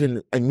people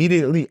can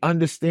immediately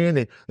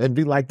understand and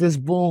be like, this,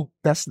 boom?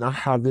 That's not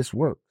how this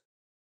works.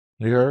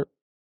 You heard?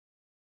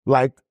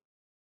 Like,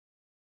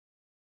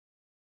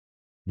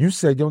 you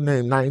said your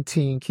name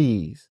 19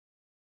 keys.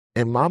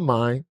 In my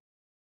mind,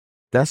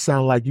 that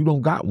sounds like you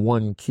don't got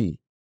one key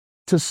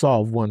to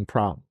solve one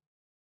problem.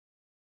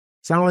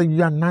 Sound like you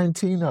got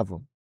 19 of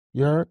them.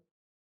 You heard?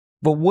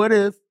 But what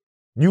if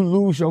you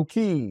lose your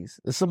keys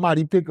and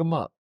somebody pick them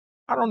up?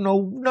 I don't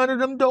know none of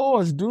them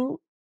doors, dude.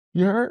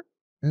 You heard?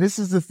 And this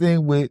is the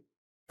thing with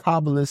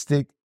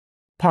Kabbalistic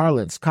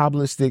parlance,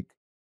 Kabbalistic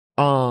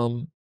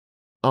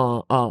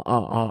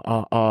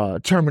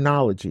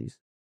terminologies.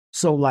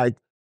 So like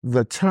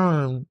the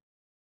term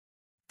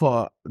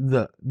for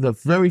the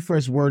very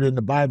first word in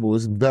the Bible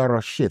is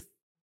Bereshith.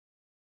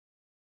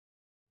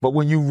 But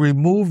when you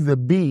remove the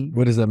B,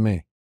 what does that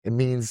mean? It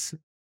means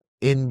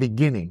in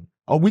beginning.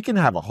 Oh, we can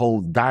have a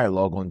whole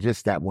dialogue on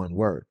just that one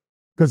word,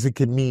 because it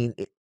can mean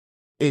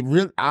it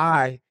really.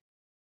 I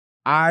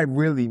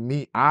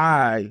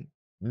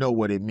know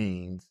what it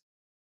means.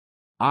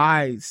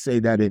 I say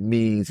that it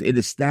means it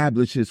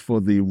establishes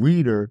for the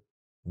reader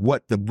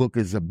what the book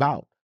is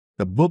about.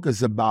 The book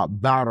is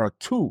about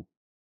Baratu.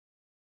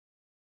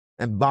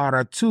 And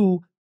Baratu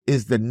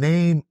is the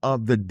name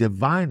of the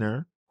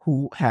diviner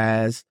who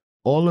has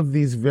all of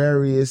these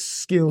various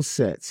skill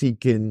sets. He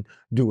can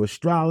do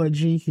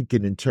astrology, he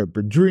can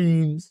interpret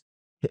dreams,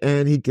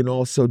 and he can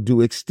also do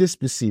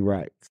extispicy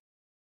rites.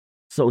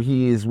 So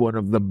he is one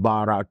of the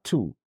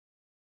Baratu,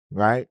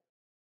 right?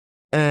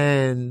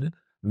 And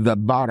the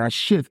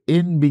Barashith,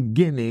 in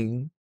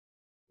beginning,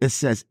 it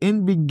says,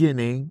 in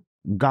beginning,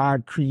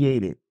 God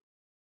created.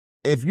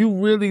 If you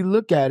really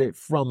look at it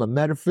from a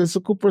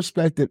metaphysical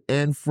perspective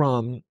and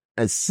from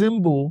a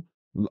symbol,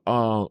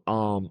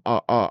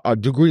 a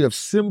degree of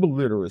symbol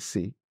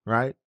literacy,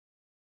 right?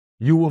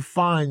 You will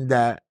find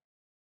that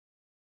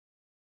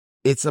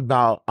it's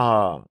about,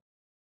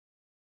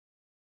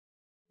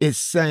 it's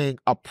saying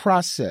a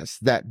process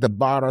that the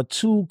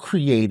Baratu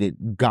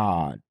created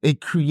God.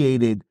 It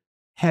created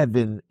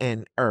heaven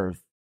and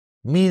earth,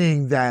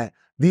 meaning that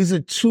these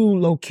are two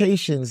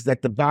locations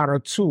that the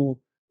Baratu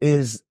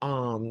is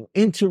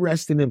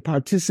interested in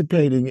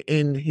participating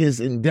in his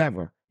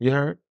endeavor. You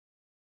heard?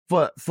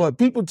 For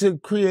people to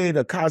create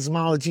a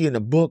cosmology in a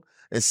book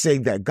and say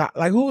that God,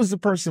 like, who was the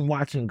person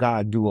watching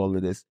God do all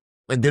of this?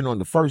 And then on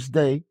the first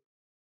day,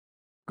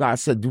 God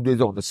said, do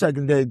this. On the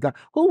second day, God,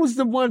 who was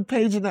the one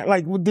page in that?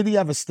 Like, did he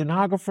have a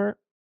stenographer?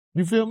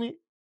 You feel me?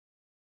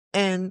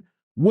 And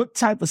what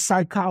type of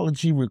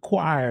psychology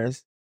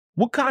requires,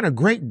 what kind of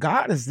great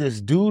God is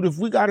this, dude? If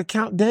we got to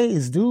count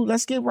days, dude,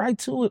 let's get right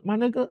to it, my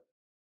nigga.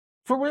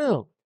 For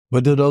real.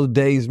 But do those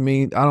days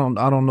mean, I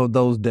don't know what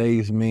those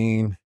days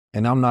mean,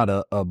 and I'm not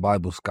a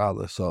Bible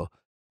scholar, so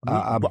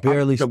I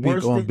barely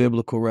speak on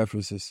biblical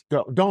references.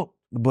 Don't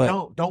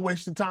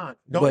waste your time.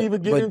 Don't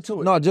even get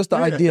into it. No, just the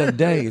idea of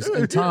days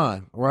and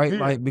time, right? Yeah.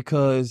 Like,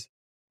 because,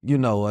 you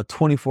know, a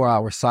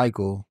 24-hour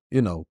cycle,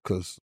 you know,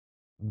 because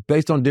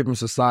based on different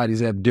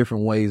societies, they have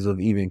different ways of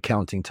even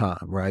counting time,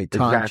 right?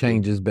 Time Exactly.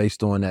 changes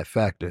based on that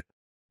factor.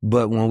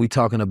 But when we're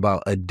talking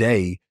about a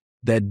day,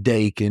 that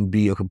day can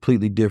be a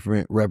completely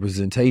different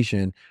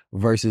representation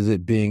versus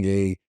it being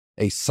a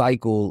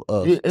cycle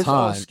of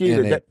time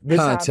in a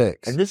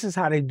context. And this is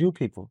how they do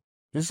people.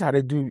 This is how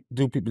they do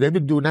people. They've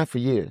been doing that for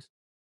years.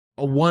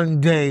 One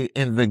day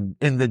in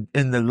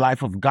the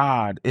life of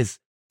God is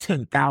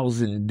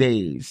 10,000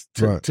 days.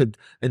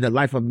 In the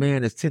life of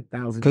man is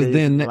 10,000 days. Because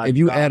then if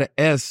you add an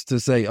S to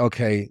say,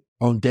 okay,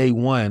 on day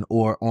one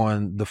or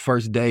on the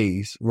first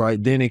days,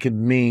 right, then it could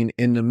mean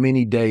in the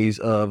many days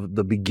of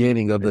the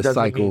beginning of the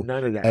cycle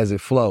as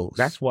it flows.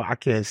 That's why I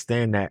can't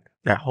stand that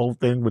whole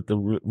thing with the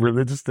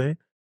religious thing.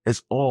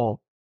 It's all,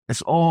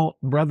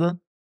 brother,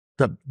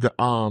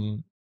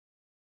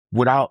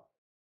 without,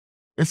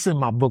 it's in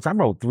my books. I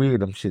wrote 3 of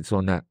them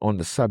shits on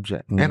the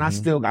subject. Mm-hmm. And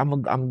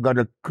I'm going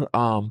to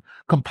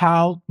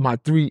compile my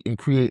 3 and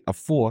create a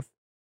 4th.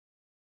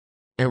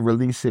 and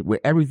release it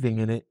with everything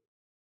in it.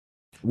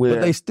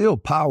 But they still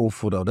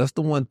powerful though. That's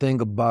the one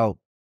thing about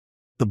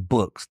the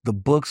books. The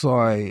books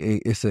are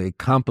it's a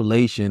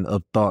compilation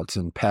of thoughts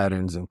and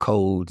patterns and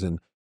codes and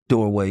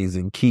doorways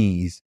and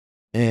keys.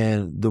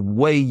 And the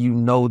way you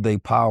know they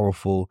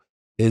powerful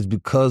is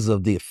because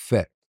of the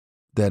effect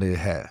that it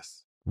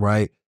has,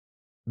 right?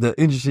 The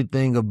interesting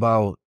thing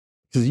about,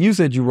 because you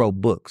said you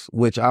wrote books,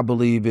 which I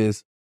believe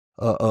is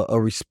a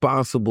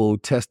responsible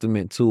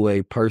testament to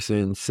a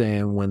person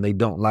saying when they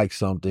don't like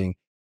something,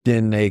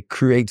 then they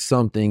create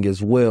something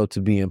as well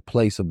to be in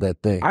place of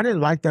that thing. I didn't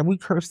like that. We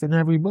cursed in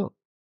every book.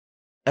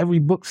 Every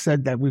book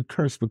said that we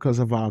cursed because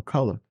of our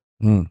color.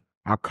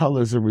 Our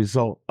color is a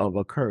result of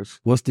a curse.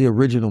 What's the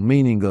original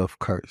meaning of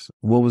curse?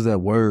 What was that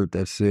word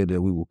that said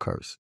that we will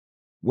curse?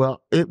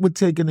 Well, it would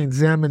take an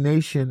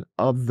examination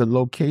of the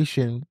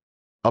location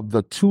of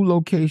the two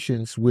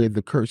locations where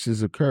the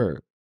curses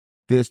occurred.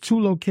 There's two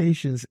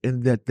locations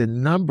in that the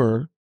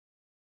number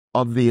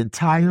of the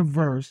entire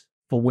verse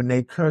for when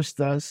they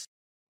cursed us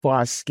for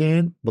our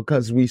skin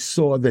because we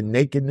saw the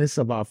nakedness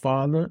of our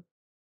father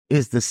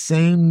is the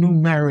same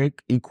numeric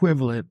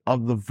equivalent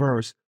of the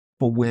verse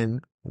for when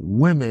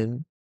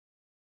women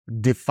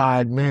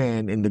defied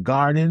man in the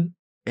garden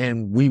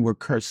and we were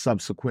cursed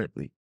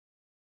subsequently.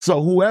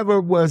 So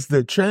whoever was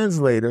the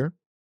translator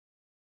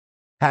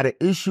had an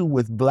issue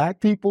with black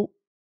people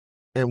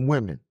and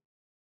women.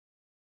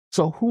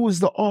 So who is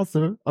the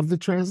author of the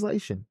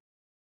translation?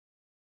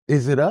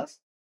 Is it us?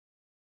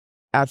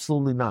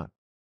 Absolutely not.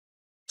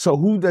 So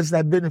who does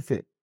that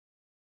benefit?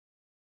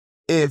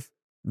 If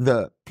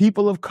the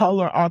people of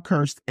color are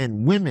cursed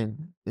and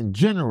women in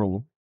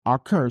general are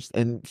cursed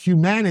and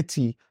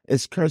humanity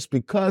is cursed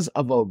because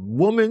of a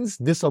woman's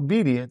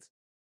disobedience,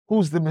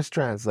 who's the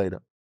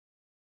mistranslator?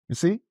 You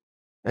see?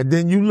 And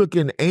then you look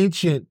in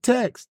ancient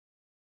text,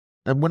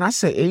 and when I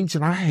say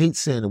ancient, I hate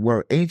saying the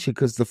word ancient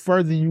because the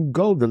further you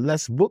go, the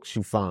less books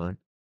you find.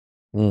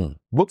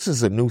 Books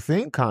is a new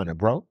thing, kind of,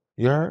 bro.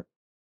 You heard?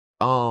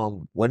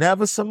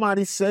 Whenever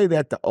somebody say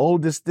that the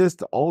oldest this,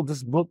 the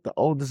oldest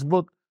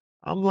book,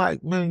 I'm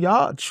like, man,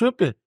 y'all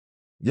tripping.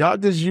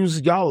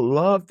 Y'all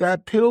love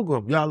that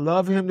pilgrim. Y'all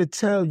love him to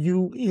tell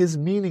you his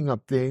meaning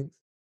of things,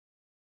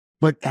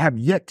 but have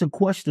yet to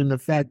question the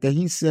fact that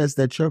he says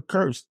that you're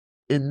cursed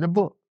in the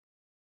book.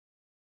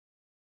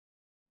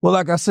 Well,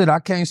 like I said, I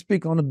can't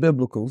speak on the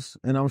biblicals,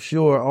 and I'm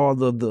sure all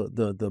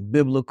the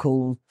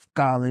biblical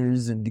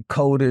scholars and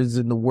decoders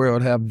in the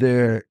world have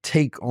their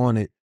take on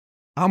it.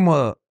 I'm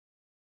a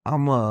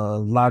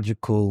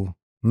logical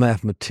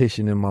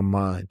mathematician in my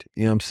mind.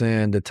 You know what I'm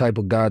saying? The type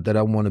of God that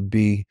I want to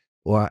be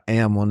or I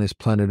am on this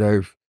planet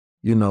Earth,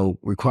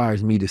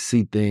 requires me to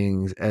see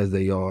things as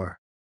they are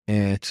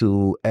and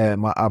to add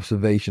my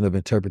observation of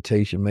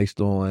interpretation based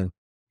on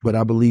what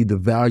I believe the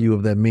value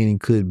of that meaning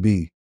could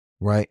be,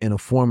 right? In a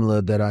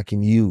formula that I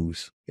can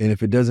use. And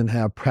if it doesn't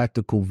have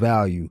practical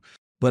value,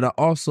 but I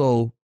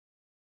also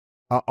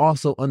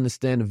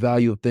understand the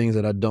value of things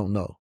that I don't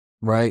know,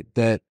 right?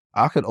 That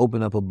I could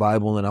open up a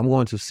Bible and I'm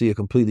going to see it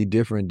completely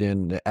different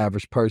than the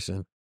average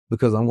person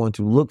because I'm going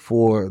to look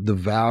for the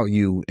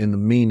value and the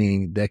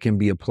meaning that can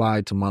be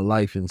applied to my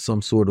life in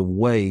some sort of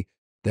way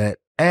that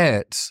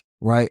adds,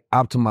 right,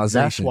 optimization.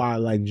 That's why I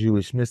like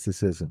Jewish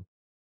mysticism.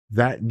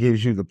 That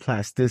gives you the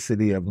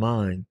plasticity of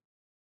mind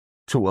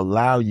to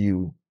allow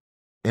you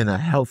in a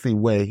healthy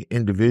way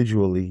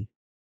individually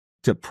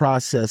to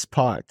process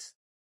parts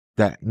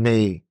that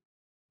may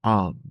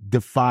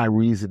defy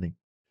reasoning.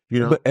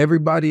 But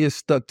everybody is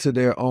stuck to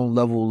their own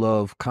level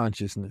of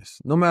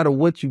consciousness. No matter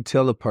what you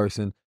tell a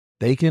person,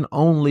 they can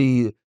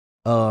only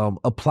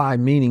apply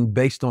meaning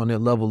based on their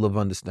level of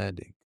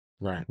understanding.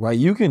 Right.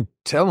 You can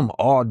tell them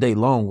all day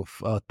long.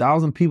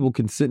 1,000 people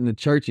can sit in the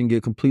church and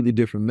get completely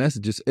different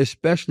messages,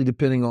 especially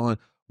depending on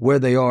where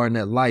they are in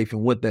that life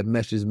and what that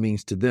message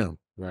means to them.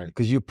 Right.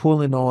 Because you're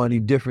pulling on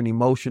these different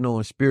emotional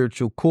and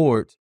spiritual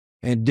chords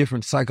and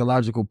different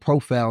psychological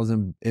profiles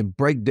and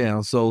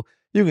breakdowns. So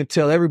you can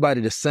tell everybody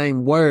the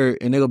same word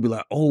and they'll be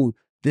like, oh,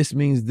 this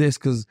means this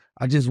because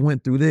I just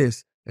went through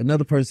this.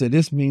 Another person said,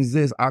 this means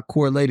this. I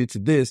correlated to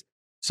this.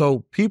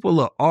 So people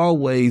are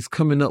always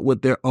coming up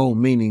with their own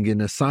meaning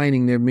and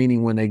assigning their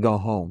meaning when they go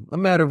home. No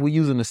matter if we're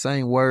using the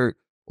same word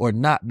or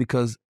not,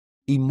 because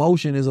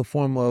emotion is a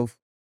form of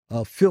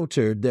a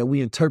filter that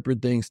we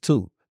interpret things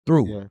through,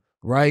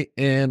 right?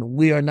 And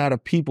we are not a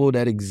people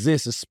that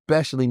exist,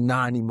 especially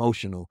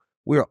non-emotional.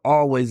 We're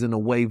always in the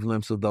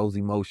wavelengths of those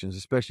emotions,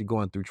 especially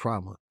going through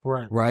trauma.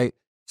 Right.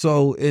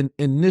 So in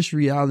this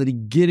reality,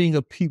 getting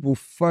a people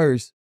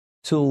first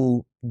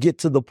to get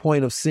to the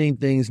point of seeing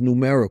things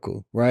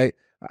numerical, right?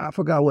 I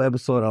forgot what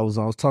episode I was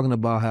on. I was talking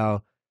about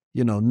how,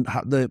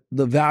 how the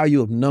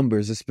value of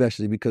numbers,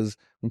 especially because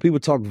when people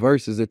talk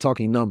verses, they're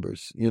talking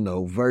numbers,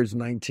 verse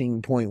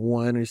 19.1 or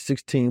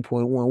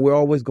 16.1. We're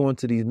always going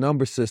to these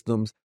number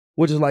systems,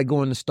 which is like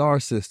going to star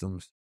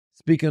systems,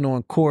 speaking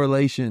on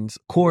correlations,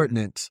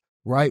 coordinates,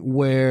 right?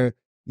 Where,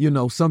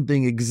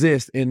 something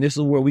exists and this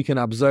is where we can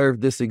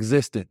observe this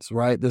existence,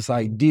 right? This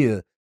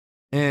idea.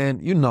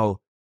 And,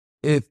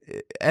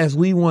 as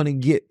we want to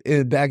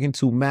get back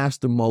into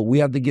master mode, we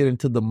have to get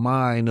into the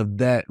mind of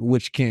that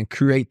which can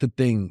create the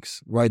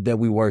things, right, that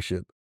we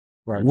worship.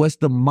 Right. What's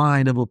the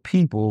mind of a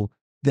people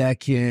that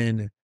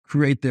can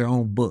create their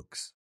own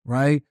books,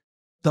 right?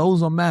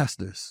 Those are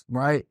masters,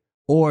 right?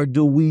 Or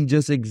do we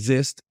just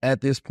exist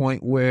at this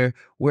point where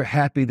we're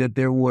happy that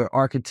there were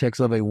architects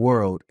of a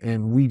world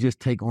and we just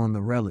take on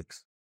the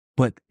relics?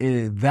 But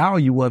the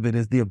value of it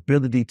is the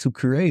ability to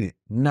create it,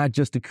 not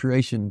just the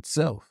creation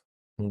itself.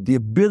 The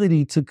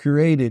ability to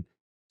create it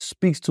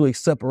speaks to a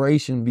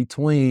separation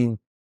between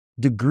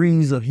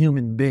degrees of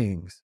human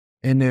beings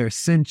and their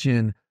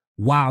ascension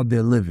while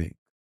they're living.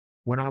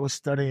 When I was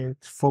studying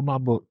for my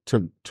book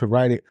to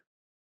write it,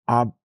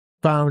 I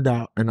found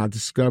out and I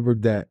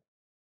discovered that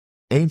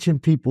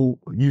ancient people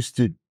used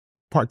to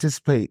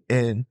participate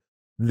in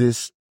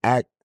this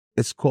act.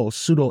 It's called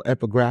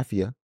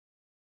pseudoepigraphia,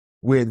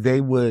 where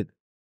they would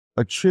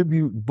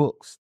attribute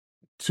books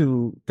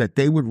that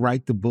they would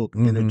write the book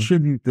and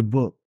attribute the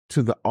book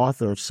to the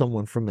author of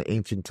someone from the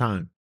ancient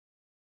time.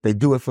 They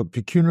do it for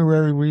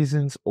pecuniary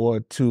reasons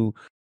or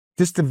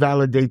just to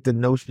validate the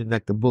notion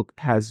that the book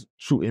has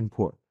true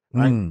import,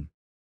 right?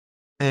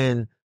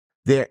 And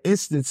there are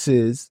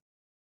instances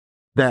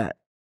that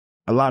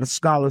a lot of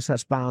scholars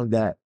have found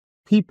that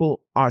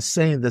people are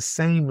saying the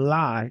same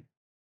lie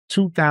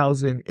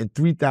 2,000 and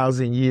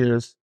 3,000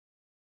 years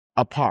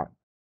apart.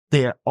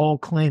 They're all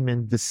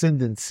claiming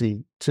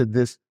descendancy to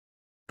this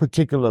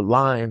particular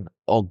line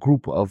or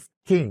group of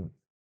kings,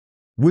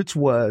 which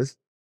was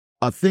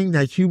a thing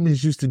that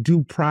humans used to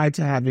do prior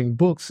to having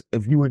books.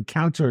 If you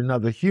encounter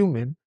another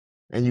human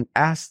and you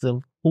ask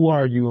them, who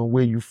are you and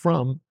where you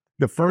from?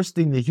 The first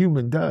thing the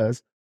human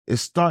does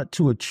is start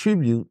to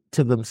attribute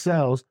to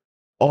themselves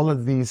all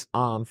of these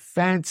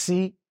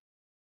fancy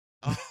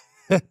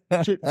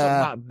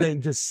about the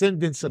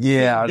descendants of King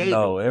David. I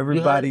know.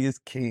 Everybody is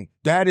king.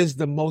 That is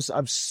the most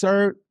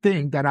absurd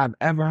thing that I've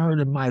ever heard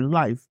in my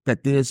life,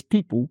 that there's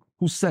people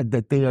who said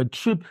that they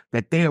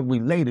are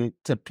related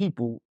to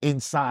people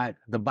inside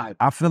the Bible.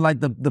 I feel like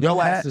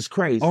your ass is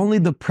crazy. Only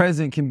the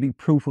present can be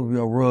proof of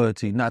your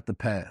royalty, not the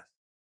past.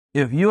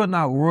 If you're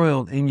not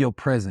royal in your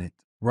present,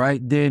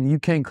 right, then you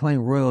can't claim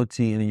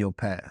royalty in your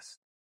past,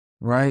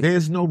 right?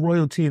 There's no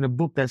royalty in a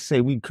book that say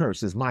we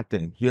curse, is my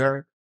thing. You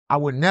heard? I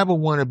would never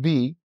want to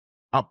be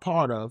a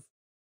part of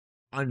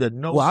under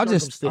no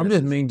circumstances. I'm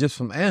just mean just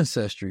from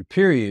ancestry,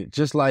 period.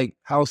 Just like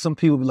how some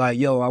people be like,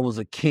 yo, I was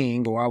a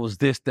king or I was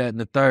this, that, and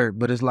the third.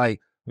 But it's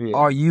like,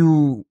 are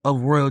you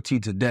of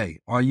royalty today?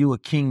 Are you a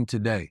king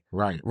today?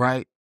 Right.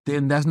 Right?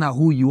 Then that's not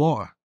who you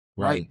are.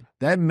 Right.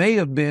 That may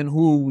have been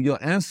who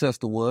your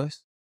ancestor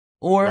was.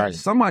 Or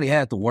somebody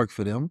had to work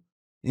for them.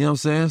 You know what I'm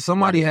saying?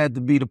 Somebody had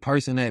to be the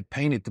person that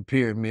painted the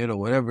pyramid or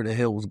whatever the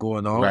hell was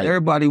going on.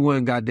 Everybody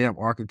wasn't goddamn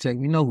architect.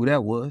 We know who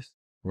that was.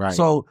 Right.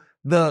 So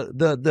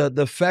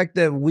the fact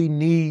that we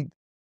need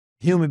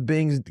human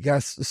beings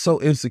got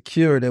so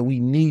insecure that we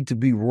need to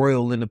be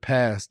royal in the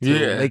past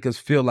to make us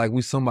feel like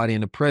we're somebody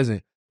in the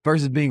present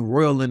versus being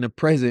royal in the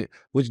present,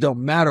 which don't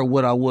matter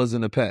what I was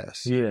in the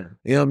past. Yeah.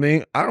 You know what I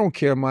mean? I don't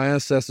care if my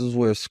ancestors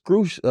were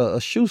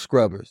shoe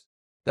scrubbers.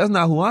 That's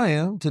not who I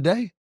am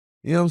today.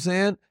 You know what I'm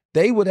saying?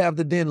 They would have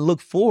to then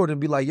look forward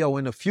and be like, yo,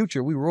 in the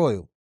future, we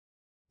royal.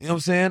 You know what I'm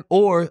saying?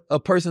 Or a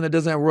person that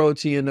doesn't have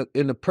royalty in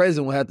the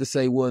present will have to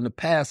say, well, in the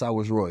past, I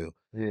was royal.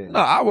 Yeah. No,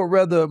 I would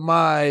rather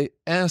my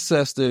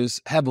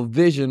ancestors have a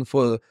vision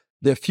for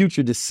their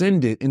future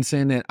descendant in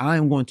saying that I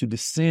am going to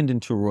descend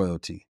into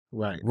royalty.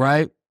 Right.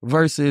 Right?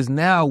 Versus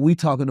now we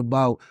talking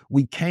about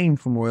we came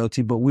from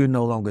royalty, but we're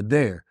no longer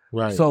there.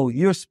 Right. So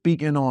you're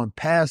speaking on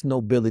past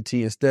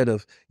nobility instead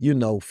of,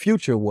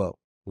 future wealth.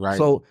 Right.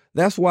 So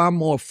that's why I'm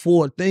more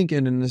forward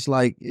thinking. And it's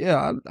like,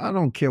 I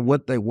don't care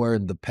what they were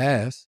in the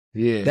past.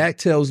 Yeah. That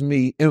tells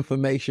me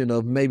information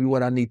of maybe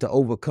what I need to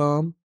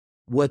overcome,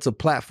 what's a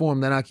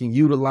platform that I can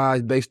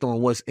utilize based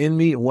on what's in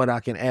me and what I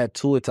can add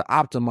to it to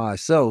optimize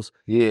selves.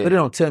 Yeah. But it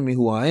don't tell me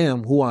who I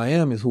am. Who I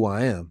am is who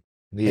I am.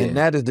 Yeah. And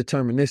that is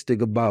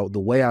deterministic about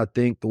the way I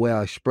think, the way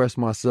I express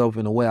myself,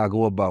 and the way I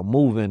go about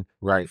moving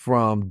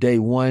from day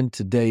one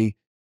to day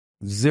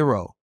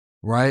 0,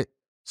 right?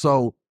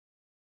 So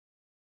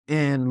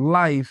in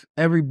life,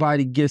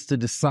 everybody gets to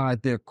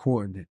decide their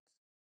coordinates,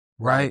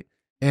 right?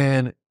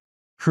 And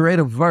create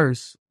a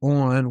verse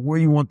on where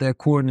you want that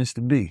coordinates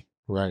to be.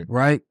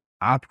 Right?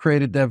 I've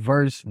created that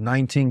verse,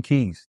 19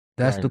 keys.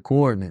 That's the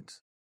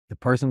coordinates. The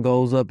person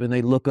goes up and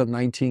they look up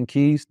 19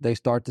 keys, they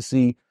start to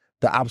see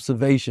the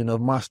observation of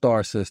my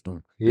star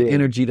system, the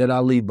energy that I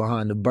leave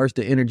behind, the burst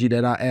of energy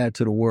that I add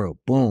to the world.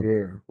 Boom.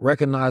 Yeah.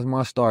 Recognize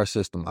my star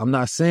system. I'm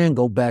not saying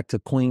go back to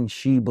Queen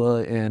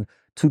Sheba and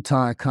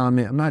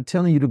Tutankhamun. I'm not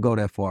telling you to go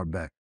that far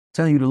back. I'm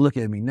telling you to look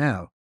at me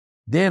now.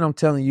 Then I'm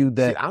telling you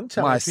that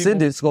my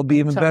ascendant's going to be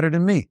even better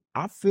than me.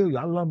 I feel you.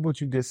 I love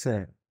what you just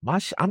said.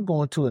 I'm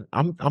going to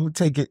I'm going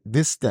to take it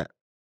this step.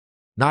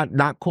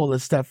 Not call it a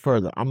step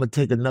further. I'm going to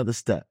take another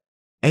step.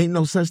 Ain't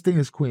no such thing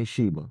as Queen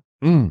Sheba.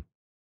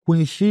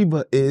 Queen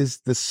Sheba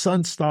is the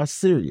sun star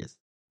Sirius.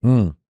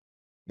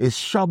 It's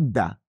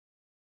Shabda.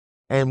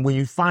 And when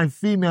you find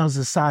females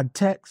inside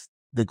text,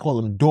 they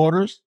call them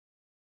daughters.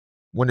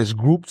 When it's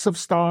groups of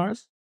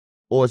stars,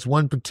 or it's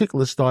one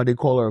particular star, they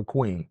call her a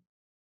queen.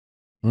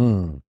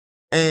 Mm.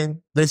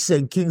 And they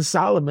say King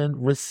Solomon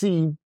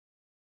received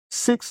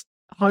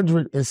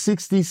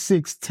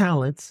 666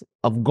 talents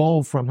of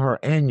gold from her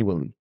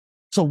annually.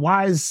 So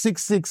why is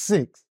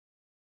 666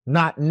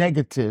 not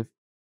negative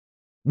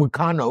with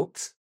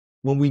connotes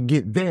when we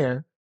get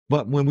there,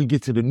 but when we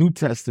get to the New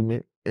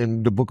Testament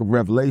in the book of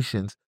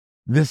Revelations,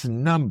 this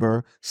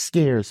number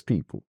scares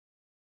people.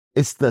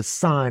 It's the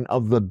sign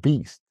of the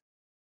beast,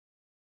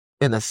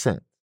 in a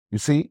sense. You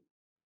see?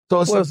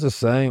 So it's the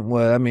same.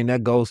 Well, I mean,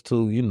 that goes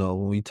to,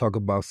 when we talk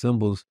about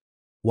symbols,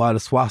 why the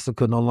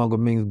swastika no longer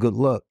means good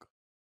luck.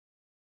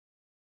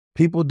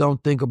 People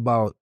don't think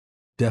about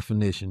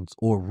definitions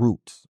or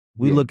roots.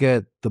 We look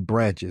at the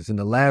branches, and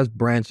the last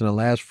branch and the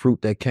last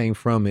fruit that came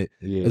from it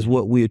is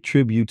what we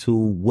attribute to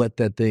what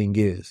that thing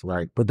is.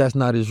 Right. But that's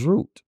not its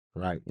root.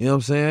 Right. You know what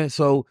I'm saying?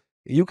 So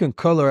you can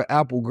color an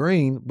apple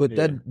green, but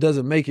that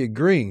doesn't make it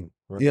green.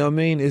 Right. You know what I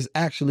mean? It's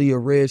actually a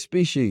red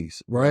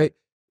species, right?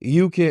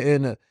 You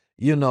can,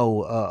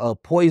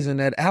 poison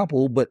that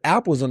apple, but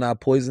apples are not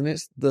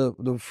poisonous. The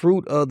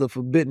fruit of the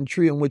forbidden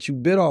tree on which you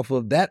bit off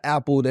of, that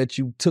apple that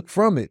you took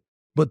from it.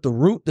 But the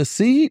root, the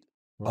seed,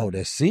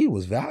 that seed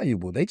was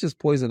valuable. They just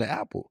poisoned the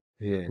apple.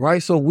 Yeah.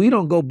 Right? So we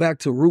don't go back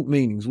to root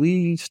meanings.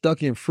 We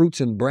stuck in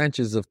fruits and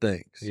branches of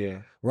things.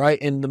 Yeah. Right?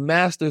 And the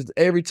masters,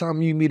 every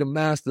time you meet a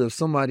master of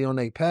somebody on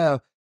their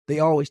path, they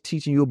always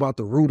teaching you about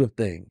the root of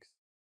things.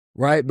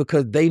 Right?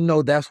 Because they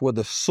know that's where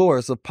the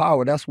source of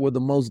power, that's where the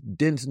most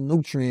dense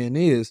nutrient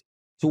is,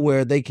 to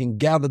where they can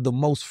gather the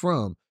most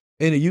from.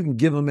 And you can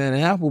give a man an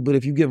apple, but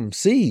if you give him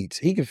seeds,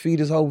 he can feed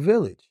his whole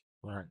village.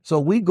 Right. So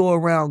we go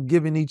around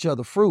giving each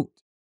other fruit.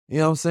 You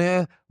know what I'm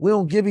saying? We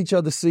don't give each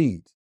other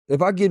seeds.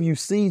 If I give you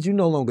seeds, you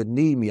no longer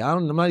need me.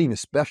 I'm not even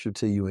special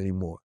to you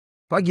anymore.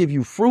 If I give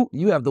you fruit,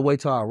 you have to wait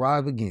till I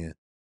arrive again.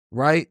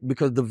 Right?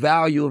 Because the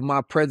value of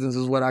my presence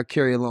is what I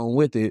carry along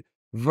with it,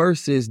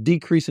 versus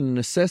decreasing the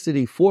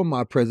necessity for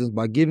my presence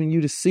by giving you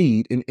the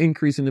seed and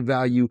increasing the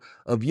value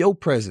of your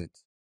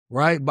presence,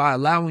 right? By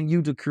allowing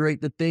you to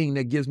create the thing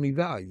that gives me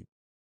value.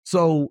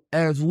 So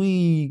as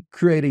we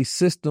create a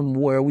system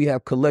where we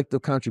have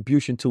collective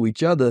contribution to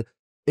each other,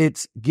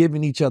 it's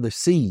giving each other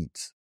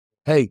seeds.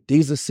 Hey,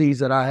 these are seeds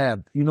that I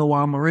have. You know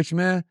why I'm a rich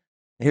man?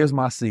 Here's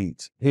my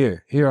seeds.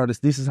 Here are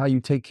this is how you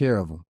take care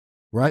of them.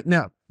 Right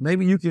now,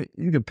 maybe you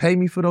can pay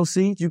me for those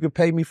seeds. You can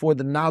pay me for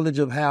the knowledge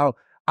of how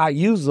I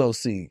use those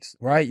seeds,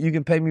 right? You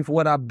can pay me for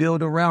what I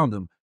build around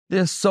them.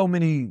 There's so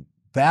many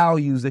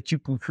values that you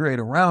can create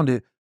around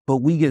it, but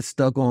we get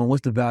stuck on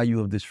what's the value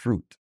of this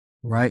fruit,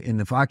 right?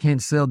 And if I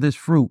can't sell this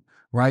fruit,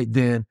 right,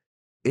 then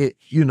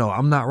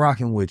I'm not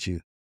rocking with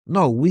you.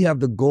 No, we have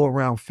to go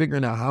around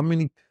figuring out how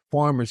many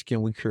farmers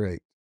can we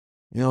create.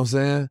 You know what I'm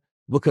saying?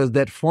 Because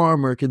that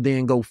farmer can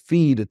then go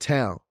feed a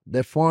town.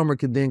 That farmer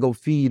can then go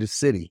feed a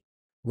city,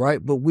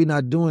 right? But we're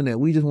not doing that.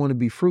 We just want to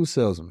be fruit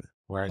salesmen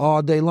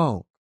all day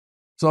long.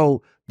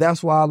 So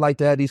that's why I like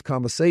to have these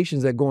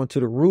conversations that go into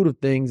the root of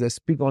things, that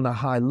speak on a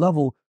high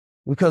level,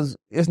 because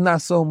it's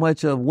not so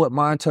much of what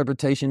my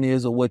interpretation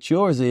is or what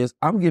yours is.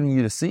 I'm giving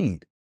you the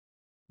seed.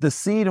 The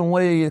seed and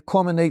way it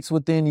culminates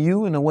within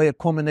you and the way it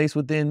culminates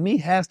within me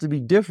has to be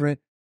different,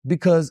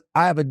 because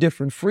I have a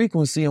different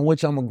frequency in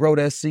which I'm going to grow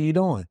that seed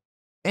on,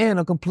 and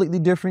a completely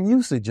different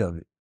usage of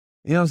it.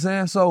 You know what I'm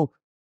saying? So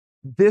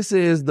this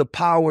is the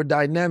power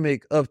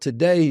dynamic of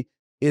today,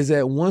 is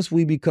that once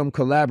we become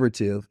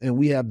collaborative and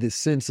we have this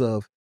sense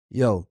of,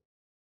 because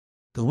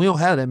we don't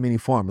have that many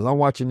farmers. I'm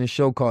watching this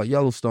show called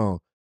Yellowstone.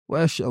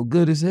 Well, that show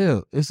good as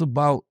hell. It's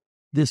about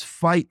this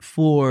fight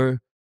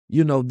for,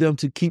 them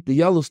to keep the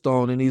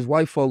Yellowstone, and these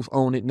white folks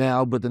own it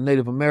now, but the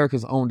Native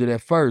Americans owned it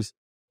at first.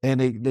 And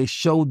they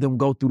showed them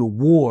go through the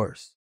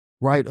wars,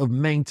 right, of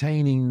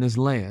maintaining this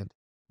land,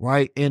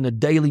 right? And the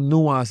daily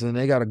nuance, and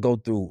they got to go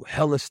through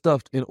hella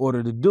stuff in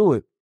order to do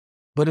it.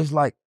 But it's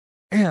like,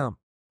 damn,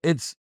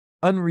 it's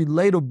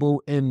unrelatable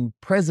in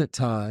present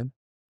time,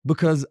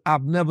 because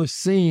I've never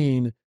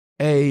seen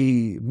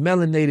a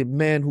melanated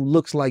man who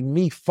looks like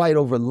me fight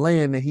over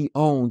land that he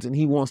owns and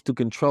he wants to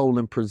control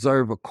and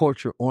preserve a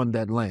culture on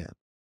that land,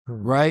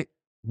 right?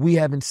 We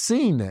haven't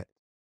seen that.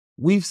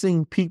 We've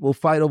seen people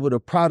fight over the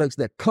products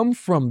that come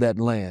from that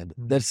land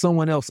that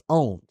someone else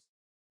owns.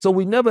 So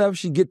we never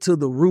actually get to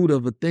the root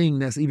of a thing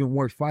that's even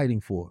worth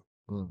fighting for,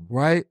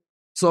 right?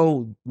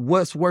 So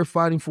what's worth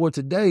fighting for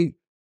today,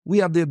 we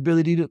have the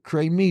ability to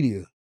create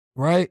media,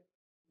 right?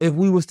 If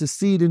we was to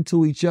seed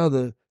into each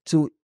other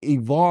to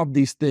evolve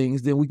these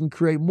things, then we can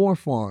create more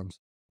farms,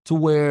 to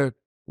where,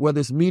 whether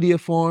it's media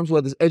farms,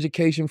 whether it's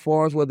education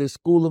farms, whether it's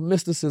school of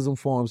mysticism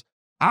farms,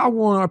 I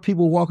want our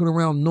people walking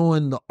around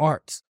knowing the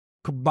arts,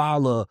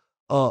 Kabbalah,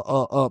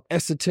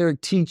 esoteric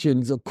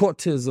teachings,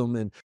 occultism,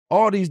 and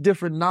all these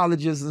different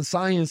knowledges and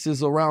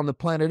sciences around the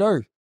planet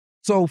Earth.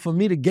 So for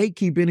me to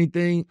gatekeep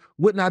anything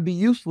would not be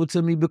useful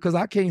to me, because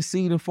I can't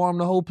seed and farm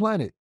the whole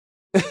planet.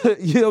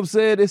 You know what I'm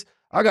saying?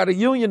 I got to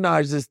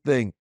unionize this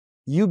thing.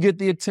 you get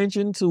the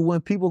attention to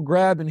when people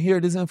grab and hear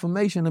this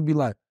information and be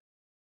like,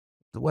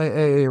 the way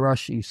A.A.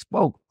 Rashid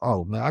spoke,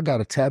 oh man, I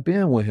gotta tap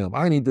in with him.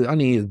 I need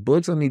his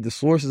books, I need the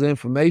sources of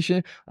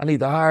information, I need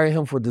to hire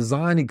him for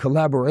design and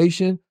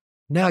collaboration.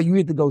 Now you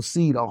get to go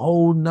see the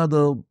whole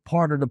nother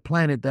part of the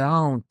planet that I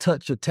don't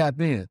touch or tap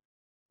in.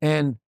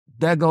 And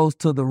that goes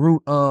to the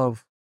root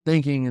of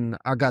thinking, and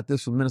I got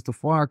this from Minister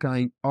Farrakhan.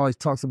 He always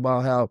talks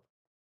about how,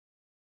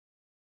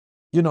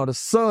 the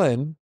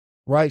sun,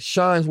 right,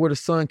 shines where the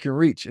sun can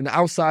reach. And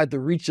outside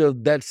the reach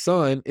of that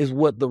sun is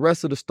what the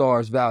rest of the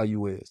stars'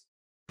 value is.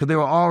 Because there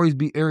will always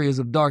be areas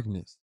of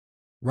darkness,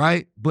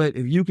 right? But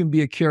if you can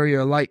be a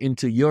carrier of light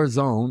into your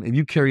zone, if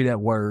you carry that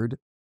word,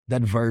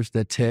 that verse,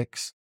 that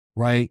text,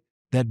 right,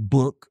 that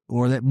book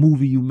or that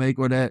movie you make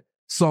or that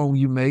song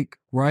you make,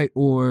 right,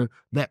 or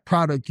that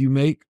product you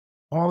make,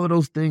 all of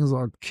those things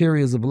are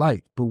carriers of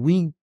light. But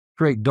we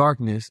create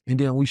darkness and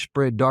then we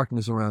spread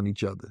darkness around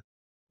each other,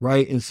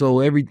 right? And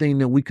so everything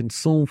that we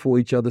consume for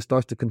each other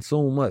starts to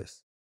consume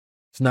us.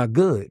 It's not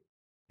good.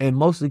 And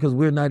mostly because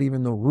we're not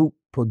even the root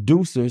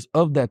producers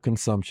of that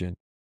consumption.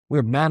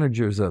 We're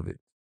managers of it.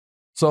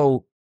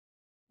 So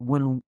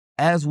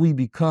as we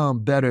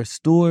become better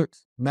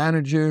stewards,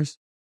 managers,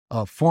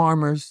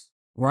 farmers,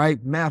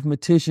 right,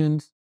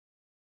 mathematicians,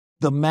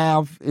 the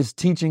math is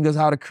teaching us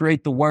how to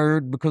create the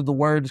word because the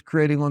word is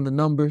creating on the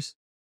numbers.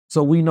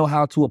 So we know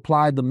how to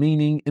apply the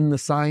meaning in the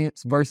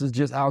science versus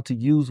just how to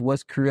use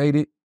what's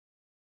created.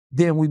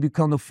 Then we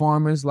become the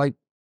farmers, like,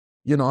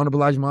 Honorable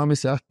Elijah Muhammad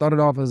said, I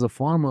started off as a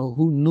farmer.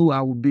 Who knew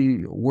I would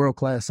be a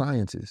world-class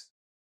scientist?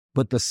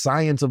 But the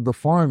science of the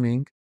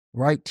farming,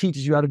 right,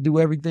 teaches you how to do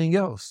everything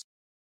else.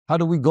 How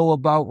do we go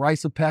about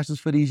rites of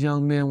passage for these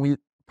young men? When a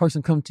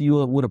person comes to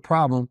you with a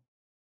problem,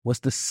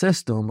 what's the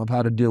system of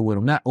how to deal with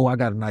them? Not, I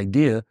got an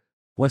idea.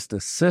 What's the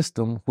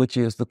system, which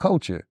is the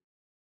culture?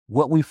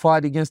 What we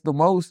fight against the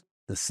most?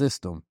 The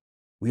system.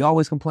 We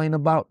always complain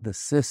about the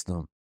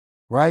system,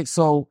 right?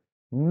 So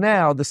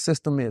now the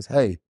system is,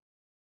 hey,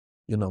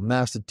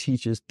 master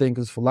teachers,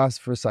 thinkers,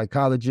 philosophers,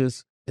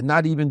 psychologists, and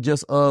not even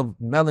just of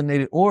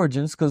melanated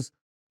origins, because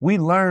we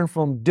learn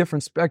from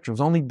different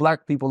spectrums. Only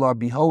Black people are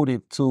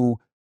beholden to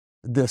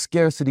the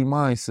scarcity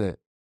mindset.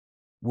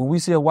 When we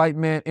see a white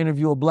man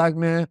interview a Black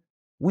man,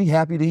 we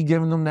happy that he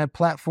giving them that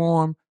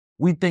platform.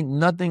 We think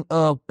nothing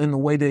of in the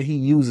way that he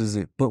uses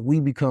it, but we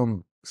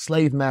become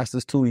slave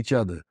masters to each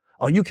other.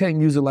 Oh, you can't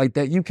use it like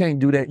that. You can't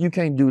do that. You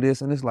can't do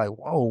this. And it's like,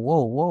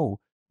 whoa.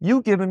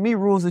 You giving me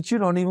rules that you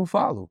don't even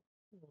follow.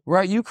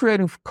 Right? You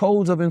creating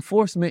codes of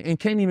enforcement and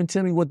can't even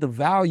tell me what the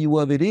value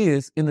of it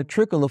is in the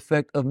trickle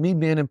effect of me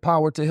being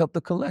empowered to help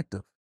the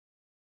collective.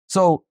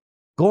 So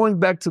going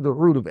back to the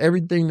root of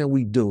everything that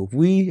we do, if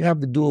we have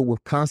to do it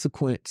with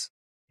consequence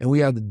and we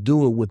have to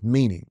do it with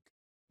meaning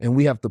and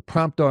we have to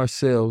prompt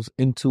ourselves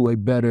into a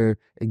better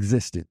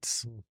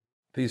existence.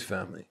 Peace,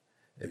 family.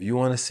 If you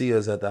want to see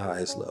us at the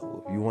highest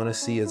level, if you want to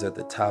see us at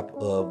the top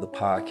of the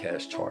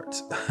podcast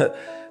charts,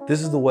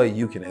 this is the way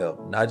you can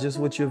help, not just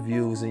with your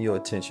views and your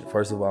attention.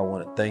 First of all, I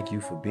want to thank you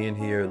for being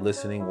here,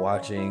 listening,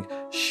 watching,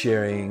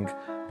 sharing,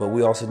 but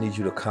we also need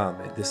you to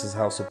comment. This is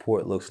how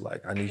support looks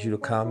like. I need you to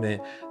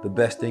comment the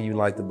best thing you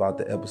liked about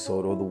the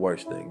episode or the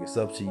worst thing. It's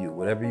up to you,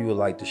 whatever you would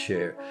like to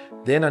share.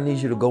 Then I need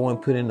you to go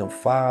and put in them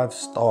 5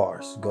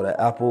 stars. Go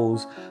to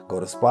Apple's,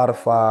 go to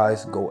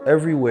Spotify's, go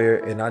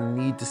everywhere, and I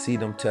need to see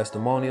them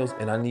testimonials,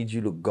 and I need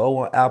you to go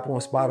on Apple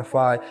and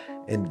Spotify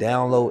and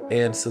download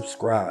and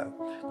subscribe.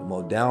 The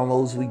more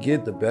downloads we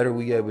get, the better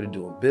we are able to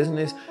do in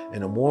business,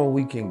 and the more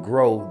we can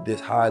grow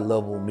this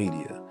high-level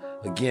media.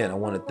 Again, I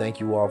want to thank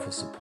you all for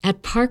support.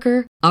 At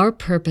Parker, our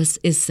purpose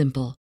is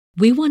simple.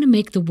 We want to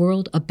make the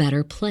world a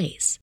better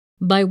place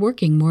by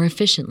working more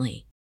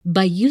efficiently,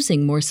 by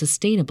using more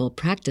sustainable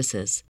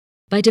practices,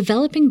 by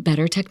developing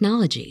better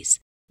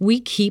technologies. We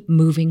keep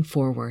moving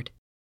forward.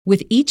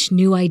 With each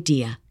new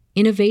idea,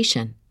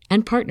 innovation,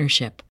 and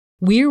partnership,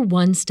 we're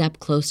one step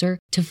closer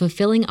to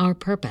fulfilling our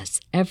purpose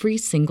every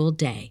single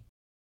day.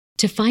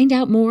 To find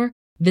out more,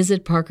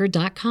 visit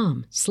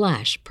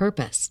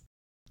parker.com/purpose.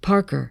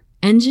 Parker,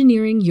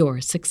 engineering your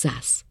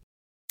success.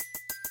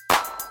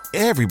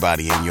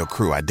 Everybody in your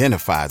crew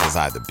identifies as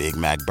either Big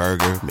Mac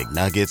Burger,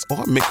 McNuggets,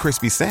 or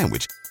McCrispy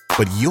Sandwich.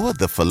 But you're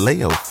the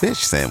Filet-O-Fish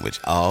Sandwich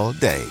all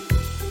day.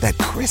 That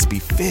crispy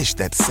fish,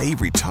 that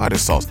savory tartar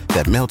sauce,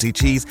 that melty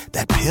cheese,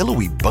 that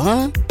pillowy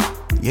bun.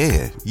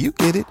 Yeah, you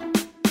get it.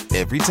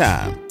 Every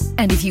time.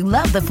 And if you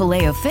love the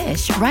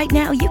Filet-O-Fish, right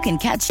now you can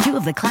catch 2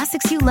 of the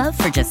classics you love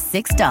for just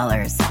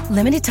 $6.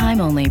 Limited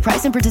time only.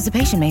 Price and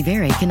participation may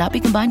vary. Cannot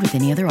be combined with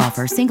any other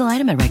offer. Single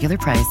item at regular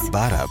price.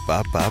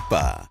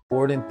 Ba-da-ba-ba-ba.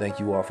 Gordon, thank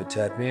you all for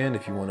tapping in.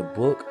 If you want to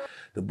book,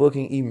 the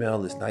booking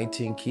email is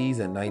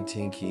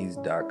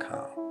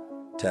 19keys@19keys.com.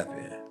 Tap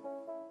in.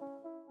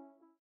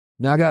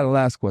 Now I got a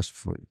last question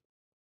for you.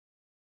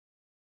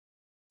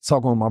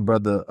 Talking with my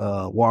brother,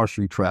 Wall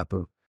Street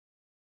Trapper,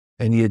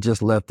 and he had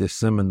just left this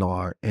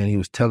seminar, and he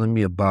was telling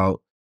me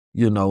about,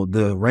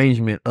 the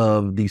arrangement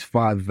of these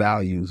 5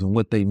 values and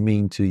what they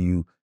mean to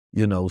you,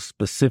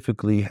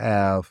 specifically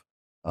have,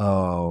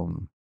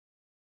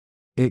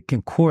 it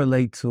can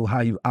correlate to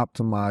how you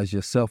optimize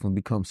yourself and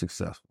become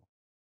successful.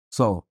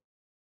 So,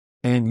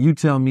 and you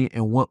tell me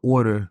in what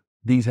order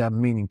these have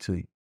meaning to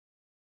you.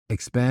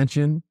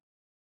 Expansion,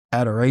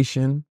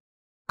 adoration,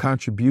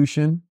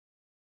 contribution,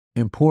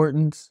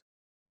 importance,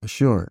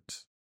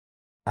 assurance.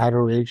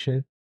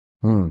 Adoration,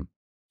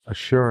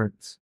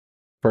 assurance,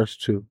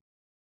 first two.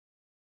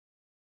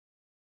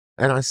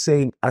 And I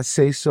say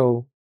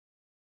so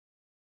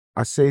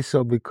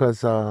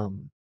because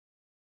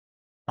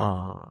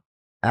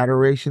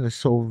adoration is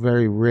so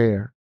very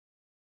rare.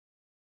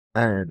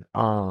 And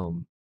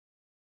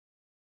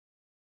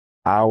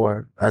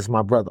as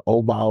my brother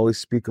Oba always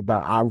speak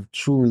about, our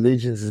true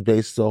religions is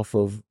based off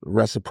of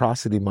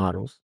reciprocity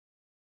models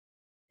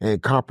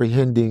and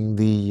comprehending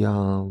the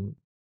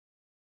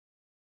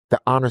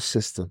honor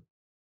system.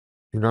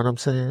 You know what I'm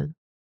saying?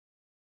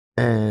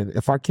 And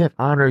if I can't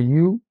honor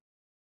you,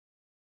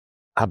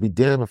 I'll be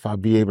damned if I'll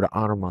be able to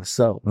honor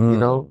myself. You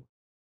know,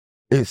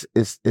 it's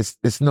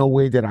no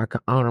way that I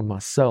can honor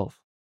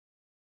myself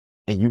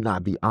and you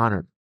not be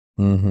honored.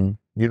 Mm-hmm.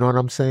 You know what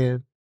I'm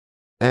saying?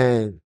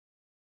 And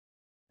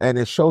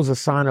it shows a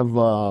sign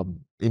of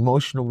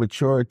emotional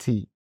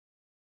maturity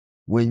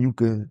when you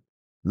can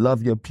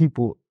love your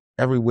people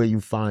everywhere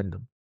you find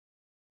them,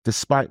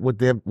 despite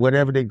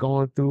whatever they're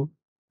going through.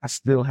 I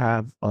still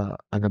have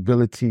an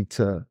ability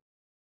to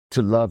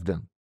love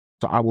them.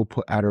 So I will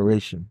put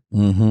adoration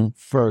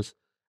first.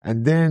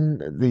 And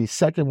then the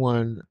second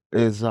one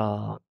is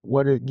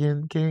what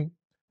again, King?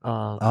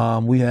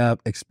 We have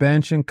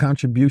expansion,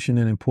 contribution,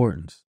 and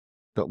importance.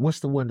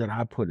 What's the one that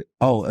I put it?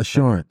 Oh,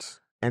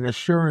 assurance. And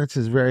assurance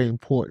is very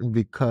important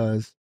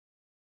because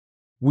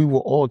we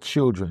were all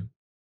children.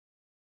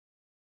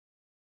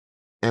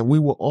 And we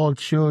were all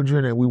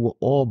children and we were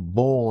all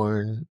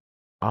born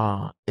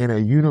in a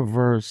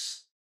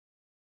universe,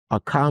 a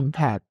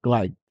compact,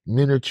 like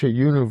miniature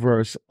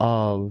universe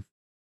of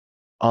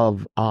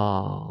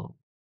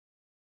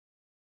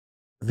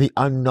the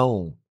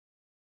unknown.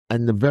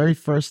 And the very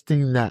first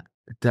thing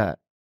that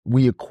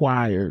we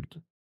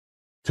acquired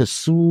to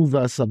soothe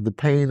us of the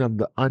pain of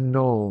the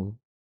unknown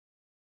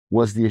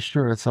was the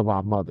assurance of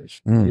our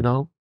mothers, you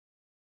know?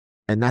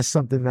 And that's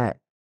something that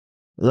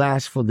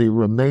lasts for the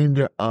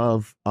remainder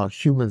of a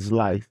human's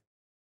life.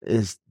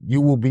 Is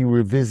you will be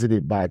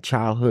revisited by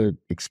childhood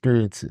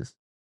experiences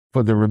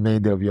for the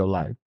remainder of your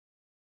life.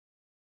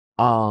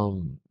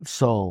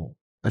 So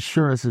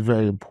assurance is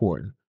very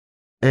important.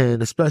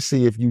 And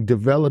especially if you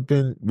develop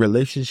in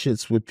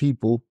relationships with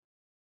people,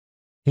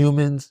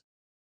 humans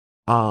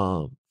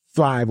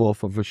thrive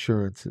off of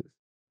assurances.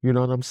 You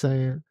know what I'm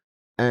saying?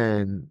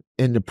 And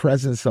in the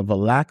presence of a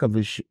lack of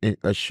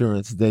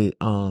assurance,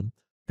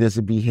 there's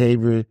a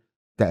behavior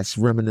that's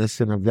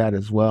reminiscent of that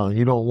as well. And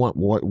you don't want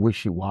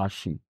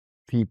wishy-washy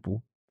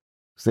people.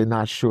 Because they're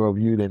not sure of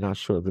you, they're not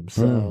sure of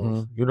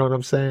themselves. You know what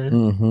I'm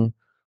saying?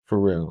 For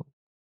real.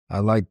 I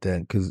like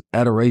that because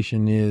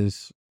adoration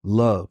is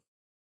love.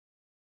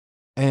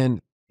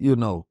 And, you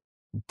know,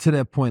 to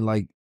that point,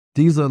 like,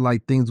 these are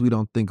like things we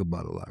don't think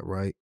about a lot,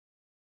 right?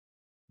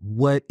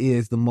 What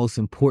is the most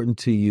important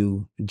to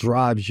you,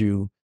 drives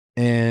you,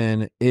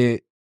 and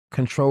it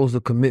controls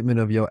the commitment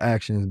of your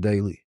actions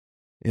daily.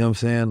 You know what I'm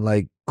saying?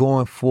 Like,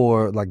 going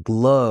for, like,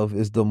 love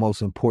is the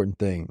most important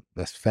thing.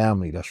 That's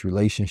family, that's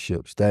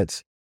relationships,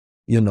 that's,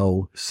 you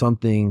know,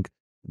 something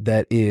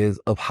that is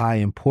of high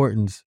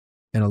importance.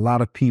 And a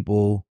lot of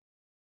people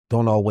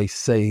don't always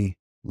say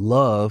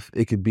love.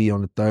 It could be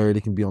on the third,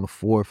 it can be on the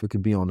fourth, it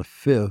could be on the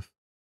fifth,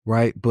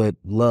 right? But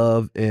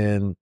love,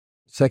 and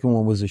second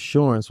one was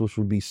assurance, which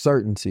would be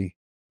certainty.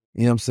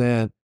 You know what I'm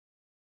saying?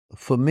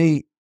 For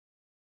me,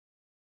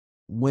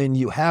 when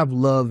you have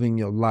love in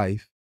your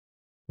life,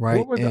 right?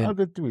 What were the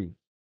other three?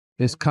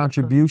 It's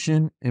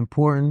contribution,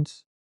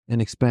 importance,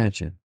 and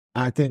expansion.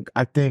 I think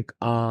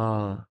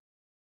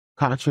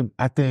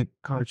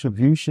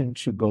contribution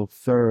should go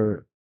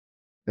third.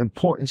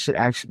 Importance should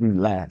actually be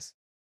last.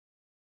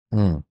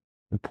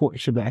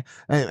 Important should be,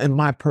 and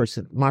my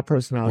personality,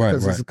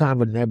 because it's a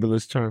kind of a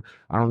nebulous term.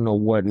 I don't know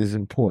what is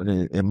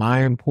important. Am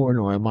I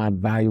important, or am I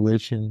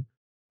evaluation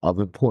of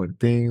important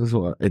things,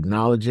 or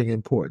acknowledging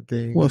important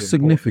things? Well,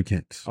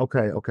 significance.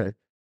 Okay. You know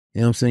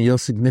what I'm saying? Your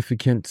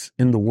significance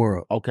in the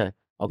world. Okay.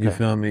 You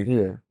feel me?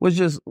 Yeah. Which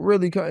is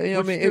really, you know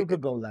what I mean? It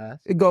could go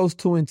last. It goes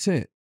to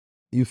intent.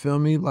 You feel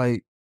me?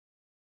 Like,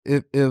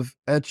 if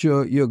at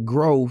your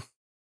growth,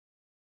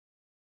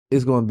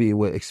 it's going to be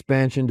what?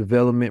 Expansion,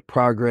 development,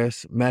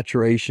 progress,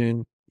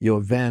 maturation, your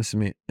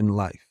advancement in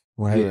life,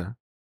 right? Yeah.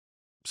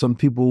 Some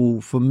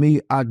people, for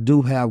me, I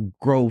do have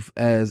growth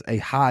as a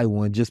high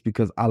one just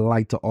because I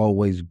like to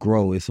always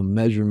grow. It's a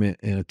measurement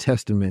and a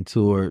testament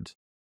towards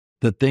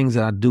the things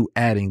that I do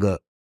adding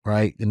up,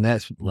 right? And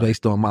that's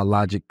based on my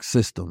logic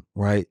system,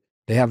 right?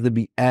 They have to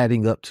be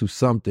adding up to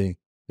something.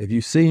 If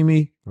you see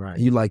me,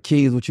 you like,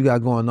 Keys, what you got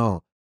going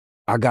on?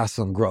 I got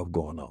some growth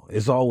going on.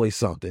 It's always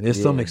something. There's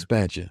some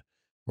expansion.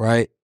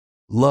 Right?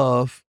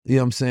 Love, you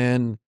know what I'm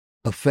saying?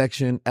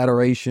 Affection,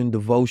 adoration,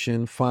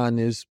 devotion,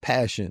 fondness,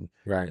 passion.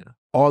 Right.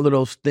 all of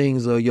those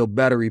things are your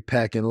battery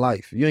pack in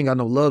life. If you ain't got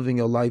no love in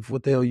your life,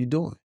 what the hell are you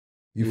doing?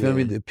 You feel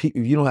me? If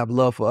you don't have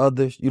love for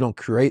others, you don't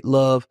create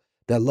love.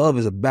 That love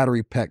is a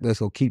battery pack that's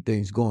going to keep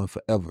things going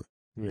forever.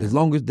 Yeah. As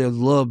long as there's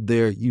love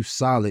there, you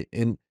solid.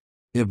 And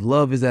if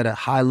love is at a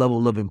high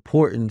level of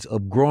importance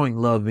of growing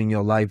love in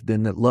your life,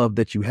 then that love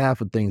that you have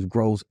for things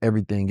grows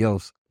everything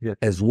else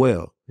as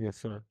well. Yes,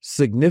 sir.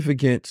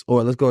 Significance,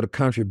 or let's go to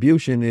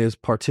contribution, is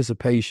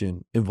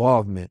participation,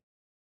 involvement,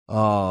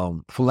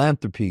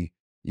 philanthropy,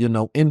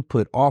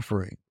 input,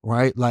 offering,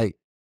 right? Like,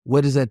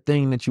 what is that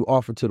thing that you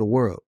offer to the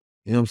world?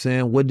 You know what I'm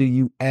saying? What do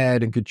you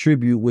add and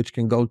contribute, which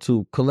can go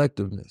to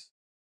collectiveness,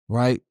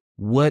 right?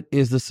 What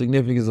is the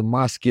significance of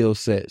my skill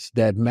sets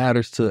that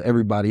matters to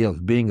everybody else?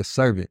 Being a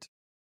servant,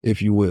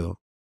 if you will.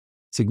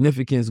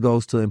 Significance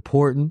goes to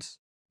importance,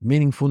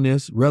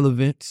 meaningfulness,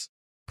 relevance,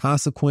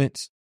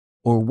 consequence,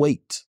 or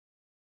weight,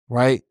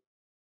 right?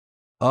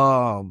 Me,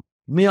 I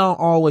don't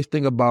always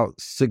think about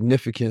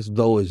significance,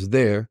 though it's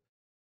there.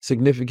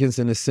 Significance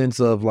in the sense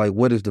of, like,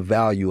 what is the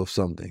value of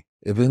something?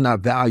 If it's not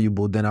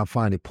valuable, then I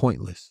find it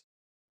pointless,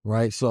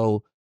 right?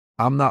 So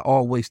I'm not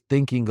always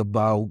thinking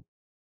about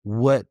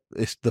what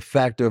is the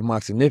factor of my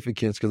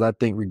significance, because I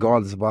think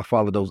regardless if I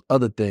follow those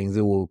other things,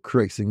 it will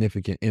create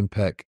significant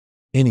impact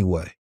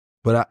anyway.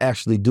 But I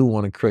actually do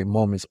want to create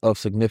moments of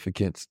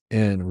significance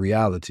in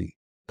reality,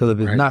 because if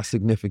it's not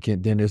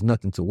significant, then there's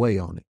nothing to weigh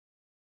on it.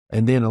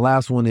 And then the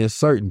last one is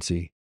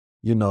certainty,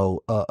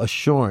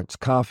 assurance,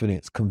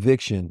 confidence,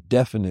 conviction,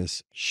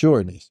 definiteness,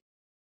 sureness.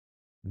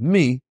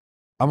 Me,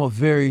 I'm a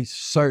very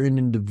certain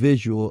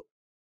individual,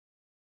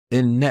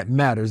 and that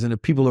matters. And the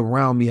people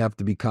around me have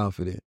to be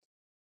confident,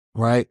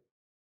 right?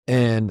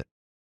 And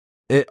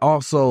it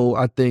also,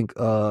 I think,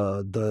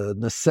 the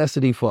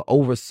necessity for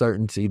over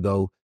certainty,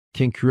 though,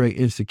 can create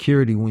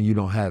insecurity when you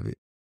don't have it,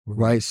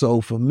 right?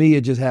 So for me,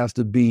 it just has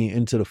to be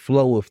into the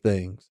flow of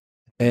things.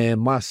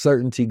 And my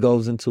certainty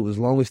goes into, as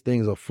long as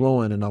things are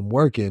flowing and I'm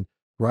working,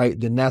 right,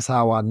 then that's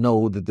how I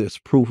know that there's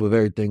proof of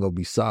everything will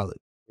be solid.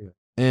 Yeah.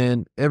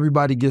 And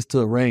everybody gets to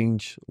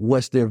arrange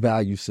what's their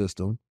value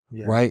system,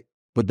 right?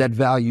 But that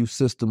value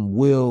system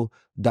will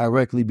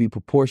directly be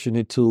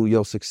proportionate to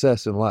your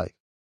success in life.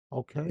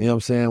 Okay. You know what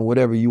I'm saying?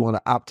 Whatever you want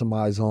to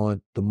optimize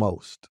on the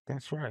most.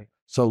 That's right.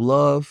 So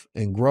love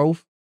and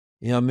growth,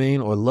 you know what I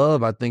mean? Or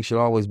love, I think, should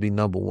always be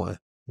number one.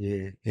 Yeah.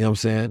 You know what I'm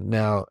saying?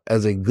 Now,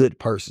 as a good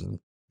person,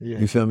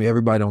 you feel me?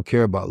 Everybody don't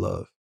care about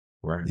love.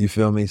 Right. You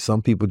feel me?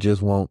 Some people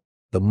just want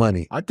the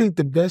money. I think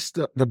the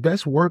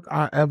best work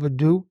I ever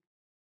do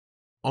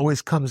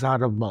always comes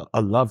out of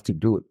a love to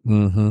do it.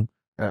 Mm-hmm.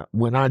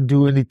 When I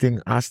do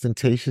anything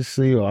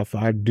ostentatiously, or if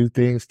I do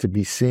things to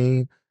be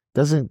seen,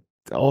 doesn't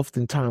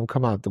oftentimes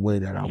come out the way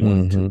that I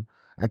want it to.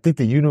 I think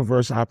the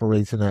universe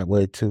operates in that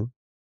way too.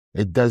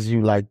 It does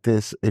you like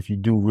this. If you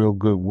do real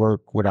good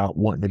work without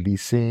wanting to be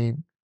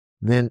seen,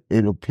 then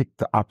it'll pick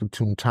the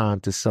opportune time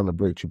to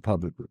celebrate you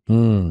publicly.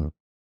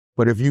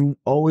 But if you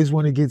always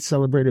want to get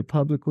celebrated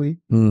publicly,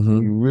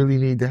 you really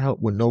need the help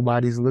when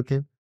nobody's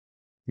looking,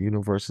 the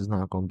universe is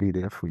not going to be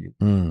there for you.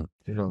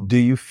 Do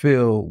you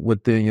feel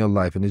within your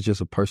life, and it's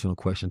just a personal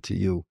question to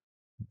you,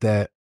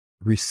 that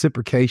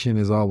reciprocation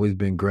has always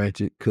been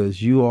granted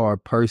because you are a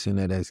person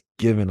that has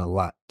given a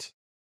lot?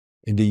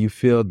 And do you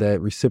feel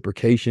that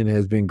reciprocation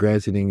has been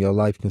granted in your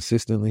life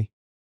consistently?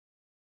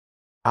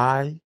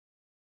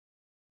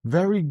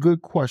 Very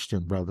good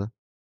question, brother.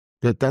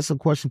 That's a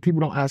question. People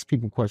don't ask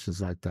people questions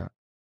like that.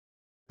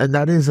 And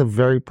that is a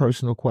very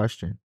personal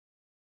question.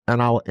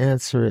 And I'll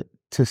answer it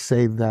to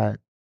say that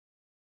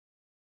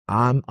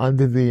I'm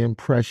under the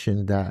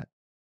impression that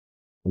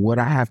what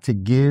I have to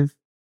give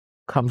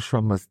comes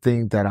from a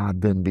thing that I've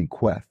been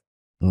bequeathed.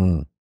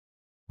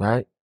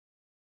 Right?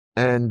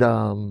 And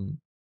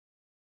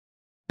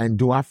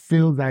do I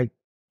feel like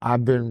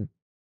I've been,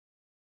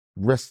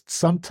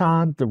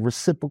 sometimes the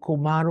reciprocal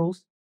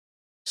models,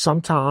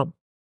 sometimes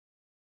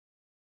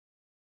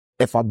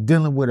if I'm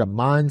dealing with a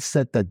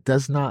mindset that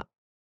does not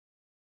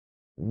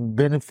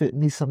benefit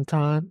me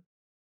sometime,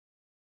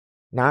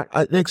 not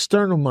an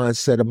external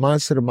mindset, a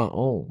mindset of my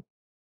own,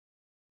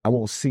 I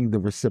won't see the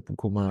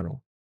reciprocal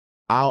model.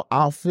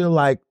 I'll feel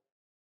like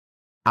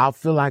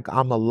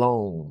I'm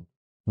alone.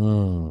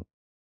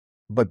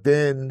 But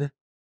then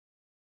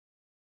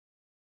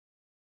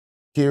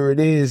here it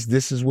is.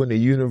 This is when the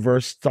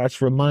universe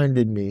starts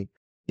reminding me.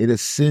 It'll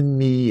send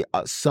me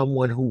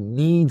someone who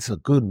needs a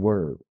good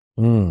word.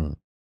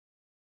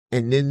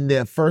 And then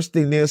the first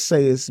thing they'll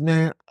say is,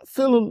 man, I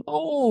feel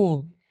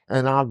alone.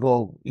 And I'll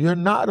go, you're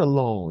not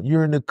alone.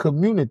 You're in a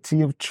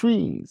community of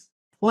trees,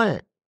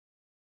 plants,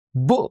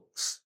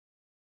 books,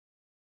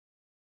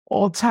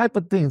 all type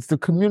of things, the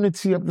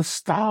community of the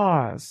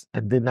stars.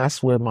 And then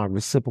that's where my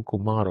reciprocal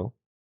model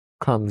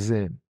comes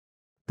in,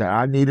 that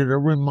I needed a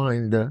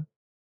reminder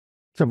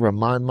to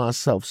remind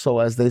myself. So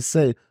as they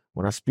say,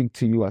 when I speak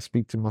to you, I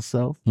speak to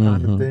myself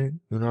kind of thing.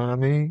 You know what I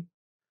mean?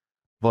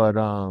 But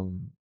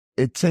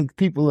it takes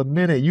people a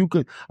minute.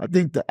 I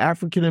think the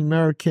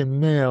African-American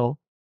male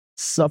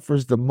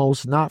suffers the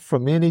most, not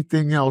from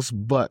anything else,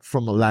 but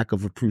from a lack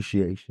of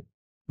appreciation.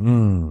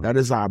 That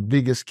is our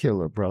biggest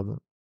killer, brother.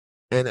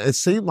 And it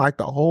seems like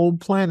the whole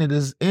planet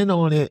is in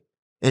on it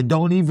and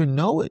don't even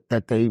know it,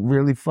 that they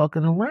really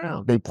fucking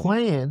around. They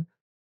playing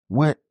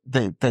with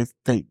they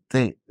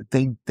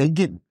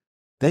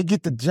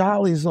get the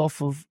jollies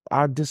off of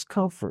our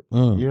discomfort.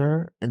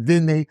 Yeah. And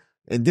then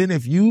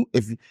if you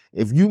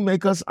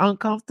make us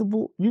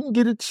uncomfortable, you can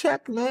get a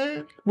check,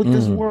 man, with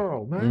this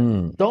world,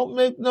 man. Don't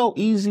make no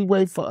easy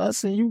way for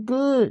us and you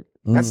good.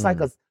 That's like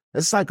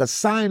a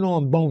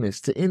sign-on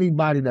bonus to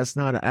anybody that's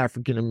not an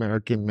African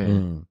American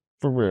man.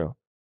 For real.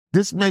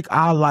 This make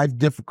our life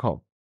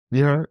difficult.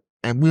 You heard?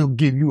 And we'll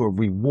give you a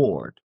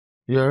reward.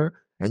 You heard?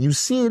 And you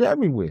see it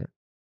everywhere.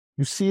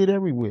 You see it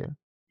everywhere.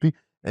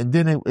 And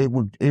then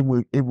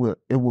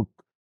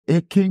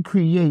it can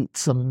create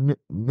some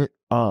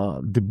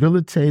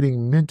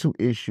debilitating mental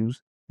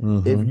issues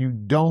if you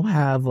don't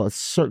have a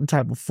certain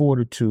type of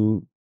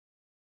fortitude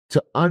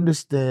to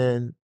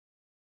understand.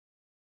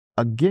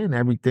 Again,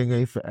 everything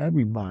ain't for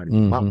everybody.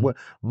 What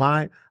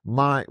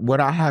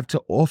I have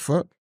to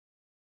offer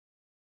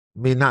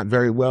may not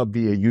very well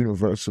be a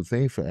universal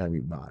thing for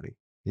everybody.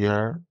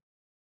 Yeah.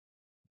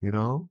 You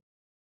know?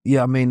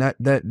 Yeah, I mean,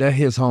 that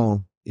hits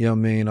home. You know what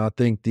I mean? I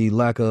think the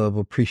lack of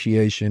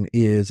appreciation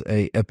is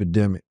a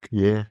epidemic.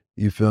 Yeah.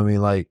 You feel me?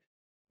 Like,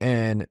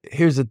 and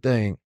here's the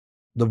thing.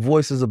 The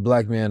voices of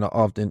black men are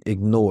often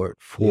ignored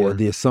for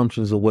the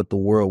assumptions of what the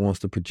world wants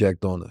to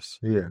project on us.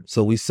 Yeah.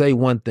 So we say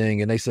one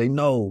thing and they say,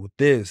 no,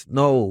 this,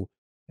 no.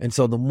 And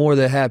so the more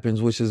that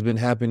happens, which has been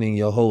happening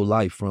your whole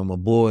life from a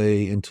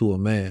boy into a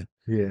man.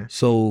 Yeah.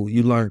 So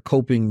you learn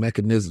coping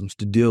mechanisms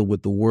to deal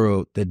with the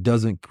world that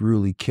doesn't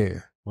really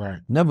care. Right.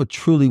 Never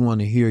truly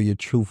want to hear your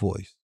true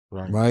voice.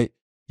 Right.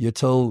 You're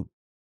told,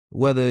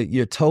 whether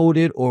you're told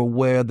it or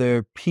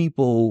whether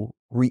people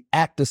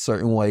react a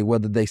certain way,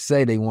 whether they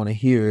say they want to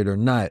hear it or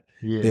not,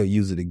 they'll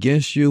use it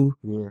against you.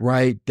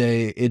 Right.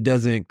 It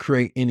doesn't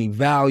create any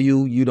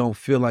value. You don't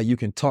feel like you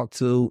can talk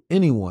to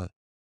anyone.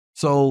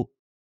 So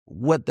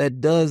what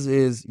that does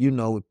is,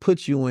 it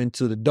puts you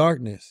into the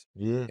darkness.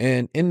 Yeah.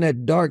 And in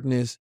that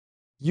darkness,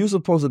 you're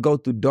supposed to go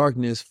through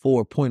darkness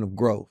for a point of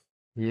growth.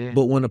 Yeah.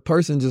 But when a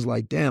person just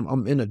like, damn,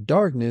 I'm in the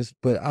darkness,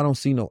 but I don't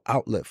see no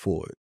outlet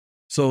for it.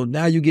 So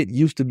now you get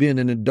used to being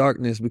in the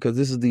darkness because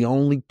this is the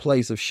only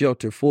place of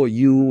shelter for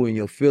you and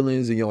your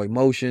feelings and your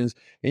emotions.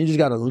 And you just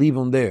got to leave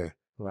them there.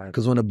 Right.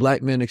 Because when a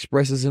black man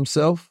expresses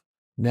himself,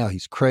 now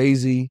he's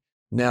crazy.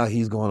 Now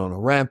he's going on a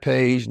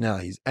rampage. Now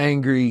he's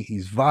angry.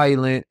 He's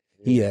violent.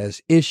 He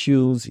has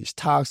issues. He's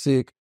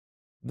toxic.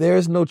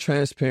 There's no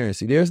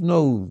transparency. There's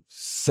no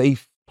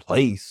safe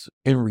place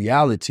in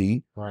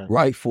reality,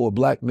 right, for a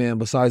black man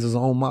besides his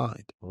own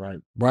mind.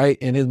 Right.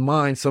 And his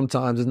mind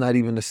sometimes is not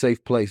even a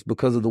safe place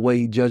because of the way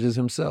he judges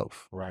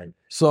himself. Right.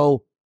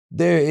 So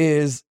there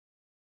is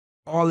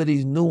all of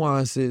these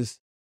nuances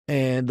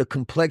and the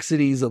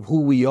complexities of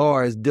who we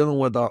are is dealing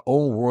with our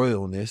own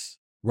royalness,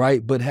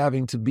 right? But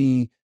having to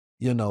be,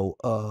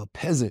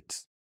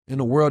 peasants in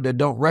a world that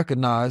don't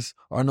recognize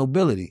our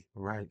nobility.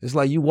 Right. It's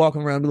like you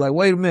walking around and be like,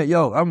 wait a minute,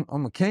 yo,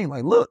 I'm a king.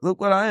 Like, look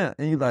what I am.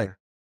 And you're like,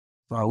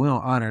 sorry, we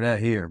don't honor that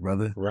here,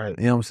 brother. Right.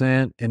 You know what I'm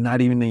saying? And not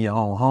even in your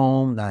own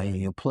home, not in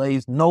your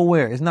place,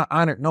 nowhere. It's not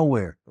honored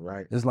nowhere.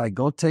 Right. It's like,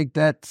 go take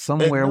that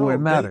somewhere where it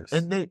matters.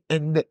 And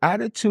the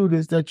attitude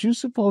is that you're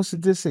supposed to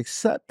just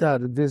accept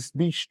out of this,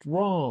 be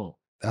strong.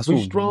 That's be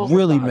what strong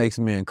really makes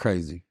men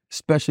crazy,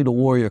 especially the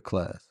warrior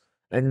class.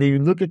 And then you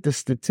look at the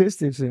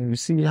statistics and you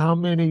see how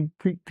many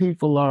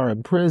people are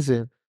in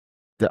prison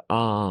that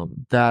are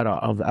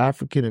of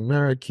African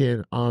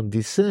American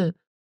descent.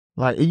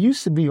 Like it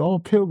used to be, all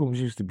pilgrims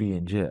used to be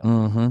in jail.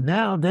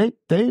 Now they've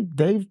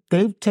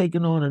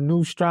taken on a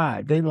new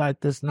stride. They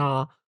like this.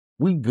 Nah,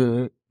 we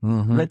good.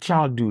 Let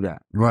y'all do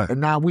that. Right. And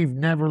now we've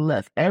never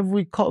left.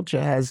 Every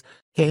culture has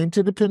came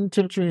to the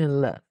penitentiary and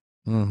left.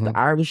 The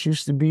Irish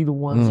used to be the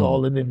ones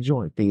all in the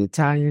joint. The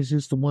Italians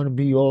used to want to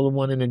be all the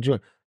one in the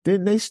joint.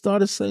 Then they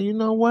started saying, you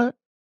know what?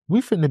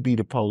 We finna be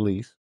the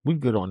police. We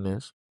good on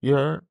this. You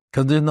heard?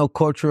 Because there's no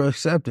cultural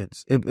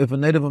acceptance. If a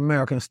Native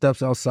American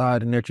steps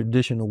outside in their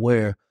traditional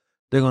wear,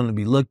 they're going to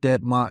be looked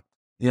at, mocked.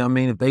 You know what I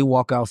mean? If they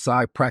walk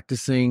outside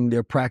practicing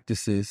their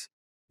practices,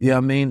 you know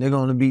what I mean? They're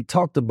going to be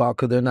talked about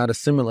because they're not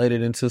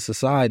assimilated into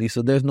society.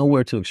 So there's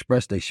nowhere to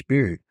express their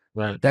spirit.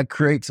 Right. That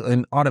creates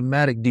an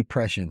automatic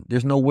depression.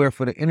 There's nowhere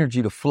for the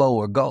energy to flow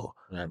or go.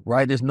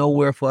 Right? There's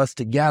nowhere for us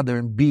to gather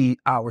and be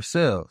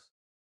ourselves.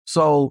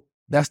 So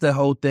that's the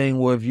whole thing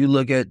where if you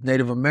look at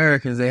Native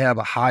Americans, they have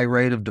a high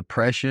rate of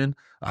depression,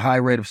 a high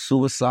rate of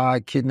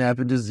suicide,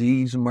 kidnapping,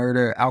 disease,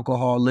 murder,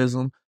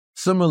 alcoholism,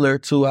 similar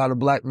to how the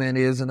black man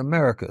is in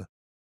America.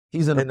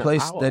 He's in a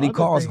place that he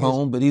calls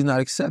home, but he's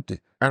not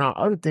accepted. And our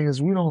other thing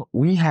is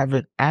we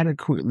haven't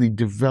adequately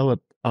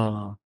developed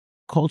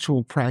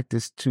cultural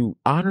practice to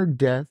honor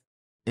death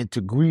and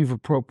to grieve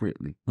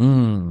appropriately.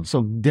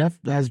 So death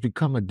has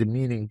become a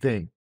demeaning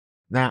thing.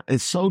 Now,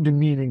 it's so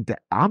demeaning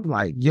that I'm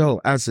like,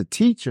 yo, as a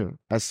teacher,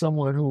 as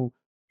someone who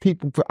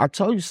I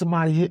told you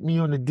somebody hit me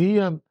on the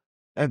DM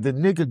and the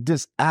nigga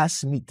just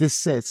asked me,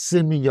 just said,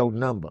 send me your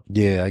number.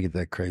 Yeah, I get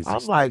that crazy I'm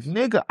stuff. like,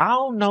 nigga, I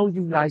don't know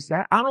you like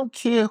that. I don't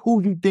care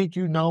who you think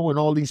you know and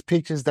all these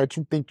pictures that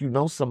you think you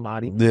know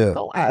somebody. Yeah.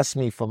 Don't ask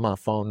me for my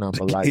phone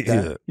number like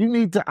Yeah. that. You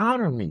need to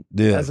honor me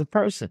Yeah. as a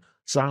person.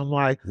 So I'm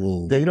like,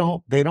 Whoa. they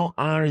don't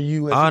honor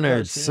you as Honor a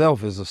person.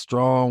 itself is a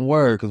strong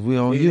word because we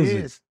don't use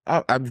it.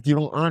 If you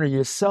don't honor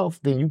yourself,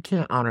 then you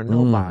can't honor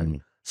nobody.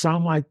 So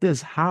I'm like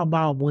this, how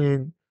about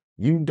when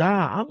you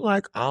die? I'm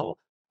like,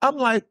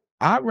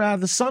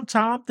 sometimes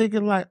I'm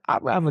thinking like,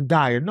 I'd rather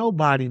die or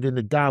nobody than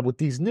to die with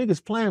these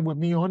niggas playing with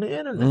me on the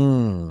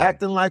internet.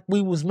 Acting like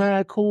we was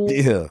mad cool.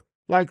 Yeah.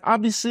 Like, I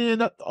be seeing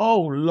that,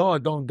 oh,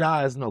 Lord, don't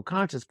die as no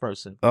conscious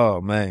person.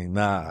 Oh, man,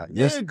 nah.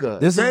 Nigga,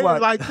 This they is why...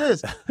 like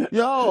this.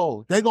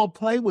 Yo, they gonna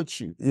play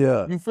with you.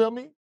 Yeah. You feel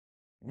me?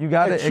 You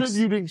gotta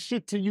attributing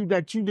shit to you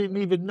that you didn't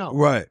even know.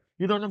 Right.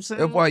 You know what I'm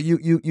saying? That's why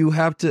you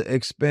have to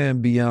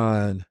expand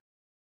beyond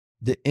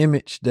the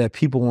image that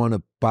people want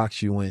to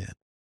box you in.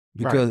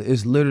 Because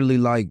it's literally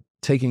like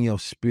taking your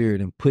spirit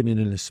and putting it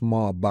in a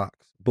small box.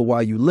 But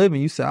while you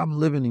living, you say, I'm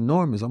living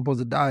enormous. I'm supposed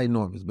to die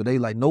enormous. But they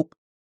like, nope.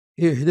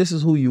 Here, this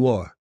is who you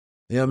are.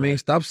 You know what I mean?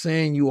 Stop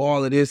saying you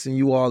all of this and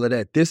you all of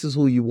that. This is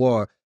who you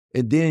are.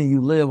 And then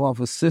you live off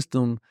a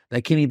system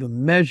that can't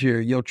even measure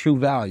your true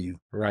value.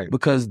 Right.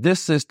 Because this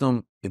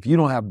system, if you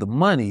don't have the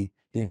money,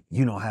 then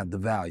you don't have the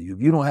value.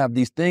 If you don't have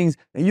these things,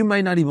 and you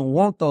may not even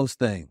want those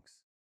things.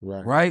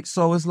 Right?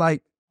 So it's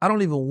like, I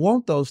don't even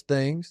want those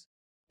things.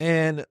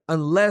 And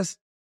unless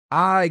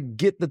I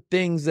get the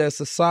things that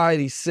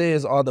society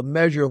says are the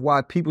measure of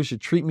why people should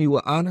treat me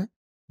with honor,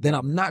 then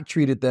I'm not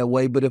treated that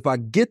way. But if I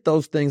get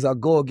those things, I'll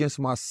go against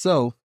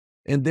myself,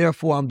 and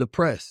therefore I'm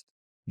depressed.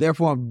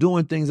 Therefore, I'm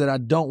doing things that I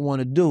don't want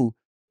to do.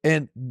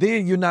 And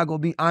then you're not going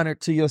to be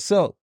honored to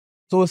yourself.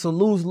 So it's a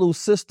lose-lose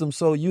system.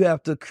 So you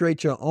have to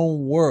create your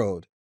own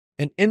world.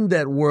 And in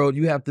that world,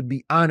 you have to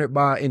be honored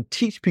by and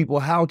teach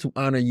people how to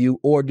honor you,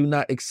 or do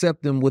not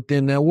accept them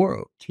within that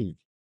world. Teach.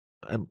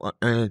 And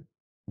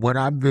what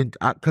I've been,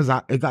 because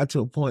it got to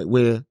a point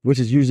where, which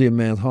is usually a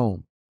man's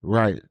home.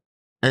 Right.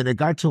 And it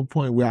got to a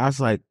point where I was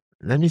like,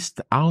 I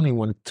don't even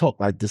want to talk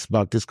like this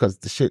about this because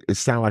the shit, it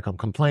sounds like I'm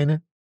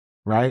complaining.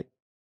 Right.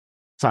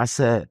 So I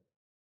said,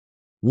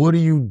 what do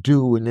you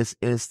do in this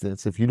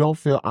instance if you don't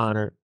feel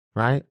honored,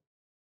 right?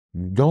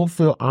 You don't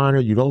feel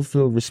honored, you don't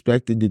feel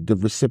respected, the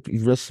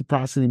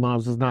reciprocity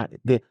models is not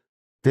there,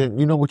 then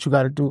you know what you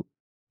got to do?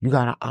 You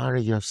got to honor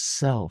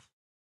yourself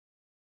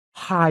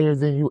higher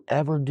than you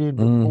ever did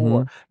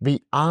before,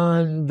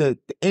 beyond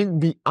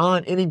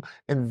any,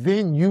 and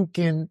then you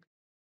can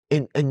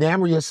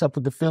enamor yourself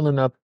with the feeling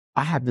of,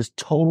 I have this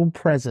total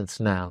presence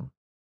now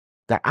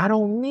that I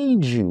don't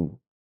need you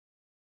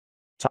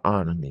to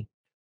honor me.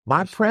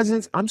 My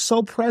presence, I'm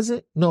so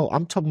present. No,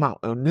 I'm talking about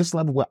on this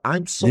level where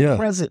I'm so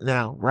present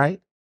now,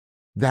 right?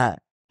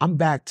 That I'm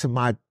back to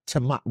my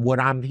what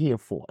I'm here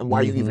for and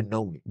why you even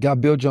know me. Got to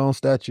build your own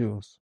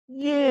statues.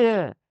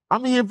 Yeah.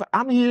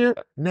 I'm here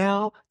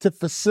now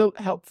to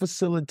help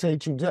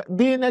facilitate you.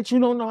 Being that you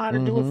don't know how to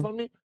do it for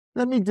me,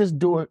 let me just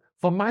do it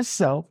for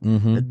myself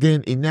and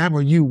then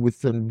enamor you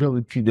with the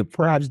ability to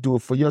perhaps do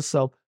it for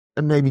yourself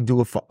and maybe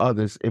do it for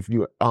others if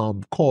you're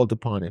called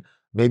upon it.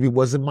 Maybe it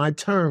wasn't my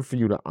turn for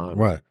you to honor.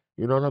 Right.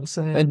 You know what I'm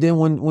saying? And then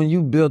when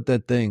you build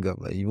that thing up,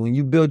 like when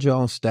you build your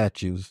own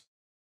statues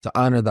to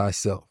honor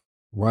thyself,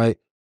 right?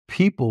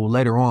 People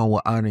later on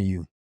will honor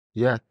you.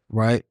 Yeah.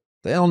 Right?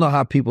 They don't know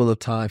how people of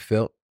time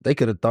felt. They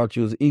could have thought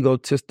you was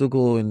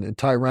egotistical and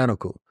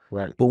tyrannical.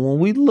 Right. But when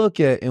we look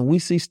at and we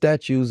see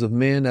statues of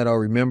men that are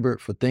remembered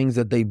for things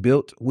that they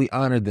built, we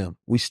honor them.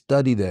 We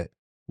study that.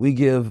 We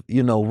give,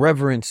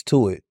 reverence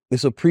to it.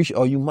 It's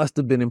oh, you must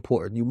have been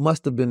important. You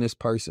must have been this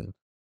person.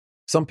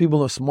 Some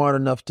people are smart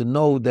enough to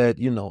know that,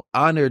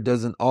 honor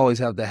doesn't always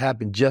have to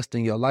happen just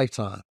in your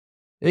lifetime.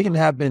 It can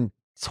happen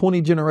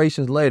 20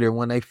 generations later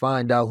when they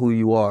find out who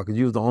you are, because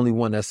you was the only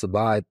one that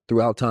survived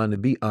throughout time to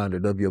be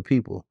honored of your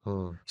people.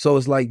 So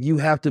it's like you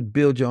have to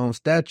build your own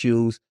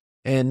statues,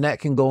 and that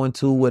can go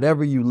into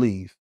whatever you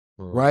leave,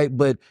 right?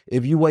 But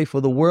if you wait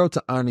for the world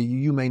to honor you,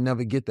 you may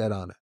never get that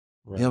honor.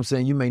 Right. You know what I'm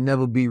saying? You may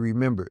never be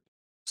remembered.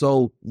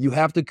 So you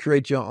have to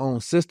create your own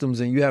systems,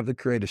 and you have to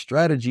create a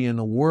strategy in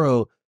the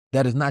world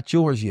that is not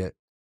yours yet,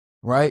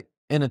 right?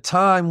 In a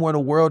time where the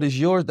world is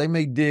yours, they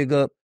may dig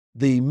up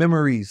the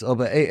memories of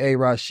a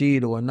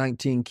Rashid or a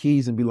 19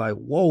 Keys and be like,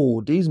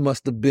 whoa, these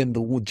must have been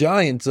the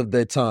giants of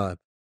their time,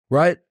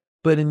 right?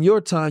 But in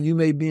your time, you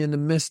may be in the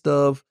midst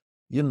of,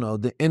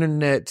 the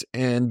internet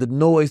and the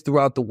noise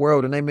throughout the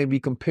world, and they may be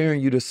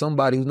comparing you to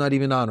somebody who's not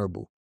even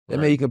honorable. They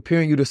may be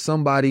comparing you to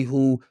somebody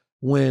who,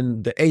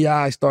 when the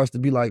AI starts to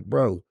be like,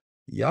 bro,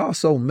 y'all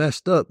so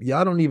messed up.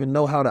 Y'all don't even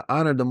know how to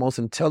honor the most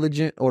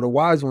intelligent or the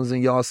wise ones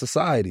in y'all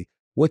society.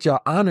 What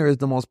y'all honor is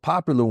the most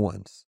popular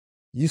ones.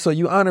 So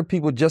you honor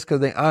people just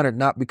because they honored,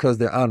 not because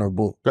they're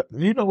honorable. But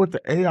you know what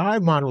the AI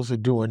models are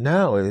doing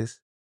now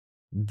is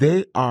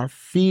they are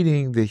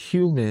feeding the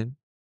human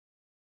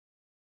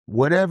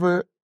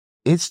whatever,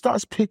 it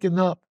starts picking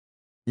up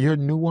your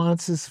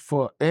nuances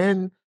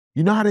and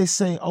You know how they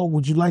say, oh,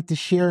 would you like to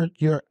share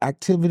your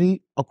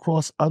activity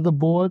across other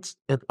boards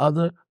and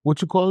other,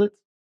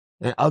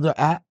 and other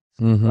apps,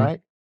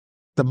 right?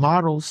 The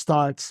model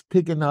starts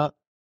picking up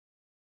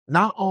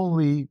not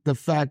only the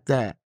fact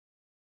that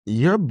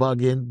you're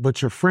bugging,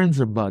 but your friends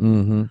are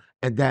bugging.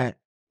 And that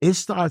it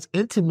starts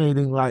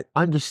intimating, like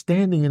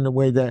understanding in the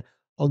way that,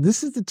 oh,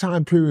 this is the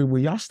time period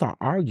where y'all start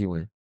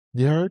arguing.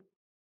 You heard?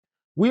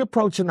 We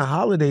approaching the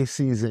holiday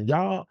season.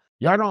 Y'all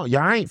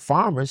ain't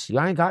farmers.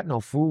 Y'all ain't got no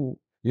food.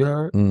 You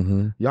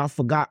heard? Y'all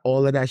forgot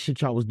all of that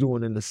shit y'all was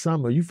doing in the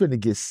summer. You finna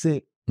get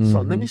sick.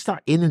 So let me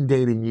start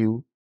inundating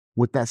you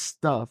with that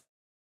stuff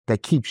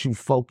that keeps you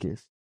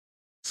focused.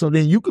 So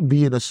then you could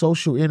be in a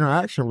social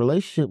interaction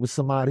relationship with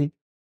somebody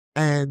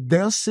and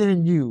they'll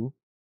send you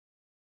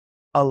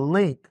a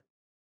link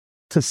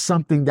to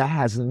something that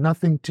has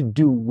nothing to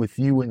do with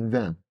you and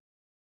them.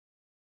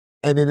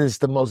 And it is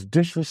the most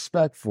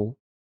disrespectful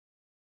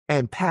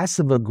and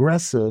passive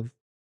aggressive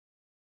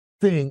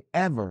thing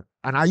ever.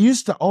 And I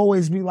used to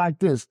always be like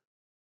this,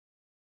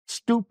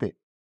 stupid.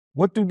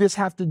 What do this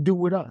have to do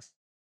with us?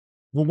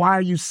 Well, why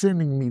are you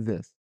sending me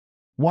this?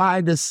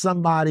 Why does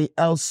somebody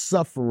else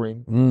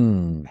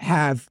suffering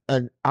have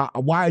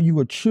why are you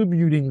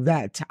attributing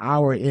that to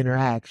our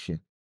interaction?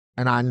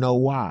 And I know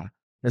why.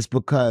 It's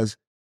because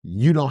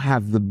you don't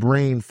have the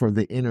brain for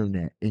the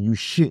internet and you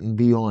shouldn't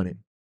be on it.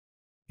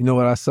 You know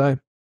what I say?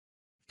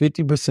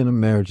 50% of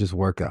marriages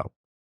work out.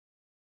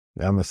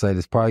 I'm going to say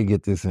this, probably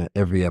get this in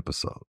every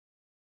episode.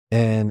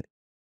 And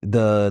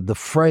the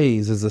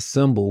phrase is a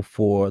symbol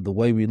for the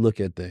way we look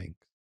at things.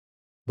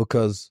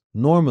 Because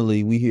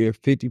normally we hear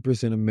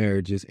 50% of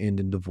marriages end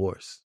in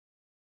divorce.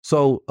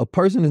 So a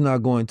person is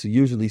not going to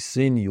usually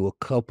send you a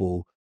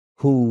couple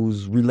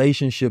whose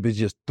relationship is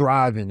just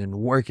thriving and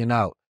working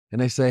out. And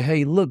they say,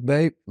 hey, look,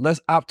 babe, let's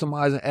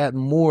optimize and add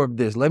more of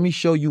this. Let me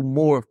show you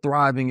more of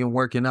thriving and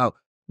working out.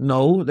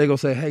 No, they're going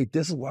to say, hey,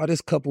 this is why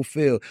this couple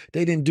failed.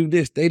 They didn't do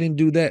this. They didn't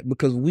do that.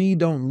 Because we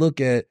don't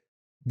look at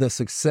the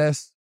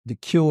success, the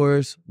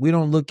cures. We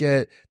don't look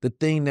at the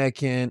thing that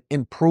can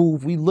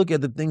improve. We look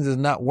at the things that's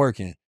not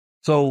working.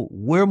 So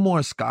we're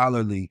more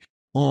scholarly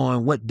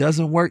on what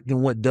doesn't work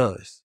than what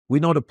does. We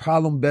know the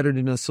problem better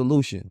than the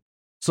solution.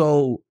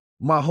 So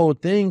my whole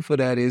thing for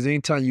that is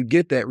anytime you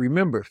get that,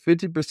 remember,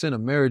 50%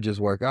 of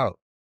marriages work out.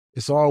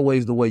 It's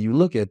always the way you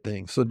look at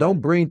things. So don't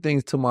bring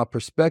things to my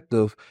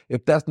perspective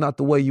if that's not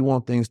the way you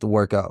want things to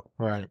work out.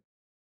 Right.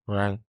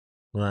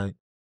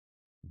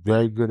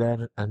 Very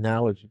good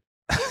analogy.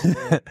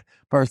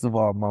 First of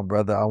all, my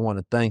brother, I want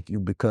to thank you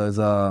because,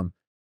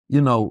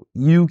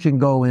 you can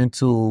go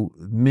into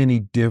many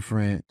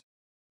different,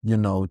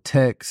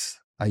 texts,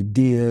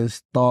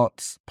 ideas,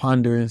 thoughts,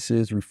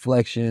 ponderances,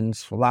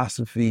 reflections,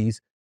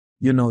 philosophies.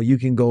 You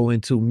can go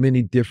into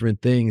many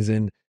different things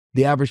and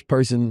the average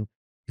person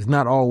is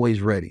not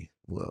always ready.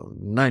 Well,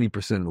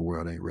 90% of the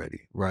world ain't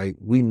ready, right?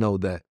 We know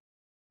that.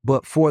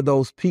 But for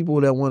those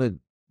people that want to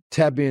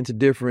tap into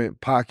different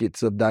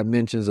pockets of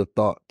dimensions of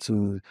thought,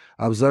 to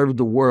observe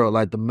the world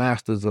like the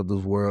masters of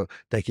this world,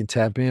 they can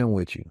tap in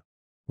with you,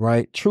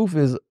 right? Truth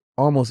is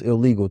almost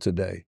illegal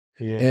today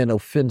and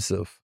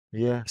offensive,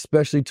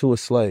 especially to a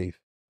slave.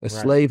 A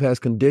slave has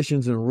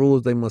conditions and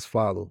rules they must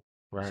follow.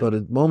 Right. So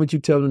the moment you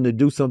tell them to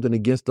do something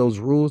against those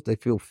rules, they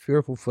feel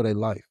fearful for their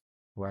life.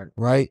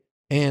 Right.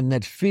 And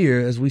that fear,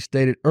 as we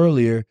stated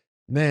earlier,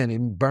 man, it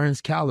burns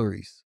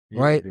calories,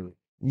 right?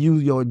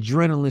 Your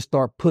adrenaline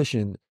start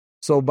pushing.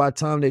 So by the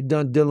time they're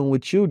done dealing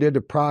with you, they're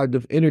deprived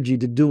of energy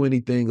to do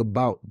anything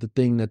about the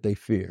thing that they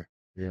fear.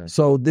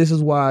 So this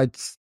is why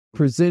it's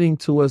presenting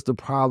to us the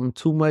problem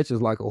too much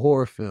is like a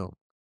horror film,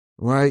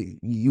 right?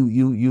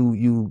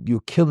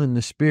 You're killing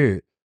the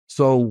spirit.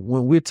 So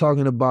when we're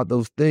talking about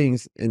those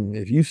things, and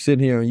if you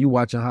sit here and you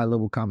watching high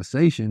level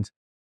conversations,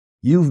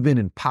 you've been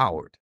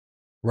empowered,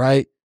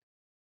 right?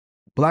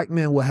 Black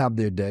men will have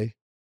their day.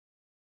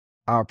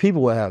 Our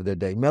people will have their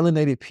day.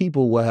 Melanated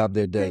people will have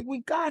their day. Yeah, we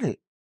got it.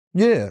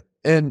 Yeah.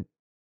 And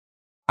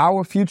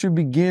our future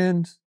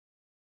begins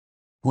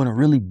when a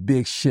really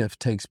big shift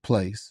takes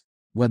place,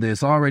 whether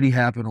it's already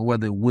happened or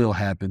whether it will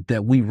happen,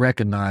 that we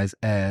recognize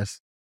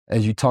as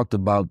you talked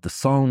about, the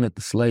song that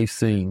the slaves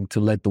sing to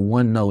let the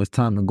one know it's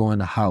time to go in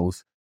the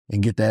house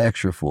and get that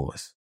extra for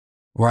us,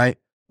 right?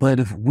 But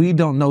if we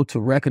don't know to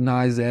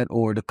recognize that,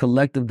 or the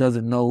collective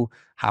doesn't know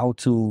how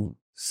to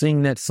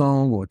sing that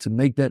song or to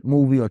make that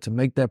movie or to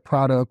make that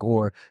product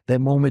or that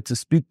moment to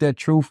speak that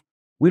truth,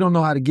 we don't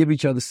know how to give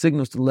each other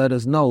signals to let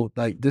us know,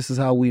 like, this is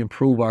how we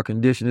improve our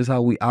condition. This is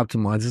how we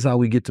optimize. This is how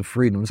we get to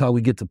freedom. This is how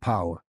we get to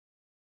power.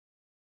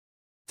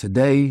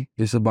 Today,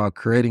 it's about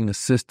creating the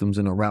systems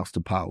and the routes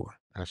to power.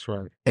 That's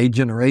right. A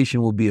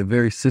generation will be a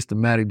very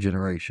systematic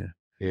generation.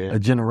 A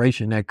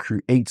generation that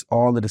creates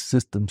all of the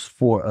systems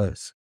for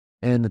us.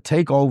 And the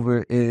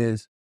takeover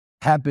is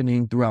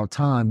happening throughout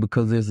time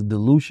because there's a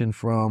dilution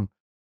from,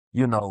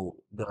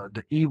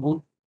 the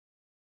evil.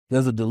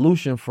 There's a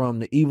dilution from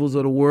the evils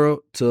of the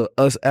world to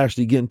us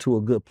actually getting to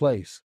a good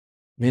place.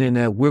 Meaning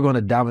that we're going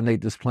to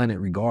dominate this planet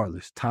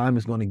regardless. Time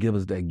is going to give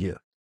us that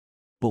gift.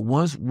 But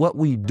once what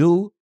we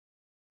do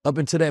Up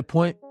until that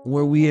point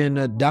where we in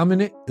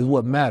dominant is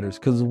what matters,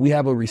 because if we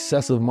have a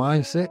recessive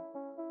mindset,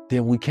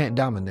 then we can't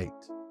dominate,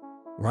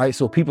 right?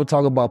 So people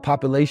talk about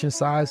population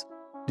size.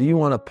 Do you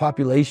want a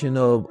population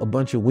of a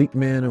bunch of weak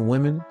men and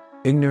women,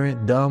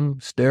 ignorant, dumb,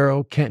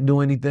 sterile, can't do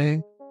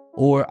anything?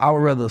 Or I would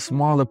rather a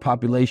smaller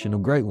population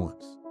of great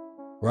ones,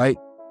 right?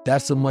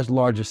 That's a much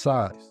larger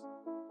size.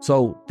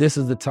 So this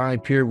is the time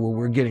period where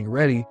we're getting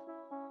ready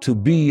to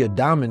be a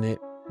dominant.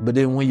 But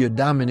then when you're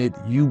dominant,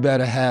 you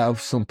better have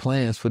some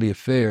plans for the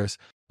affairs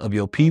of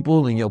your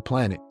people and your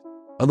planet.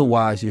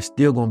 Otherwise, you're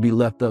still going to be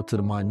left up to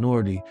the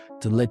minority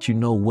to let you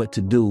know what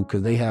to do,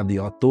 because they have the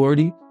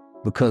authority,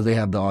 because they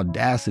have the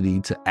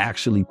audacity to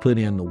actually put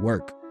in the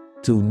work,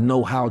 to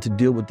know how to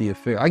deal with the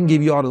affair. I can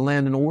give you all the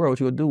land in the world,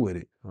 you'll do with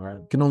it. All right.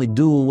 You can only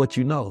do what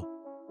you know.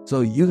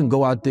 So you can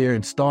go out there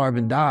and starve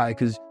and die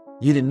because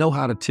you didn't know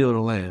how to till the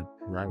land,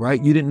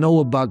 right? You didn't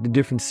know about the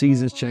different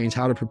seasons change,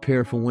 how to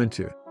prepare for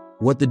winter,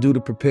 what to do to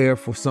prepare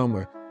for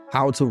summer,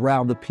 how to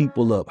rile the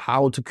people up,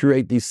 how to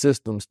create these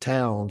systems,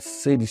 towns,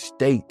 cities,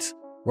 states,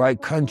 right?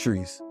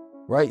 Countries,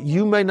 right?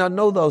 You may not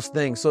know those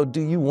things. So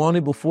do you want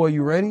it before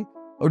you're ready?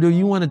 Or do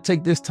you want to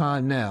take this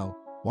time now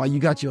while you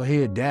got your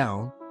head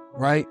down,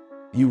 right?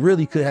 You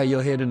really could have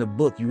your head in the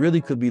book. You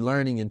really could be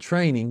learning and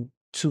training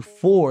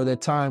for that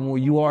time where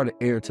you are the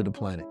heir to the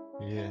planet.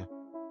 Yeah.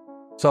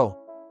 So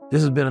this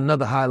has been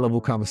another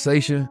high-level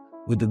conversation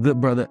with the good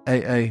brother,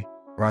 A.A.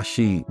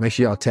 Rashid. Make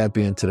sure y'all tap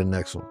into the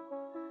next one.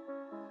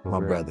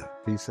 My brother.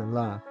 Peace and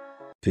love.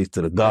 Peace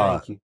to the God.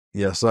 Thank you.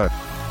 Yes, sir.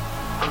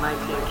 I'm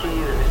 19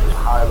 Keys, and this is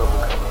high-level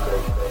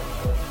conversation.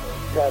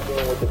 Tap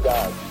in with the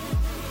God.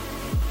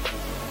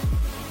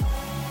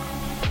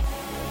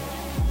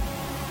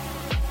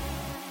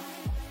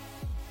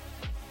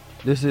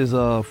 This is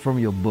from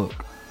your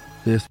book.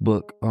 This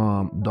book,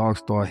 Dog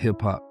Star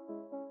Hip Hop.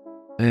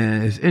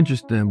 And it's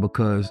interesting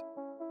because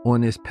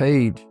on this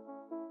page,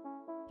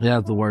 it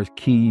has the words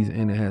keys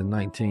and it has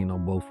 19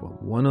 on both of them.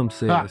 One of them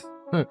says,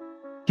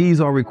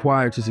 keys are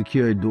required to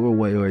secure a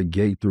doorway or a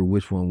gate through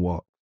which one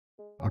walks.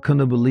 I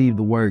couldn't believe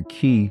the word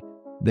key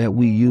that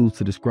we use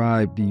to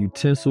describe the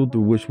utensil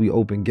through which we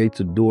open gates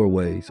or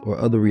doorways or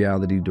other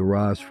reality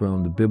derives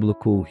from the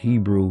biblical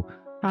Hebrew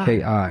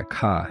K-I,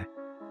 Kai.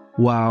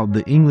 While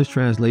the English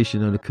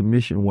translation of the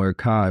commission word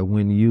Kai,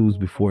 when used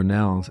before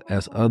nouns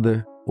as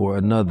other or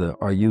another,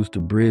 are used to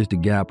bridge the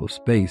gap of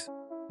space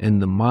in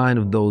the mind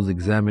of those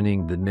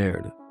examining the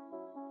narrative.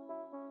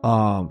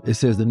 It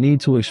says the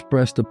need to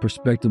express the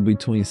perspective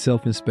between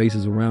self and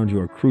spaces around you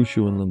are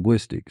crucial in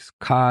linguistics.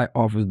 Kai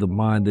offers the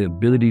mind the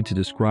ability to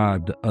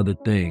describe the other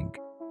thing.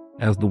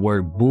 As the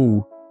word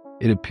bu,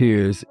 it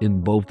appears in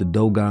both the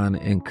Dogon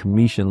and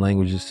Comitian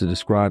languages to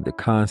describe the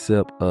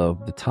concept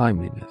of the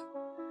timeliness.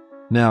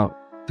 Now,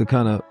 to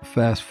kind of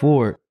fast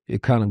forward,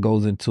 it kind of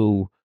goes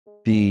into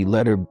the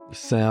letter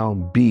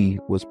sound B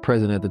was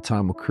present at the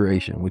time of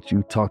creation, which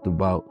you talked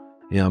about,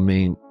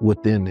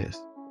 within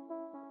this.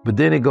 But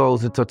then it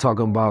goes into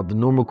talking about the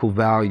numerical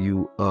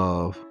value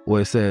of,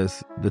 it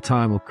says the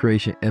time of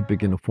creation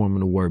epic in the form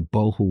of the word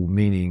bohu,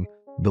 meaning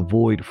the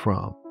void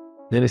from.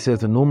 Then it says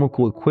the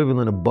numerical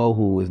equivalent of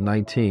bohu is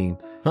 19,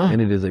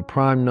 and it is a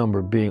prime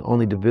number being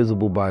only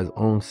divisible by its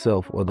own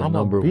self or the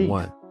number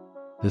 1.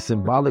 The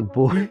symbolic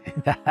void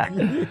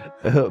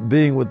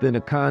being within the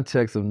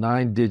context of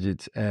 9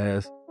 digits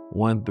as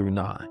 1 through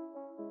 9.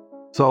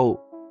 So,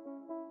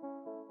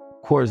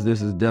 of course,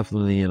 this is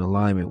definitely in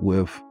alignment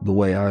with the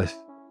way I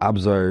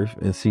observe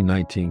and see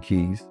 19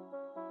 keys.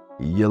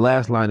 Your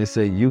last line is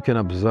say you can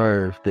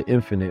observe the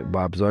infinite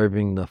by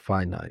observing the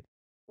finite.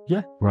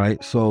 Yeah.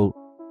 Right? So,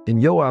 in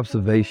your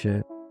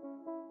observation,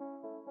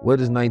 what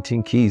does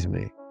 19 keys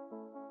mean?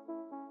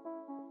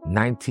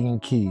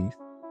 19 keys.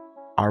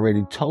 I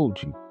already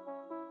told you.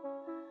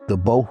 The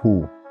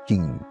bohu key.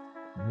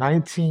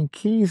 19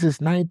 keys is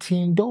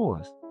 19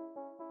 doors.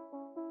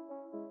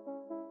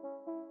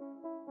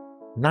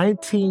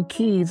 19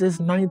 keys is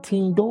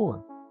 19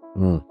 doors.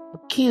 A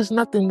key is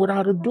nothing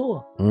without a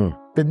door.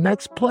 The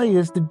next play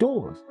is the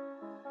doors.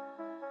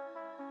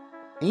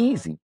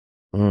 Easy.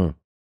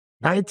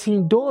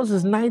 19 doors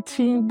is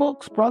 19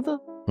 books, brother.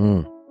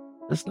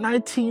 It's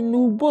 19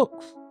 new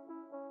books.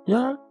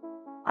 Yeah?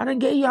 I done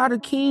gave y'all the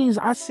keys.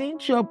 I seen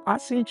your,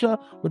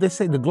 what they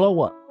say, the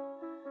glow up.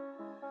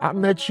 I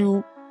met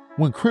you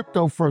when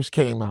crypto first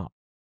came out.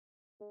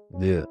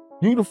 Yeah.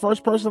 You the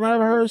first person I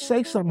ever heard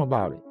say something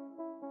about it.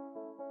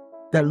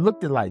 That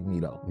looked like me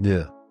though.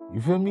 Yeah.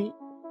 You feel me?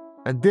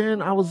 And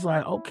then I was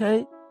like,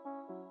 okay.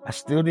 I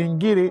still didn't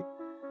get it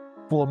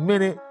for a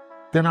minute.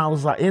 Then I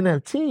was like,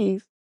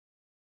 NFTs?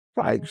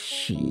 Like,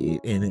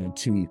 shit,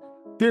 NFTs.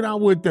 Then I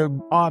went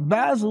to Art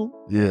Basel.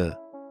 Yeah.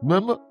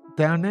 Remember?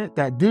 Down there,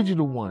 that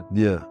digital one.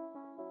 Yeah.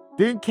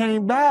 Then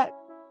came back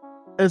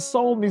and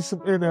sold me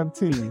some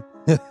NFTs.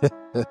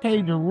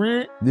 Paid the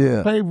rent.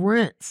 Yeah. Paid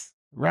rents,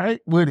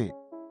 right? With it.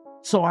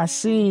 So I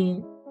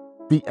seen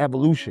the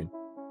evolution.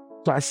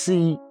 So I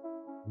see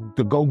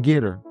the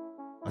go-getter.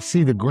 I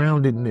see the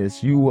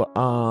groundedness. You were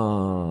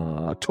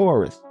a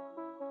tourist,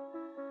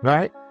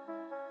 right?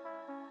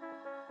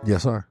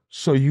 Yes, sir.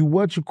 So you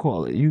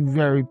you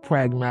very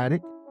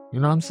pragmatic. You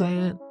know what I'm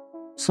saying?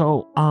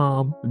 So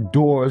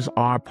doors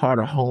are part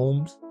of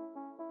homes.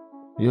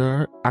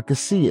 Yeah, I could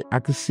see it. I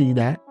could see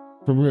that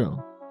for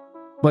real.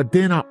 But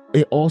then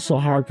it also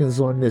harkens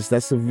on this.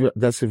 That's a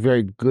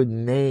very good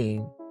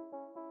name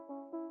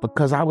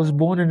because I was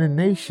born in a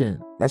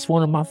nation. That's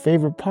one of my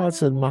favorite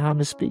parts of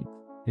Muhammad speak.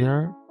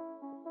 Yeah,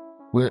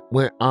 when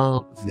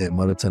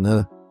Mother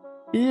Tanetta.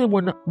 Yeah,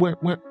 when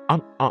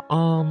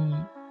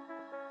I'm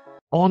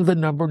on the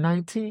number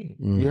 19.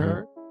 Mm-hmm.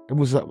 Yeah, it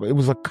was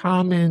a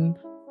common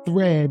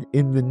thread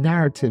in the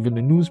narrative in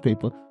the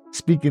newspaper,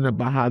 speaking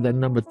about how that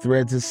number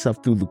threads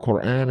itself through the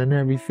Quran and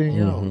everything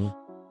else.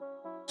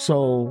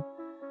 So,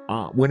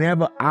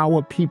 whenever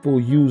our people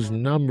use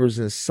numbers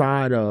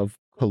inside of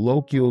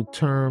colloquial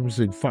terms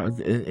and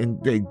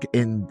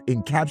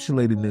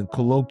encapsulated in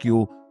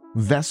colloquial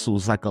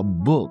vessels like a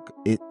book,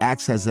 it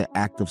acts as an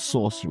act of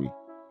sorcery.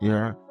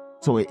 Yeah,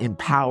 so it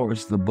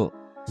empowers the book.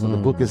 So the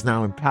book is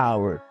now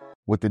empowered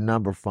with the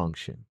number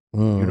function.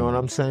 You know what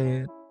I'm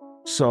saying?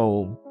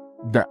 So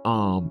the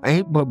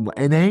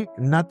it ain't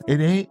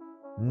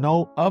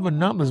no other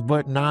numbers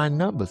but 9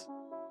 numbers.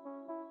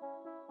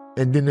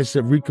 And then it's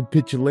a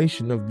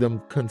recapitulation of them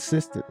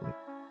consistently.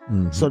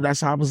 So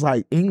that's how I was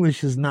like,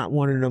 English is not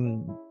one of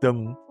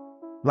them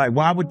like,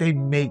 why would they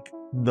make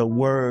the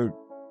word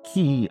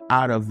key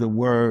out of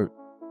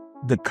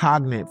the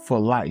cognate for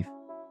life?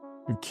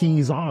 The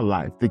keys are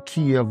life, the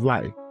key of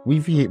life.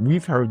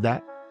 We've heard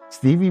that.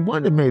 Stevie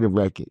Wonder made a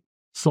record.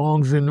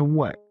 Songs in the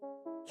what?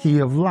 Key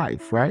of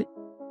life, right?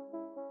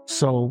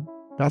 So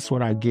that's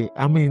what I get.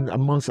 I mean,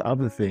 amongst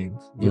other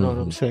things, you know what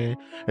I'm saying?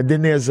 And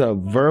then there's a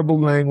verbal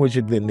language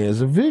and then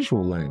there's a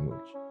visual language.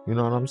 You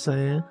know what I'm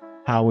saying?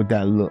 How would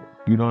that look?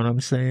 You know what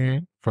I'm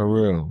saying? For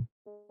real.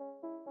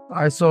 All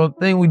right, so the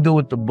thing we do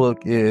with the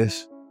book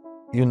is,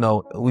 we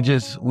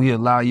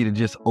allow you to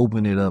just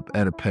open it up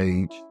at a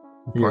page.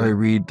 Probably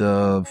read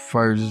the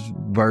first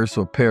verse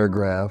or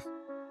paragraph,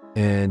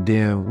 and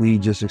then we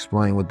just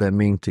explain what that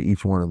means to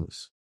each one of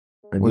us.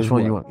 And which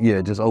one you want?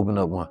 Yeah, just open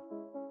up one.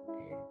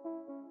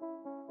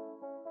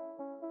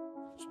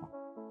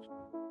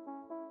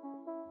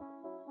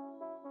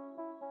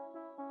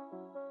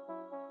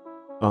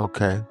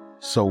 Okay.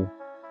 So,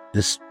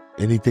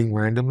 anything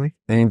randomly?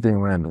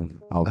 Anything randomly.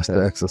 Okay. That's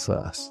the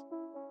exercise.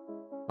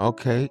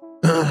 Okay.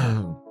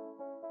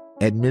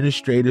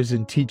 Administrators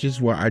and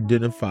teachers were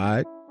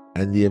identified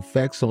and the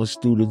effects on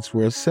students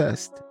were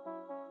assessed.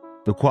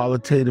 The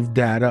qualitative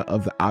data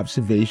of the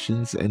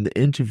observations and the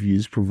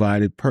interviews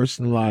provided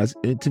personalized,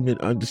 intimate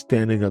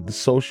understanding of the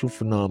social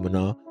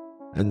phenomena,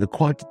 and the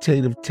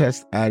quantitative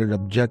test added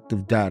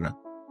objective data.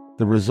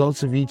 The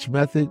results of each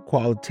method,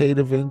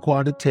 qualitative and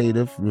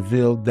quantitative,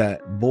 revealed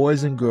that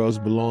boys and girls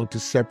belong to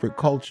separate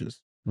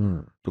cultures.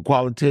 The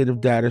qualitative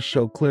data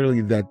show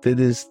clearly that it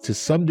is to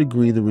some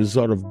degree the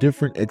result of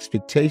different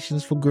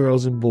expectations for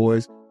girls and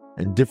boys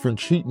and different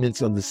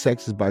treatments of the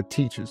sexes by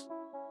teachers.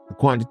 The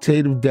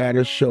quantitative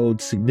data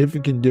showed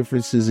significant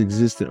differences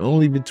existed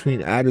only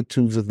between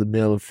attitudes of the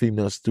male and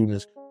female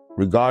students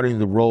regarding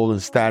the role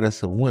and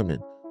status of women.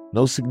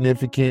 No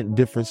significant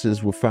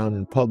differences were found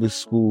in public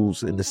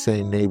schools in the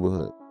same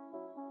neighborhood.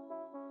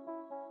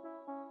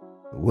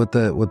 What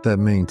that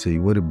mean to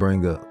you? What it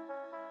bring up?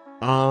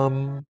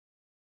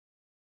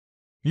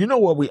 You know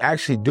what we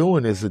actually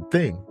doing is a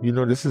thing. You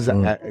know, this is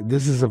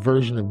a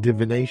version of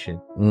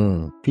divination.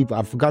 People,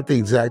 I forgot the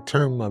exact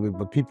term of it,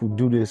 but people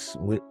do this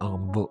with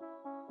book.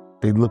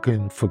 They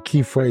looking for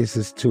key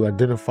phrases to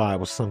identify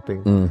with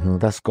something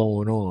that's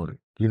going on.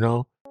 You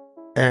know,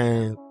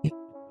 and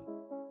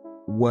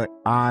what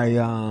I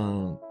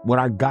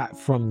got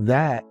from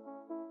that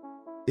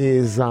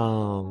is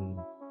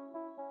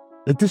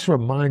it just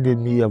reminded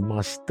me of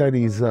my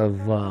studies of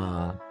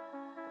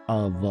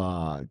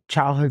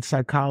childhood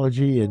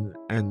psychology and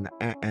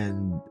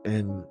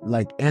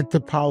like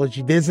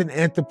anthropology. There's an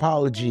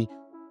anthropology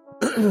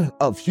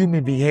of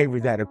human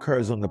behavior that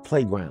occurs on the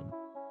playground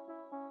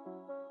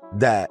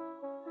that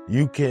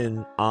you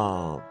can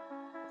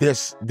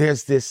there's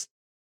this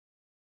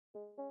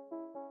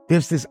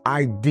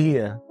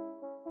idea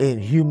in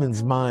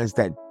humans' minds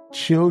that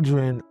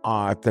children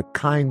are the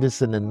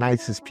kindest and the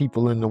nicest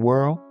people in the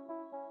world,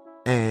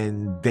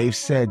 and they've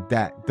said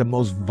that the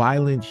most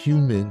violent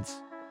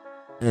humans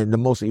and the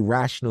most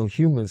irrational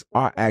humans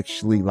are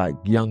actually like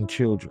young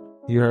children.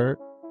 You heard?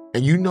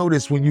 And you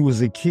notice when you was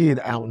a kid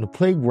out in the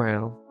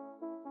playground,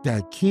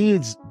 that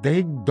kids,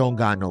 they don't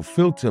got no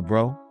filter,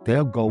 bro.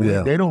 They'll go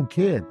in, they don't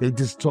care. They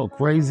just talk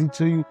crazy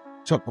to you,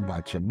 talk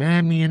about your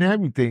mammy and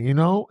everything, you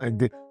know?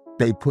 And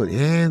they put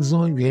hands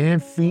on you,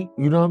 hand, feet,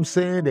 you know what I'm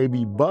saying? They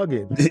be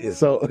bugging.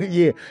 So,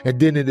 yeah. And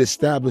then it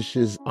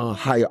establishes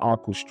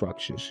hierarchical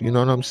structures. You know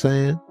what I'm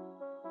saying?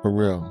 For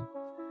real.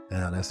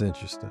 Yeah, that's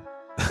interesting.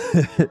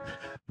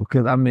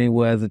 Because I mean,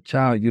 well, as a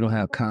child, you don't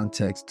have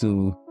context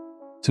to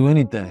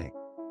anything.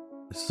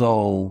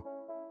 So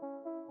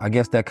I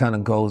guess that kind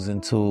of goes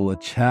into a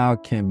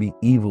child can be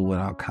evil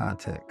without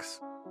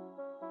context,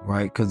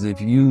 right? Because if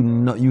you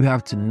know, you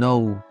have to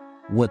know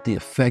what the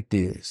effect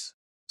is.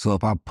 So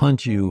if I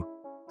punch you,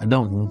 I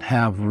don't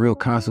have real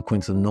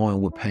consequence of knowing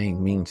what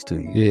pain means to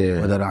you.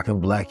 Yeah. Or that I can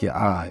black your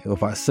eye.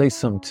 If I say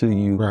something to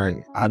you,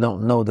 Right. I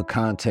don't know the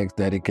context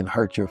that it can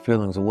hurt your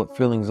feelings or what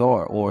feelings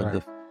are or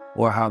Right.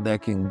 or how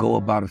that can go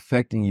about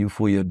affecting you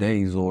for your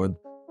days or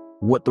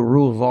what the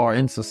rules are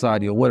in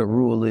society or what a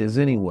rule is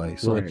anyway.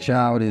 So Right. a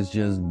child is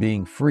just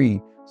being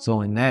free. So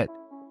in that,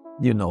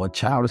 you know, a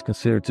child is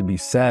considered to be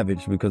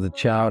savage because a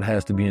child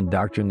has to be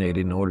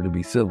indoctrinated in order to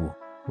be civil.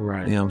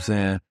 Right. You know what I'm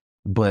saying?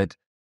 But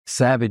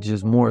savage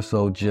is more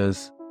so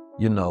just,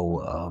 you know,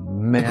 a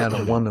man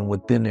or woman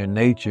within their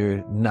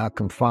nature, not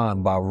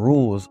confined by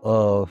rules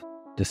of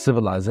the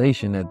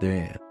civilization that they're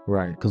in.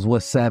 Right. Because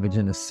what's savage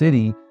in the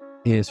city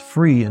is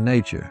free in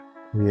nature.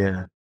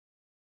 Yeah.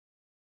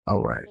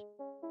 All right.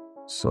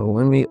 So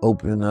let me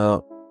open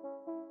up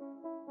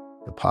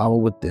the power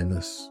within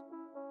us.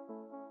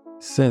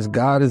 Since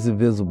God is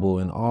invisible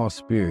in all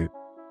spirit,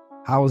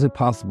 how is it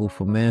possible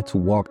for man to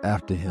walk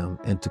after him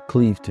and to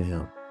cleave to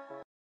him?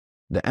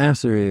 The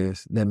answer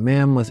is that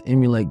man must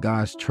emulate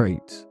God's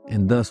traits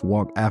and thus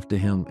walk after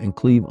him and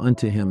cleave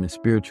unto him in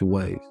spiritual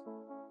ways.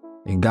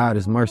 And God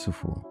is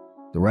merciful,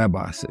 the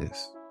rabbi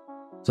says.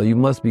 So you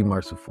must be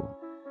merciful.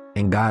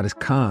 And God is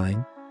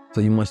kind,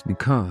 so you must be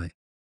kind.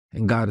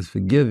 And God is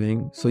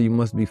forgiving, so you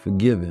must be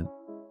forgiven.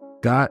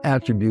 God's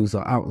attributes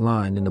are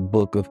outlined in the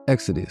book of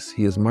Exodus.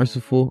 He is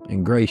merciful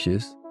and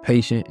gracious,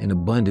 patient in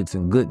abundance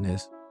and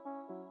goodness,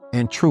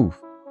 and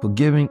truth,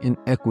 forgiving in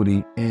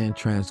equity and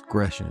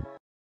transgression.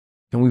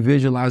 Can we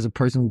visualize a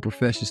person who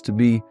professes to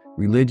be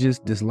religious,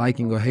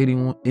 disliking or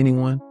hating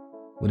anyone?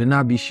 Would it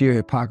not be sheer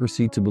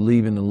hypocrisy to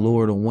believe in the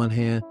Lord on one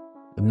hand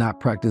and not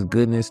practice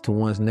goodness to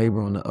one's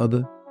neighbor on the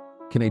other?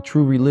 Can a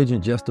true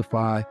religion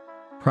justify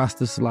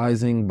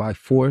proselytizing by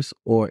force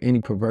or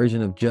any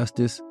perversion of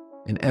justice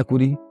and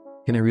equity?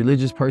 Can a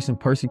religious person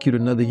persecute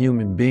another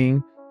human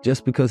being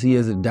just because he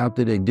has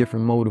adopted a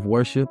different mode of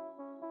worship?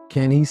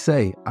 Can he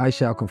say, I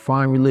shall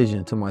confine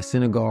religion to my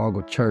synagogue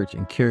or church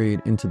and carry it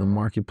into the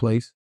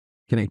marketplace?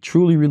 Can a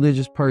truly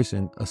religious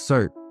person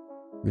assert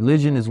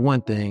religion is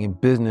one thing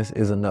and business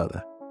is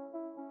another?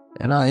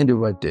 And I end it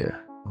right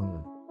there.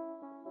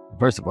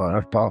 First of all,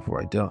 that's powerful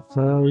right there.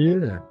 Oh,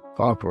 yeah.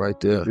 Powerful right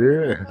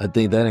there. Yeah. I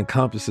think that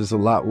encompasses a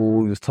lot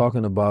what we was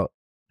talking about.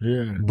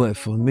 Yeah. But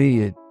for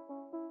me,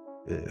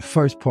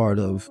 first part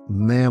of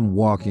man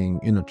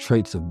walking in the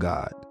traits of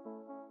God,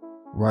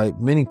 right?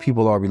 Many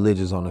people are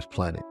religious on this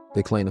planet.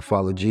 They claim to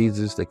follow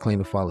Jesus. They claim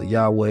to follow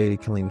Yahweh. They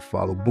claim to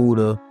follow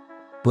Buddha.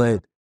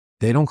 But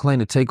they don't claim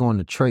to take on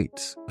the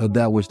traits of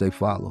that which they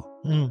follow.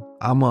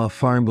 I'm a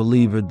firm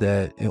believer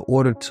that in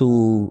order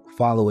to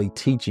follow a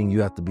teaching,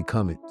 you have to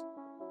become it,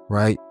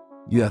 right?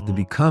 You have to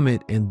become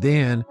it. And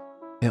then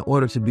in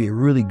order to be a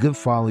really good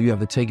follower, you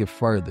have to take it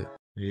further,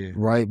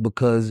 right?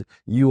 Because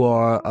you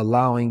are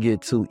allowing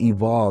it to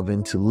evolve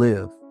and to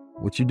live.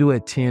 What you do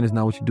at 10 is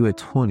not what you do at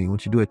 20.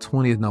 What you do at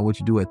 20 is not what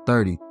you do at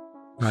 30.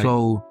 Right.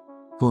 So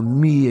for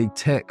me, a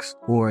text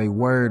or a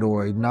word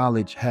or a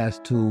knowledge has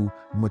to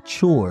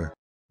mature,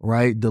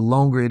 right? The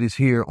longer it is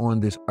here on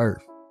this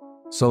earth,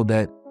 so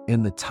that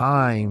in the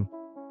time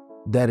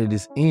that it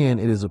is in,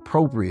 it is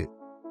appropriate.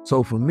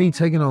 So for me,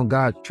 taking on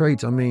God's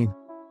traits, I mean,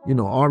 you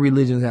know, all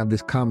religions have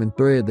this common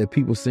thread that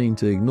people seem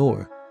to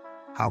ignore.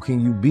 How can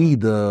you be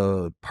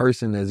the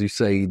person, as you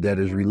say, that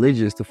is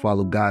religious to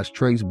follow God's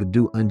traits but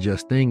do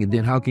unjust thing? And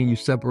then how can you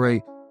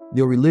separate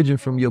your religion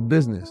from your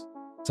business?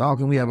 So how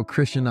can we have a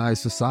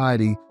Christianized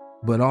society,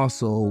 but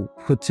also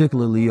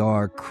particularly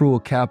our cruel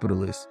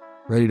capitalists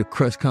ready to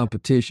crush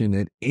competition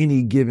at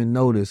any given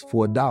notice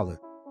for $1?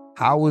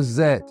 How is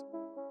that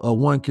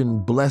one can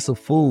bless a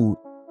food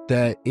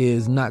that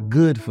is not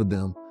good for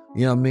them,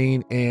 you know what I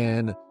mean,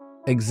 and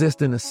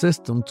exist in a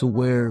system to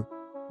where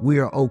we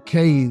are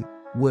okay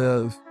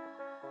with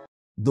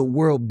the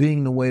world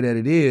being the way that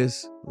it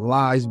is,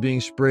 lies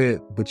being spread,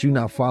 but you're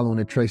not following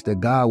the traits that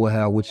God will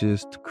have, which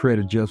is to create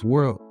a just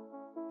world.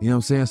 You know what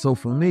I'm saying? So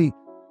for me,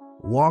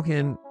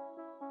 walking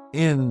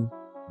in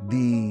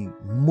the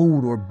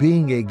mood or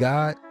being a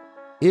God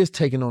is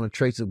taking on the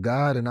traits of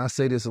God. And I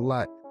say this a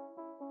lot.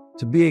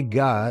 To be a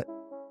God,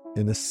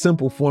 and the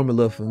simple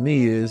formula for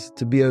me is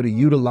to be able to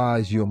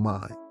utilize your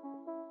mind,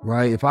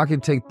 right? If I can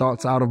take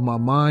thoughts out of my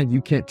mind,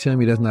 you can't tell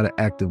me that's not an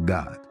act of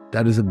God.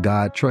 That is a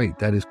God trait.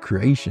 That is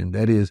creation.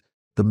 That is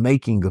the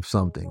making of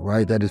something,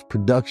 right? That is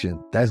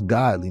production. That's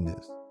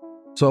godliness.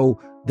 So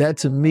that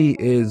to me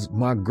is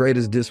my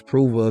greatest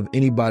disapproval of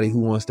anybody who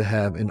wants to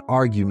have an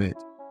argument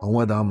on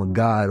whether I'm a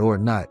God or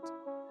not.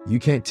 You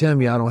can't tell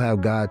me I don't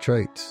have God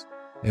traits.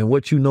 And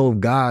what you know of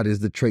God is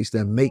the traits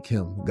that make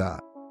him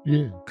God.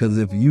 Yeah. Because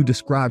if you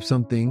describe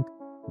something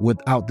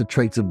without the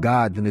traits of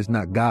God, then it's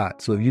not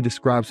God. So if you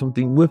describe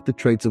something with the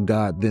traits of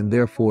God, then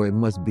therefore it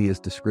must be its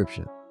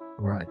description.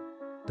 Right.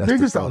 That's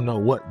Niggas don't know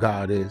what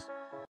God is.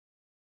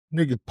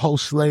 Niggas,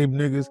 post-slave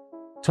niggas,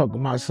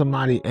 talking about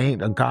somebody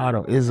ain't a God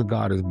or is a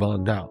God is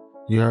bugged out.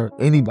 You heard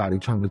anybody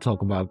trying to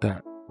talk about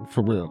that,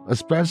 for real.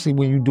 Especially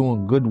when you're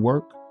doing good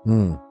work.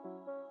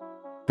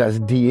 That's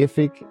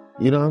deific,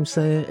 you know what I'm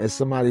saying? And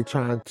somebody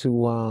trying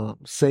to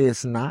say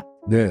it's not.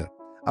 Yeah.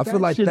 I feel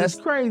like shit that's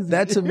is crazy.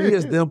 that to me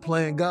is them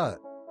playing God.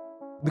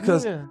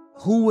 Because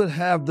who would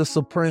have the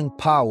supreme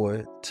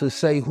power to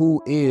say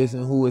who is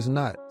and who is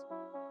not?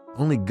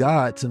 Only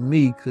God, to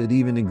me, could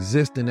even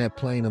exist in that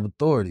plane of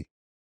authority.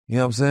 You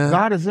know what I'm saying?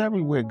 God is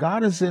everywhere.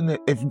 God is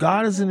if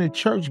God is in the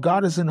church,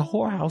 God is in the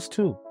whorehouse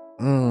too.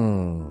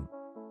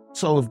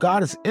 So if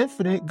God is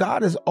infinite,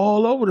 God is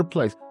all over the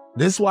place.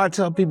 This is why I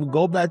tell people,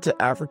 go back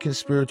to African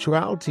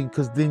spirituality,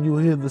 because then you'll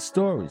hear the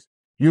stories.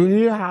 You'll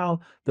hear how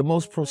the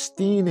most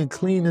pristine and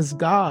cleanest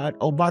God,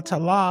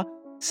 Obatala,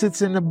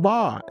 sits in the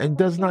bar and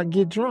does not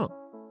get drunk.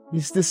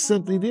 He's just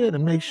simply there to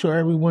make sure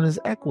everyone is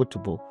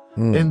equitable.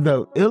 In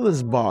the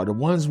illest bar, the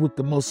ones with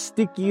the most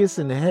stickiest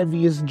and the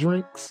heaviest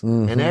drinks,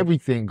 and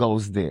everything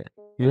goes there.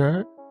 You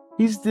heard?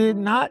 He's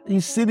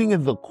sitting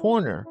in the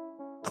corner,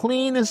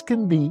 clean as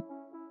can be,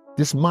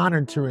 just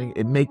monitoring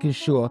and making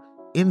sure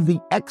in the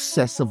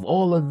excess of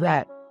all of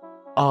that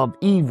of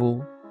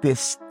evil, there's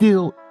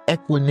still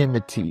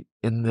equanimity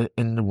in the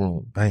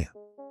room. Bam.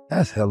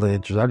 That's hella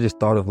interesting. I just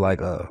thought of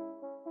like a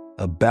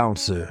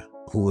bouncer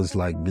who is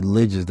like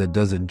religious that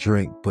doesn't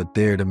drink, but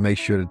there to make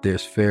sure that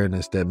there's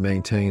fairness that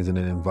maintains in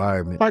an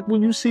environment. Like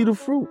when you see the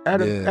fruit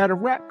at a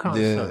rap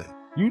concert,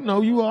 you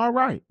know you all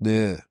right.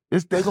 Yeah.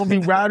 They're going to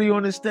be rowdy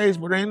on the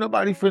stage, but ain't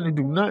nobody finna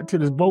do nothing to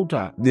this bow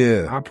tie.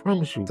 Yeah. I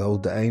promise you.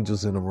 Those the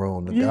angels in the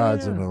room, the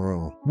gods in the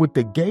room. With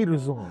the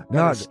gators on.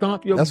 Nah,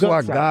 stomp your that's why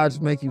guts out.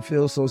 gods make you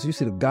feel so you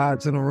see the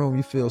gods in the room,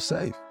 you feel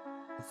safe.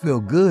 You feel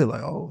good.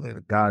 Like, oh, man,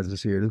 the gods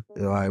is here.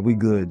 All right, we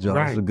good, Joe.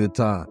 It's a good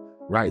time.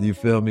 Right. You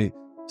feel me?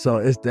 So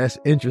that's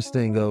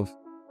interesting of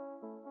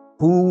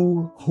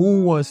who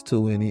wants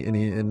to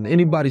in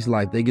anybody's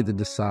life, they get to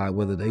decide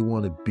whether they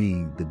want to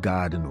be the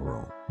God in the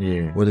room.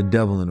 Yeah. Or the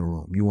devil in the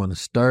room. You want to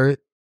stir it,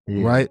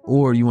 right?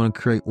 Or you want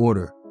to create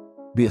order.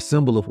 Be a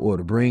symbol of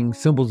order. Bring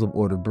symbols of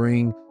order.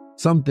 Bring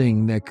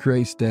something that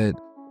creates that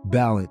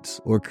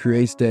balance or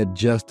creates that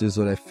justice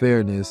or that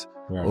fairness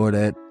or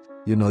that,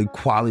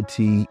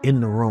 equality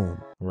in the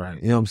room.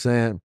 Right. You know what I'm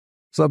saying?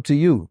 It's up to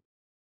you.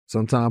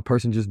 Sometimes a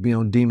person just be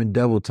on demon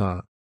devil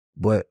time.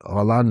 But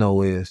all I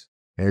know is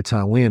every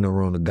time we in the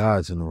room, the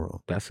God's in the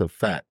room. That's a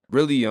fact.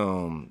 Really,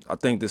 I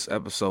think this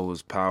episode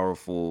was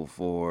powerful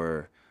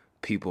for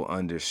people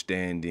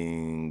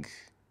understanding,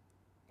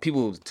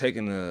 people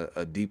taking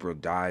a deeper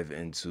dive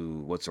into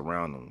what's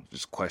around them,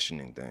 just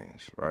questioning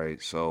things,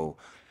 right? So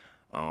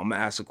I'm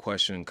gonna ask a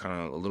question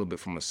kind of a little bit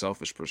from a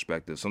selfish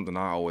perspective. Something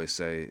I always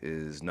say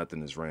is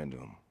nothing is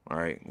random, all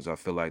right? Because I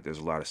feel like there's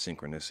a lot of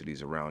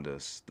synchronicities around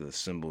us, the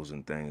symbols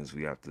and things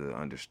we have to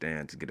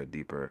understand to get a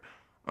deeper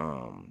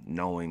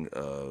knowing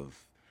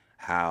of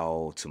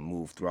how to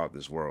move throughout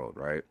this world,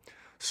 right?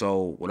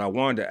 So what I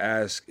wanted to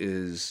ask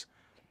is,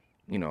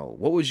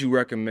 what would you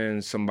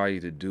recommend somebody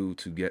to do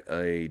to get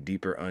a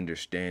deeper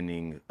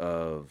understanding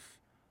of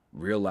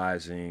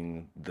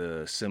realizing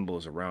the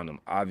symbols around them?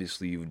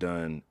 Obviously, you've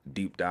done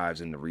deep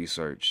dives into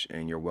research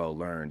and you're well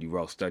learned, you're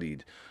well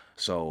studied.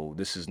 So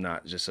this is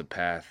not just a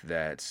path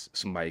that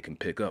somebody can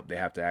pick up. They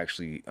have to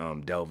actually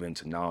delve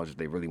into knowledge if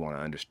they really want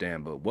to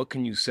understand. But what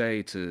can you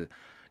say to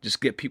just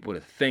get people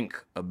to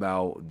think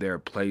about their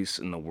place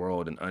in the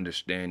world and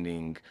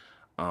understanding,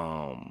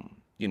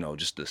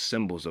 just the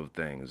symbols of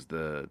things,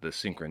 the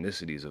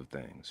synchronicities of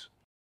things?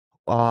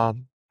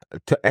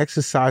 To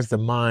exercise the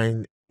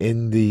mind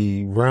in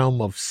the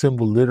realm of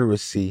symbol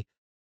literacy,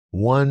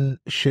 one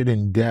should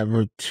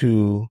endeavor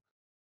to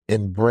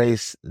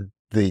embrace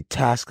the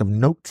task of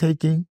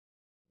note-taking,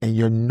 and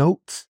your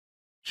notes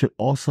should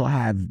also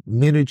have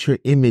miniature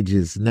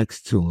images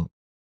next to them.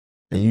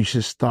 And you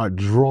should start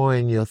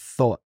drawing your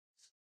thoughts.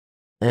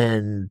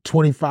 And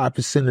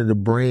 25% of the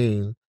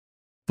brain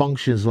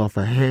functions off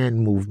a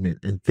hand movement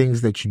and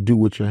things that you do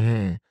with your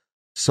hand.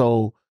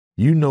 So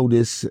you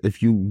notice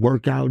if you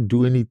work out,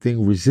 do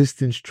anything,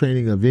 resistance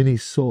training of any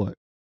sort,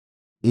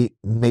 it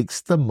makes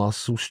the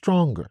muscle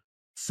stronger.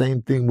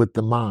 Same thing with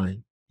the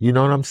mind. You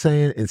know what I'm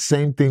saying? And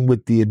same thing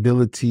with the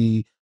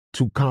ability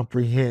to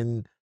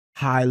comprehend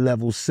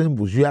high-level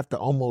symbols. You have to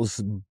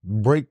almost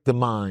break the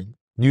mind.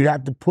 You'd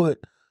have to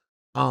put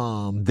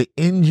the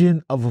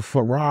engine of a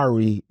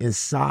Ferrari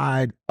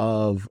inside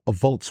of a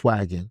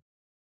Volkswagen,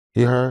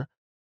 you heard?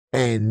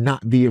 And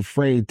not be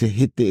afraid to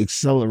hit the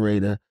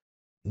accelerator,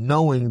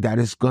 knowing that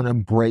it's going to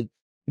break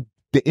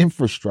the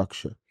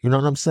infrastructure. You know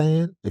what I'm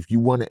saying? If you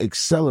want to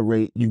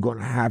accelerate, you're going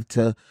to have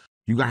to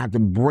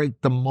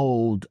break the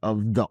mold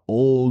of the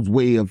old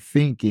way of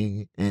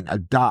thinking and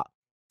adopt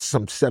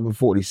some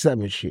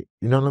 747 shit.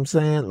 You know what I'm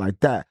saying?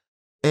 Like that.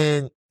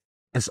 And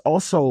it's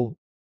also,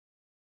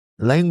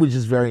 language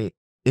is very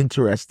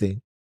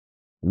interesting.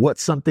 What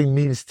something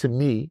means to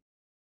me,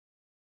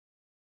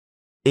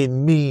 it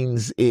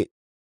means it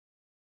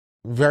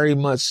very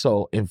much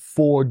so in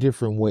 4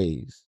 different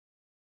ways.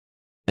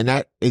 And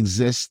that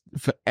exists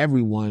for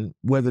everyone,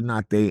 whether or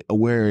not they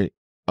aware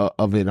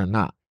of it or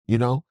not.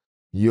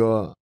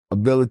 Your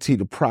ability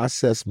to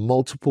process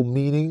multiple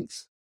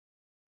meanings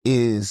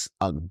is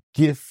a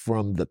gift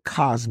from the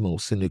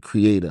cosmos and the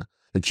creator,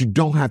 that you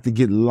don't have to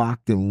get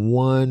locked in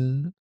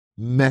one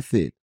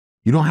method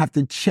You don't have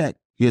to check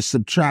your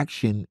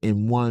subtraction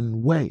in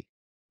one way.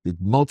 There's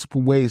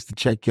multiple ways to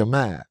check your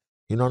math.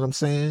 You know what I'm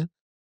saying?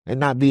 And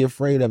not be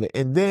afraid of it.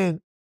 And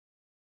then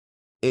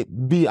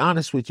be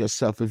honest with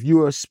yourself. If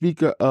you're a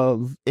speaker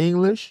of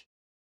English,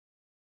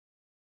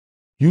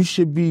 you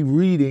should be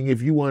reading,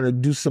 if you want to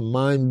do some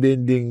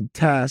mind-bending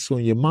tasks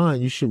on your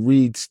mind, you should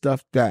read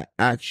stuff that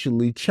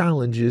actually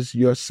challenges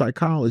your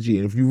psychology.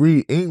 And if you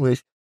read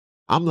English,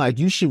 I'm like,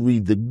 you should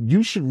read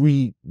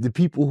the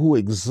people who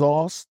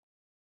exhaust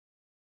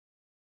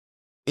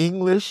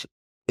English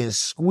and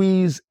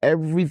squeeze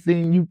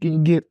everything you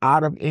can get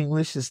out of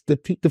English. It's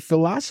the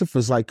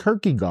philosophers like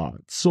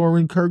Kierkegaard,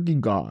 Soren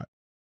Kierkegaard,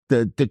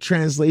 the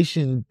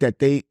translation that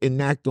they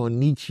enact on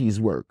Nietzsche's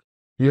work.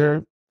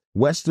 Your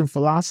Western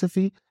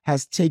philosophy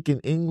has taken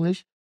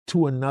English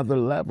to another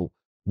level.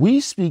 We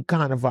speak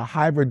kind of a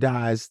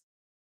hybridized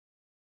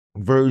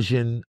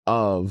version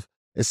of,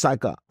 it's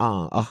like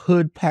a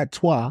hood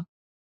patois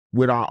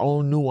with our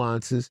own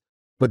nuances,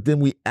 but then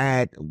we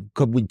add,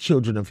 because we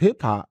children of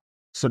hip hop,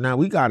 so now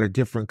we got a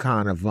different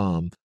kind of,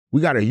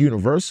 we got a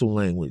universal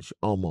language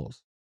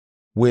almost,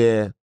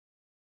 where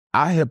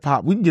our hip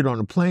hop, we can get on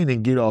a plane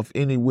and get off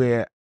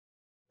anywhere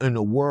in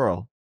the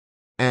world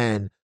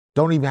and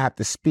don't even have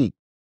to speak.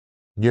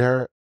 You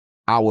heard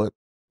our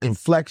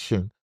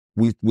inflection.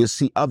 We'll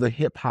see other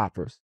hip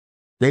hoppers.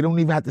 They don't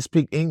even have to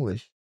speak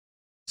English.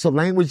 So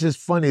language is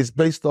funny. It's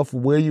based off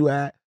of where you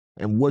at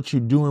and what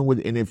you're doing with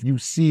it. And if you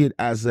see it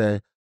as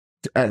a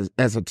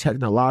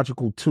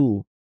technological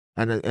tool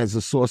and as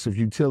a source of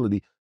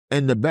utility.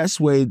 And the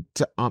best way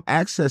to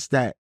access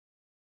that,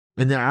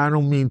 and I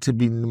don't mean to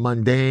be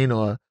mundane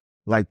or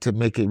like to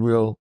make it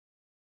real,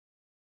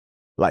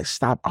 like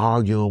stop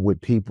arguing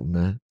with people,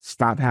 man.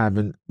 Stop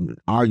having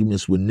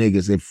arguments with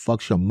niggas. It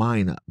fucks your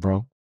mind up,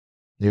 bro.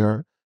 You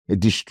heard? It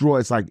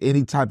destroys like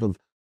any type of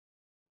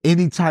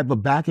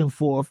back and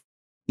forth,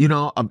 you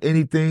know, of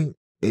anything.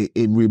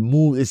 It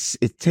removes,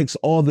 it takes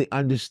all the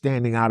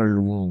understanding out of the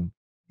room.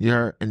 You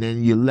heard? And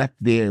then you're left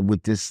there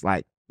with this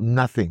like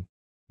nothing.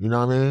 You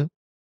know what I mean?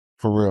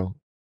 For real.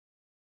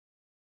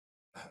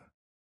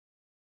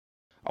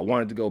 I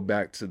wanted to go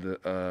back to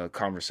the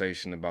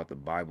conversation about the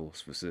Bible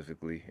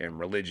specifically and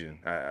religion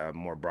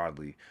more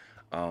broadly,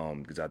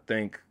 because I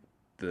think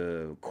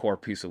the core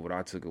piece of what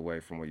I took away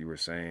from what you were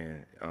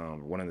saying,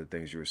 one of the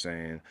things you were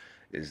saying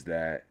is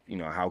that, you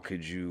know, how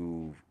could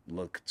you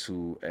look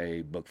to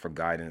a book for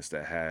guidance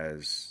that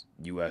has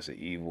you as an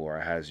evil or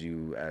has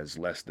you as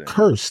less than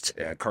cursed?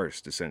 Yeah,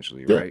 cursed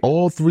essentially, Yeah, right?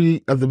 all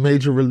three of the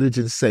major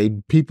religions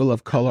say people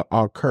of color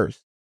are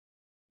cursed.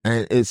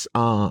 And it's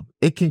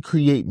it can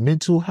create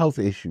mental health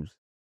issues.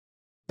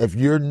 If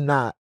you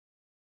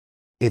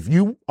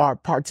are a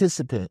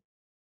participant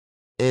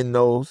in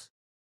those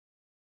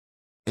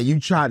and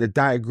you try to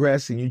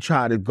digress and you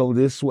try to go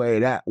this way,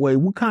 that way,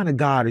 what kind of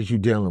God is you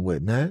dealing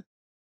with, man?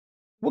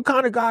 What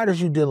kind of God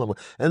is you dealing with?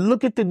 And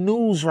look at the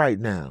news right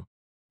now.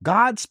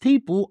 God's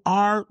people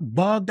are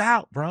bugged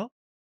out, bro.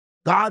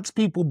 God's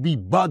people be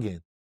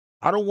bugging.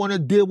 I don't want to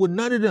deal with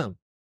none of them.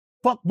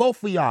 Fuck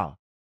both of y'all.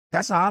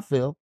 That's how I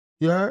feel.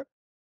 You heard?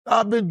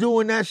 I've been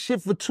doing that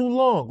shit for too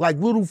long, like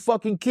little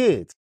fucking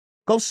kids.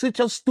 Go sit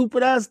your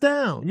stupid ass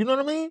down. You know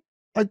what I mean?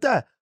 Like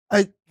that.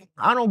 I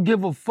don't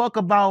give a fuck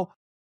about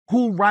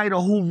who right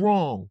or who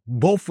wrong.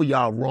 Both of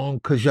y'all wrong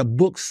because your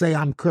books say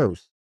I'm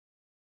cursed.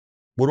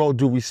 With all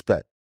due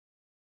respect.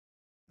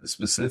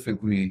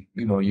 Specifically,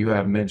 you know, you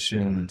have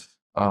mentioned,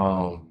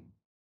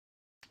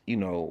 you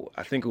know,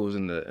 I think it was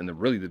in the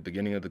really the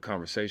beginning of the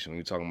conversation when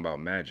you were talking about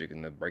magic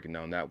and the breaking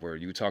down that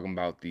word, you were talking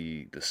about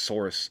the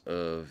source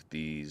of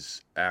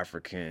these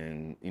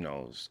African, you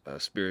know,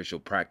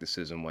 spiritual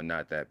practices and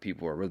whatnot that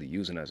people are really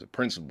using as a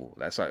principle.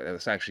 That's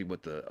actually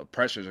what the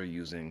oppressors are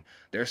using.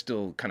 They're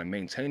still kind of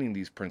maintaining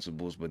these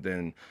principles, but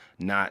then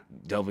not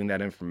delving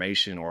that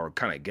information or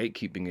kind of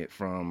gatekeeping it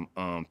from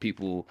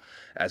people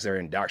as they're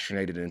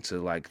indoctrinated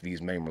into like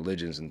these main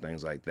religions and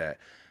things like that.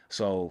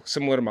 So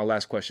similar to my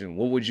last question,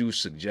 what would you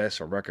suggest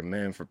or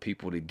recommend for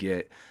people to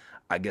get,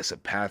 I guess, a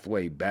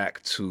pathway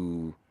back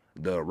to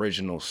the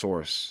original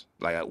source?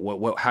 Like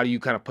how do you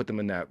kind of put them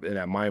in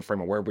that mind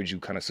frame, or where would you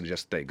kind of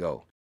suggest they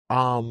go?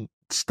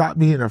 Stop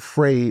being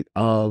afraid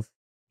of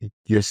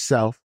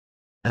yourself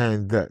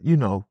and you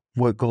know,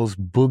 what goes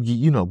boogie,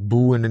 you know,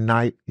 boo in the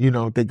night. You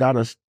know, they got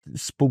us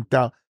spooked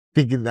out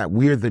thinking that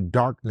we're the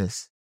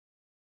darkness,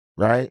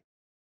 right?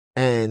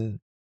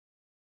 And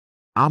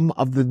I'm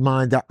of the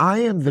mind that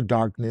I am the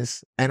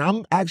darkness, and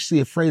I'm actually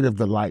afraid of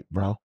the light,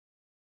 bro.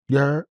 You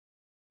heard?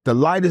 The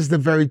light is the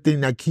very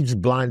thing that keeps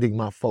blinding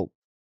my folk.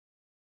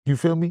 You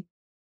feel me?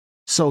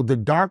 So the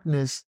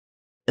darkness,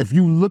 if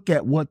you look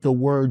at what the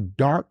word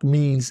dark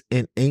means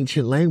in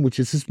ancient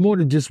languages, it's more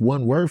than just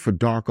one word for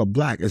dark or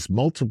black. It's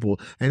multiple,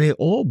 and they're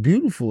all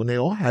beautiful, and they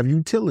all have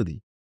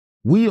utility.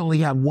 We only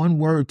have one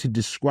word to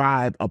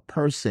describe a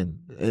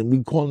person, and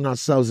we calling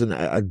ourselves an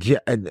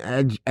adjective.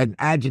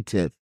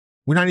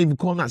 We're not even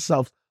calling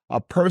ourselves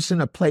a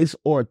person, a place,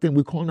 or a thing.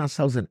 We're calling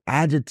ourselves an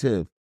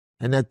adjective.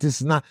 And that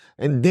this is not,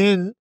 and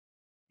then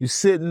you're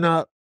sitting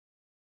up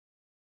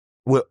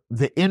with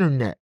the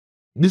internet.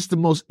 This is the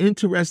most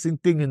interesting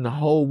thing in the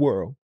whole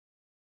world,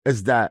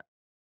 is that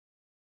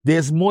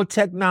there's more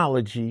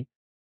technology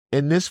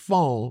in this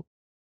phone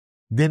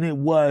than it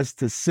was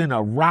to send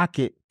a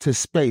rocket to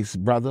space,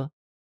 brother.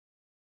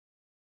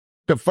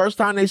 The first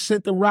time they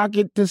sent the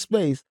rocket to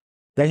space,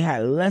 they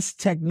had less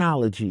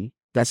technology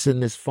that's in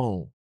this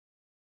phone.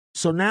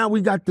 So now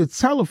we got the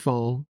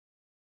telephone,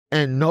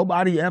 and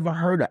nobody ever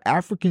heard of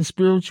African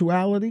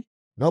spirituality.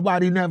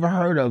 Nobody never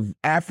heard of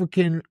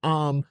African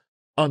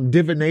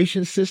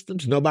divination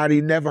systems. Nobody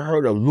never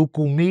heard of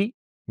Lukumi.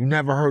 You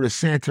never heard of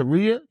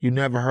Santeria. You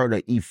never heard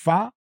of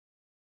Ifa.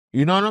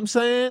 You know what I'm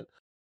saying?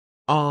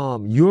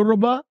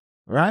 Yoruba,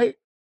 right?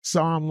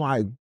 So I'm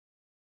like,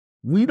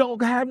 we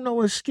don't have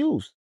no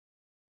excuse.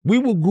 We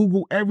will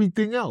Google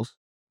everything else.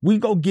 We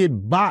go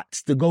get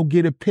bots to go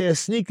get a pair of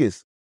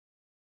sneakers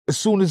as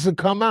soon as it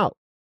come out.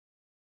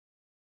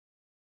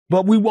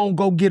 But we won't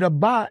go get a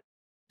bot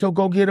to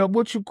go get a,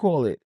 what you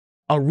call it,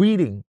 a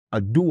reading,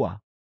 a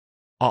dua,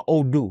 a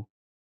odu.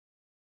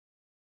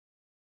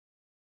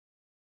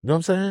 You know what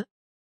I'm saying?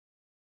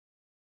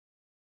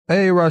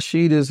 Hey,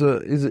 Rashid he's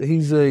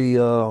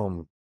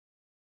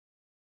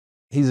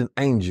an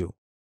angel.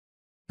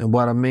 And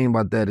what I mean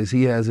by that is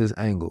he has his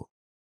angle,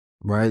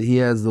 right? He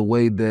has the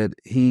way that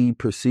he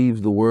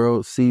perceives the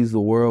world, sees the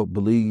world,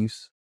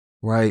 believes,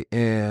 right?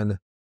 And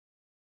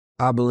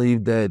I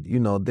believe that, you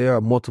know, there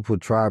are multiple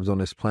tribes on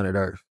this planet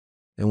Earth.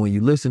 And when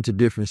you listen to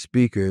different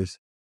speakers,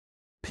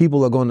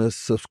 people are going to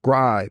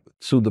subscribe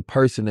to the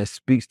person that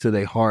speaks to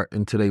their heart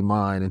and to their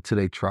mind and to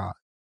their tribe.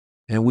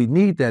 And we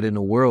need that in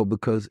the world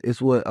because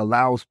it's what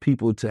allows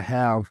people to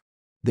have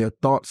their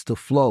thoughts to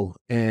flow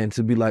and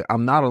to be like,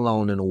 I'm not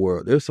alone in the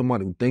world. There's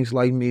somebody who thinks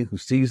like me, who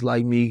sees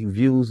like me, who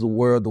views the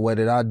world the way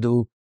that I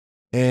do.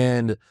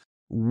 And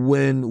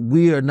when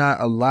we are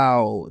not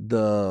allowed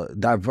the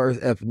diverse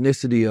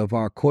ethnicity of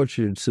our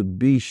culture to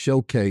be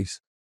showcased,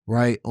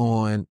 right,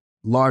 on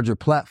larger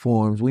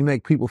platforms, we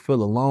make people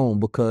feel alone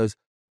because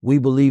we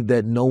believe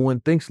that no one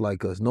thinks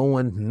like us. No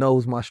one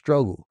knows my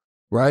struggle,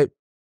 right?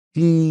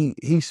 He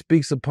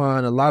speaks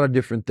upon a lot of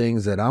different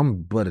things that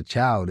I'm but a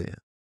child in,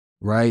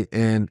 right?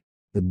 And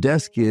the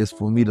desk is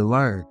for me to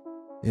learn.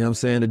 You know what I'm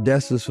saying? The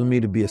desk is for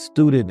me to be a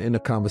student in the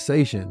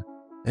conversation.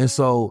 And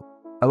so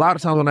a lot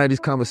of times when I have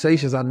these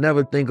conversations, I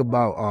never think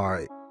about, all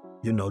right,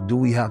 you know, do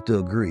we have to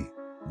agree?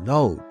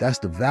 No, that's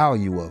the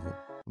value of them,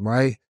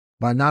 right?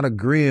 By not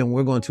agreeing,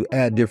 we're going to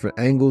add different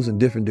angles and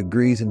different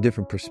degrees and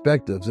different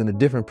perspectives. And the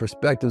different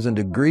perspectives and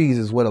degrees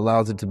is what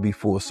allows it to be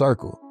full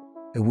circle.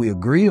 If we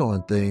agree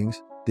on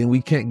things, then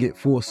we can't get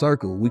full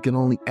circle. We can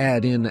only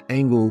add in the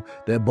angle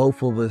that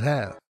both of us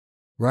have,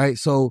 right?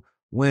 So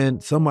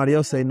when somebody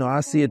else say, no, I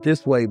see it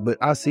this way, but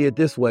I see it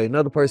this way,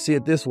 another person see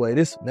it this way,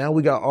 now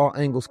we got all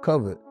angles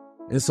covered.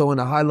 And so in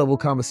a high level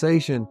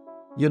conversation,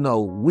 you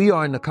know, we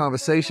are in the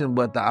conversation,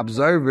 but the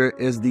observer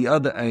is the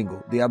other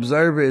angle. The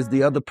observer is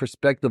the other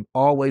perspective,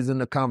 always in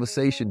the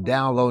conversation,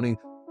 downloading.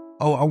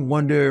 Oh, I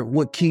wonder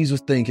what Keys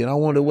was thinking. I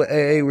wonder what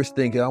AA was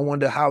thinking. I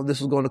wonder how this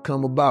was going to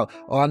come about.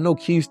 Oh, I know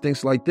Keys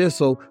thinks like this,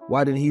 so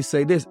why didn't he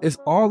say this? It's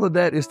all of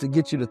that is to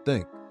get you to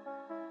think.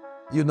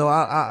 You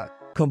know,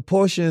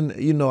 compulsion,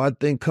 you know, I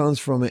think comes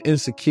from an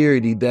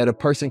insecurity that a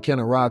person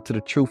can arrive to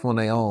the truth on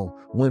their own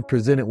when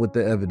presented with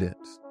the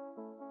evidence,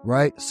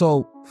 right?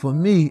 So for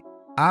me,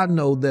 I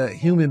know that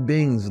human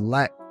beings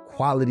lack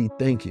quality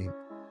thinking.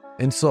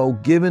 And so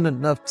given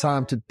enough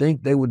time to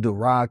think, they would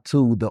derive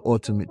to the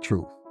ultimate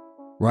truth,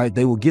 right?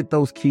 They will get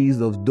those keys,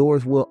 those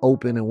doors will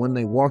open. And when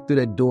they walk through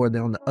that door,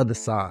 they're on the other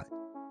side,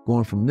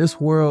 going from this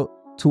world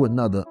to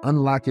another,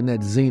 unlocking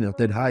that zenith,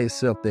 that higher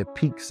self, that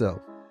peak self.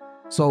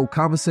 So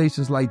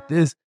conversations like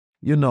this,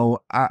 you know,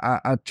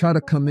 I try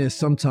to come in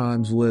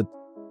sometimes with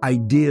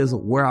ideas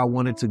of where I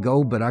want it to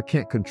go, but I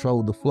can't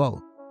control the flow.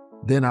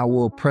 Then I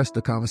will press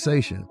the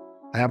conversation.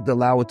 I have to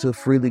allow it to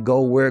freely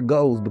go where it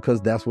goes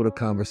because that's what a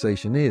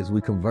conversation is.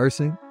 We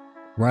conversing,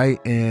 right?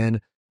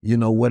 And, you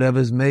know,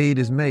 whatever's made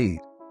is made.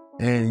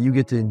 And you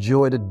get to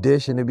enjoy the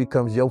dish and it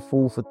becomes your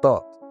food for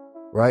thought,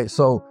 right?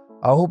 So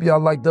I hope y'all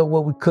liked up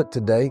what we cooked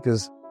today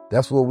because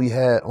that's what we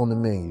had on the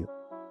menu.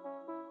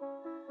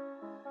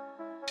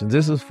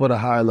 This is for the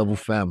higher level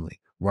family,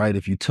 right?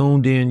 If you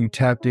tuned in, you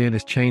tapped in,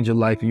 it's changed your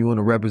life and you want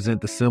to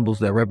represent the symbols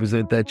that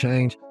represent that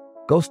change,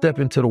 go step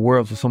into the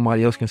world so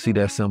somebody else can see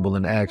that symbol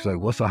and ask, like,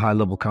 what's a high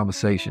level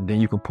conversation? Then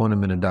you can point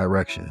them in a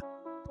direction.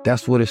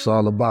 That's what it's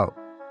all about.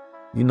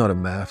 You know the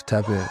math.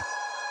 Tap in.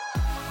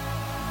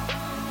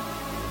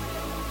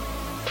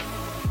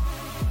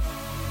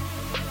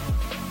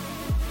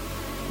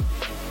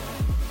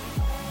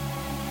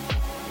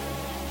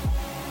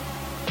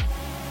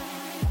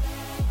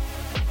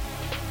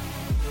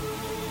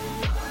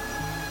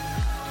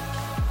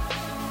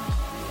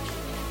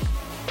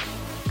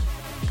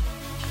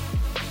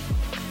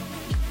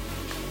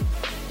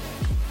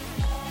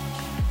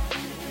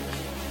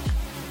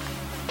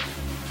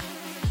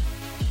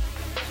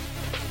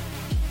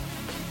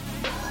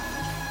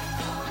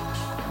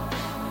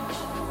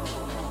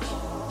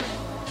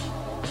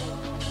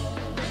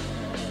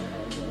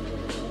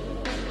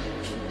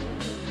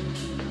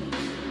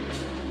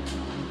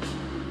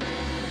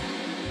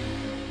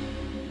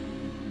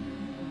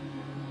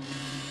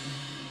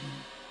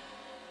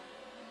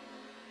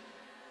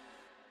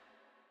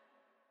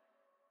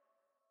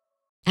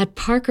 At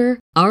Parker,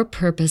 our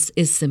purpose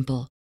is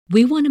simple.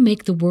 We want to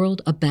make the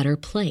world a better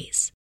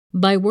place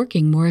by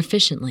working more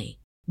efficiently,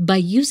 by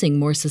using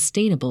more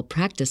sustainable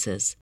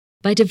practices,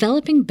 by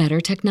developing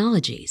better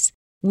technologies.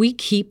 We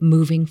keep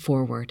moving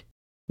forward.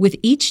 With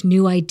each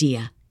new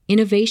idea,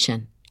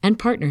 innovation, and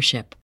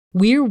partnership,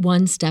 we're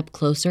one step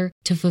closer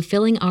to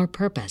fulfilling our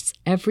purpose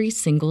every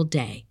single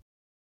day.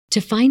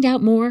 To find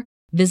out more,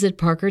 visit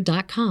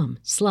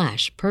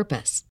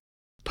parker.com/purpose.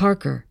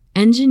 Parker,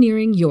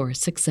 engineering your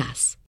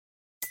success.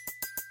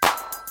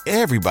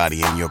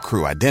 Everybody in your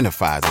crew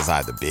identifies as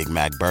either Big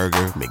Mac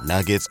Burger,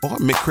 McNuggets, or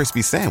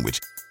McCrispy Sandwich.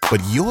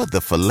 But you're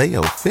the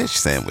Filet-O-Fish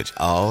Sandwich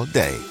all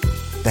day.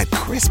 That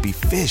crispy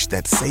fish,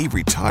 that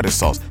savory tartar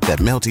sauce, that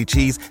melty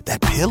cheese,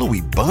 that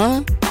pillowy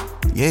bun.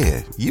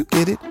 Yeah, you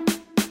get it.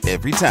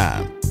 Every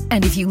time.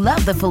 And if you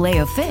love the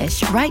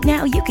Filet-O-Fish, right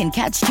now you can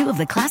catch 2 of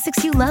the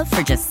classics you love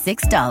for just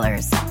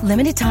 $6.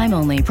 Limited time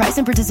only. Price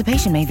and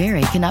participation may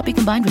vary. Cannot be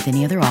combined with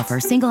any other offer.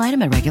 Single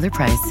item at regular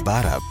price.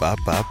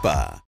 Ba-da-ba-ba-ba.